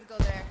 so we should go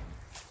there.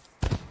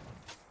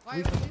 Why are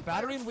we doing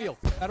Battery and wheel.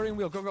 fireworks? Battery and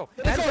wheel. Go, go.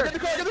 Enter. Get the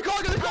car! Get the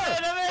car! Get the car!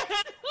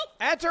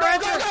 Enter, Go,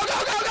 enter! go, go,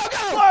 go, go, go,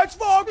 go! Let's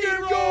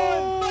fucking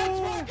go! Let's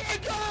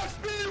fucking go!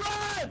 Speed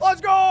run!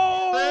 Let's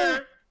go!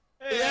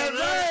 Yes,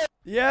 sir!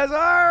 Yes,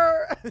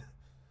 sir!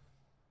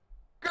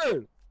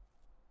 Good.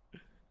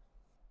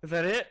 Is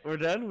that it? We're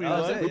done? We That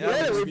was won? it, We yeah,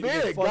 did it, we just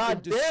did it. fucking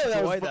God damn, that was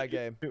destroyed that fucking-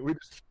 game. We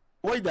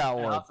destroyed that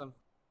one. Awesome.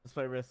 Let's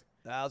play Risk.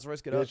 Nah, let's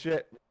risk it Good up.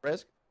 shit.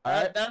 Risk?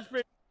 Alright. That's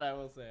pretty good, I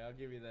will say. I'll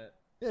give you that.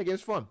 Yeah, the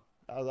game's fun.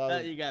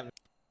 That you got me.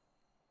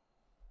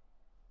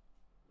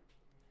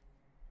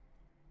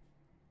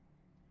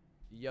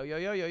 Yo, yo,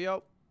 yo, yo,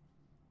 yo.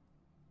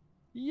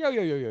 Yo,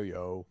 yo, yo, yo,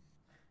 yo.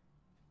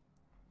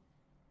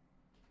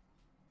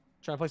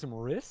 Trying to play some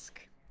Risk?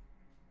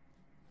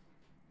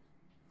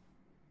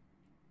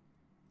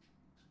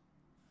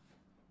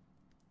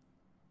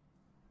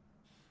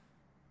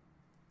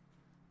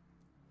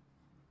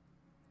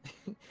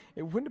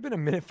 It wouldn't have been a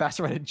minute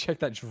faster if I didn't check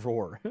that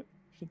drawer.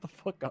 Shut the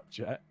fuck up,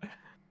 chat.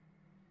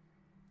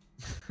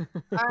 All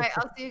right,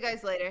 I'll see you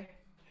guys later.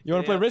 You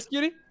want to play Risk,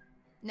 Cutie?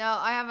 No,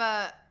 I have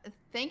a.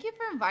 Thank you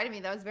for inviting me.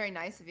 That was very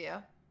nice of you.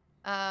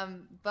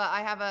 But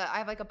I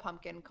have like a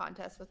pumpkin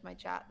contest with my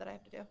chat that I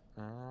have to do.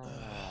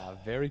 Ah,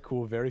 very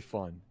cool, very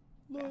fun.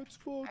 Let's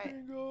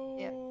fucking go.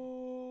 Yeah.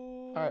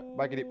 All right,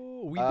 bye, kitty.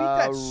 We beat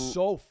that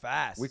so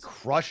fast. We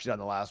crushed it on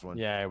the last one.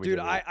 Yeah, we Dude,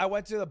 did. I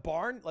went to the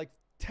barn like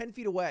 10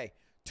 feet away.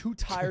 2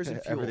 tires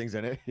and fuel. Everything's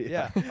in it.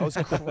 Yeah, I was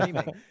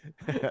creaming.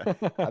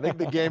 I think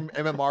the game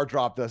MMR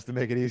dropped us to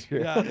make it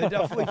easier. Yeah, they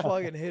definitely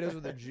fucking hit us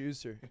with a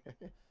juicer.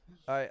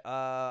 All right,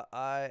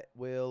 I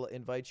will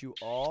invite you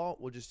all.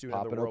 We'll just do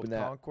Pop another and World open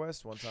that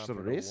Conquest one time for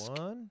the Risk.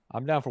 one.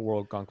 I'm down for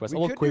World Conquest. We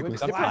A little could do quick. a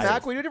because I'm different tired.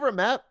 map. Can we do a different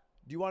map?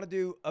 Do you want to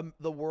do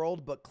the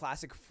world but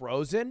classic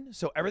frozen?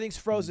 So everything's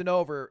frozen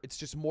over. It's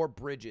just more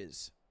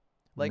bridges,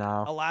 like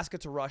No. Alaska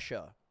to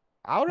Russia.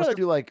 I would rather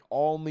do like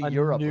only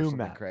Europe or something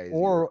map, crazy,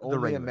 or the only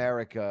regular.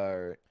 America.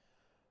 Or...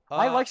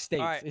 I like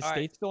states. All right, Is all right.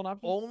 states still an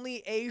option?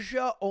 Only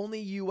Asia, only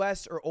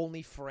U.S., or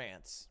only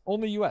France?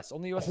 Only U.S.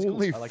 Only U.S.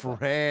 Only is cool. I like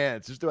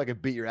France. Just so I can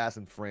beat your ass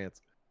in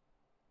France.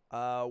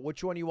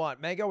 Which one you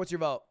want? Mango, what's your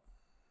vote?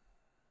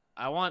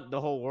 I want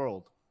the whole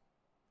world.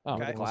 Oh,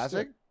 Okay.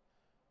 Classic.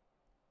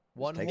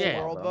 One whole Yeah.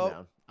 world I'm vote.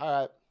 down.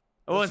 All right.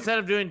 Well, instead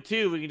of doing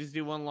 2, we can just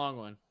do one long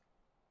one.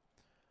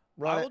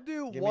 Run I it. will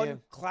do Give me one a-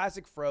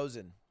 classic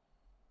Frozen.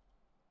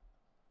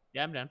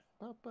 Yeah, I'm down.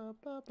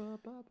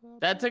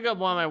 That took up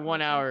my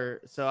 1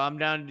 hour, so I'm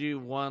down to do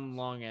one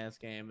long ass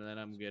game, and then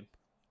I'm good.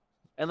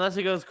 Unless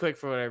it goes quick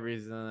for whatever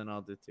reason, then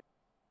I'll do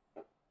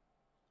 2.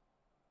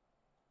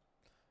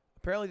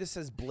 Apparently, this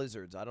says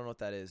Blizzards. I don't know what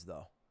that is,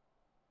 though.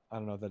 I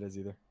don't know what that is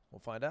either. We'll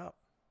find out.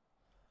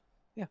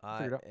 Yeah, I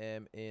figure it out.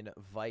 am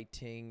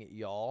inviting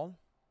y'all.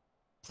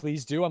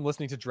 Please do. I'm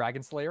listening to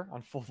Dragon Slayer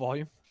on full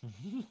volume.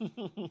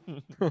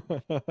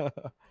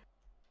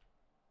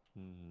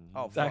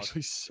 Oh, It's fuck.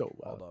 actually so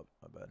loud. Hold up.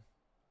 My bad.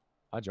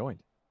 I joined.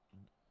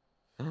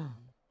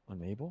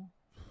 Unable?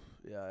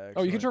 Yeah. I Oh, you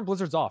actually- can turn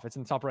blizzards off. It's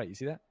in the top right. You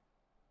see that?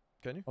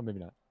 Can you? Oh, maybe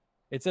not.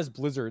 It says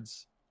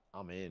blizzards.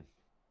 I'm in.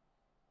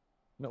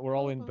 No, we're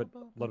all in, but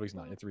Ludwig's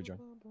not. You have to rejoin.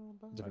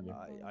 Different game.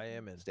 I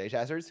am in. Stage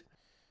hazards?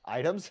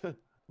 Items?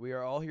 We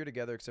are all here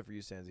together except for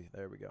you, Stanzy.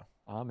 There we go.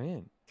 I'm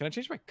in. Can I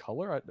change my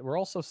color? We're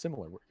all so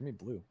similar. Give me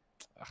blue.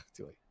 Ugh,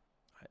 too late.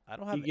 I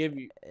don't have He gave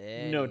you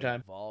any no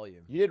time.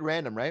 volume. You did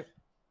random, right?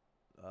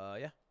 Yeah.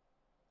 Okay,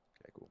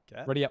 cool.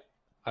 Cat? Ready up.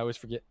 I always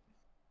forget.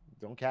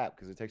 Don't cap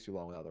because it takes too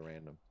long without the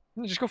random.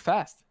 No, just go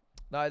fast.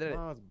 No, I did it.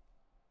 No,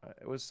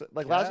 it was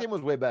like last Cap. game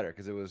was way better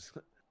because it was.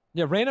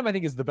 Yeah, random I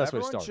think is the best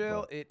Everyone way to start.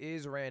 chill. but- It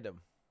is random.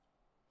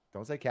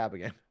 Don't say cap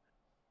again.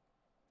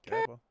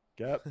 Cap. All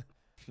Cap.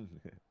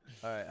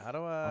 right. How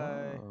do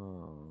I?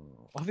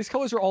 Oh, these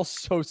colors are all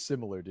so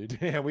similar, dude.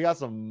 Yeah, we got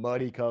some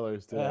muddy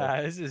colors too.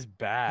 This is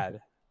bad.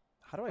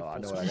 How do I? Oh, I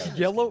full know screen? what I gotta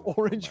do. Yellow, This game.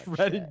 orange, My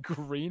red, chat. and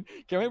green.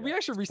 Can we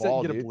actually reset Fall,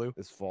 and get dude. a blue?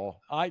 It's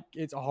fall.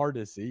 It's hard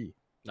to see.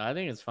 No, I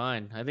think it's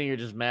fine. I think you're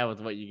just mad with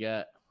what you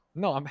got.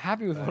 No, I'm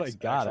happy with what I Facts,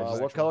 got. facts.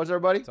 What colors,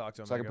 everybody? Talk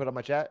to him. So I can Mango. put on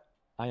my chat.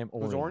 I am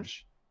Who's orange.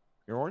 orange?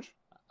 You're orange.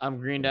 I'm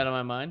greened out of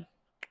my mind.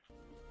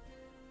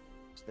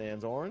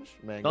 Stan's orange.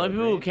 The Mango only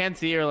people who green. can't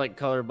see are like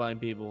colorblind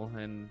people,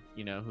 and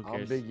you know who I'm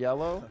cares. big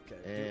yellow Okay.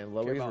 and Care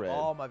Ludwig's about red.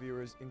 all my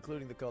viewers,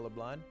 including the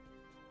colorblind.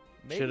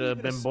 Maybe Should have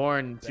even been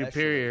born especially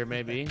superior,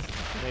 maybe.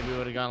 Maybe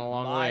would have gone a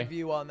long my way.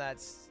 view on that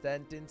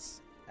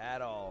sentence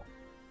at all.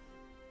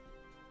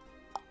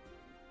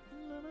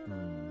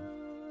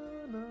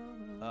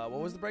 What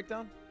was the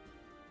breakdown?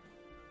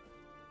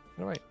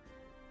 All right.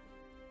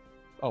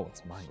 Oh,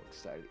 it's mine. So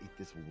excited to eat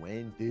this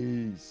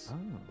Wendy's. Oh.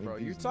 Bro, you're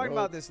Wendy's talking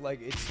about nuts. this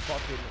like it's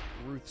fucking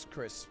Ruth's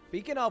Chris.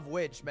 Speaking of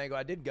which, Mango,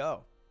 I did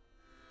go.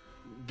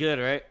 Good,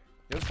 right?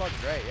 It was fucking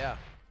great, yeah.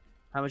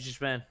 How much you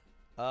spend?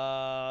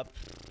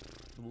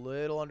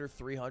 Little under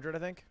 300, I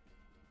think.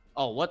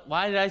 Oh, what?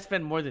 Why did I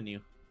spend more than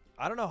you?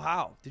 I don't know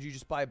how. Did you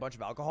just buy a bunch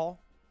of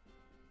alcohol?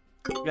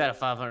 You got a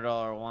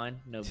 $500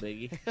 wine, no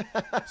biggie.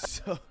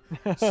 So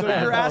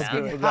you're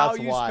asking how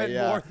you spent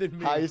more than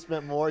me. How you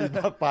spent more? You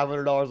bought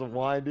 $500 of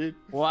wine, dude.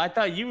 Well, I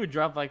thought you would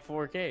drop like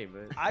 4K,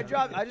 but I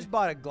just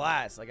bought a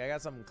glass. Like I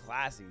got something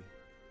classy.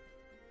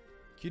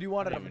 QD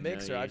wanted I a don't even know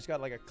mixer. you. I just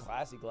got like a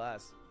classy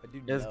glass. I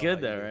do. it was know good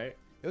how though, you do. right?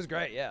 It was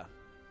great. Yeah.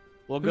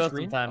 We'll Who's go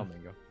green? sometime. Oh,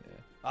 Mango.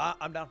 Yeah.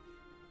 I'm down.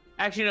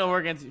 Actually, no, we're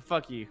against you.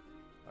 Fuck you.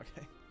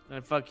 Okay.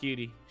 And fuck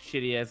Cutie.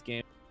 Shitty ass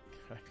game.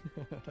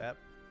 Cap.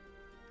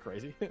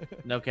 Crazy.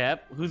 No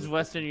cap. Who's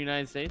Western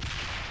United States? Me.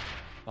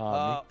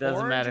 Doesn't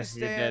orange matter, is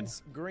you're dead.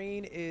 Stanz,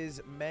 green is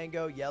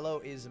Mango, yellow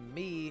is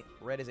me,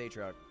 red is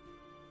Atrioc.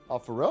 Oh,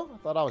 for real? I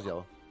thought I was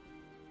yellow.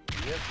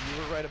 Yep,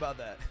 you were right about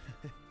that.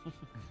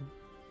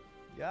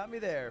 Got me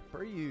there.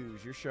 Per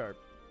use, you're sharp.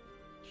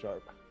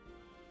 Sharp.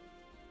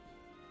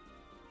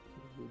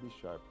 Ruby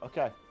sharp.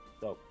 Okay.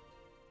 Dope.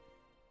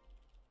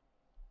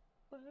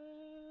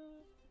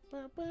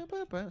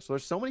 So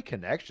there's so many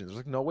connections. There's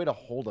like no way to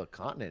hold a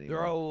continent anymore.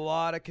 There are a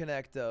lot of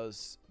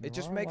connectos. It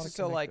just are a makes lot it of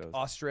so like connectos.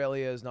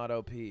 Australia is not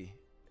OP.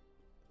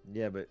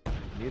 Yeah, but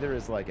neither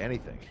is like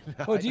anything.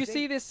 Oh, do you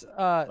see this?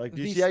 Like,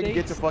 do you these see how you can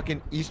get to states?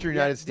 fucking Eastern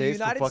United States?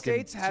 The United from fucking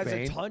States has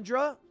Spain? a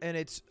tundra, and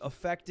it's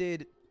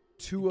affected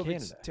two of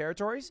its Canada.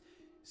 territories.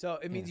 So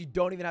it means you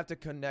don't even have to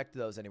connect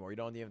those anymore. You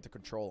don't even have to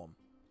control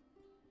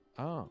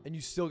them. Oh. And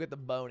you still get the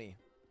bony.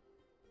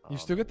 You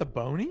still get the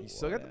bony? You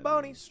still get the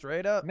bony,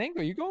 straight up.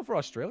 Mango, you going for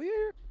Australia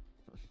here?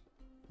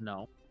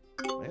 No.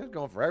 Man's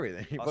going for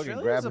everything. He fucking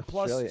Australia's grabbed a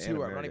plus Australia and 2. I'm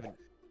not America. even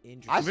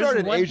interested. I started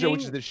in one Asia,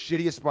 which thing- is the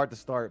shittiest spot to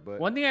start. But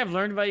One thing I've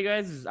learned about you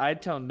guys is I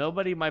tell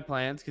nobody my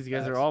plans because you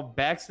guys are all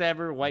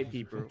backstabber white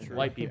people.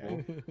 White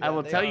people. I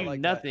will They tell are you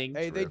like that. nothing.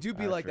 Hey, they do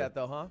be like True. that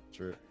though, huh?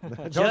 True.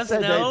 Just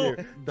say they know,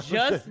 do. Don't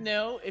just say-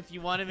 know if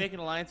you want to make an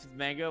alliance with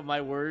Mango,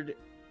 my word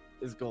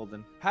is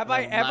golden. Have And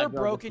I will not ever go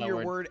broken against my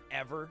your word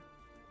ever?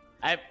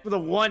 The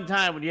one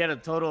time when you had a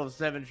total of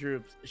 7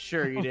 troops,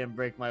 sure you didn't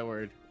break my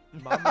word.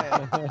 My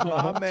man,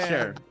 my man.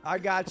 Sure. I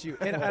got you,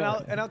 and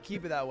I'll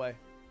keep it that way.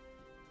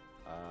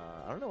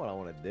 I don't know what I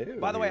want to do.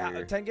 By the way,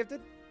 here. 10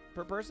 gifted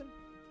per person?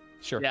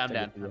 Sure. Yeah, I'm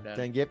down.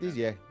 10 gifties?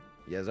 Yeah.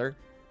 Yes, sir.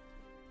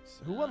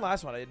 Who won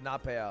last one? I did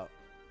not pay out.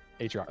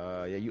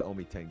 Atrioc. Yeah, you owe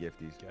me 10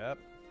 gifties. Yep.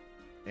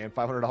 And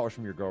 $500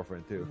 from your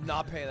girlfriend, too.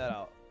 Not paying that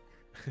out.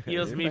 He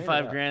owes me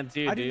 $5,000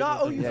 too. I do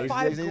not owe you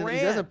 $5,000. He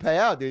doesn't pay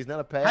out, dude. He's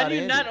not a payout. How do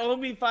you not owe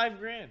me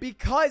 $5,000?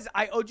 Because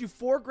I owed you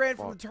 $4,000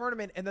 from the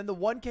tournament, and then the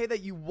 1K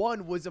that you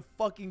won was a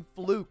fucking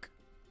fluke.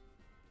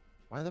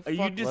 Why the Are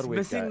you just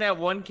missing that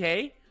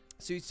 1K?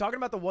 So he's talking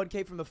about the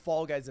 1K from the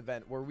Fall Guys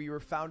event, where we were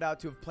found out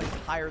to have played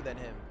higher than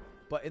him,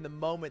 but in the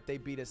moment they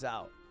beat us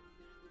out.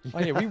 Oh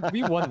yeah,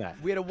 we won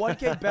that. We had a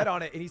 1K bet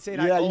on it, and he said,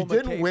 "Yeah, I owe you him a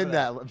didn't K win for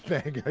that,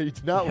 Mango. You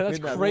did not win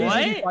that. That's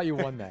crazy. You thought you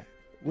won that.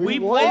 We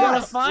played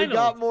in the finals. We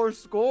got more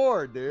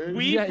score, dude.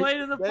 We played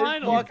in the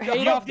finals. You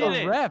paid off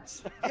the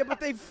reps. Yeah, but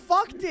they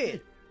fucked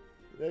it.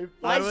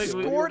 I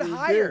scored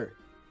higher.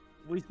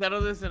 We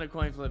settle this in a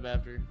coin flip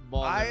after.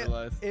 Ball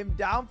I am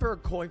down for a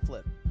coin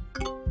flip.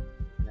 All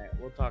right,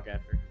 we'll talk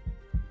after.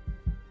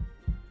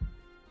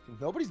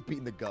 Nobody's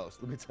beating the ghost.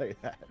 Let me tell you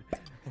that.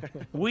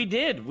 We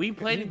did. We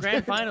played in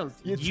grand finals.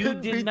 You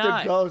did beat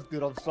not. the ghost,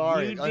 dude. I'm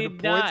sorry. You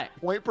did not.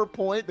 Point per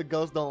point, the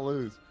ghost don't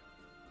lose.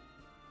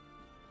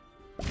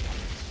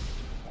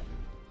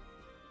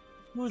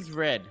 Who's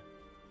red?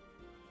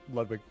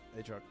 Ludwig.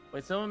 Atrioc.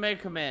 Wait, someone make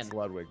a command. It's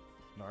Ludwig.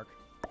 Narc.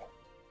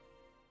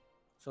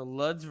 So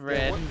Lud's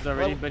red. He's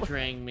already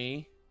betraying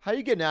me. How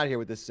you getting out of here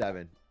with this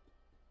 7?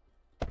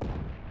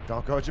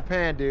 Don't go to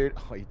Japan, dude.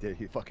 Oh, you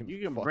did. You fucking.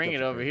 You can bring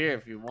it over here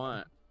if you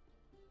want.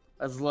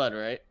 That's Lud,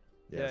 right?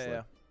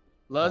 Yeah.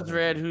 Lud's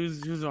red.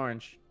 Who's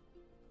orange?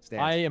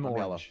 Stanz. I am I'm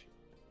orange.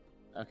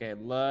 Yellow. Okay,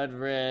 Lud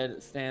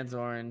red. Stanz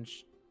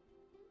orange.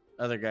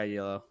 Other guy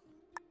yellow.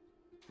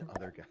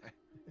 Other guy.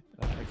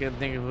 I couldn't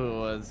think of who it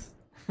was.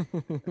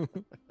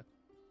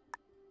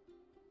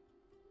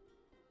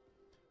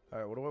 All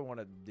right, what do I want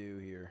to do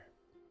here?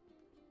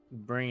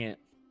 Bring it.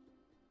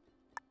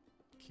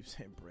 Keep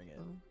saying bring it.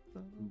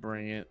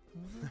 Bring it.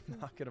 I'm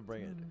not gonna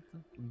bring it.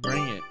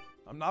 Bring it.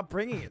 I'm not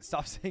bringing it.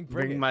 Stop saying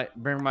bring it.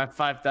 Bring my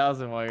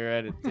 5,000 while you're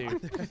at it too.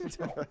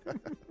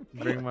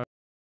 Bring my.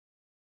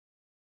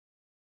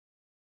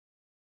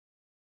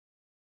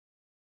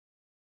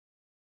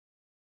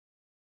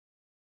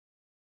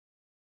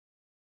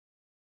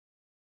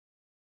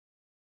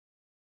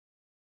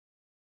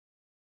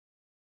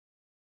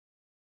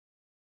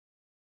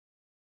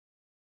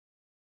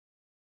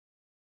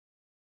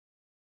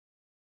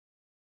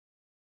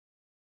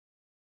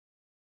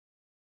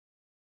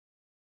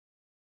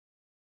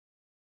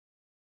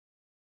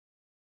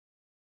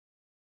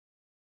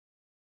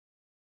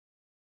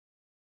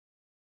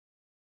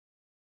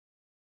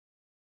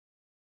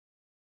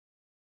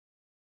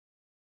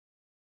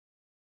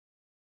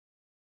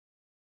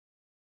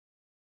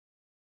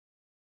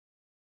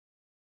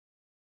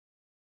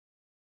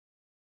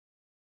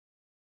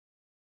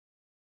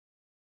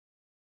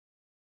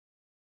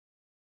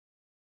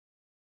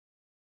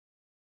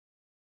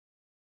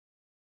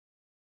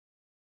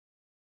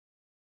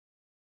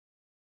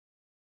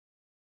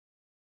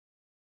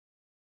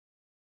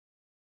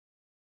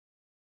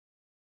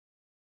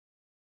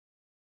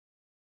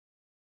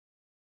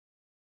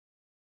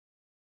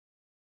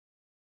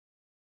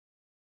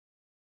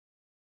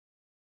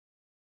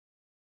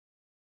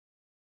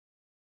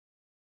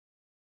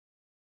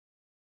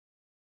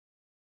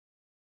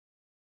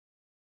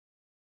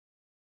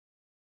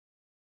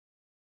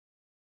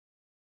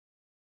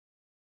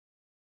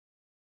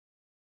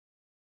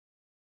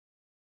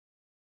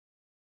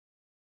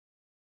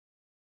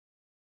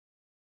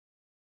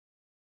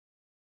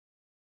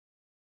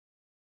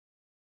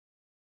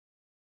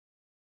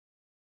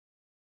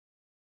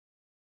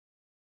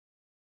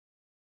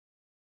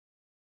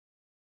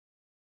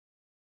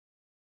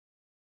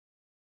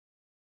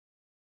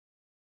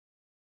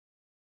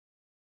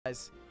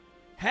 Guys,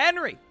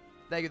 Henry,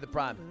 thank you for the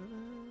prime.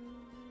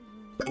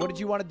 What did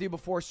you want to do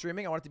before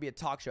streaming? I wanted to be a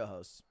talk show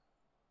host.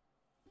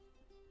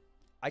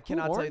 I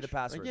cannot tell you the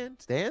password. Again?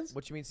 Stanz?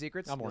 What you mean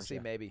secrets? I'm You'll orange, see,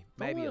 yeah. maybe.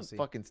 Maybe you'll see.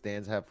 Fucking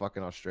Stanz have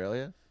fucking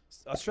Australia.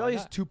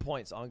 Australia's 2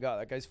 points. On God,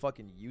 that guy's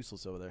fucking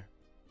useless over there.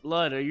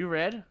 Lud, are you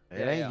red?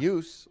 It ain't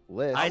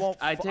useless.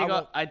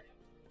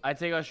 I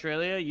take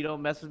Australia. You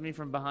don't mess with me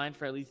from behind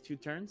for at least 2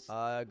 turns.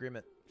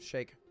 Agreement.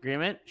 Shake.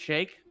 Agreement.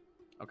 Shake.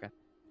 Okay.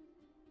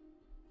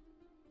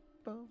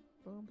 Boom,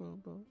 boom, boom,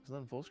 boom. Is that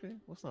on full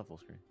screen? What's not full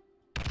screen?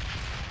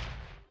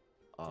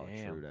 Oh,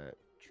 Damn. true that.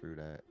 True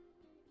that.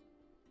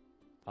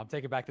 I'm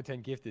taking back the 10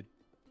 gifted.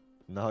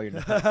 No, you're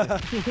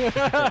not.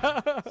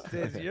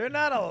 You're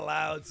not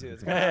allowed to.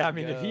 It's Hey, I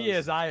mean, if he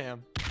is, I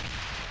am.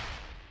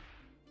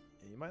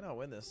 You might not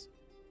win this.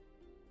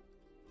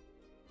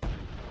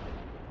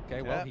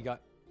 Okay, well, he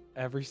got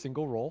every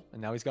single roll, and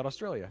now he's got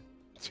Australia.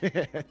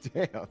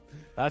 Damn.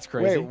 That's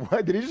crazy. Wait,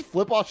 what? Did he just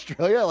flip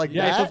Australia like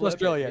yeah, that? he flipped Flip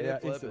Australia, it. yeah,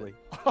 Flip instantly.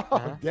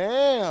 Oh,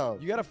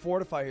 damn. You got to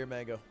fortify here,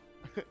 Mango.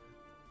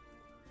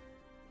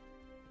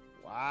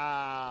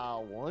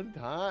 Wow, one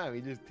time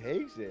he just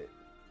takes it.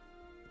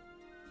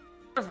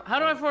 How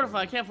do I fortify?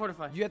 I can't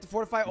fortify. You have to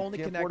fortify only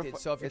can't connected. fortify-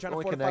 So if you're it's trying to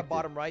only fortify connected.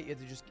 bottom right, you have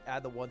to just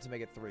add the 1 to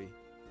make it 3.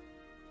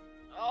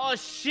 Oh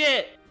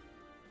shit!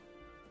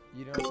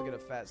 You can also get a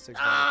fat 6.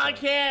 I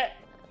can't.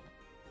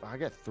 I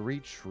got 3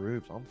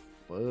 troops. I'm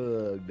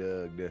fucked,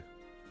 Doug.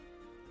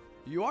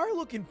 You are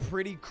looking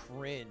pretty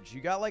cringe.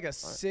 You got like a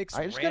 6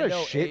 I just rando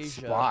got a shit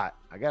Asia. spot.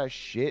 I got a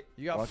shit.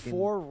 You got fucking...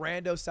 4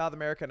 rando South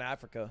America and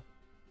Africa.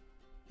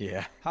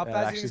 Yeah. How that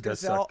fast you actually think it's gonna does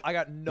sell? suck. I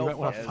got no might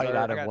wanna fucking fight clue.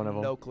 out I of got one of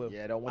them. no clue.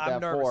 Yeah, I don't want I'm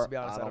that nervous, for. to be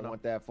honest. I don't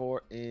want that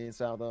for in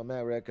South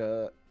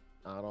America.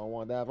 I don't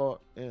want that for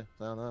in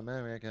South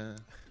America.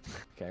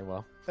 Okay,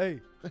 well. Hey.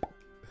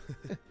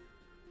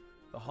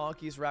 The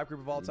honkiest rap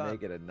group of all time.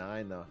 Make it a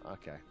 9 though.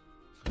 Okay.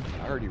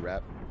 I heard you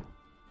rap.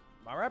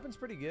 My rapping's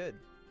pretty good.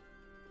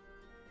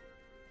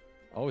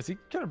 Oh, is he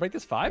gonna break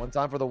this 5? One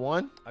time for the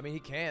 1. I mean, he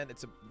can.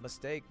 It's a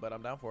mistake, but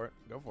I'm down for it.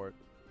 Go for it.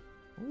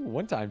 Ooh,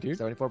 one time, dude.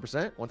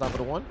 74%. One time for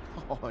the 1.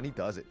 Oh, and he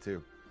does it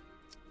too.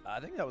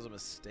 I think that was a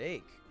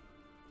mistake.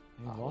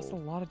 He lost a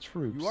lot of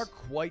troops. You are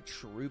quite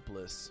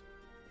troopless.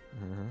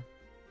 Mm-hmm.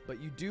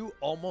 But you do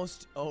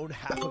almost own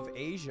half of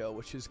Asia,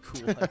 which is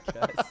cool, I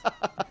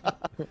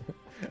guess.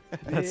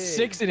 That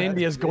 6 in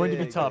India is going to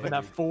be tough, and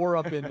that 4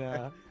 up in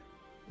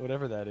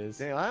whatever that is.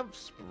 Damn, I'm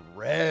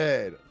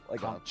spread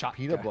like a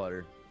peanut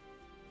butter.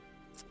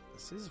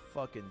 This is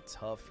fucking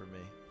tough for me.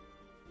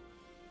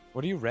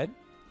 What are you, red?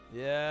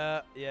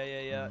 Yeah.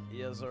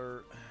 Yes,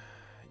 sir.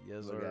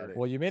 Yes, sir.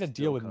 Well, you made a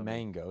deal with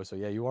Mango, so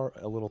yeah, you are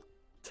a little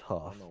tough.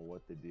 I don't know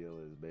what the deal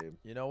is, babe.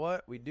 You know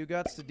what? We do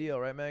got the deal,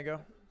 right,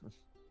 Mango?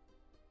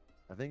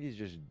 I think he's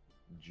just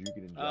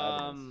juking and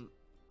jiving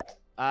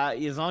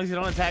As long as you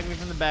don't attack me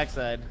from the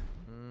backside.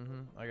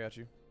 I got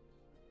you.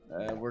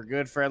 We're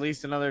good for at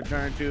least another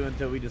turn or 2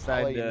 until we I'll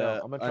decide let you know.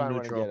 to I'm gonna try and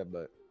run and unneutral. get it,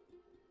 but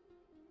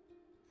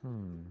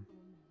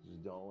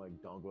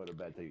just don't go to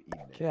bed till you eat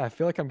it. Okay, I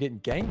feel like I'm getting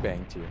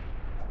gangbanged here.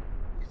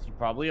 You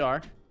probably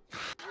are.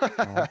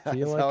 I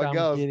feel like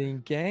I'm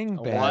getting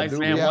gangbanged. Wise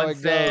man once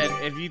said,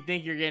 if you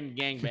think you're getting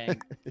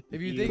gangbanged,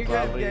 if you think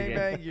you're getting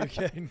gangbanged, you're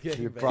getting gangbanged.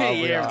 You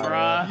probably Yeah,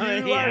 are. bro.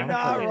 You are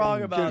not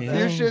wrong about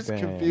Confucius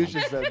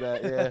that. said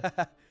that,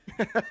 yeah.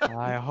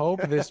 I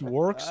hope this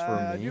works for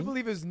I me. do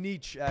believe it was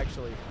Nietzsche,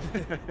 actually.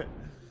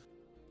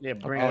 Yeah,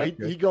 bring Oh, it.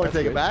 he going to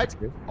take it back? That's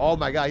good. Oh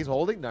my god, he's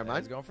holding? Never Yeah,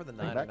 mind. he's going for the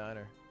Bring it 9er. back.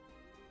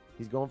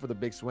 He's going for the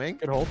big swing.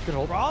 Good hold, good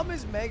hold. Problem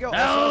is Mango also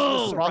No!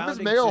 has the Problem is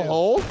surrounding Mayo two.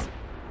 holds?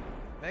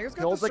 Mango's He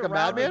got holds the like a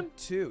surrounding madman?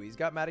 too. He's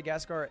got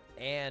Madagascar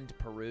and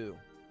Peru.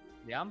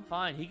 Yeah, I'm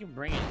fine. He can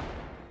bring it.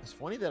 It's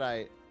funny that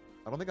I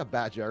don't think I'm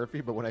bad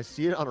geography, but when I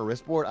see it on a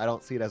wrist board, I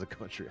don't see it as a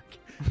country.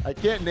 I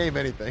can't name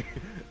anything.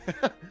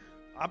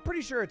 I'm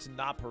pretty sure it's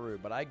not Peru,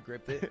 but I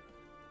gripped it.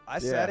 I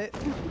said it.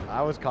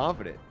 I was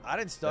confident. I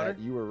didn't stutter.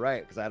 That you were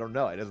right, because I don't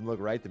know. It doesn't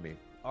look right to me.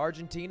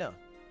 Argentina.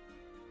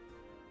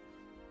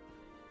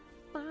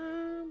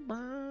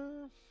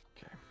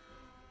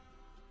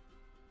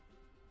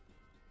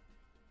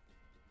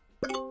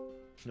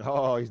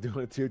 Oh, he's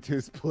doing a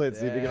 2-2 split.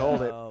 See if he can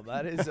hold it. Oh,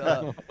 that is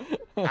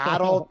I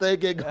don't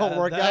think it gonna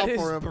work that out is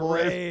for him,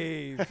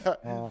 brave.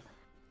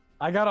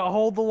 I gotta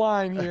hold the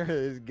line here.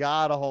 He's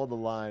gotta hold the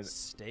line.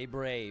 Stay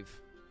brave.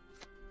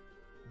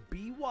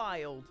 Be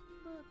wild.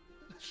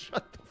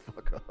 Shut the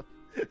fuck up.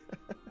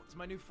 What's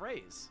my new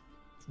phrase?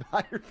 It's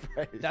not your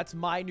phrase. That's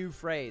my new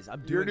phrase. I'm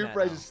doing Your new that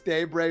phrase now. is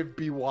stay brave,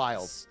 be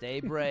wild.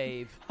 Stay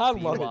brave. I be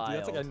love it, wild. dude.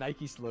 That's like a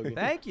Nike slogan.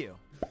 Thank you.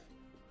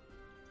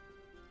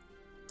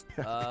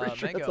 I'm pretty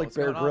sure Mango, that's like what's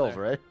Bear going on Grylls,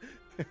 there?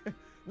 right?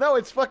 No,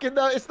 it's fucking.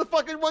 It's the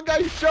fucking one guy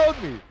you showed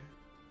me.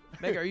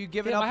 Mango, are you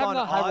giving Damn, up I have on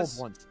not high rolled Oz?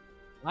 once.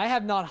 I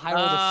have not high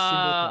rolled a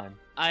single time.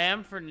 I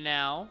am for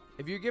now.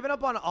 If you're giving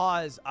up on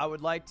Oz, I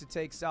would like to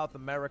take South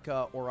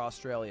America or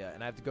Australia,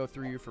 and I have to go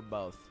through you for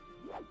both.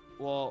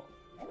 Well,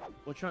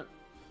 which one?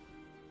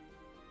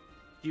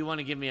 Do you want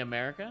to give me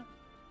America?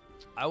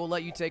 I will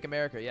let you take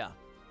America, yeah.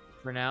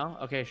 For now?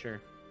 Okay,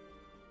 sure.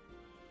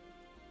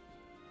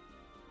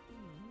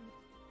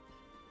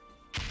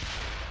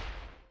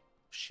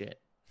 Shit.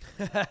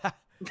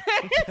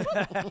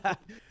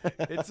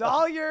 It's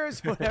all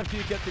yours whenever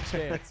you get the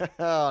chance.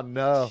 Oh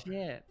no.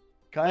 Shit.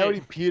 Coyote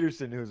Wait.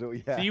 Peterson, who's what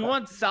we have. So you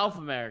want South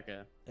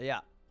America? Yeah.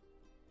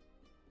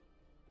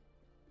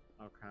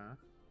 Okay.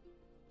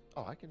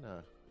 Oh, I can.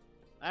 All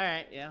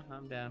right. Yeah,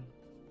 I'm down.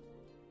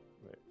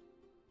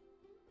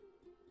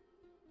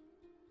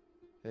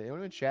 Hey,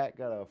 anyone in chat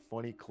got a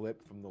funny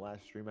clip from the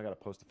last stream? I got to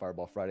post a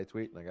Fireball Friday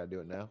tweet, and I got to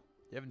do it now.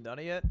 You haven't done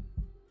it yet?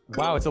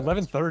 Wow, it's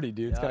 11:30,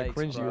 dude. It's kind Yikes, of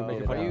cringy. bro. You're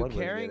making Are fun you of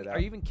caring? Are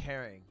you even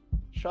caring?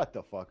 Shut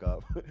the fuck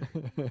up.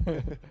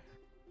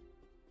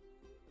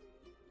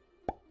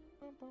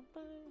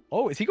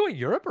 Oh, is he going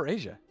Europe or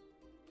Asia?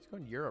 He's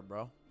going Europe,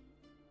 bro.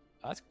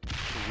 That's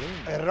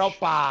cringe.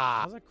 Europa.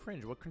 How's that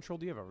cringe? What control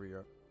do you have over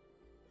Europe?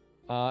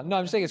 No, I'm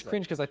just saying it's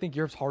cringe because I think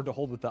Europe's hard to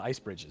hold with the ice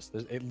bridges.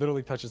 It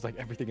literally touches like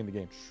everything in the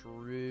game.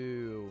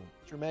 True.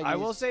 I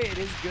will say it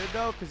is good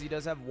though because he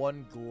does have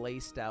one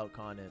glazed out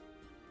continent.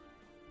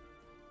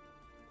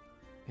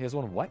 He has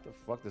one what? What the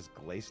fuck does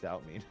glazed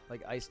out mean?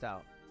 Like iced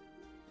out.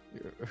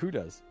 Who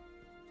does?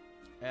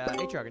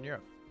 Atrioc in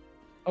Europe.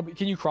 Oh, but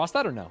can you cross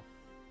that or no?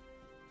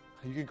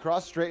 You can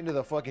cross straight into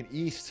the fucking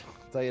east.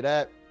 I'll tell you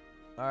that.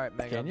 All right,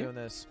 Megan, I'm you? doing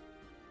this.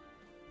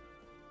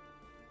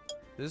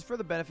 This is for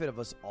the benefit of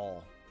us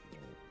all.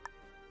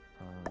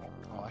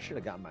 Oh, I should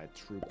have gotten my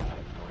troop out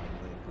of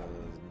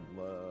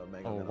Greenland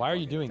because Oh, why are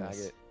you doing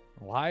this?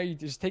 Why are you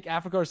just take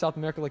Africa or South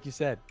America like you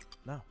said?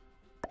 No.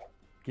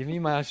 Give me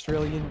my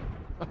Australian.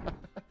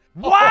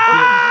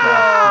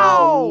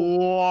 Wow!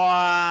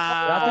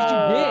 Wow. That's what you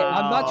get.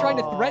 I'm not trying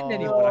to threaten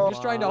anyone. I'm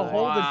just trying to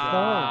hold it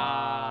firm.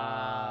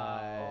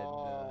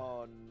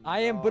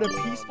 I am but a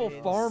peaceful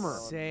farmer.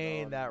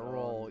 Insane that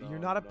roll. You're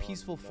not a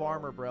peaceful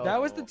farmer, bro.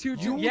 That was the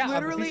 2-2. You Yeah,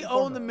 literally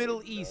own the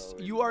Middle East.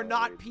 You are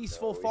not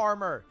peaceful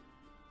farmer.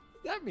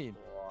 What does that mean?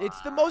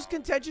 It's the most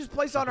contentious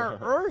place on our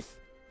earth.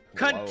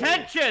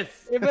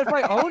 Contentious. If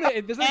I own it,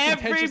 it doesn't.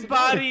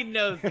 Everybody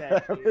knows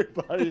that.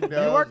 Everybody knows You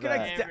are that.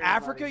 connected to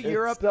Africa,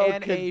 Europe, so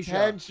and Asia,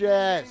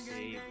 contentious.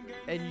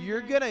 and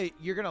you're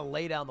gonna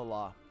lay down the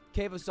law.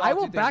 Cave of I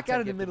will Solitude, back there's a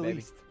out of the 10 Middle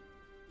gifted, East.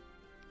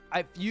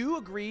 If you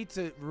agree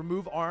to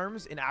remove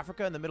arms in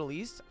Africa and the Middle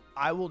East,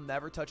 I will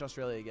never touch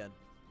Australia again.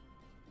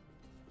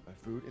 My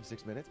food in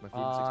 6 minutes. My food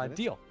in 6 minutes.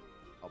 Deal.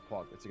 I'll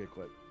pog. It's a good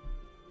clip.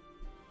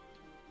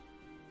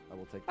 I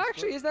will take. This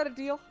Actually, clip. is that a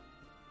deal?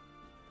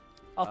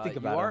 I'll think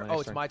about it. Oh,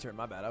 it's my turn.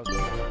 My bad. I was.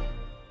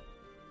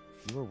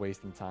 You were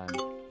wasting time.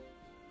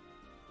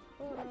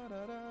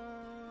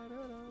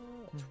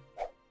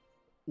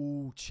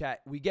 Ooh,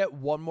 chat. We get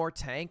one more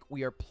tank.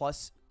 We are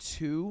plus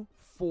 2,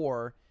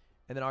 4,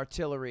 and then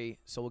artillery,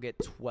 so we'll get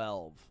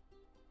 12.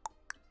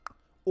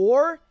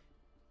 Or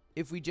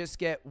if we just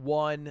get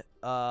one,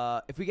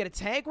 if we get a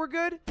tank, we're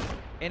good.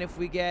 And if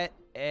we get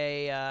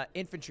a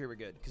infantry, we're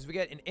good. Because we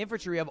get an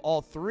infantry of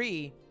all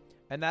 3,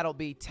 and that'll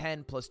be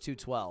 10 plus 2,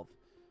 12.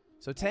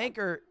 So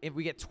tanker, if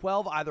we get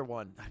 12, either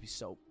one, that'd be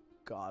so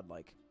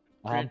godlike.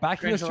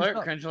 Cringe alert.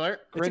 Cringe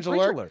alert. It's a cringe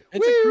alert.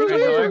 It's a cringe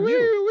alert from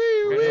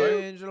you.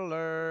 Cringe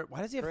alert.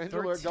 Why does he have Cringe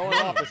 13? alert going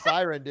off the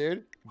siren,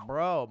 dude.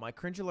 Bro, my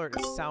cringe alert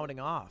is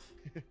sounding off.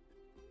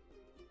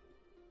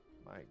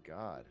 My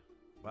God.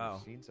 Wow.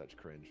 I've seen such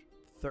cringe.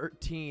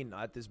 13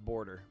 at this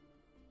border.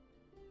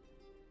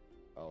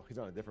 Oh, he's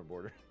on a different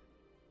border.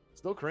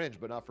 Still cringe,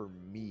 but not for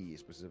me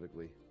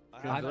specifically.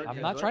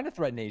 I'm not trying to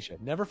threaten Asia.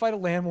 Never fight a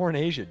land war in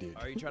Asia, dude.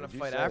 Are you trying to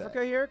fight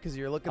Africa here? Because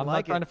you're looking I'm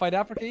not trying to fight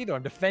Africa either.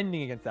 I'm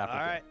defending against Africa.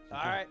 All right. All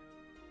right.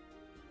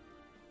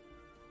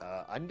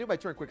 I can do my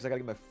turn quick because I got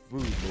to get my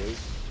food,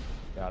 boys.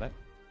 Got it.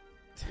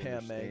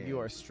 Damn, man, you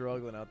are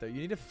struggling out there.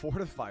 You need to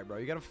fortify, bro.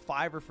 You got a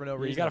fiver for no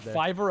reason. You got a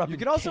fiver up. You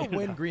can also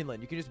win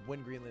Greenland. You can just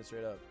win Greenland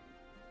straight up.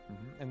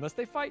 Unless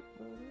they fight.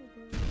 Oh,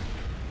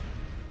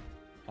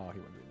 he won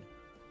Greenland.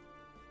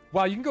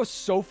 Wow, you can go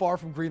so far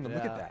from Greenland.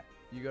 Look at that.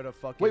 You go to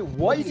fucking. Wait,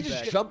 what? You can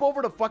just jump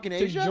over to fucking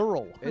Asia? To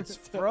Ural. It's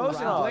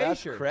frozen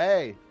glacier. That's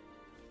cray.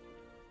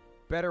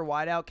 Better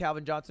wideout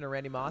Calvin Johnson or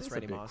Randy Moss.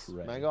 Randy Moss.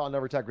 Mango, I'll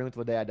never attack Greenland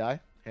till the day I die.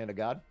 Hand of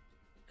God.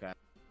 Okay.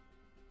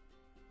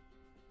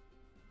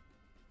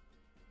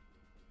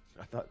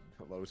 I thought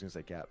I was gonna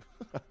say cap.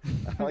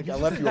 I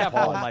left you a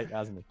pause. Light,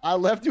 hasn't he? I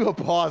left you a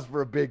pause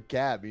for a big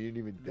cap. You didn't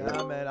even do it.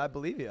 Nah, man, I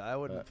believe you. I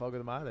wouldn't fuck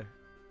with him either.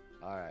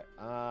 All right.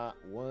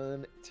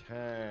 One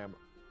time.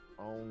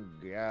 Oh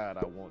God,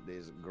 I want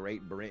this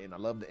Great Britain. I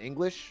love the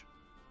English.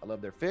 I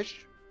love their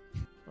fish.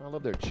 I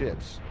love their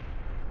chips.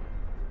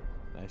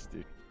 Nice,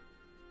 dude.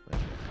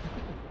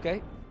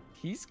 Okay,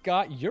 he's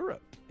got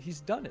Europe.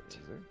 He's done it.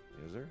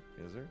 Is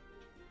there?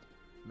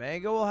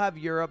 Mango will have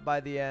Europe by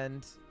the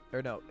end.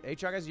 Or no,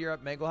 Atrioc has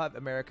Europe. Mango will have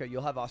America.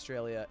 You'll have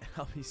Australia.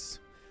 I'll be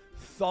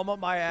thumb up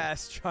my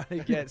ass trying to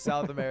get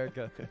South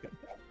America.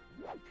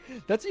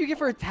 That's what you get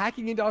for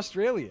attacking into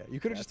Australia. You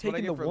could have just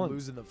taken the one.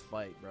 Losing the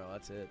fight, bro.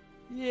 That's it.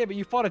 Yeah, but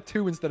you fought a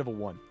 2 instead of a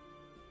 1.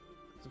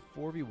 It's a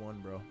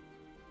 4v1, bro.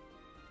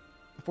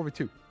 A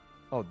 4v2.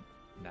 Oh,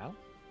 now?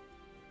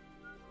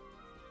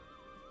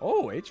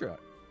 Oh, Atrioc.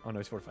 Oh, no,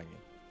 he's fortifying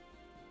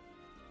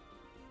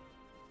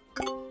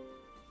you.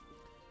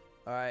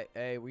 All right,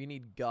 hey, we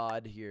need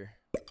God here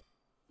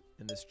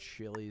in this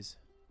Chili's.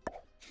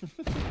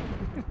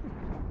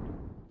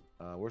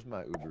 Where's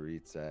my Uber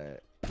Eats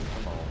at?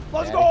 Come on.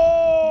 Let's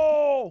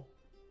go!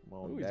 Come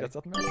on, Ooh, he's Daddy. got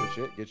something else.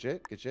 Get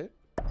shit.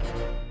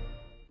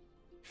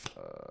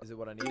 Is it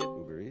what I needed?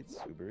 Uber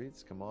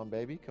Eats. Come on,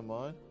 baby. Come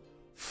on.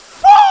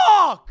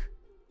 Fuck!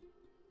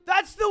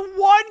 That's the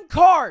one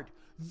card!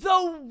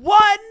 The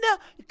one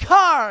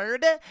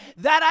card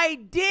that I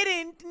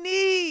didn't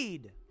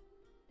need!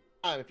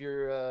 If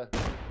you're,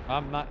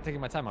 I'm not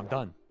taking my time. I'm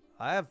done.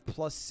 I have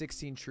plus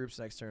 16 troops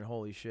next turn.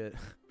 Holy shit.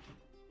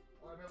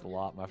 It's a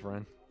lot, my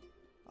friend.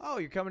 Oh,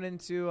 you're coming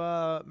into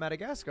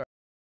Madagascar.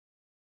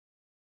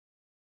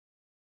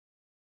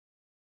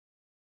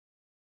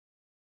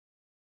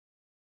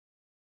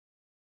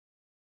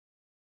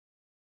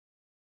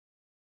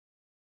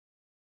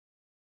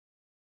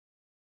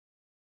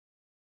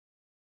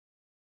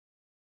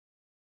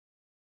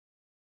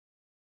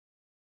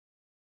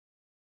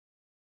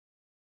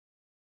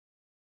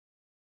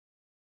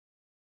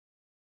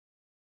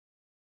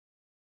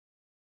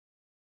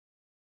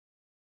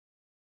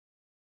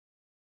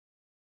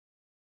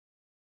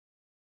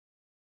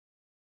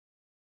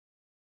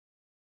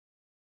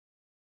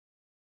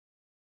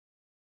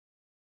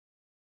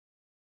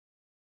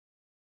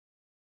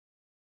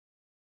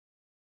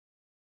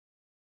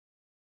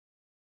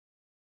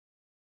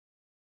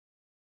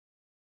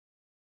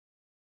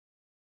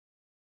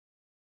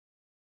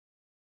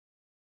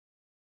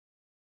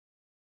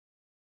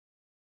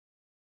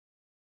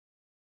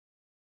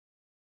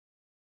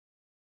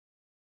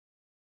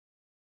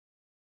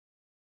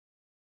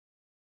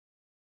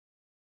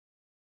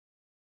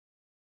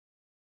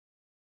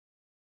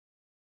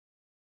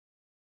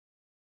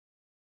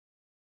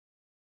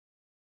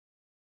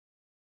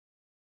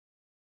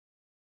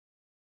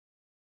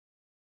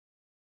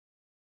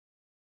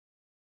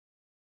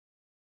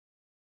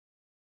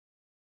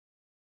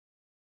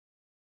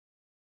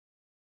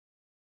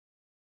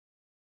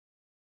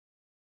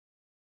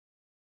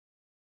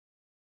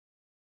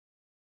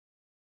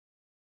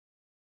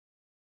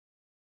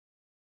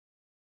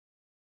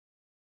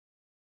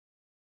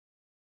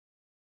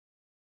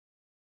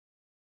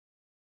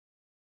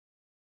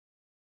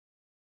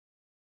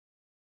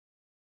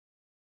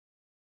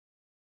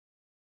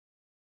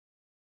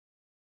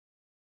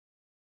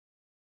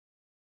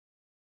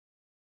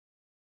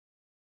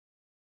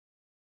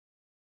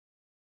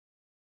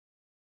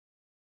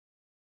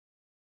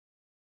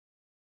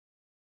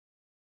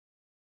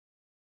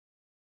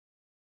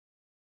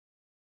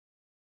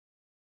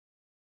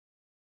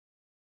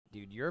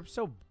 Dude, Europe's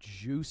so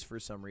juice for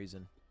some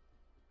reason.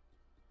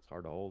 It's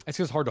hard to hold. It's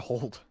just hard to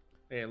hold.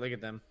 Hey, look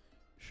at them.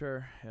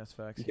 Sure, that's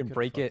facts. You can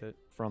break it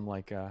from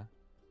like. I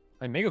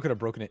mean, Mango could have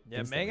broken it.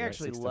 Yeah, Mango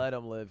actually let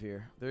them live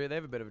here. They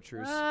have a bit of a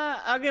truce.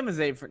 I'll give him his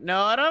 8 for.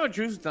 No, I don't have a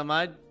truce with them.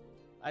 I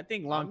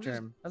think long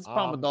term. That's the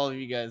problem with all of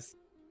you guys.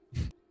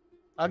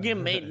 I'll give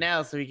him 8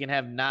 now so he can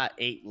have not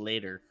 8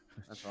 later.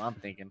 That's what I'm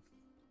thinking.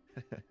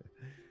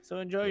 So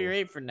enjoy your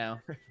 8 for now.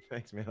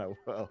 Thanks, man. I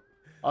will.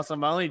 Also,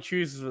 my only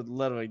truce is with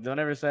Ludwig. Don't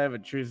ever say I have a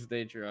truce with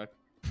Atrioc.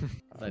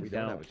 We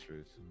don't have a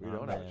truce. We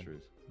don't have a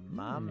truce.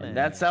 My man.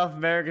 That South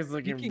America's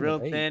looking real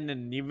thin,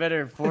 and you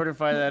better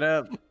fortify that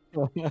up.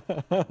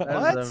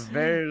 That's a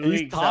very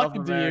weak South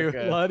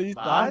America.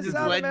 I'm just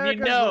letting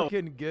you know.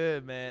 Looking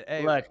good, man.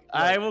 Hey, look,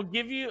 I will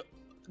give you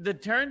the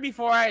turn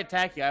before I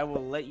attack you. I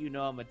will let you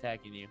know I'm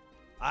attacking you.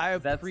 I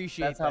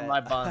appreciate that's how my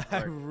bonds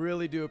work. I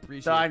really do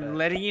appreciate that. So I'm that.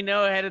 letting you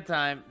know ahead of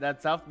time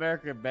that South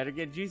America better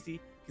get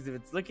juicy, because if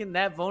it's looking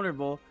that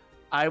vulnerable,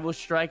 I will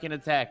strike and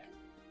attack.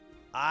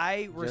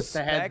 Just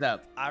a heads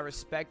up. I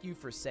respect you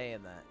for saying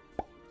that.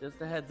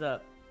 Just a heads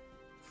up.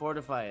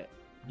 Fortify it.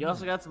 You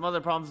also got some other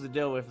problems to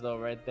deal with though,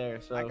 right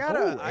there. So I got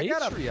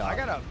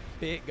a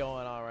bit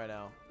going on right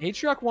now.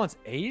 Atrioc wants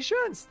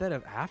Asia instead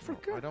of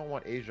Africa. No, I don't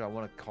want Asia. I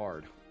want a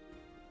card.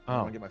 Oh, I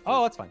want to get my food.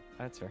 Oh, that's fine.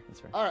 That's fair. That's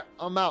fair. All right,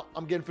 I'm out.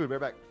 I'm getting food. Right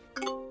back.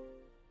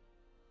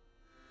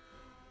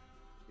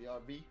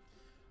 BRB.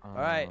 All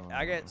right,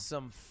 I got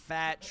some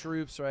fat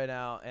troops right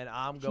now, and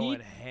I'm going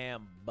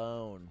ham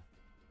bone.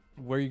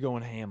 Where are you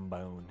going ham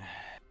bone?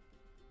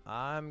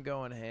 I'm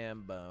going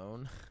ham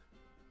bone.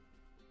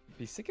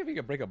 Be sick if you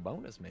could break a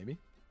bonus, maybe.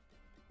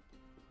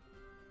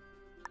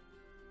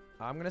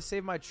 I'm going to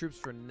save my troops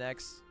for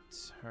next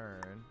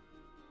turn.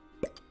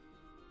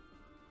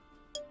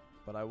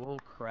 But I will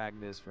crack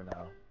this for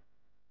now.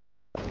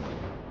 Kind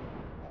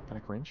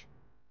of cringe.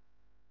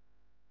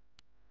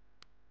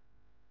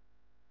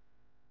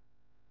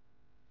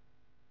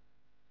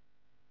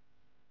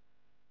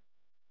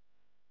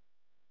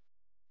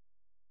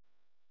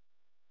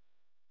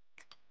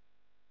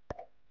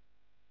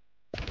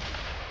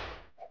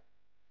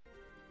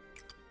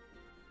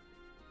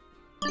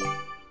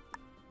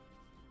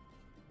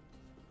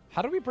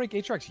 How do we break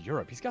Atrioc's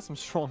Europe? He's got some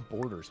strong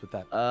borders with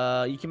that.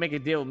 You can make a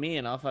deal with me,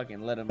 and I'll fucking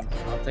let him.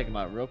 I'll take him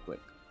out real quick.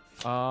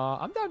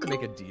 I'm down to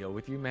make a deal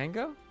with you,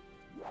 Mango.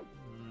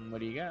 What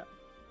do you got?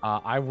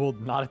 I will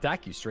not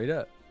attack you straight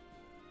up.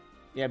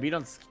 Yeah, but you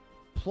don't.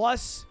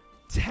 Plus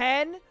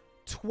 10,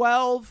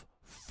 12,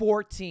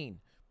 14.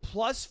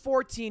 Plus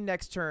 14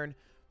 next turn.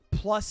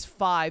 Plus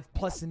 5,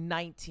 plus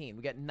 19.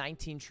 We got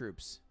 19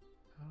 troops.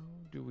 How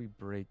do we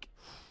break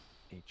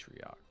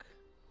Atrioc?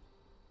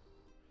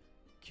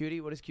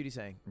 Cutie, what is Cutie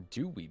saying?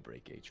 Do we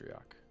break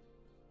Atrioc?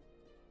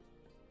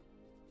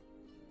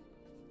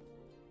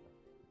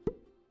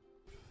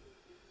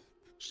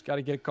 Just got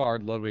to get a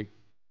card, Ludwig.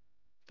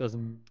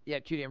 Doesn't. Yeah,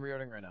 Cutie, I'm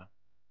reordering right now.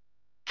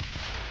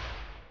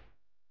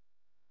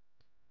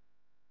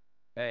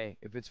 Hey,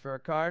 if it's for a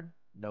card,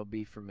 no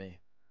beef for me.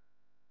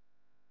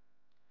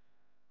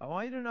 I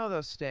want you to know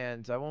those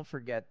Stanz. I won't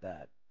forget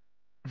that.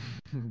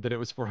 That it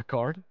was for a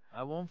card?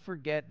 I won't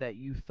forget that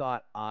you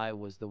thought I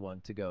was the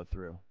one to go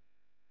through.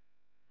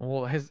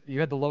 Well, you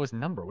had the lowest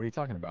number. What are you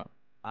talking about?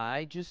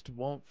 I just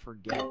won't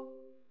forget.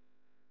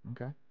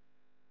 Okay.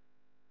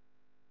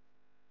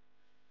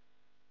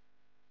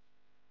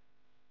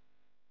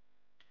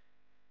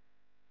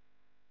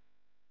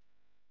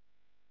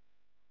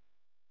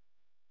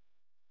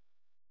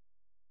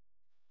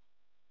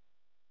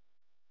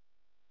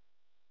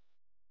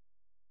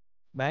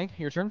 Bang,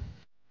 your turn.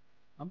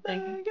 I'm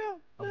thinking.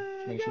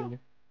 Make sure you.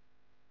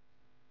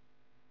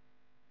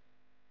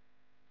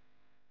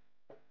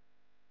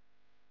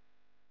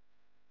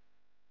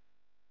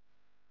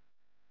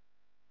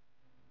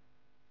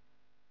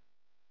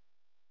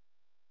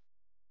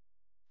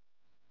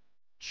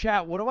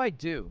 Chat, what do I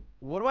do?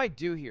 What do I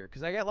do here?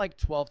 Because I got like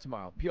 12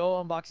 tomorrow.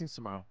 PO unboxings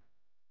tomorrow.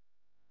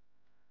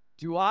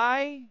 Do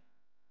I...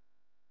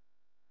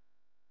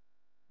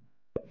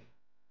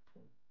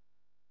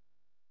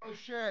 Oh,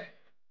 shit.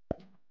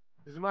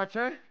 Is it my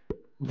turn?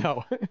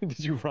 No. Did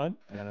you run?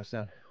 I got no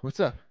sound. What's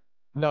up?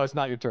 No, it's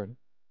not your turn.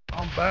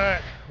 I'm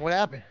back. What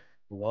happened?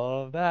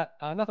 Love that.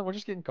 Nothing. We're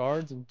just getting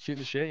cards and shooting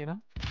the shit, you know?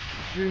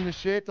 Shooting the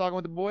shit, talking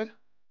with the boys?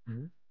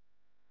 Mm-hmm.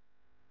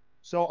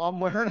 So I'm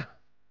wearing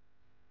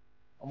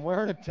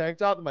a tank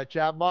top that my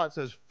chat bot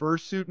says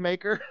fursuit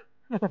maker.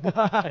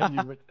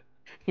 And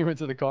you went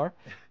to the car?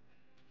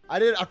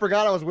 I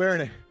forgot I was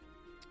wearing it.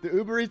 The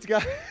Uber Eats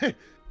guy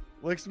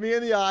looks me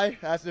in the eye,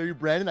 asks, "Are you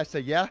Brandon?" I say,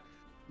 "Yeah."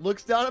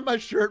 Looks down at my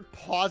shirt,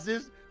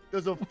 pauses,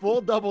 does a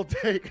full double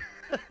take,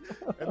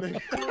 and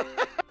then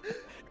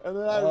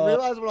I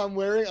realize what I'm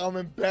wearing. I'm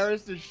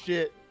embarrassed as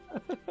shit.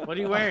 What are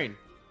you wearing?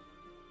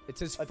 It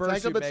says a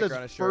tank top that says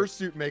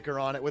fursuit maker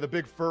on it with a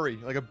big furry,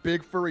 like a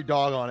big furry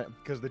dog on it,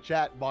 because the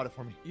chat bought it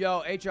for me.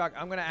 Yo, Atrioc,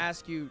 I'm gonna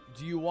ask you: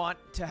 do you want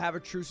to have a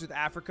truce with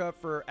Africa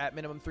for at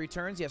minimum 3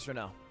 turns? Yes or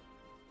no?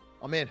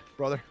 I'm in,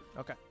 brother.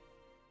 Okay.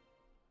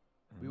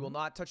 We will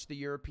not touch the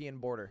European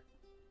border.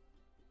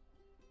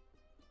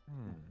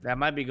 That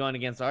might be going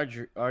against our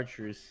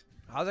truce.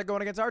 How's that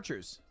going against our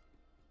truce?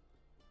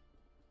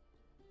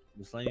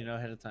 Just letting you know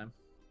ahead of time.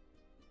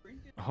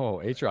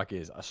 Oh, Atrioc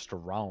is a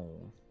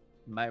strong.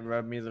 Might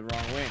rub me the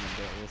wrong way,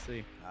 but we'll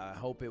see. I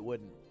hope it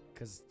wouldn't.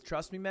 Because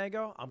trust me,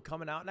 Mango, I'm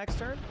coming out next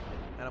turn,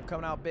 and I'm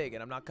coming out big,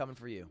 and I'm not coming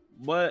for you.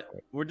 What?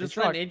 We're just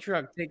letting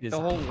Atrioc take the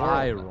whole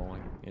high world.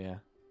 rolling. Yeah.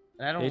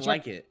 And I don't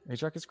like it.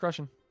 Atrioc is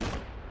crushing.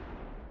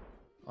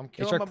 I'm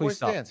killing my boy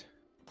Stanz.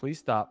 Please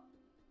stop.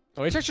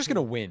 Oh, Atrioc's just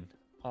gonna win.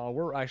 Oh,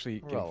 we're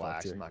actually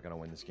relax. I'm not gonna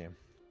win this game.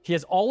 He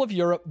has all of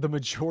Europe, the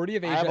majority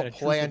of Asia. I have a and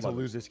plan to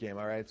lose this game.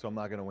 All right, so I'm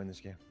not gonna win this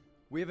game.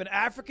 We have an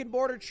African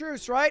border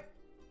truce, right?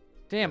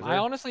 Damn, I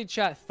honestly,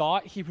 chat,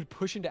 thought he would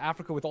push into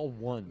Africa with all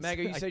ones.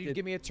 Mango, you said you'd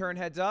give me a turn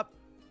heads up.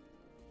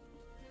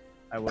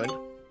 I would.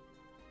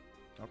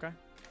 Okay.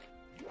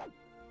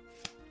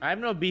 I have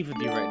no beef with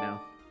you right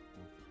now.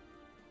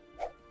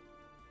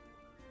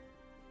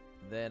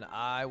 Then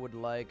I would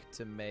like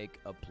to make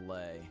a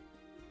play.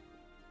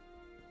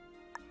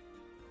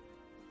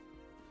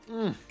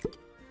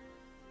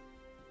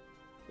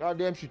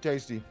 Goddamn, she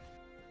tasty.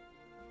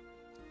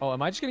 Oh,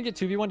 am I just gonna get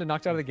 2v1 to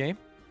knocked out of the game?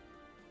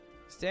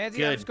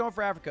 Stanzy, I'm just going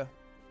for Africa.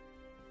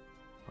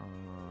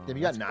 Damn,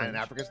 you got 9 in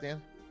Africa,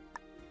 Stan?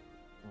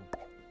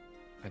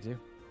 I do.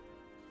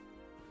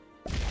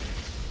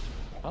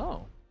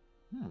 Oh.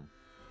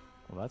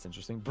 Well, that's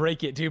interesting.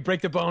 Break it, dude. Break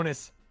the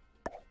bonus.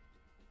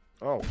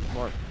 Oh,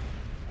 smart.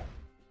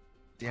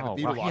 Damn, oh,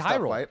 if you lost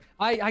that fight.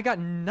 I got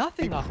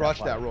nothing off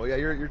crushed that roll. Yeah,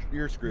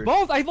 you're screwed.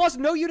 Both. I lost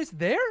no units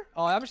there.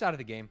 Oh, I'm just out of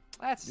the game.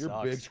 That sucks.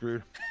 You're big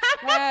screwed.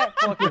 That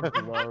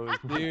fucking blows,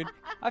 dude.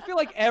 I feel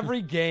like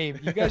every game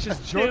you guys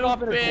just jerk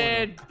off in a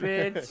corner.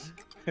 Bitch.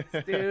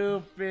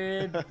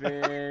 Stupid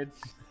bitch.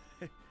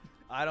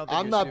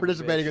 I'm not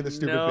participating in the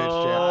stupid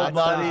bitch chant. I'm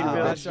not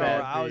even.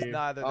 I was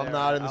neither there. I'm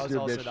not in the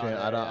stupid bitch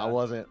chant. I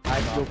wasn't.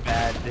 I feel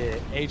bad,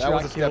 dude. That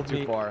was a step killed too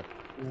me. far.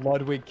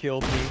 Ludwig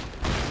killed me.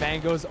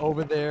 Mango's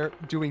over there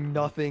doing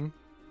nothing.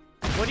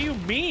 What do you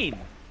mean?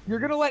 You're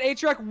gonna let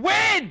Atrioc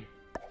win?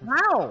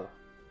 How?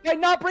 By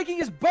not breaking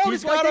his bonus.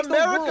 He's got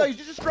America. He's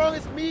just as strong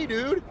as me,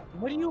 dude.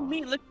 What do you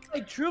mean? Look at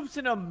my troops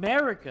in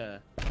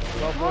America.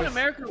 Come on,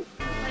 America.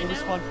 It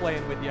was fun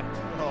playing with you.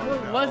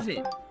 What was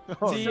it?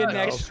 See you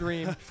next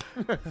stream.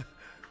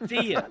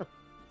 See ya.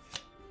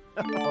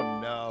 Oh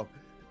no.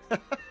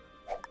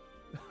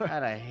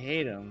 God, I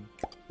hate him.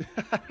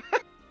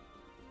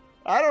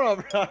 I don't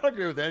know. I don't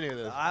agree with any of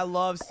this. I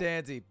love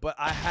Stanzy, but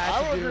I had I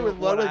to don't do agree with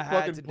what Ludwig I had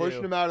fucking to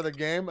pushing do. him out of the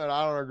game, and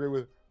I don't agree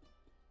with.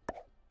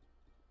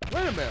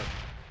 Wait a minute.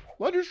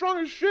 Lud, you're strong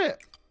as shit.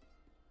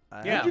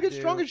 Yeah. You get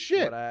strong as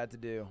shit. What I had to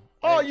do.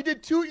 Oh, you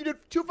did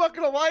two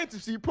fucking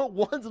alliances, so you put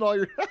ones in all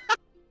your.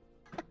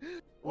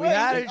 We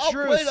had a truce.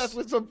 Outplayed us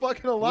with some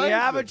fucking alliances. We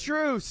have a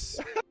truce.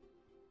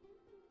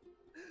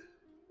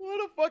 What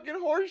a fucking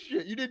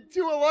horseshit. You did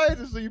 2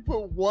 alliances, so you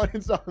put 1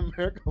 in South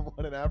America,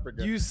 1 in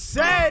Africa. You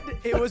said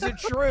it was a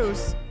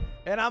truce,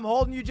 and I'm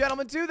holding you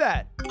gentlemen to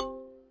that.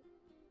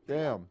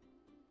 Damn.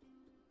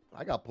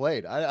 I got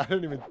played. I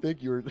didn't even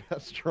think you were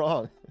that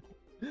strong.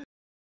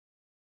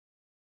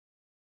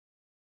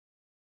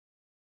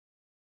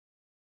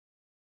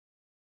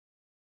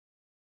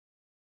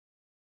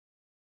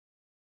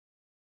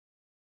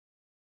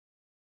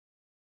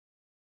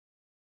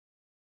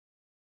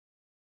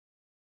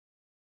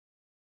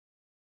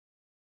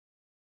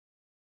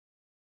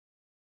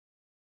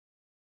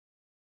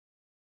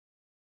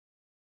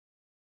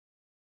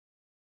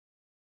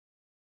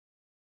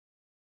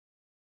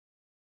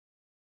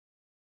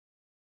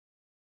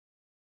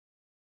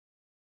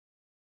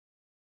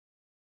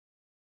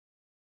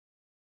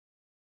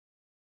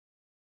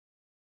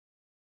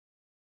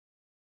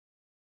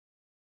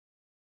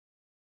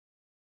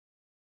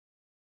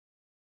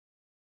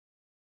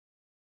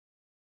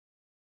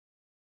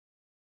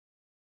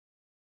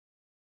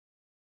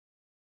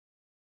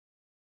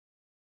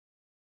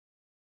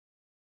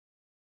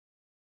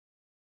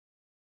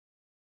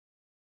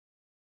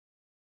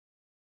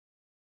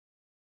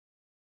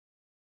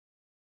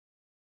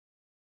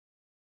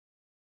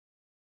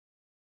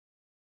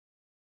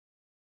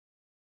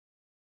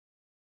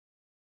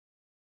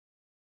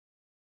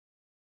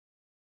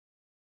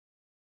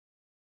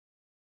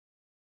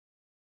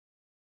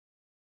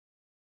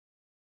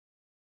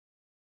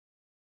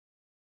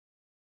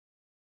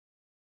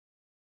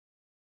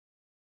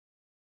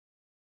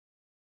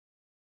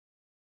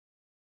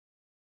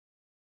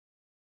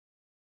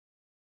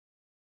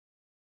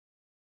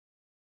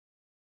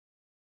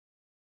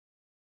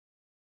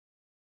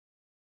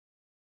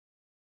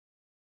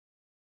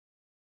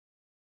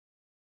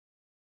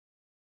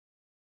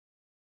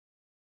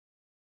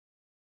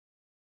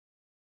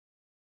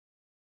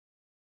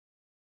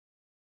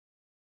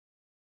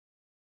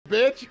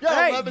 Bitch, you got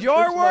Hey, 11 your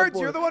troops on my words.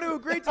 board. You're the one who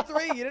agreed to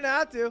 3. You didn't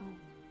have to.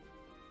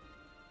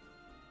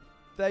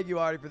 Thank you,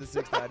 Artie, for the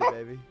 690,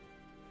 baby.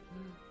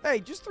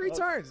 Hey, just 3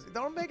 turns.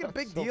 Don't make a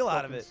big deal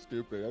out of it.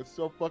 Stupid. That's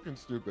so fucking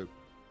stupid.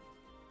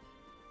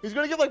 He's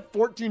gonna get like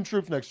 14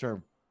 troops next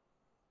term.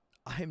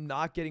 I'm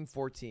not getting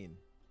 14.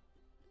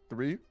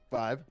 3,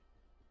 5.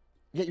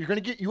 Yeah, you're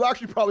gonna get. You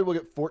actually probably will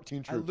get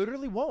 14 troops. I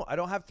literally won't. I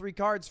don't have 3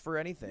 cards for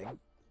anything,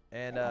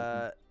 and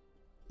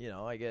you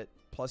know, I get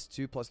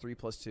 +2, +3,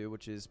 +2,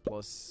 which is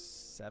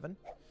 +7.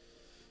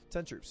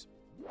 10 troops.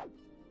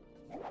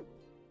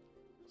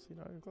 See,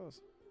 not even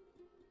close.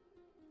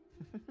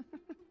 You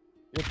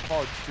have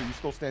cards too. You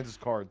stole Stanz's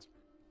cards.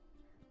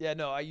 Yeah,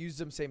 no, I used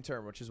them same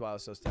turn, which is why I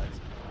was so tense.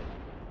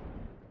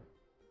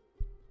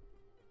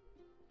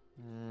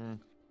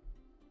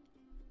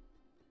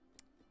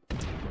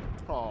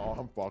 Oh,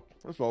 I'm fucked.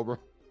 It's over.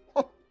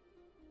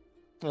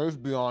 It's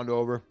beyond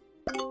over.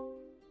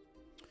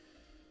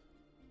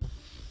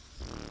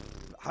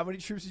 How many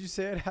troops did you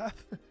say I'd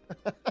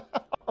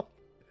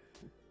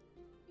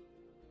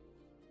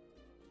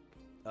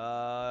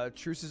have?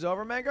 Truce is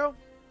over, Mango?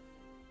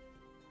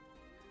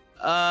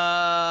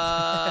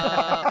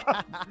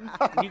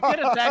 You could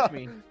attack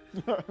me.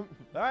 All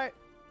right.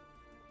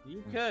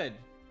 You could.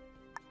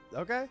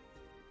 Okay.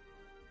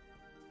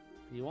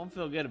 You won't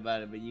feel good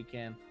about it, but you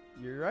can.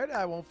 You're right.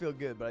 I won't feel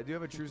good, but I do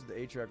have a truce with the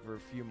Atrioc for a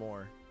few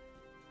more.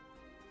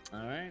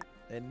 All right.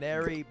 And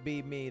nary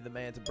be me, the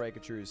man to break a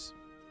truce.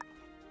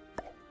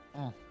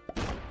 Oh.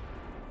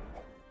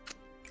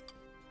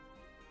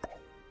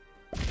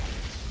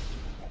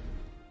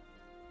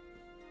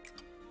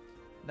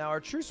 Now,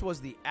 our truce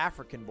was the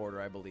African border,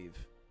 I believe.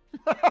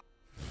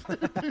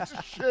 Piece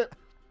of shit.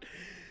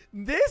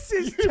 This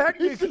is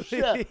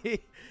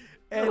technically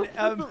an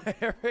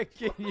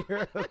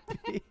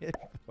American-European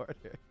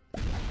border.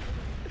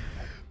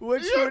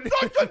 Which You're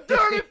such a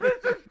dirty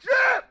piece of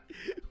shit!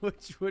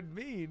 Which would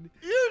mean...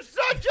 You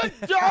such a...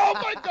 Oh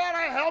my god,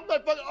 I held my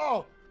fucking...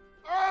 Oh!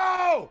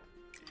 Oh!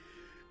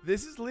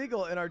 This is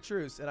legal in our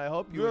truce, and I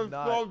hope you You're would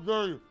not... so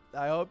dirty.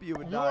 I hope you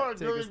would You not are a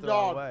take us dirty the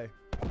wrong dog. way.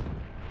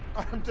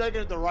 I'm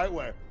taking it the right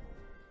way.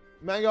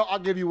 Mango, I'll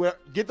give you...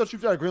 Get those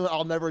troops out of Greenland,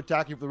 I'll never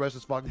attack you for the rest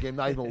of this fucking game.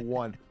 Not even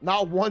one.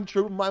 Not one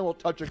troop of mine will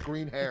touch a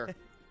green hair.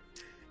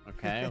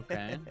 Okay,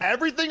 okay.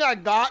 Everything I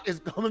got is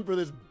coming for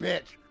this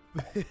bitch.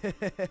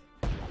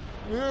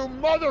 You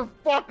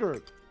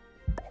motherfucker!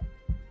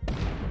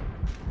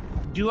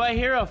 Do I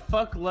hear a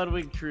fuck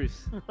Ludwig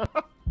truce?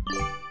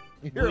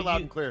 You hear it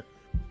loud and clear.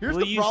 Here's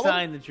will the you problem.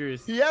 sign the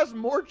truce? He has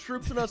more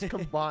troops than us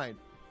combined.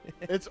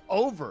 It's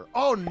over.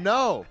 Oh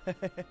no!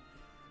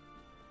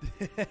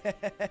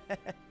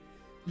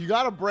 You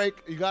gotta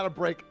break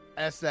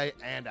SA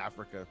and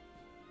Africa.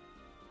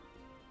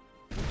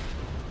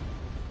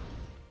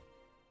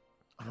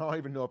 I don't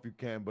even know if you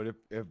can, but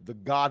if the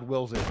God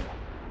wills it.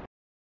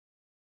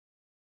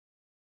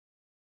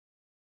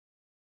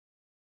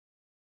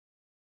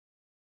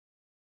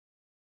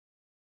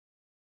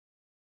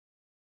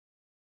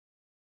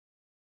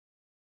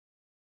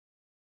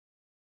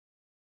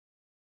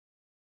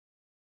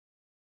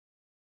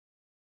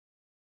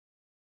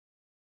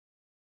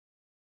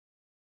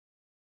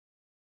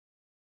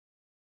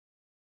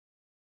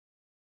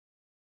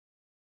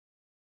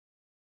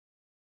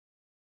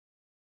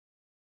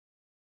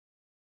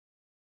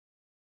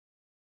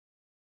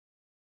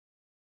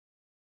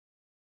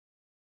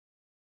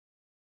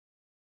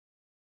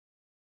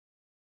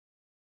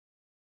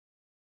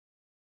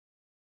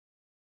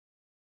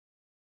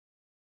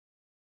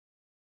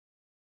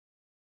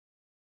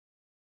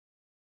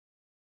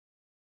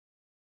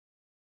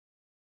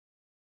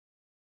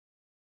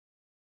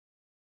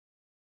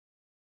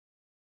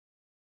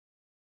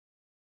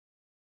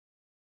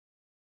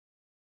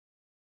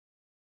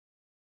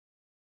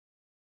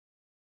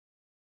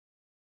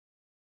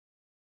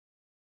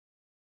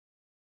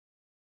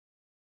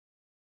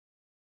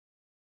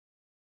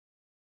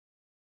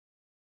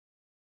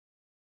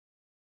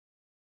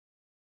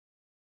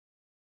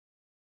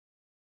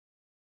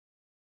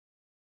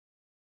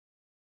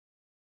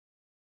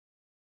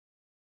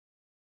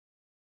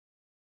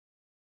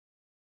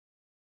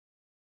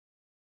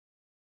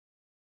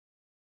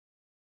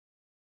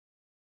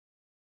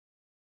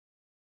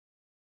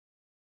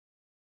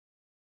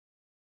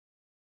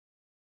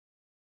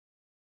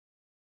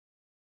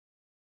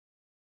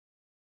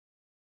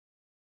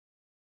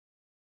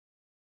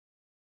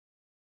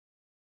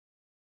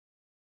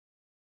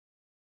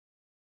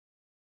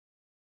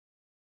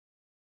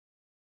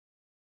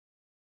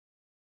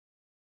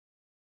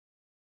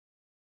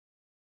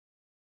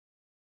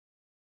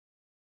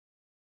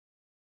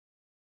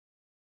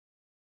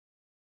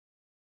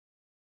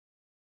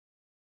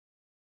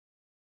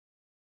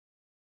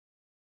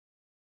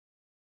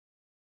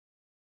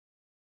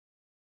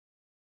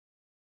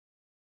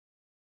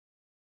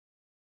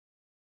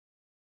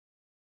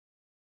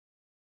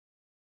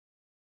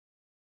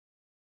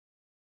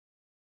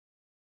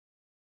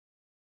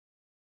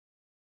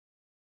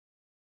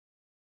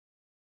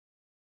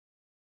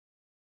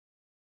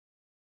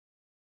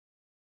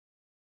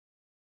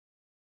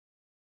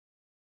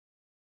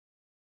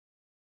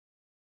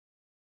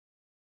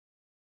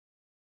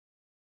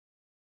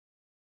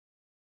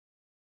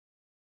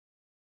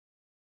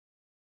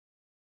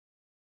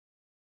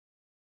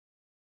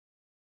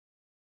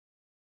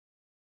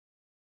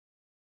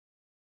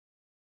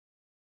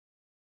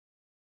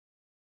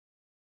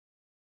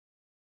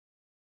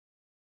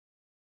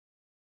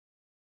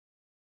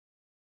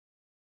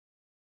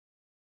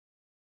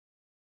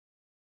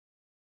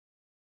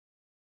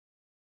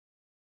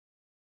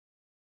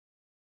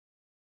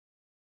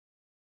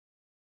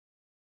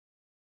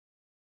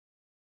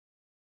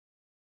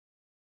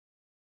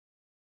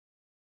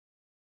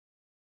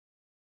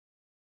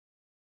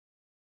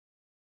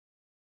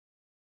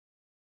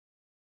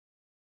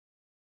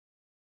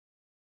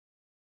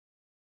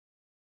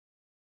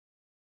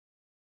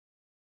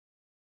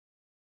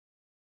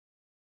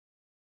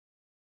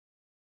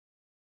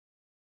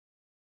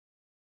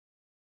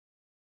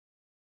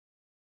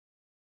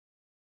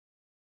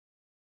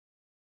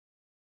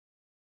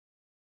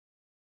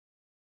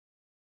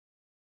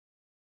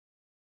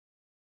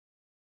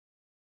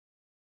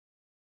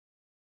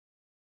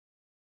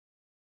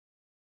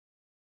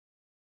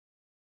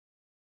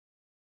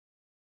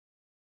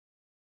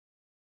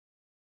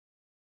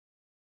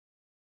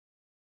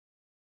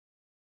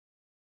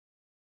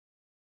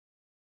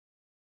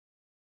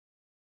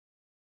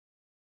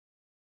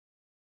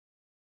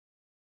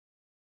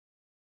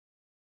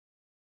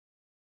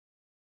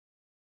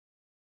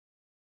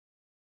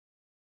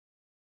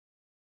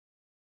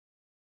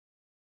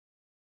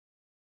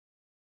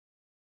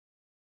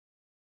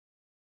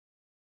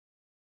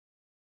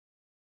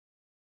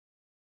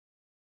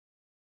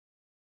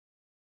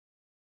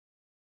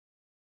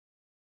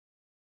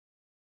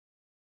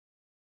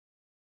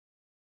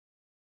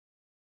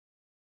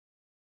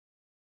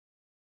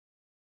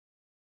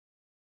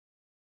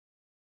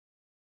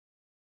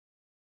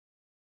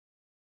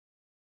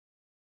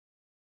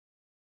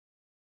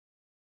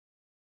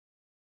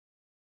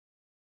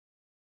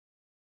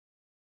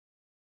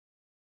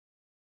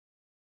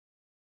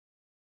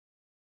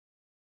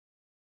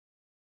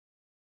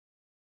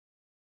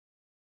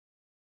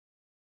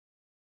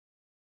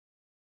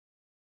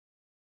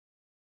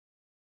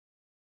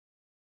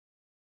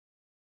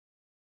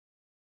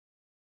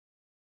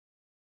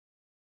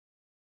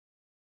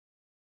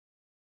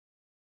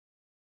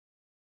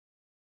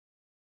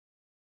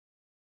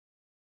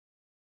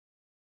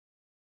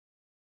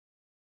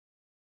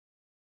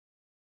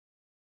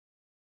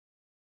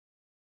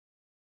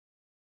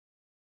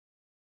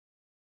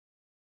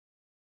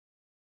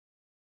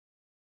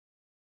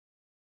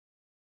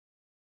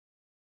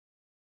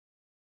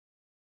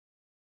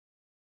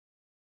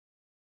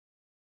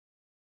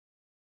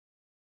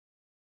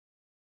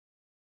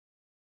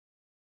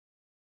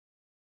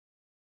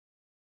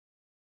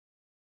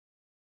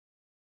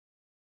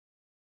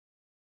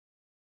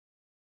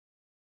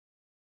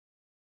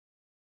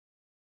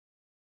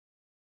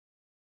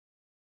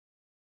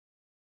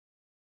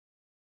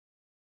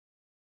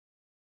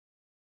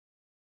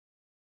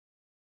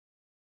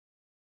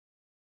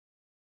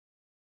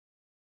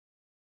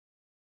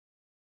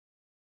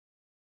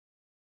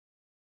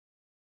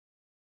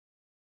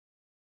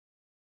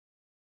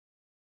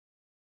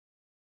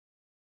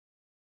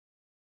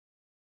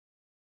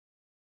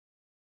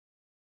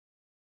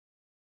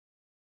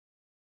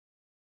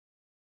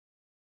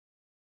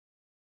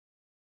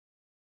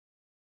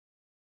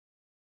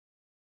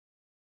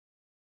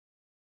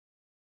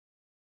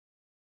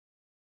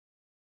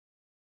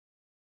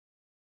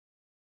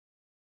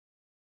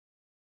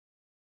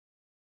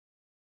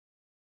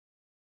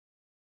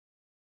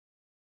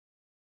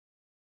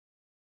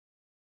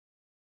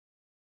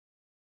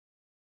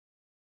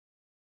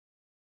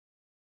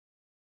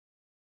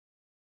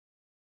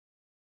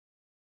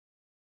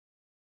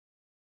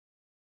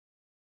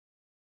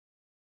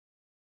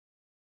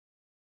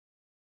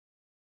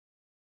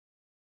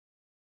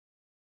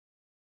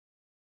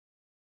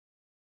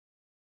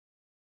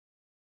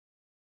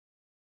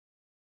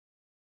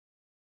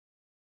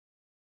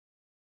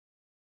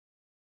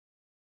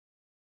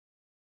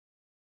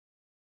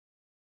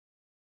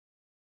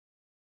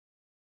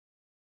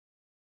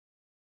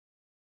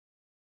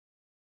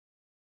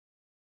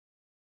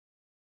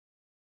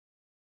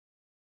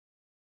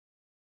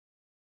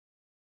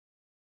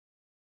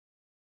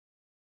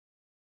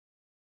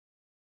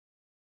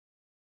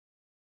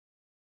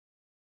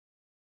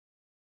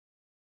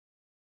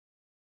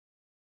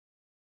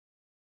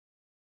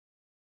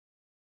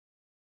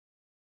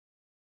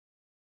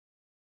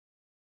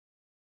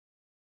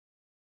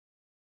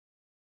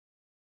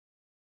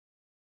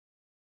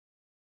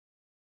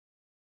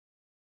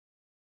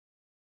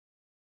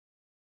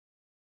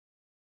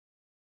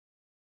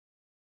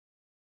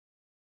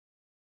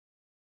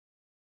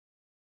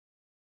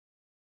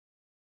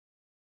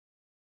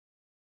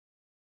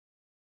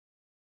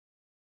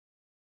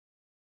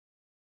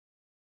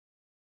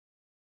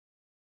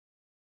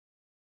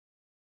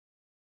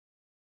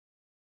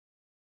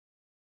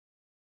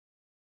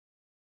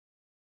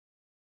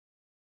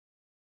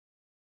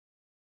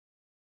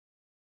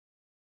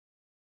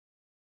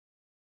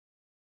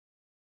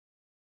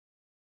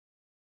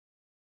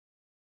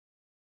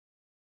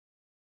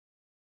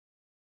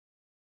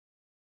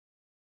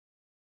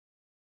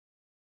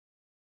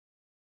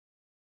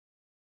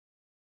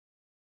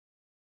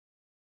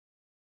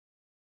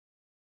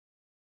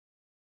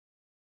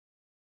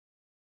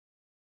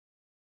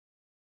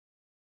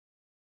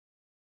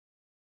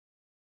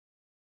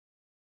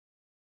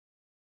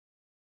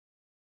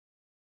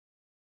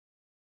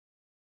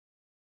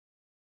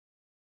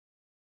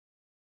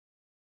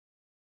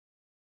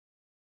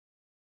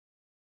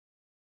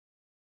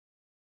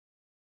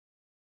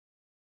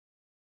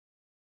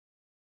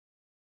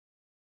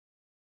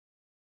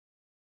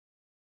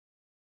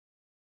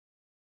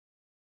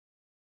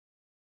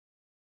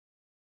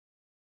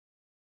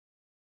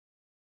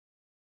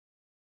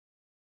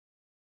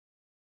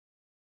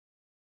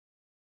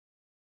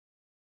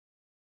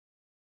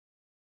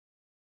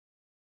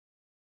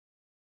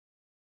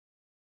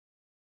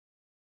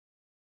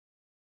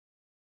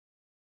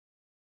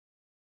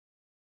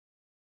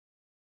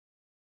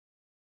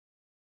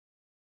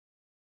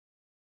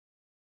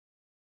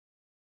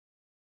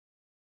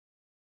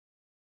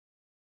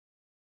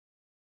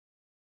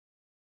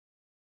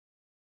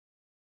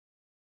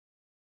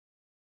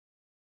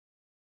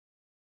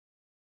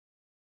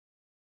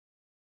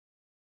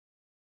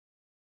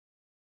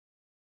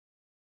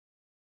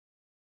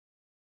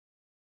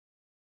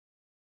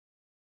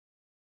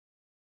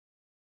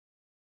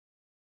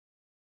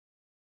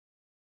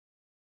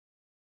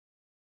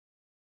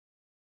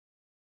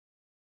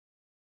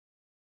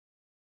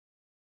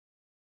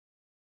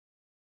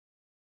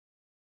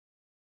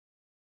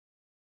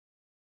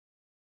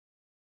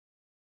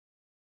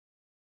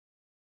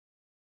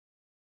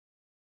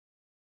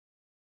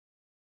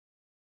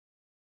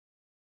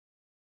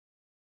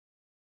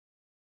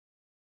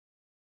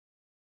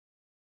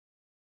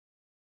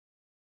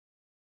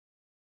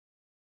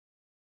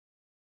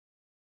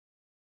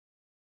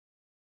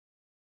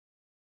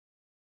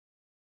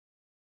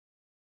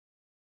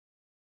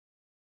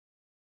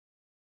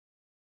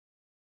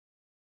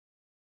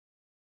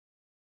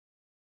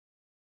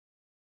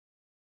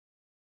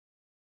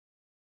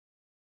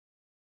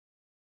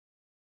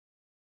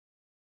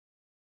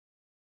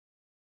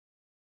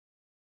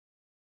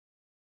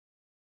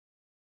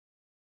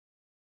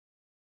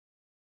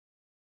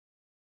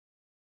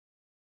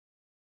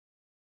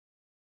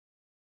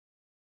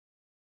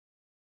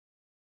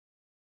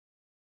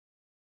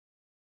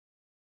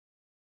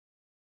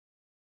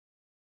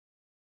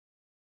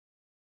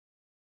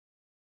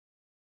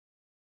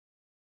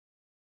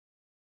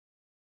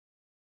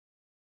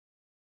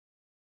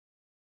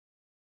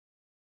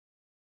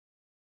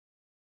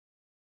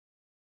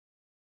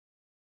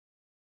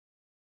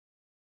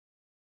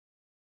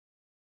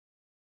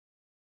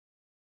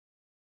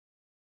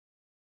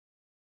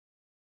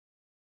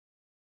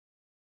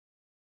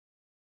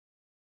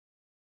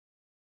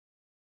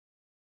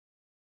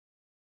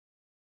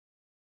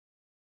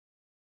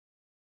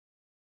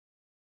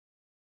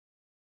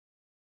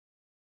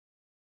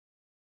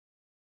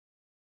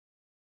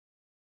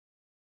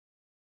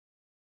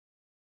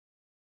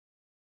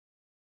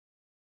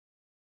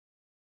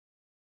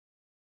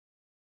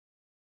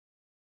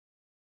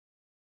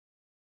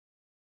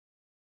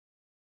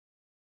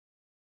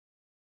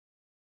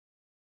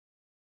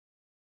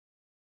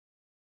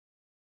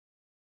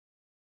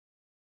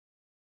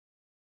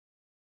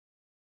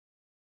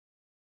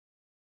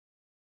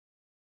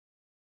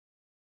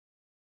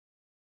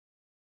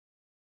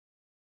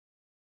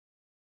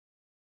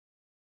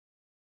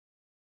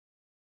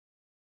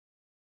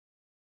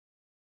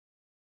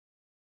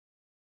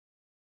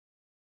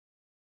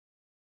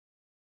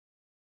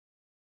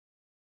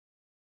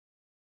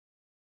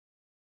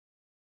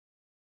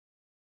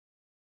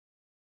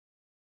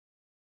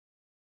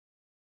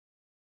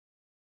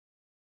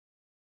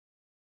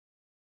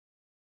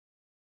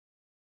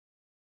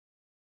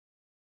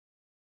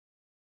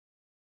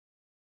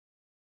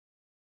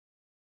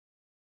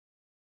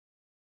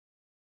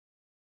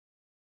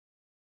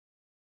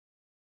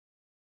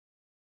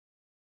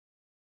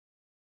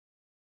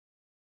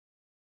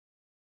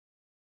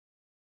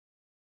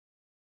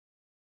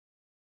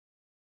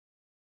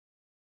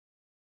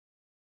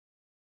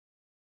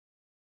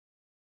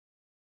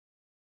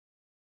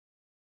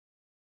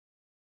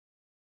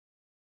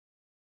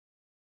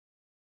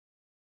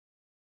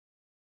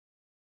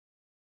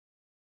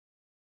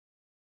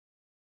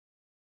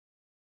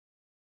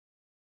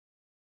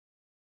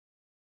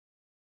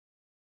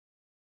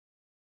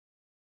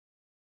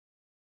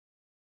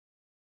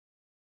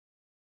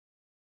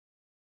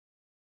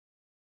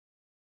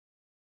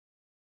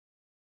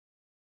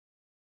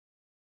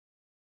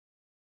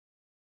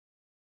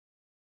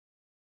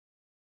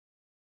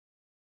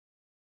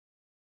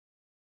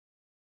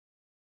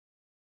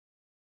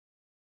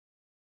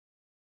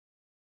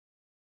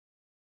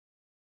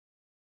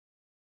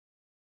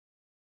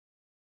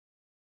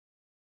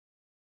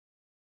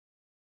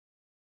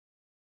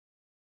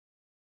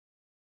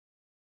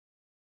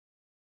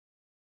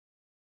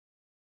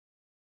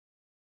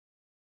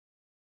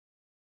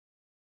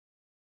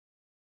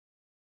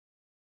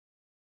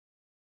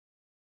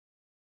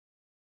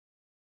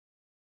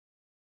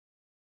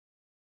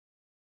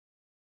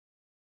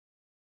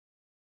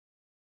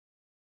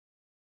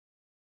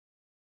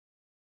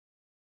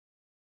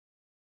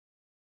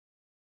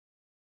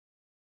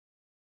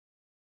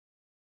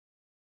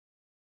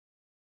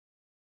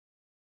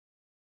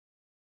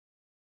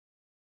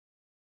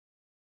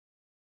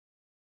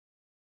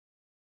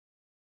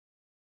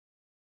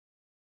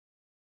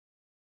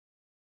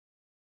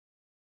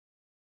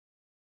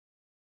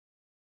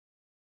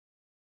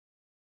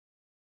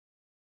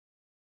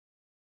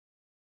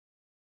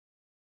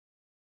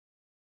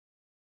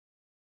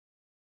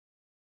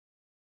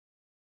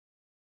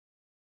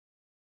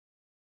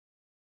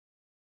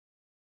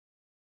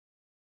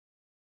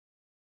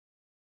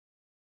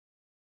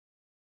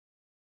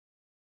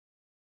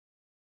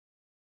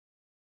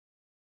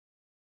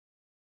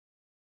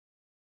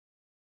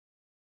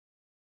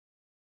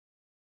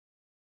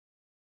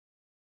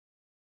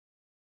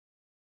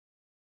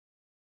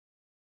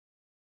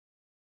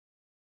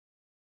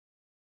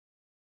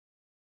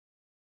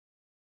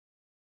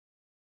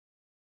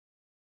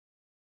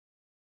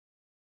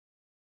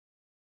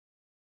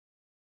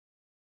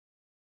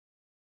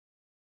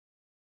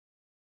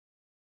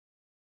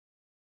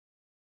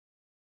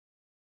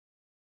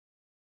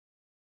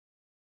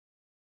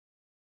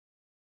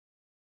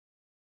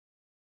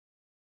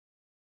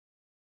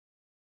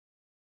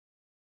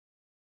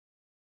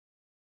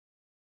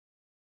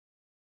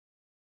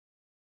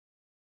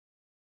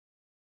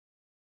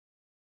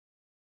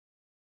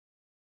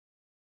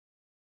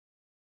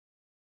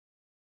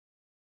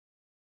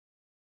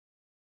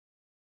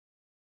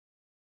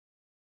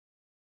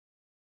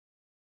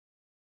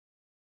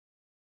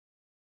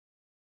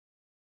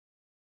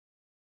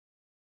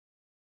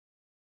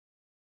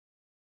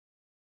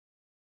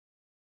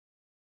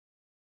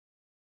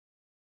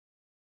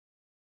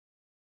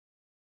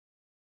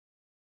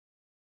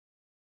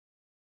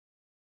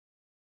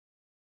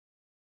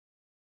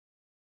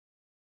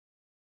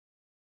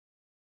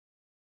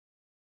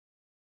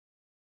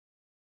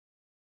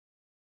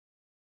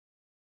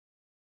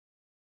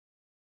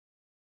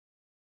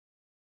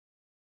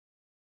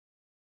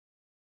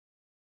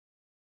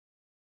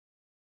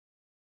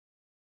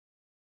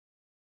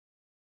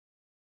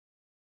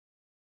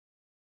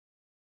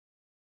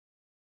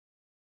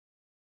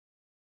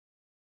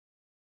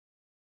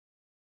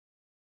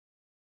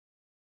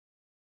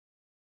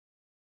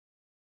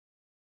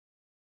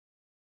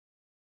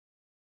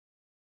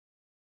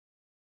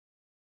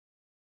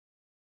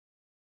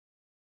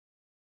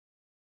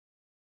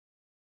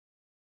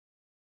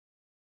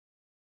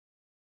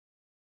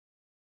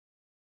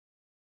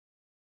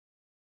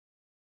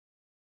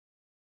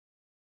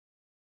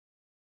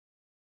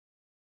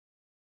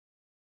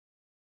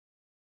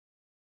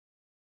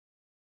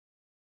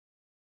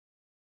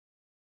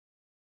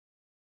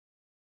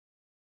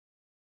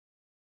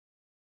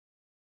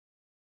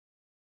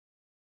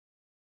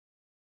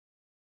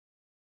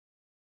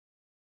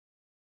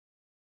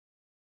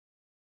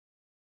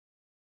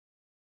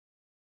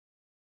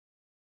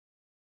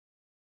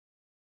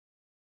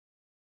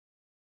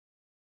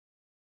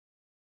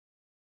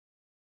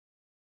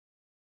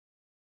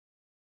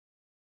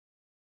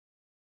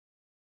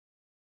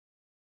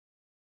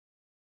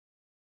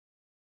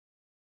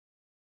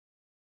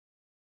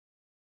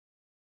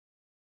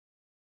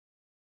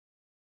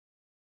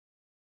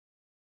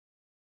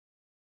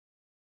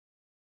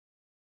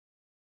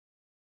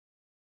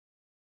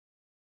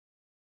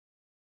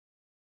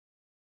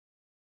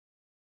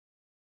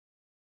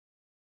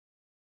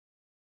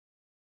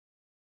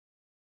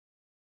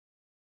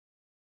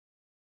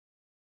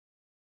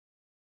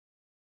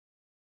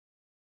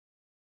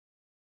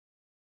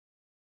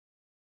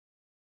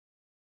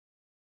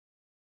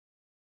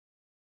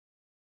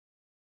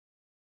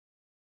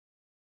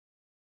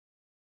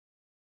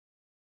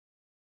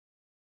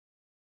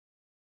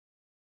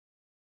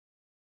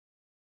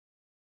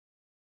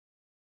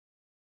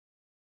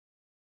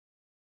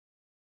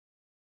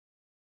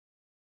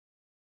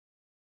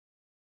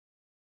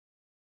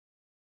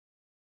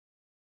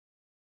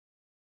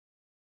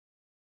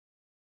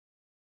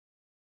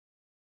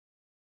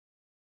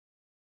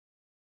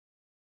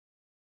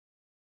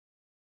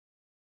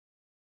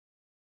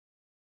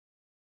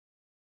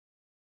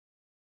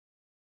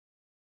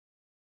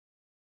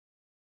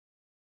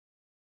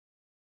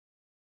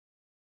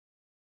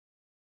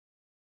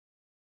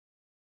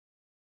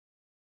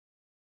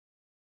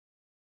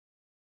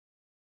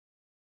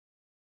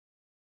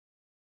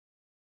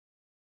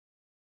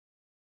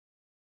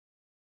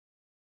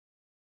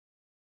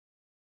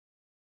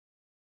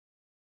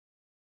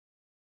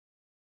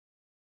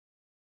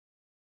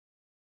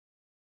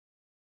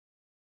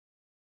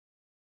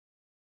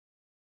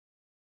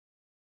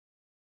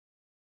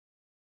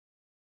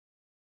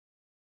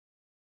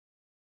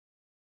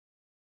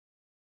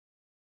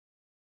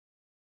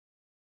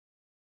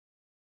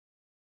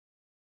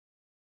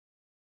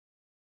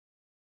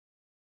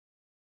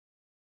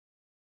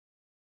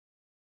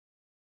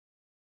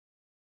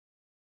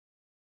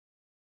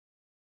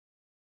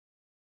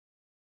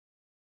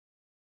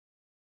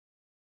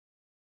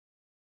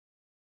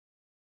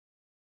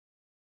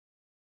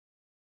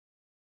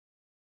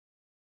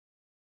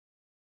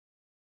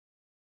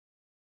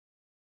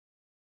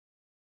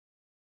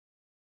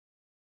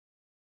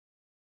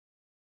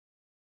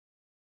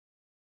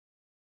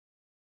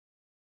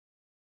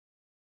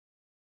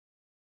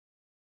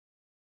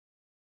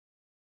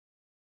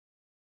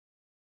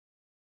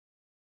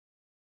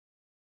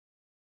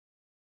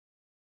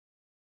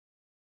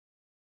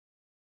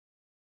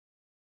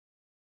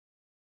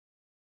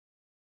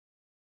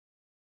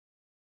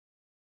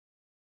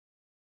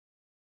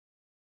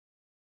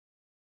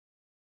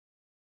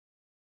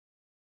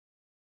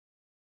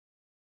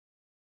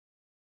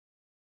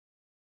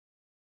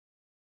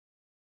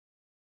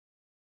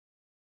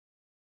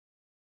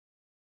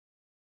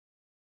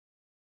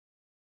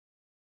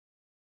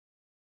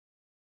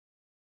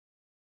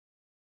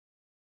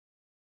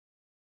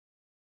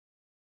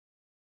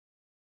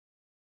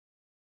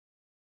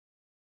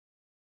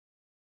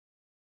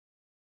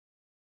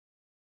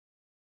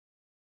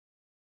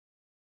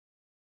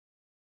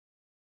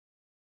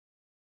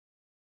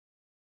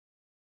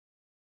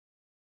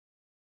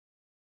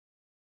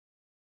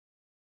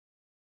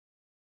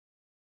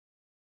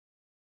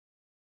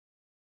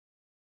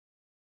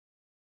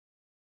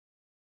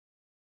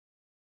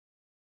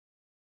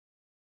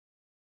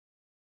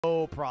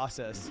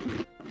 process.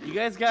 You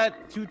guys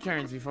got 2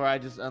 turns before I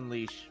just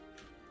unleash.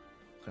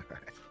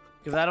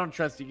 Because I don't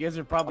trust you. You guys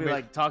are probably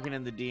like talking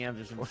in the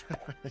DMs or some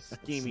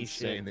schemy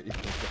shit. That you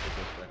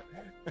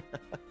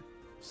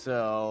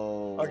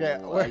So okay,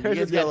 you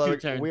guys got 2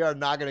 turns. We are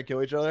not gonna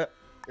kill each other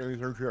in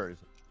these turns.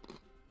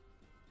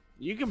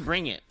 You can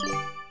bring it.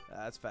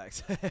 That's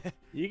facts.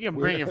 You can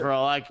bring it for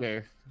all I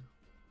care.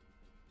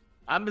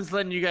 I'm just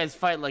letting you guys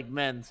fight like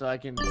men so I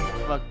can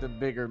fuck the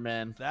bigger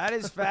men. That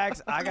is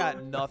facts. I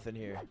got nothing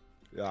here.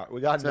 Yeah,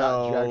 we got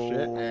jack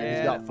shit. And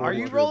he's got are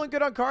you rolling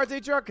good on cards,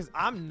 Atrioc? Because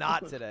I'm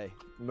not today.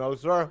 No,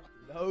 sir.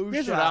 No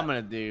Here's shot. what I'm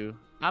gonna do.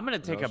 I'm gonna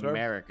take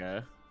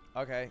America.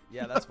 Okay,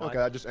 yeah, that's fine. Okay,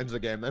 that just ends the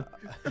game then.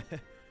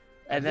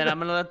 And then I'm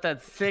gonna let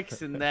that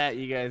 6 and that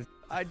you guys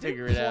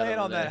figure it out. I didn't plan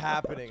on that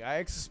happening. I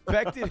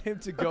expected him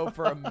to go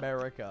for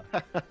America.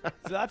 So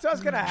that's why I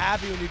was kind of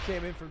happy when you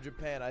came in from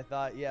Japan. I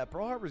thought, yeah,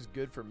 Pearl Harbor's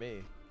good for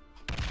me.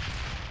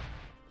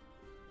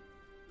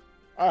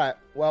 All right,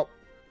 well,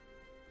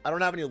 I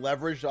don't have any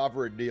leverage to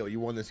offer a deal. You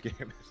won this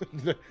game.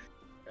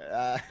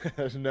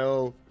 There's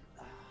no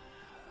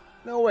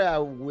way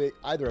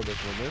either of us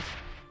win this.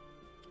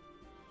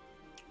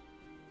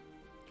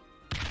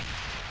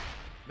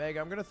 Meg,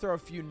 I'm going to throw a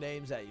few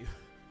names at you.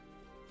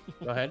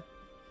 Go ahead.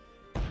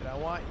 And I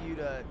want you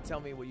to tell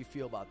me what you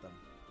feel about them.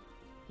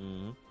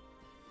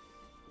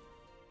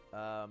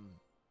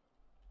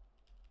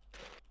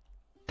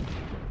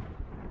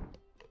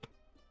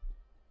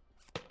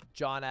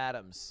 John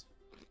Adams.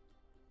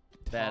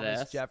 Badass.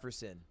 Thomas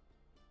Jefferson.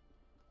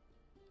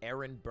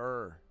 Aaron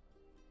Burr.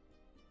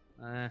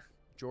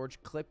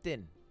 George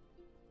Clifton.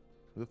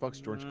 Who the fuck's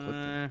George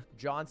Clifton?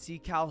 John C.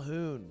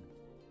 Calhoun.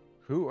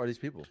 Who are these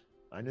people?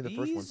 I knew the first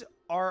one. These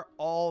are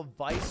all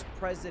vice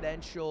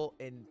presidential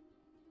and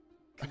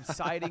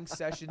coinciding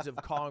sessions of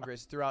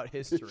Congress throughout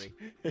history.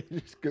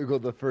 Just Google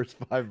the first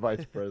 5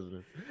 vice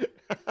presidents.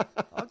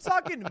 I'm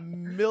talking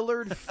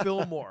Millard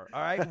Fillmore,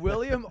 all right?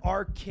 William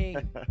R.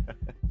 King.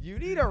 You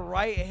need a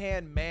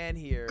right-hand man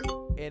here,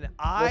 and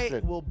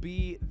I will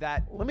be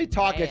that Let me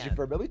talk at you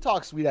for a bit. Let me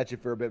talk sweet at you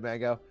for a bit,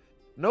 Mango.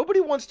 Nobody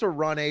wants to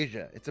run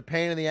Asia. It's a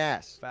pain in the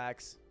ass.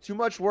 Facts. Too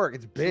much work.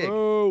 It's big.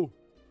 True.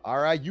 All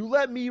right, you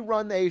let me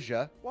run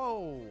Asia.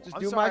 Whoa. Just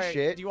I'm do sorry. my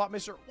shit. Do you want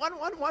Mr.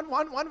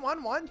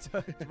 1111111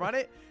 to run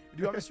it? Or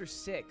do you want Mr.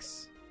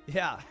 6?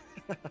 Yeah.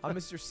 I'm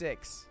Mr.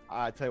 6.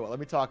 I tell you what, let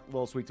me talk a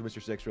little sweet to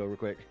Mr. 6 real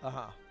quick.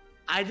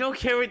 I don't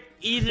care what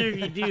either of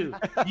you do.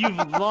 You've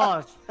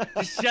lost.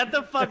 Just shut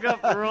the fuck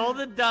up. Roll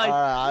the dice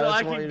so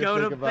I can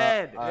go to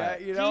bed. Yeah,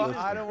 you know,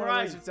 I don't want to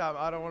waste your time.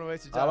 I don't want to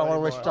waste your time. I don't want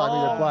to waste your time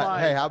either. But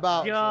hey, how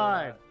about?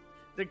 God.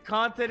 The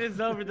content is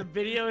over. The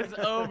video is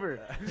over.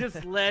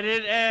 Just let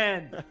it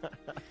end.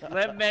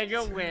 Let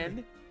Mega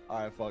win. All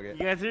right, fuck it.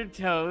 You guys are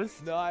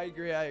toast. No, I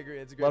agree.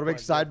 It's a good Ludwig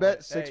point. side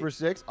bet, 6 Hey, for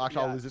 6.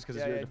 Actually, I'll lose this because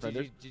it's your yeah,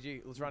 defender.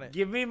 GG. Let's run it.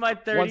 Give me my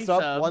 30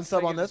 subs. One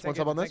sub on this. 1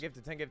 sub on this.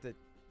 10 gifted.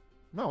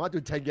 No, I'm not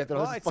doing 10 gifted.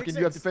 Well, This is it's fucking 6-6.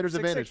 you have defender's 6-6,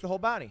 advantage. the whole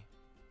bounty.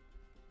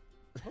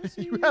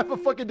 You have a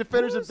fucking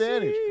defender's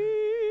advantage.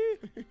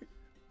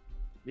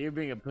 You're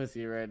being a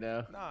pussy right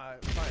now. Nah,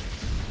 fine.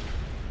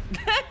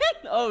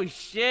 Oh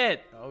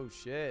shit. Oh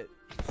shit.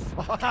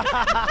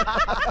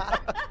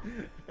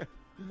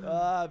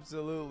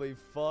 Absolutely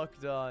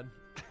fucked on.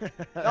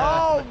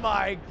 Oh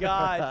my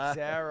god,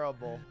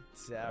 terrible.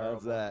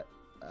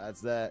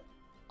 That's that.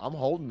 I'm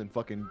holding in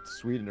fucking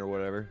Sweden or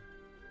whatever.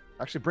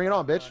 Actually, bring it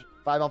on, bitch.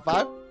 5 on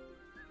 5.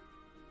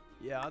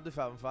 Yeah, I'll do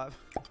 5 on 5.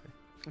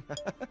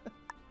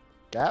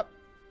 Gap.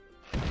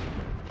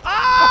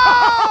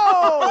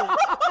 Oh!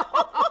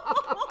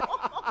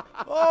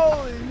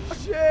 Holy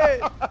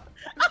shit!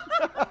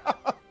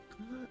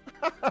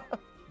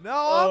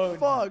 No, I'm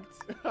fucked.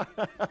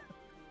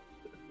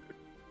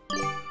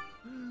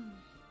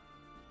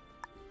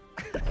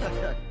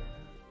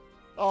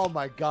 Oh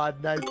my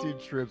god, 19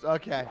 troops.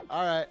 Okay,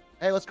 all right.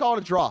 Hey, let's call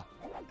it a draw.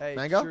 Hey,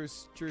 Mango?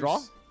 truce. Draw?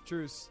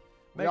 Truce.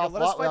 We Mango, all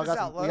let us fought- we fight all this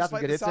got out. some- we Let got us some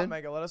fight good this hits out, in?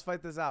 Mango. Let us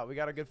fight this out. We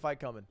got a good fight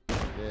coming.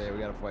 Yeah, we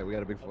got to fight. We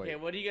got a big fight. Okay,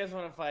 what do you guys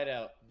want to fight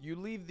out? You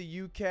leave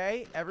the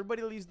UK.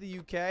 Everybody leaves the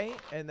UK,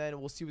 and then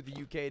we'll see what the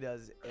UK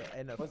does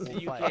in a What's full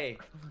the UK? fight.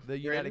 The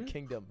United Britain?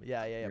 Kingdom.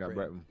 Yeah, We got Britain.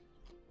 Britain.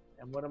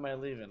 And what am I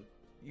leaving?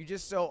 You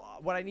just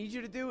what I need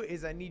you to do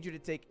is I need you to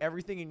take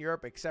everything in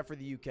Europe except for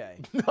the UK.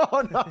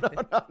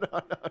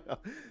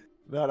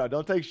 No,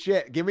 don't take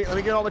shit. Let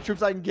me get all the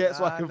troops I can get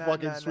so I can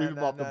fucking sweep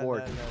them off the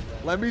board.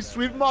 Let me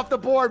sweep them off the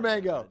board,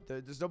 Mango.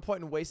 There's no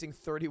point in wasting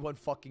 31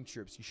 fucking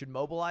troops. You should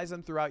mobilize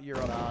them throughout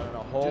Europe.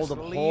 No. Just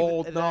Hold.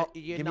 leave No.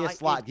 the Give me a United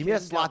slot. Give me a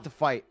slot Kingdom. to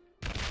fight.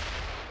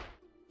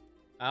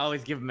 I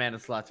always give a man a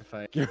slot to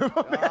fight. Give me a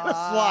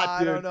slot,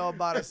 dude. I don't know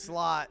about a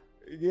slot.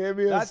 Give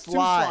me a That's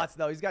slot. 2 slots,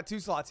 though. He's got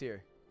 2 slots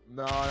here.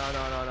 No.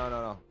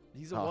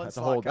 He's a Oh, one that's a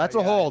slot hold. guy. That's a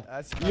Yeah, hold.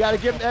 that's- You got to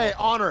give them, hey,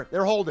 honor.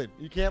 They're holding.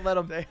 You can't let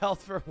them. They held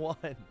for 1.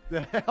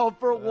 They held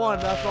for 1.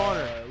 That's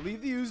honor.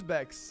 Leave the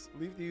Uzbeks.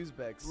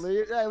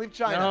 Leave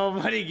China.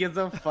 Nobody gives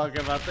a fuck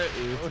about the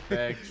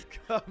Uzbeks.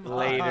 Come on.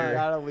 Later. You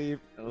gotta leave.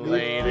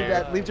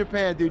 Later. Leave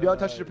Japan, dude. Don't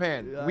touch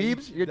Japan. Yeah,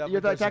 Weebs? You're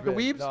definitely attacking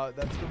touch Weebs? No,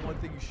 that's the one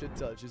thing you should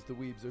touch is the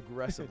Weebs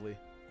aggressively.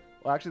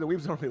 Well, actually, the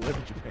weebs don't really live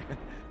in Japan.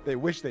 They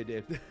wish they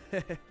did.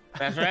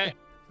 That's right.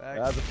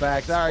 That's a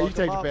fact. All right, you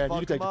take Japan.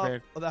 You take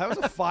Japan. Oh, that was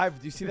a 5.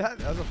 Do you see that?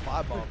 That was a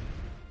 5 bomb.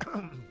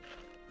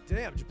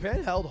 Damn,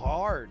 Japan held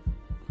hard.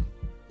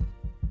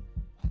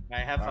 All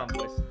right, have fun,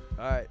 boys.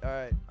 All right, all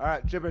right. All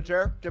right, chip in a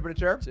chair. Chip in a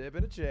chair. Chip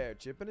in a chair.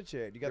 Chip in a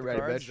chair. You got Get the ready,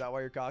 cards? bitch. Is that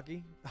why you're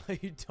cocky?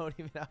 You don't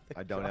even have the cards.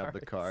 I don't have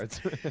the cards.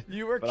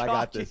 You were but cocky. I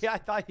got this. I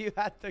thought you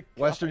had the cards.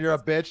 Western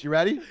Europe, bitch. You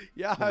ready?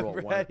 Yeah, I'm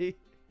ready.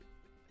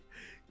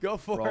 Go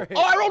for it.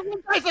 Oh, I rolled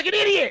 1 dice like an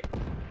idiot.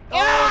 Oh,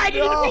 I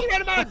didn't roll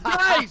that amount of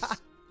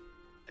dice.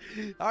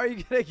 How are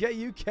you gonna get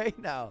UK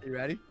now? You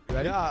ready? You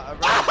ready? Yeah, I'm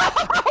ready.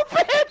 Oh,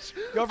 bitch!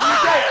 Go for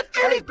UK.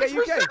 Hey, get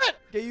 36%. UK.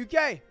 Get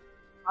UK.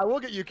 I will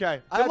get UK. I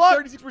Good have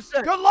luck.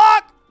 36%. Good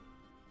luck.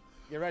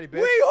 Get ready,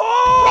 bitch. We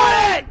hold.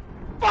 Run it!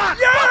 Fuck!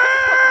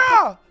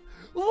 Yeah!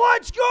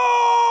 Let's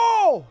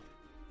go!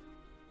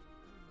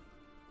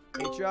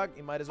 Atrioc,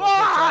 you might as well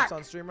play taps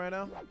on stream right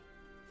now.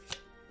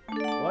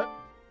 What?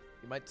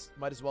 You might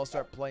as well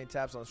start playing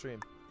taps on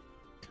stream.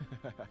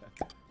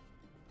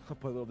 I'll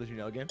play a little Did You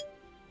Know game.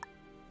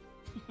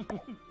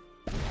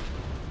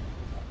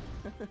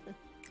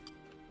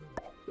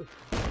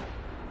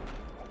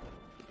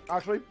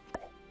 Actually,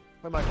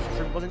 play my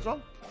stream buzzing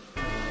song.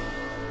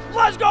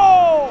 Let's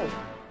go!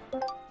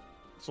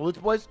 Salutes,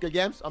 boys. Good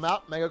games. I'm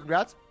out. Mango,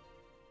 congrats.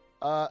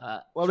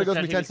 Well, Chris, it goes to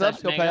I me think 10 it's such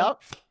subs. He'll pay Mango.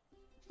 out.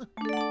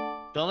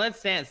 Don't let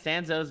Stanz.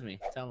 Stanz owes me.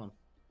 Tell him.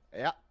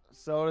 Yeah.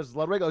 So does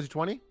Ludwig owes you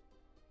 20.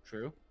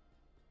 True.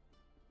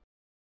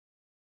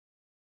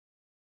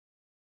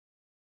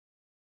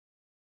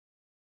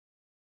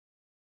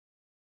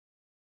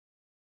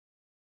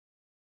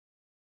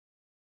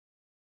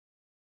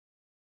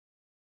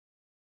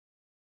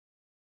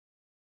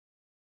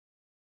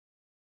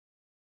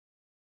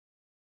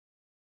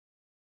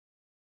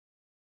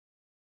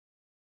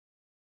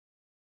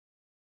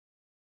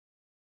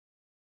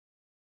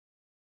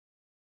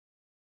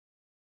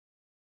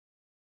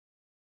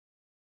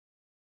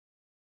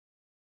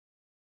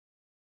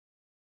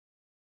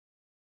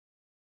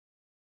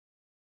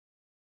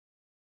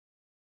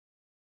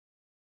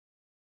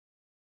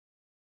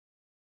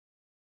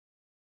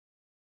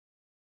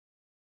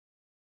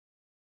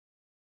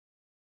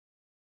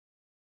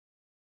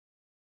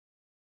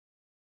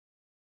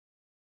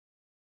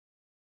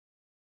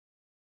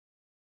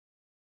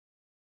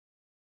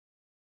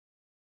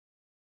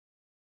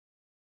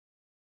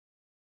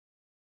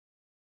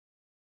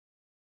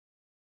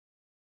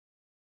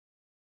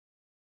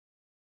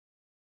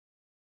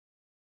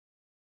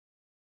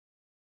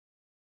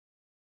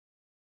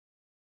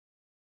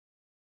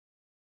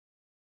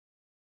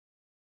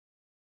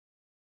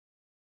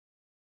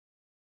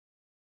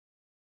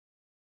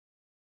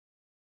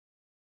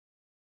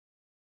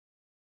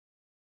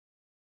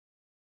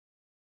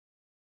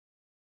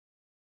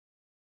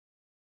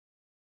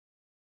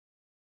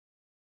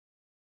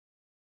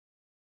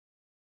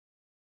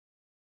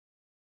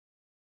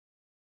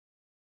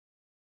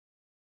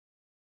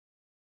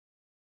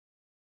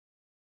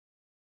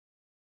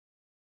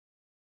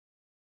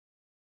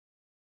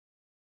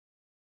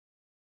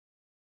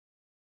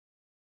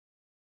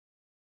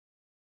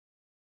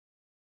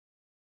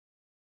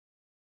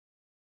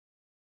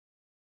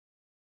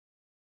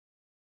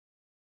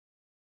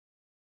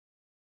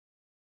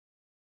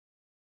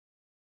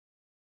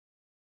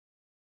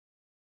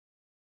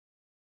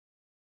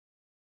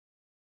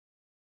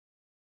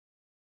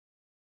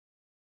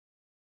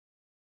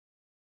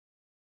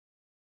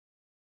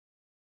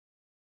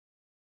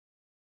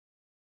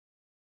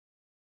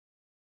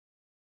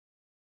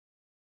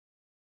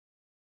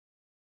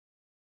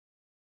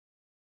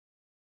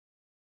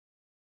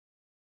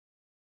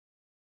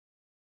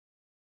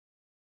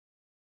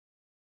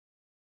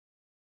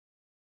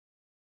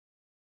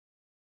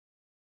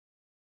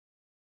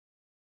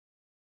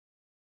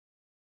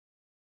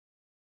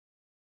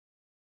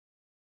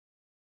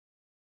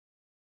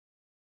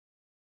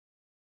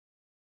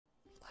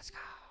 Let's go.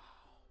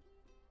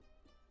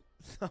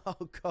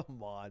 Oh,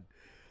 come on.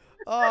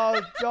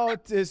 Oh,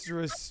 don't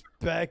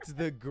disrespect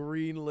the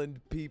Greenland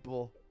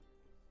people.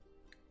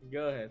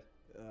 Go ahead.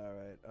 All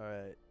right, all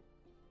right.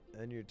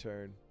 And your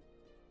turn.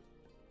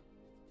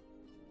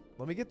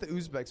 Let me get the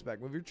Uzbeks back.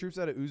 Move your troops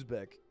out of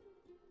Uzbek.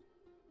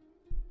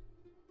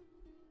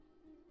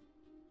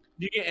 Do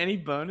you get any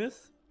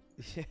bonus?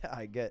 Yeah,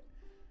 I get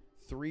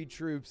 3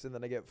 troops and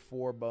then I get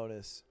 4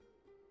 bonus.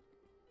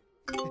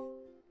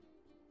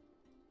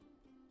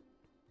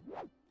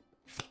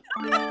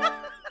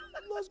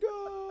 Let's go!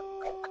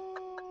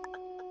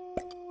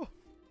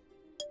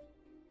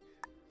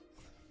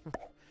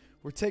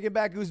 We're taking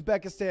back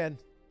Uzbekistan.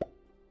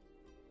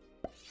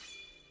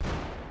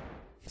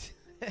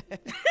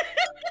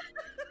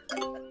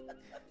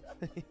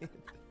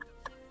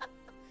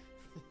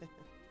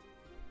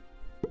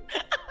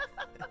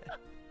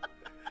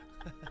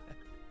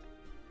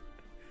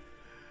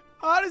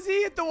 How does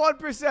he hit the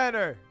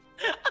 1%er?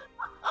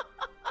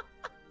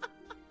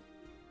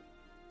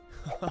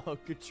 Oh,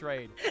 good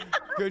trade.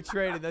 Good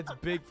trade, and that's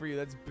big for you.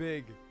 That's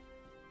big.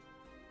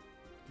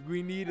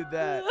 We needed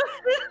that.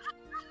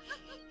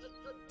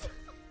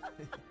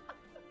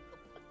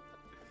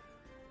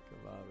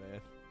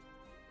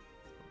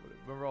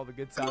 Remember all the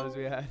good times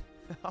we had?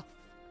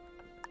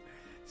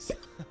 He's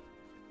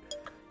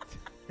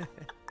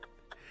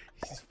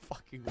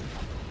fucking with me.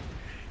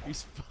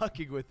 He's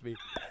fucking with me.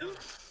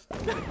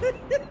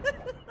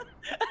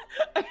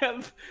 I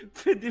have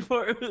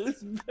 54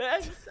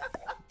 Uzbeks.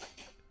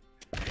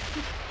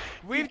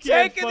 We've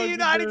taken the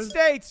United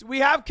States. We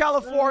have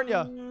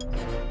California.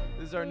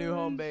 This is our new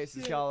home base,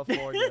 is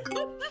California.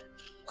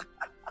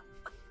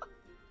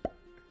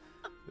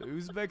 The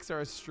Uzbeks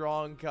are a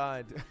strong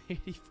kind.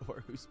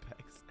 84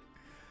 Uzbeks.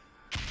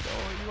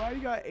 Oh, why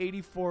you got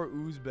 84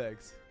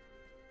 Uzbeks?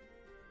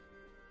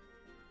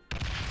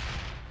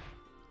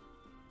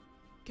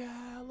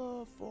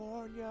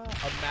 California.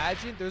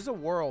 Imagine there's a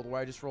world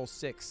where I just roll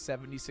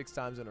 76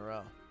 times in a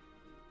row.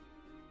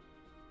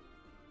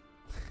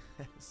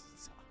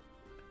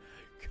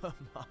 Come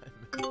on,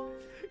 man.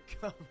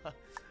 Come on.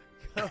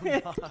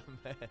 Come on,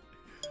 man.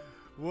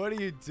 What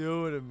are you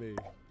doing to me?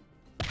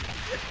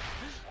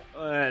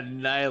 I'm gonna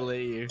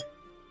annihilate you.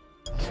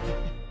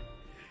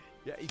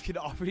 Yeah, you could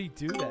already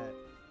do that.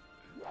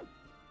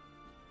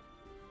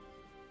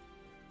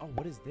 Oh,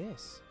 what is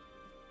this?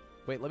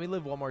 Wait, let me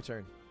live one more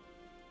turn.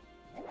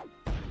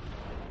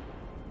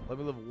 Let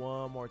me live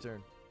one more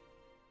turn.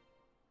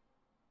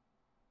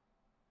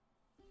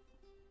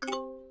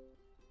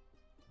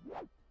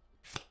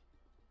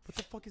 What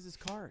the fuck is this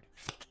card?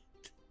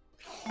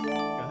 Go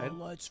ahead.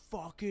 Let's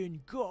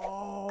fucking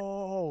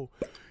go!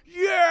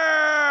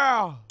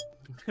 Yeah!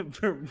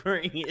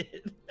 Bring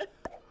it.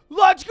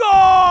 Let's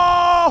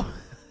go!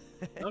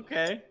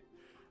 Okay.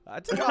 I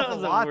took off a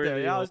lot there.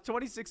 Yeah, I was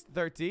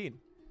 26-13.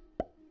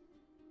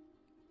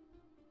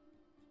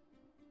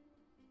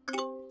 I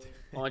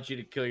want you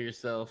to kill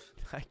yourself.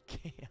 I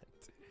can't.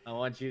 I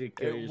want you to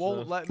kill yourself. It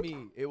won't let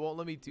me. It won't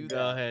let me do that.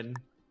 Go ahead.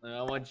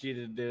 I want you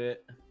to do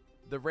it.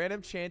 The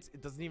random chance,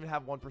 it doesn't even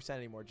have 1%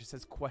 anymore. It just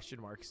says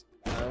question marks.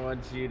 I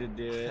want you to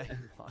do it.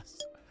 I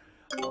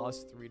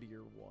lost 3 to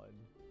your 1.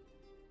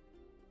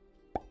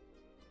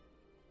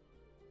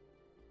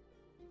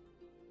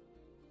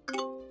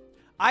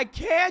 I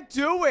can't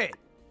do it.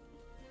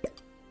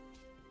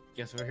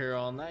 Guess we're here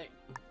all night.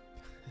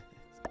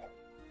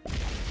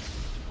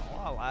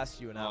 I'll last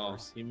you an hour.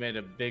 You made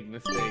a big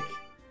mistake.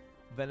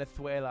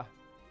 Venezuela.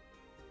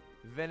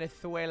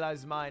 Venezuela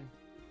is mine.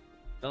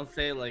 Don't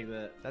say it like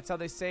that. That's how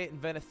they say it in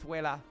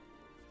Venezuela.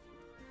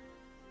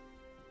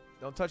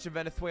 Don't touch the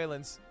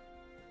Venezuelans.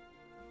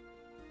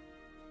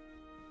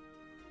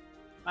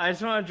 I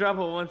just want to drop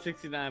a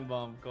 169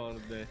 bomb. Call it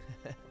a day.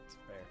 That's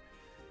fair.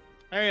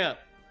 Hurry up.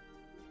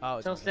 Oh,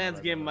 Tell Stanz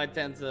to give him my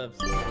 10 subs.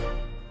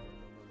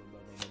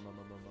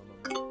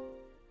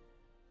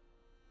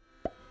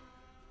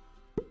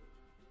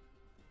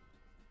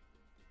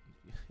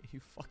 You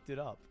fucked it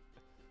up.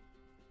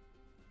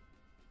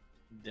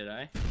 Did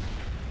I?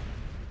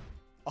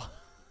 Oh.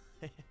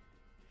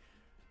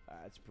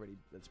 That's pretty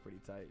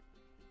tight.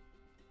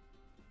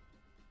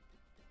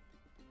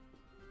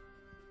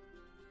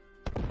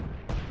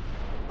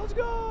 Let's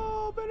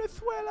go,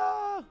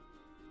 Venezuela!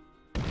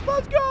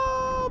 Let's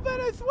go,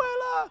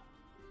 Venezuela!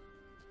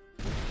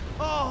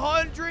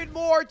 100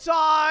 more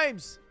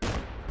times!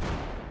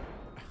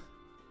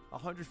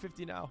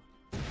 150 now.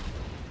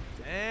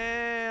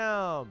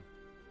 Damn!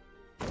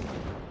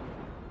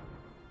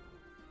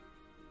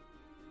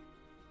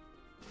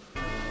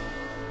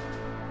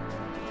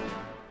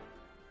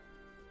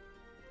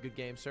 Good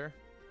game, sir.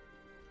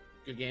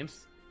 Good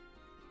games.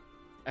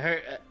 I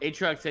heard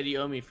Atrioc said you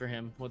owe me for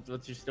him. What's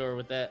your story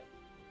with that?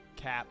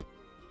 Cap.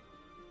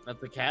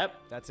 That's a cap?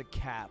 That's a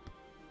cap.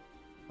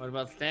 What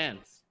about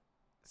Stanz?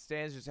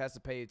 Stanz just has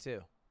to pay you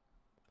too.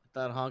 I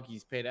thought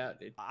Honky's paid out,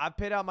 dude. I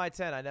paid out my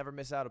 10. I never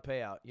miss out a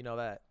payout. You know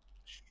that.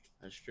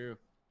 That's true.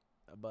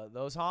 But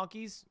those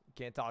honkies,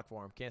 can't talk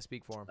for them. Can't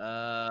speak for them.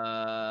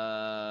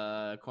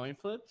 Coin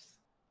flips?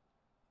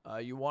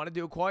 You want to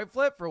do a coin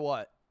flip for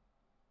what?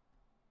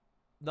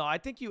 No, I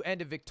think you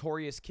end a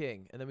victorious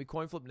king, and then we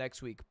coin flip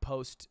next week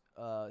post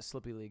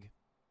Slippy League.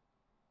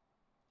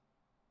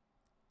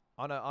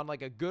 On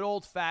like a good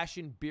old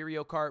fashioned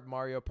Beerio Kart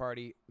Mario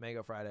Party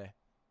Mango Friday.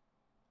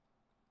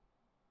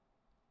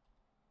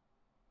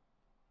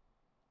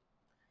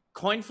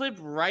 Coin flip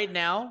right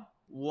now.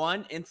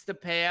 1 insta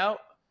payout.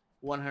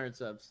 100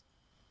 subs.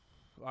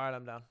 All right,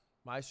 I'm down.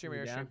 My stream or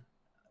your stream?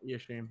 Your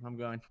stream. I'm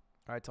going.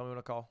 All right, tell me when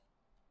to call.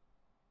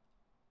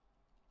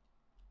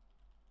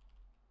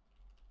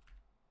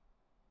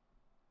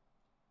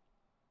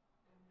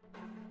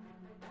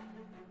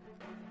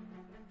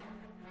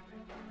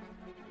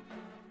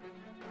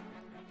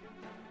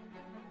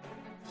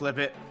 Flip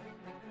it.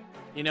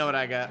 You know what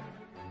I got.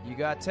 You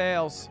got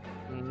tails.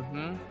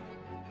 Mm-hmm.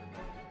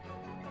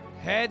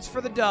 Heads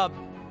for the dub.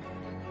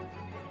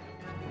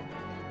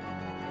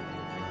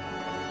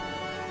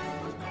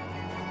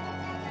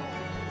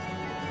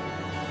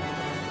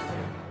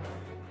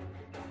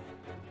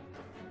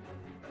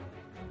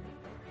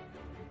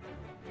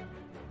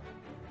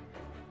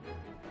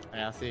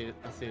 Yeah, I'll see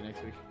you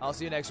next week. I'll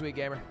see you next week,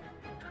 gamer.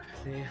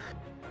 See ya.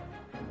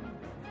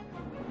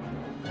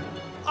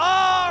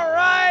 All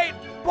right,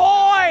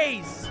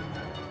 boys.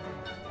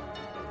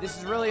 This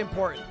is really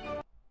important.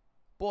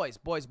 Boys.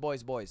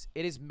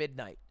 It is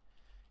midnight.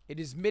 It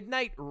is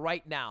midnight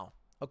right now,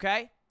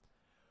 okay?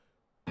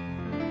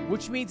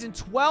 Which means in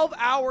 12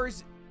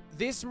 hours,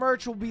 this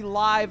merch will be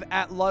live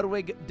at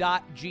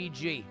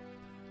ludwig.gg.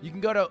 You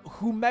can go to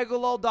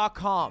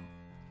whomegalol.com.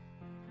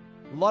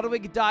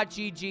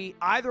 Ludwig.gg.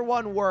 Either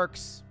one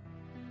works.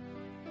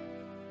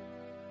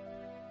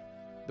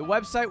 The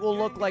website will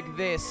look like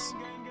this.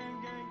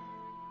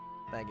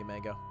 Thank you,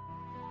 Mango.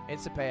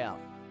 Instant payout.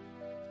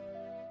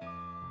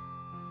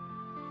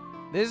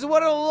 This is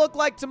what it'll look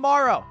like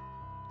tomorrow.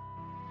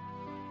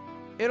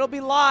 It'll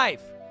be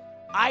live.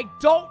 I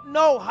don't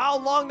know how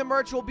long the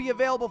merch will be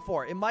available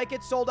for. It might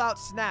get sold out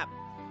snap.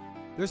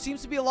 There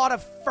seems to be a lot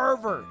of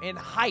fervor and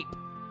hype.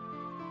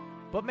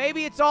 But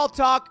maybe it's all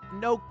talk,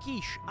 no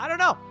quiche. I don't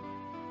know.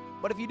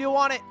 But if you do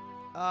want it,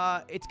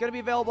 it's going to be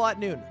available at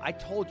noon. I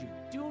told you.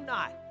 Do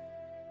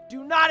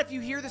not, if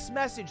you hear this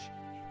message,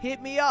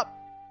 hit me up.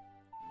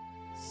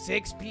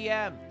 6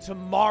 p.m.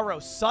 tomorrow,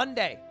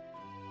 Sunday.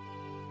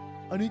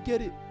 I didn't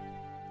get it.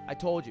 I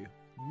told you.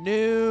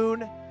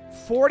 Noon.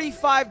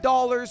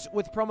 $45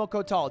 with promo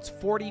code TALL. It's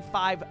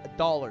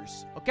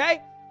 $45.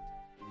 Okay?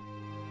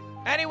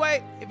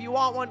 Anyway, if you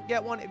want one,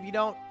 get one. If you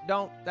don't.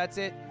 That's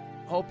it.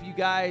 Hope you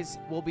guys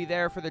will be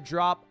there for the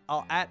drop.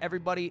 I'll at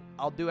everybody.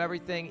 I'll do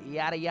everything.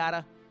 Yada,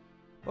 yada.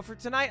 But for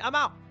tonight, I'm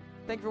out.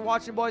 Thank you for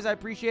watching, boys. I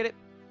appreciate it.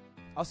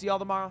 I'll see y'all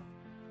tomorrow.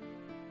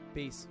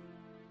 Peace.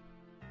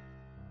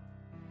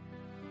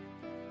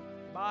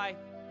 Bye.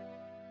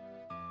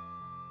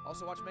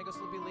 Also, watch Mango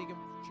Slippy League and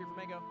cheer for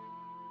Mango.